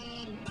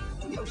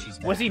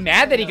 Was he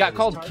mad that he got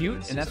called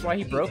cute and that's why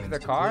he broke their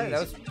car?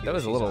 That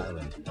was a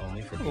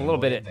little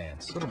bit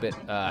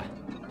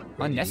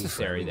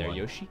unnecessary there,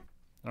 Yoshi.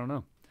 I don't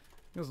know.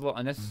 It was a little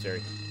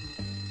unnecessary.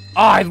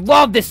 Oh, I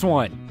love this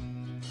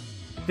one!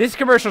 This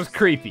commercial's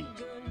creepy.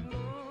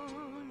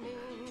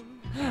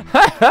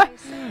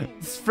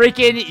 It's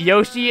freaking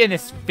Yoshi and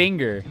his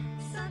finger.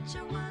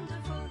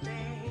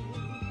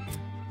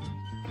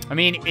 I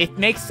mean, it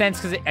makes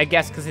sense because I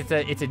guess because it's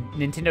a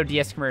Nintendo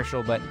DS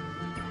commercial, but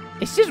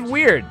it's just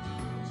weird.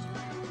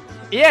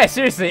 Yeah,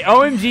 seriously,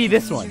 OMG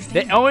this one.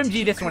 The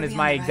OMG this one is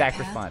my exact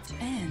response.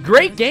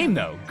 Great game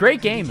though.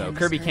 Great game though.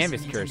 Kirby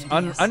Canvas Curse.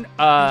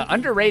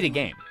 Underrated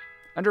game.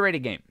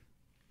 Underrated game.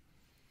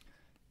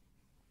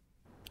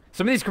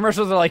 Some of these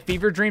commercials are like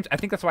fever dreams. I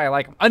think that's why I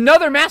like them.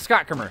 Another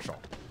mascot commercial.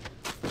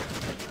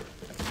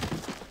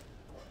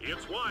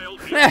 It's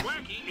wild, it's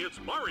wacky, it's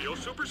Mario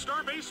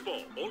Superstar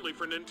Baseball. Only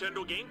for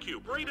Nintendo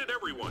GameCube. Rated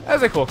everyone. That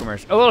was a cool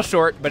commercial. A little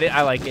short, but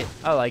I like it.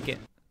 I like it.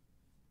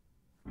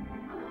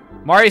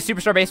 Mario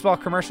Superstar Baseball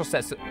commercial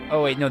sets.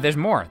 Oh wait, no, there's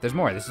more. There's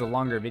more. This is a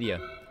longer video.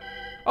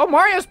 Oh,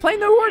 Mario's playing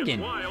the organ.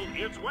 It's wild,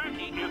 it's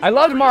wacky, it's I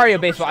loved Mario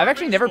Baseball. I've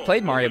actually never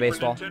played Mario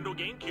Baseball.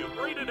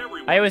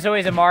 I was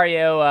always a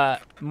Mario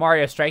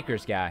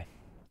Strikers guy.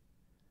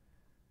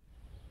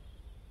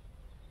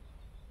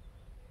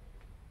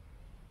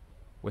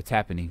 What's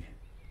happening?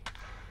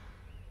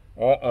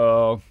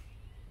 Uh-oh.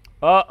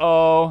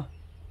 Uh-oh.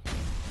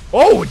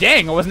 Oh,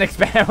 dang, I wasn't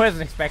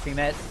expecting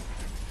that.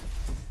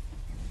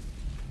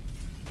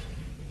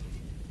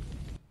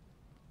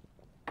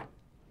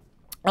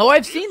 Oh,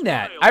 I've seen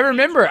that. I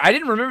remember. I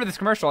didn't remember this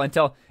commercial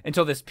until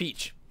this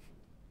Peach.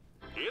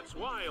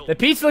 The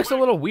Peach looks a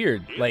little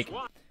weird. Like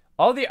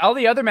all the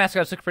other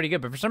mascots look pretty good,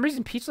 but for some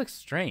reason Peach looks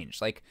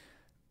strange. Like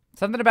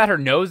something about her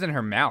nose and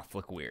her mouth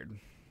look weird.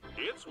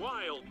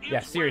 Yeah,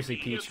 seriously,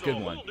 Peach,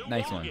 good one.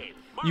 Nice one.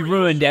 You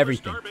ruined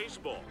everything.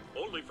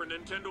 Only for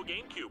Nintendo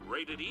GameCube.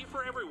 Rated E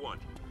for everyone.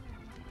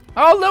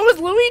 Oh, that was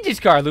Luigi's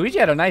car. Luigi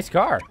had a nice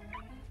car.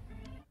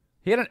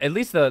 He had at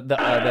least the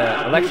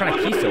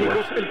electronic key still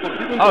works.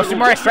 Oh, Super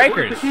Mario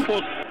Strikers.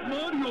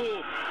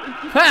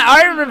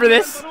 I remember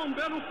this.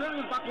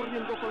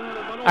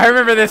 I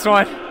remember this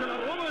one.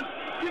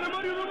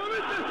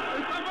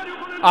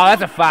 Oh,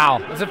 that's a foul.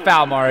 That's a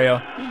foul, Mario.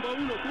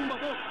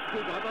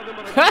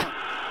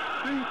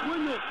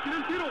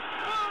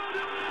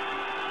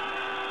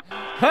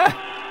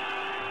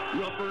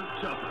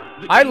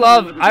 I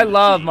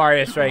love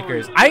Mario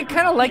Strikers. I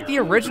kind of like the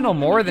original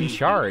more than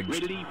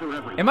Charged.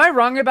 Am I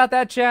wrong about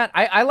that, chat?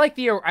 I like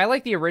the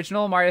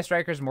original Mario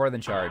Strikers more than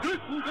Charged.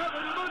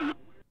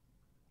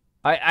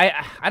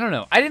 I don't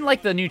know. I didn't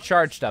like the new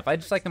charge stuff. I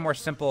just like the more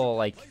simple,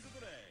 like,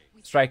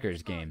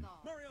 Strikers game.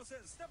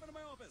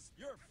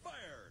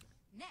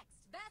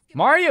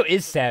 Mario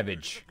is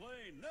savage.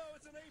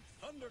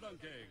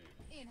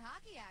 In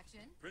hockey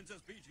action,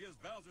 Princess Peach gives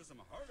Bowser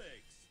some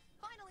heartaches.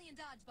 Finally in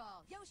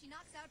dodgeball, Yoshi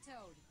knocks out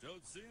Toad.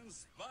 Toad seeing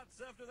spots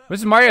after that.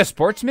 Was this Mario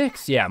Sports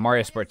Mix? Yeah,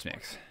 Mario Sports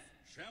Mix.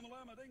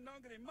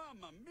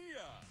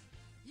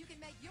 You can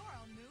make your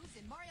own moves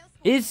in Mario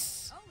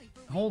Sports.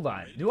 Hold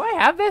on. Do I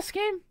have this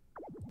game?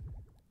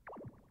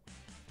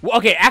 Well,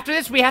 okay, after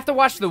this, we have to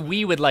watch the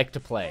We Would Like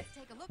to Play.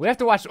 We have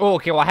to watch... Oh,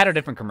 okay, well, I had a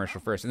different commercial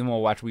first, and then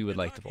we'll watch We Would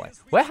Like to Play.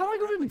 What? How long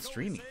have we been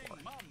streaming for,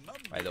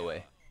 by the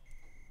way?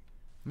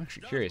 I'm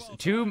actually curious.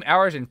 2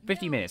 hours and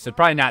 50 minutes, so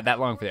probably not that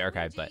long for the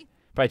archive, but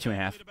probably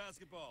 2.5.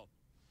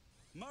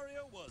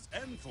 Mario was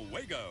en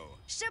fuego.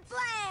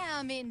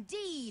 Shablam,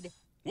 indeed.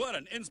 What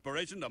an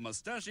inspiration to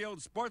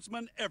mustachioed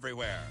sportsmen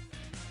everywhere.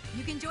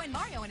 You can join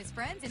Mario and his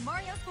friends in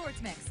Mario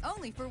Sports Mix,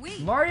 only for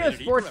Wii. Mario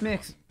Sports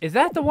Mix. Is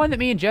that the one that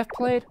me and Jeff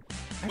played?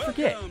 I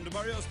forget. Welcome to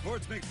Mario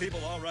Sports Mix, people.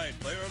 All right,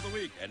 player of the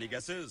week. Any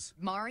guesses?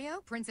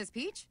 Mario? Princess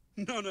Peach?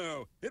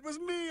 No. It was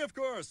me, of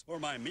course. Or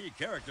my me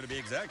character, to be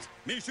exact.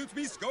 Me shoots,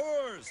 me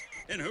scores.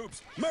 In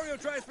hoops, Mario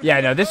tries for... Yeah,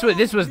 no, this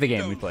was the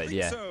game we played,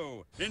 yeah.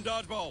 So. In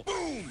dodgeball,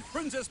 boom!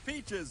 Princess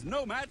Peach is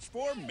no match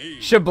for me.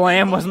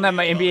 Shablam, wasn't that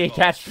my NBA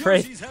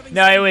catchphrase?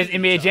 No, it was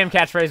NBA Jam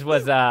catchphrase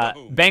was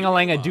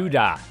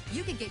Bang-a-lang-a-doo-dah.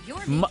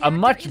 A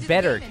much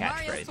better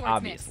catchphrase,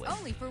 obviously.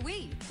 Only for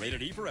Wii.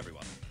 Rated E for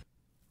everyone.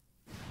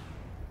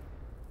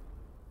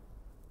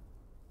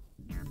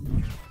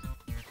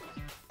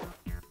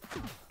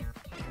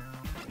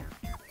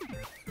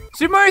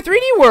 Super Mario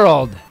 3D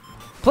World!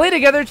 Play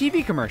together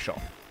TV commercial.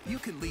 You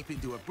can leap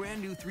into a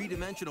brand new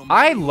three-dimensional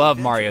I love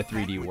Mario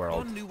 3D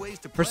World.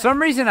 For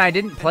some reason, I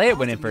didn't play it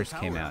when it first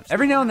came out.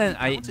 Every now and then,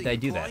 I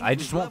do that. I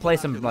just won't play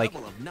some, like,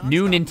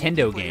 new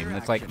Nintendo game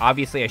that's, like,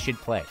 obviously I should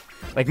play.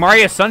 Like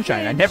Mario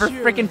Sunshine. I never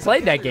freaking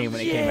played that game when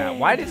it came out.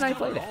 Why didn't I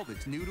play that?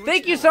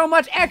 Thank you so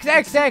much,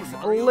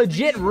 XXX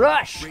Legit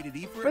Rush,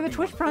 for the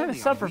Twitch Prime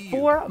sub for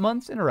 4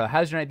 months in a row.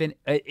 How's your night been?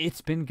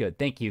 It's been good.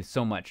 Thank you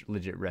so much,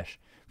 Legit Rush,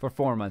 for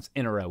 4 months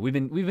in a row. We've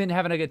been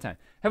having a good time.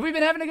 Have we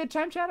been having a good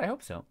time, chat? I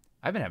hope so.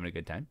 I've been having a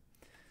good time.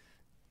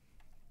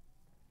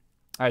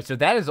 All right, so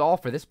that is all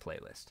for this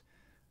playlist.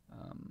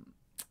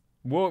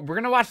 We're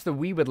going to watch the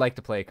We Would Like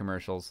to Play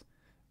commercials.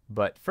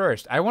 But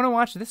first, I want to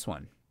watch this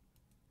one.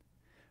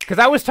 Because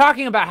I was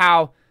talking about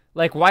how,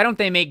 like, why don't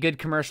they make good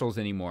commercials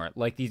anymore?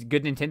 Like, these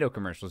good Nintendo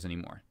commercials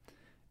anymore.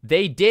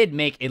 They did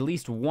make at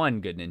least one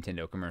good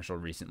Nintendo commercial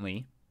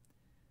recently.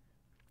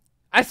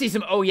 I see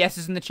some oh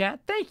yeses in the chat.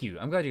 Thank you.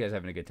 I'm glad you guys are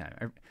having a good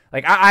time.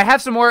 I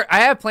have some more.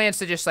 I have plans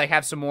to just, like,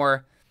 have some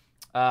more...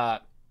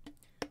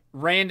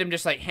 random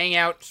just like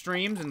hangout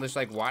streams and just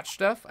like watch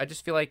stuff. I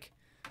just feel like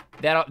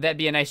that'd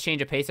be a nice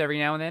change of pace every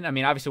now and then. I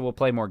mean, obviously we'll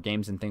play more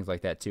games and things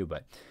like that too,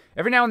 but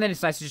every now and then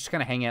it's nice to just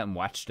kind of hang out and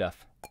watch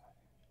stuff.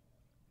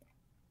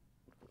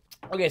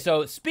 Okay,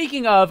 so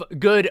speaking of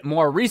good,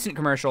 more recent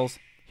commercials,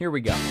 here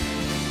we go.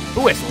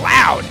 Ooh, it's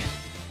loud.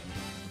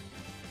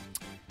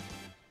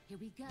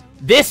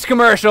 This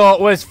commercial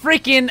was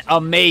freaking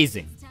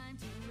amazing.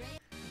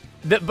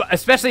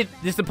 Especially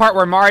this is the part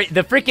where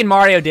the freaking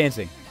Mario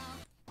dancing.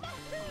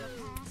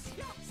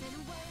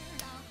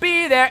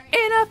 Be there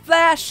in a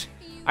flash.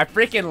 I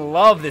freaking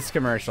love this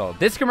commercial.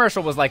 This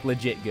commercial was like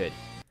legit good.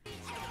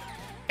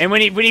 And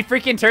when he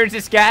freaking turns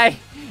this guy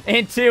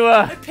into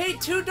I paid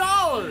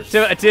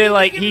 $2 to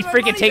like he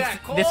freaking takes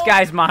this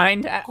guy's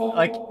mind.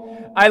 Like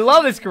I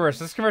love this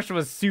commercial. This commercial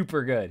was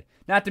super good.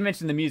 Not to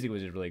mention the music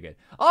was just really good.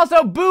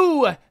 Also,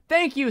 Boo!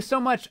 Thank you so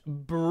much,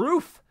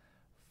 Brufrius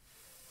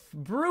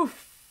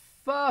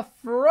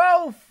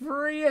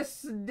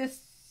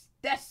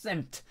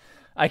Descent.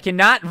 I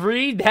cannot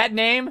read that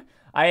name.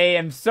 I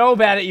am so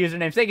bad at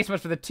usernames. Thank you so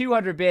much for the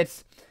 200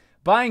 bits.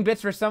 Buying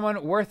bits for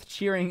someone worth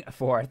cheering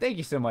for. Thank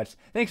you so much.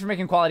 Thanks for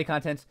making quality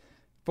content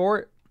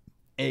for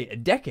a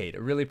decade. I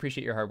really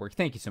appreciate your hard work.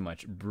 Thank you so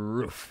much,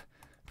 Broof.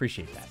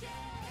 Appreciate that.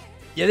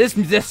 Yeah,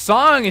 this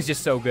song is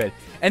just so good.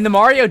 And the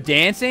Mario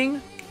dancing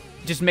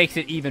just makes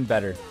it even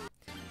better.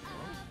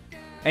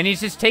 And he's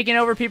just taking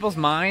over people's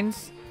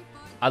minds.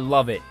 I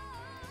love it.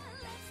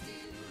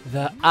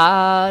 The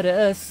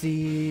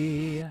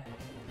Odyssey.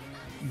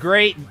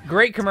 Great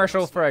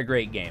commercial for a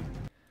great game.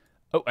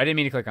 Oh, I didn't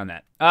mean to click on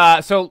that.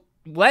 So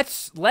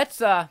let's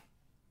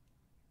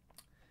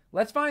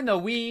find the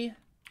We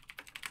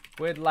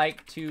Would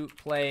Like to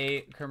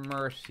Play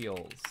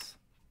commercials.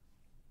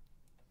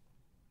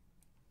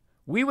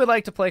 We would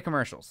like to play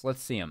commercials.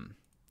 Let's see them.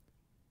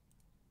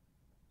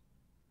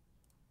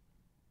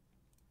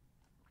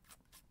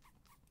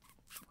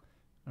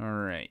 All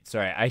right.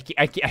 Sorry,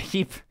 I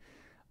keep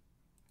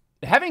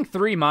having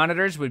 3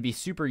 monitors would be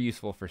super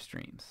useful for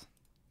streams.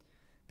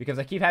 Because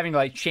I keep having to,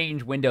 like,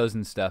 change windows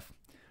and stuff.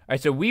 All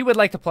right, so we would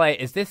like to play...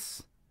 Is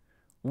this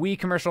Wii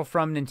commercial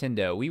from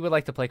Nintendo? We would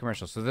like to play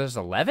commercials. So there's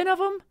 11 of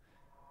them?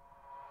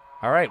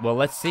 All right, well,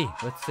 let's see.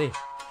 Let's see.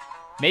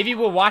 Maybe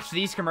we'll watch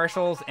these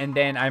commercials and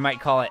then I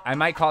might call it. I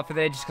might call it for the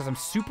day just because I'm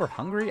super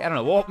hungry. I don't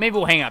know. Well, maybe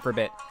we'll hang out for a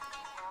bit.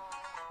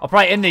 I'll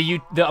probably end the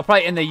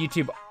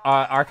YouTube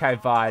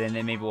archive VOD and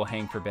then maybe we'll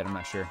hang for a bit. I'm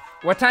not sure.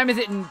 What time is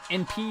it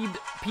in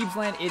Peeb's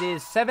Land? It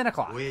is 7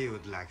 o'clock. We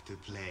would like to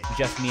play.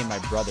 Just me and my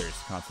brother's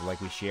console, like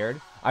we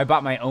shared. I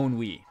bought my own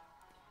Wii.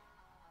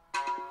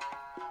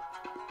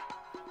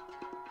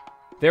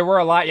 There were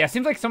a lot. Yeah, it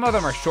seems like some of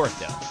them are short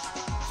though.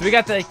 So we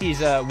got the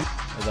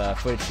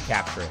footage to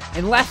capture it.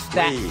 Unless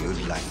that,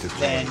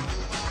 then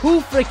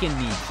who freaking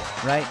needs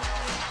it, right?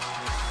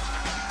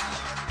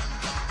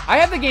 I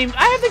have the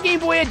Game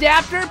Boy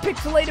adapter,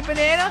 pixelated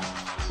banana.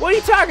 What are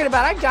you talking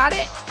about? I got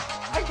it.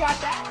 I got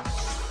that.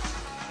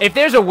 If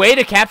there's a way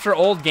to capture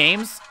old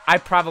games, I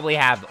probably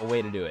have a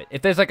way to do it.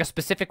 If there's like a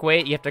specific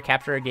way you have to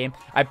capture a game,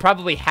 I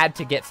probably had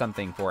to get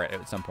something for it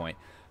at some point.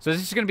 So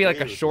this is gonna be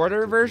like a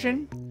shorter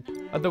version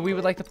of the We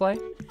Would Like to Play.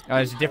 Oh,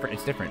 it's different.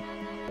 It's different.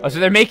 Oh, so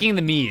they're making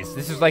the Miis.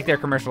 This is like their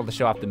commercial to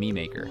show off the Mii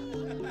Maker.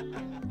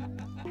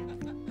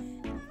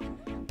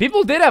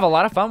 People did have a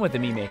lot of fun with the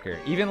Mii Maker.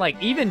 Even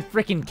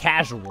freaking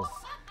casuals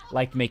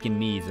liked making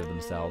Miis of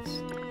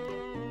themselves.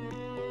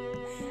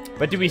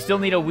 But do we still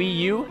need a Wii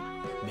U?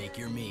 Make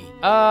your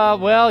Mii.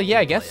 Well, yeah,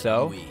 I guess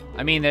so.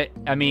 Yeah.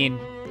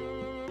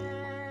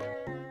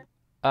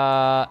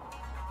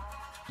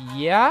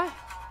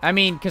 I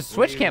mean, because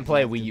Switch can't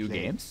play Wii U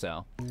games,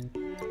 so.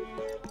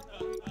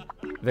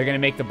 They're gonna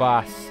make the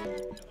boss.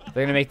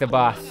 They're gonna make the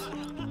boss.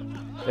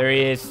 There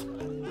he is.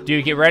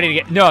 Dude, get ready to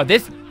get... No,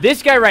 this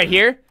guy right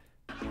here.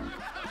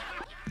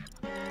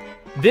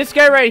 This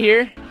guy right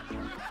here.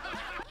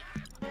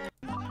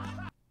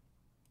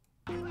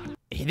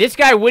 This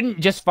guy wouldn't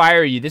just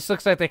fire you. This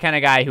looks like the kind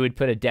of guy who would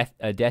put he'd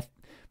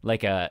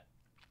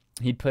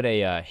put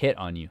a hit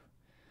on you.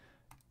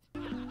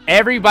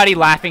 Everybody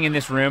laughing in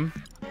this room.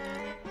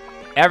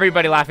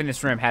 Everybody laughing in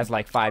this room has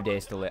like 5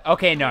 days to live.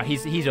 Okay, no,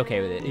 he's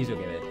okay with it. He's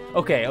okay with it.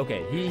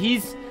 Okay.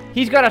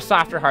 He's got a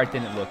softer heart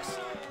than it looks.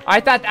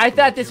 I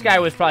thought this guy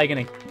was probably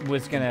gonna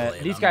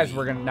these guys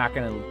were not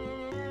gonna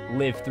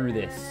live through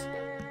this.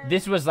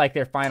 This was like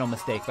their final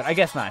mistake, but I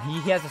guess not. He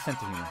has a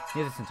sense of humor. He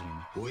has a sense of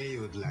humor.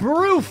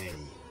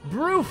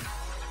 Broof.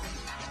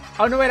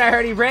 Oh no, wait, I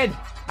already read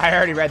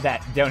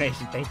that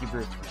donation. Thank you,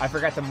 Broof. I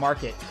forgot to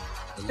mark it.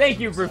 Thank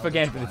you, Broof,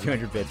 again for the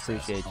 200 bits.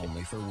 Appreciate you.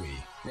 Only for Wii.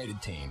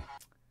 Rated teen.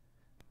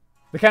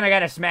 The kind of guy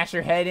to smash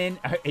your head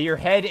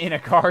in a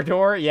car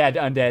door. Yeah,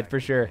 undead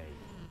for sure.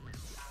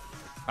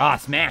 Ah,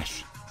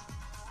 smash.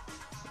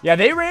 Yeah,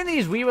 they ran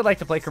these We Would Like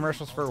to Play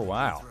commercials for a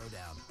while.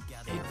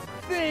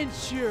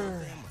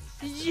 Adventure.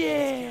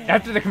 Yeah.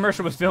 After the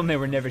commercial was filmed, they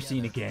were never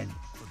seen again.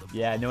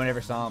 Yeah, no one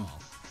ever saw them.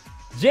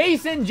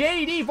 Jason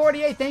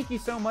JD48, thank you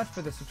so much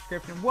for the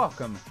subscription.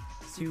 Welcome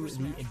to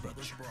the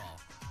adventure.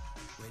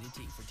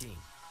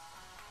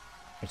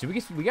 So we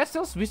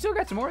still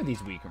got some more of these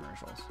Wii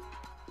commercials.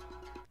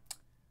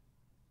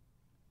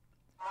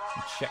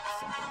 Check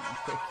something real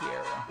quick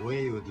here.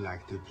 We would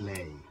like to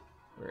play.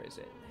 Where is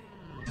it?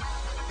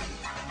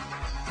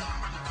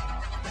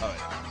 Oh,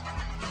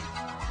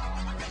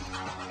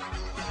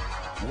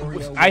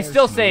 I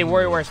still say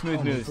WarioWare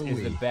Smooth Moves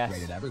is the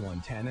best.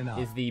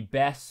 Is the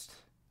best.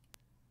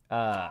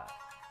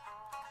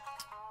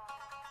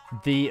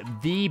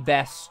 The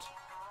best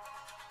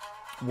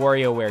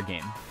WarioWare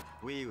game.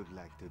 We would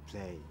like to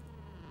play.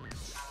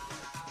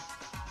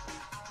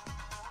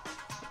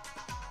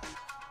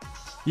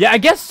 Yeah, I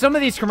guess some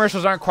of these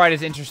commercials aren't quite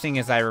as interesting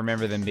as I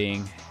remember them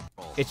being.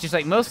 It's just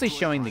like mostly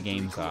showing the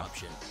games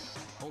off.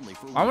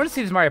 I want to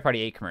see this Mario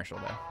Party 8 commercial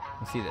though.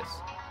 Let's see this.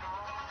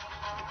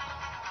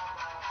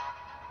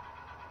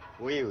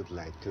 We would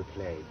like to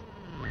play.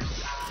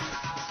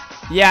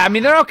 Yeah, I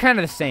mean they're all kind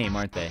of the same,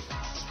 aren't they?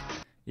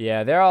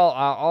 Yeah, they're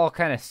all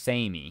kind of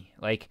samey.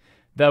 Like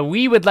the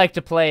We Would Like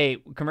to Play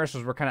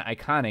commercials were kind of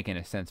iconic in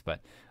a sense, but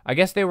I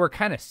guess they were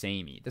kind of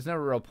samey. There's no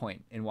real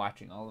point in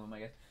watching all of them, I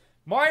guess.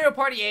 Mario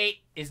Party 8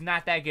 is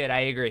not that good. I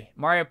agree.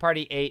 Mario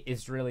Party 8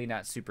 is really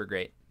not super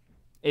great.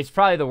 It's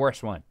probably the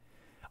worst one.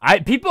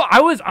 I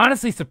was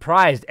honestly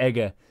surprised,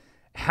 Ega,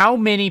 how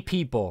many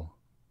people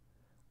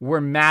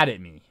were mad at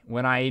me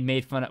when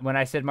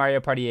I said Mario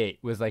Party 8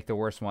 was like the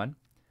worst one.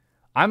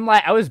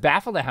 I was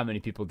baffled at how many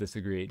people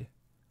disagreed.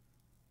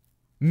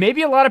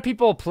 Maybe a lot of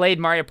people played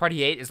Mario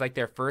Party 8 as like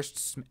their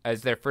first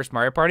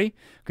Mario Party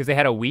because they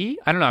had a Wii.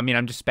 I don't know. I mean,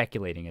 I'm just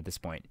speculating at this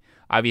point.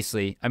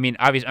 Obviously, I'm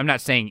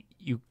not saying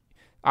you.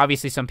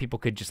 Obviously, some people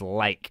could just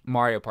like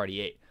Mario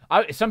Party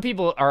 8. Some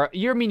people are.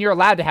 You're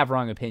allowed to have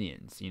wrong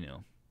opinions, you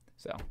know.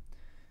 So,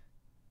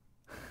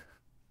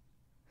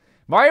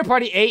 Mario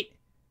Party 8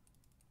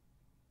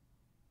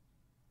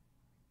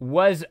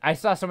 was. I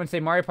saw someone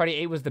say Mario Party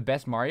 8 was the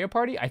best Mario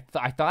Party. I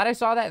thought I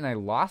saw that and I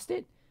lost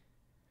it.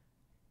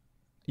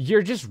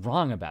 You're just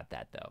wrong about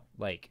that, though.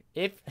 Like,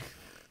 if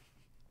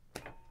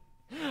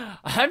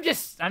I'm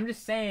just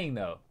saying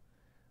though,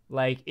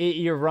 like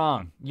you're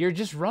wrong. You're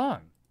just wrong.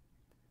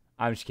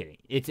 I'm just kidding.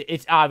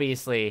 It's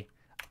obviously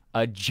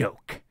a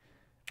joke.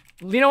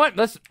 You know what?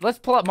 Let's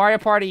pull up Mario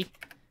Party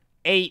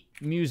 8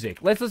 music.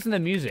 Let's listen to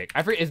the music.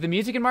 I forget, is the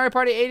music in Mario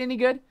Party 8 any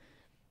good?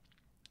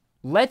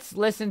 Let's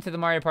listen to the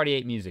Mario Party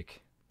 8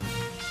 music.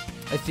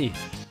 Let's see.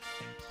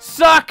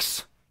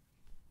 Sucks!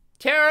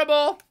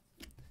 Terrible!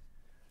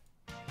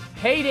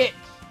 Hate it!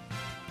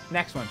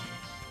 Next one.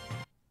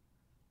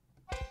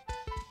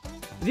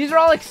 These are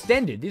all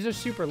extended. These are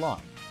super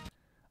long.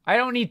 I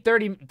don't need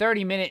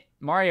 30-minute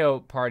Mario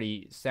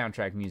Party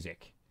soundtrack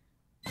music.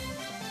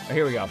 Oh,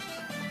 here we go.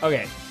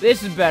 Okay,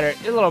 this is better.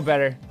 A little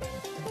better.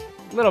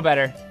 A little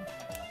better.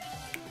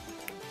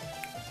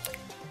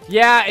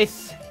 Yeah,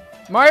 it's...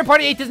 Mario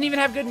Party 8 doesn't even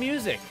have good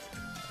music.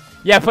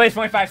 Yeah, plays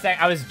 25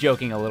 seconds. I was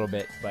joking a little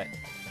bit, but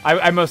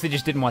I mostly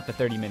just didn't want the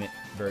 30-minute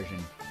version.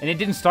 And it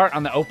didn't start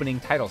on the opening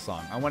title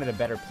song. I wanted a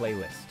better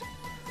playlist.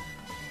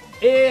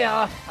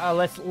 Yeah,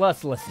 let's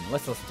listen.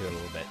 Let's listen to it a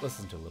little bit.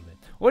 Listen to it a little bit.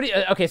 What do you,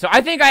 okay, so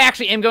I think I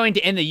actually am going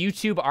to end the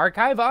YouTube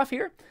archive off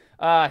here.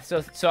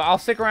 So I'll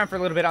stick around for a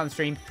little bit on the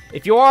stream.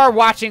 If you are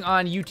watching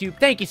on YouTube,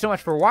 thank you so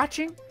much for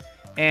watching.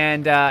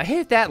 And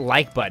hit that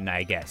like button,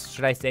 I guess.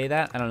 Should I say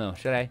that? I don't know.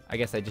 Should I? I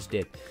guess I just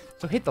did.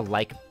 So hit the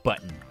like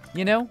button.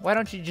 You know? Why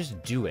don't you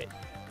just do it?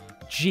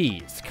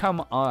 Jeez,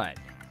 come on.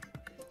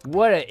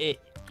 What a...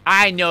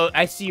 I know.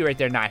 I see you right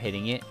there not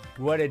hitting it.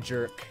 What a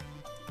jerk.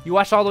 You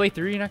watched all the way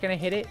through? You're not going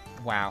to hit it?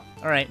 Wow.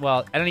 All right,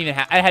 well,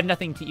 I have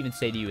nothing to even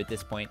say to you at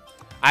this point.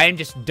 I am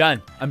just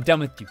done. I'm done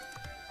with you.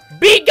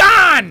 Be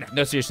gone!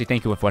 No, seriously,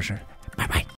 thank you for watching.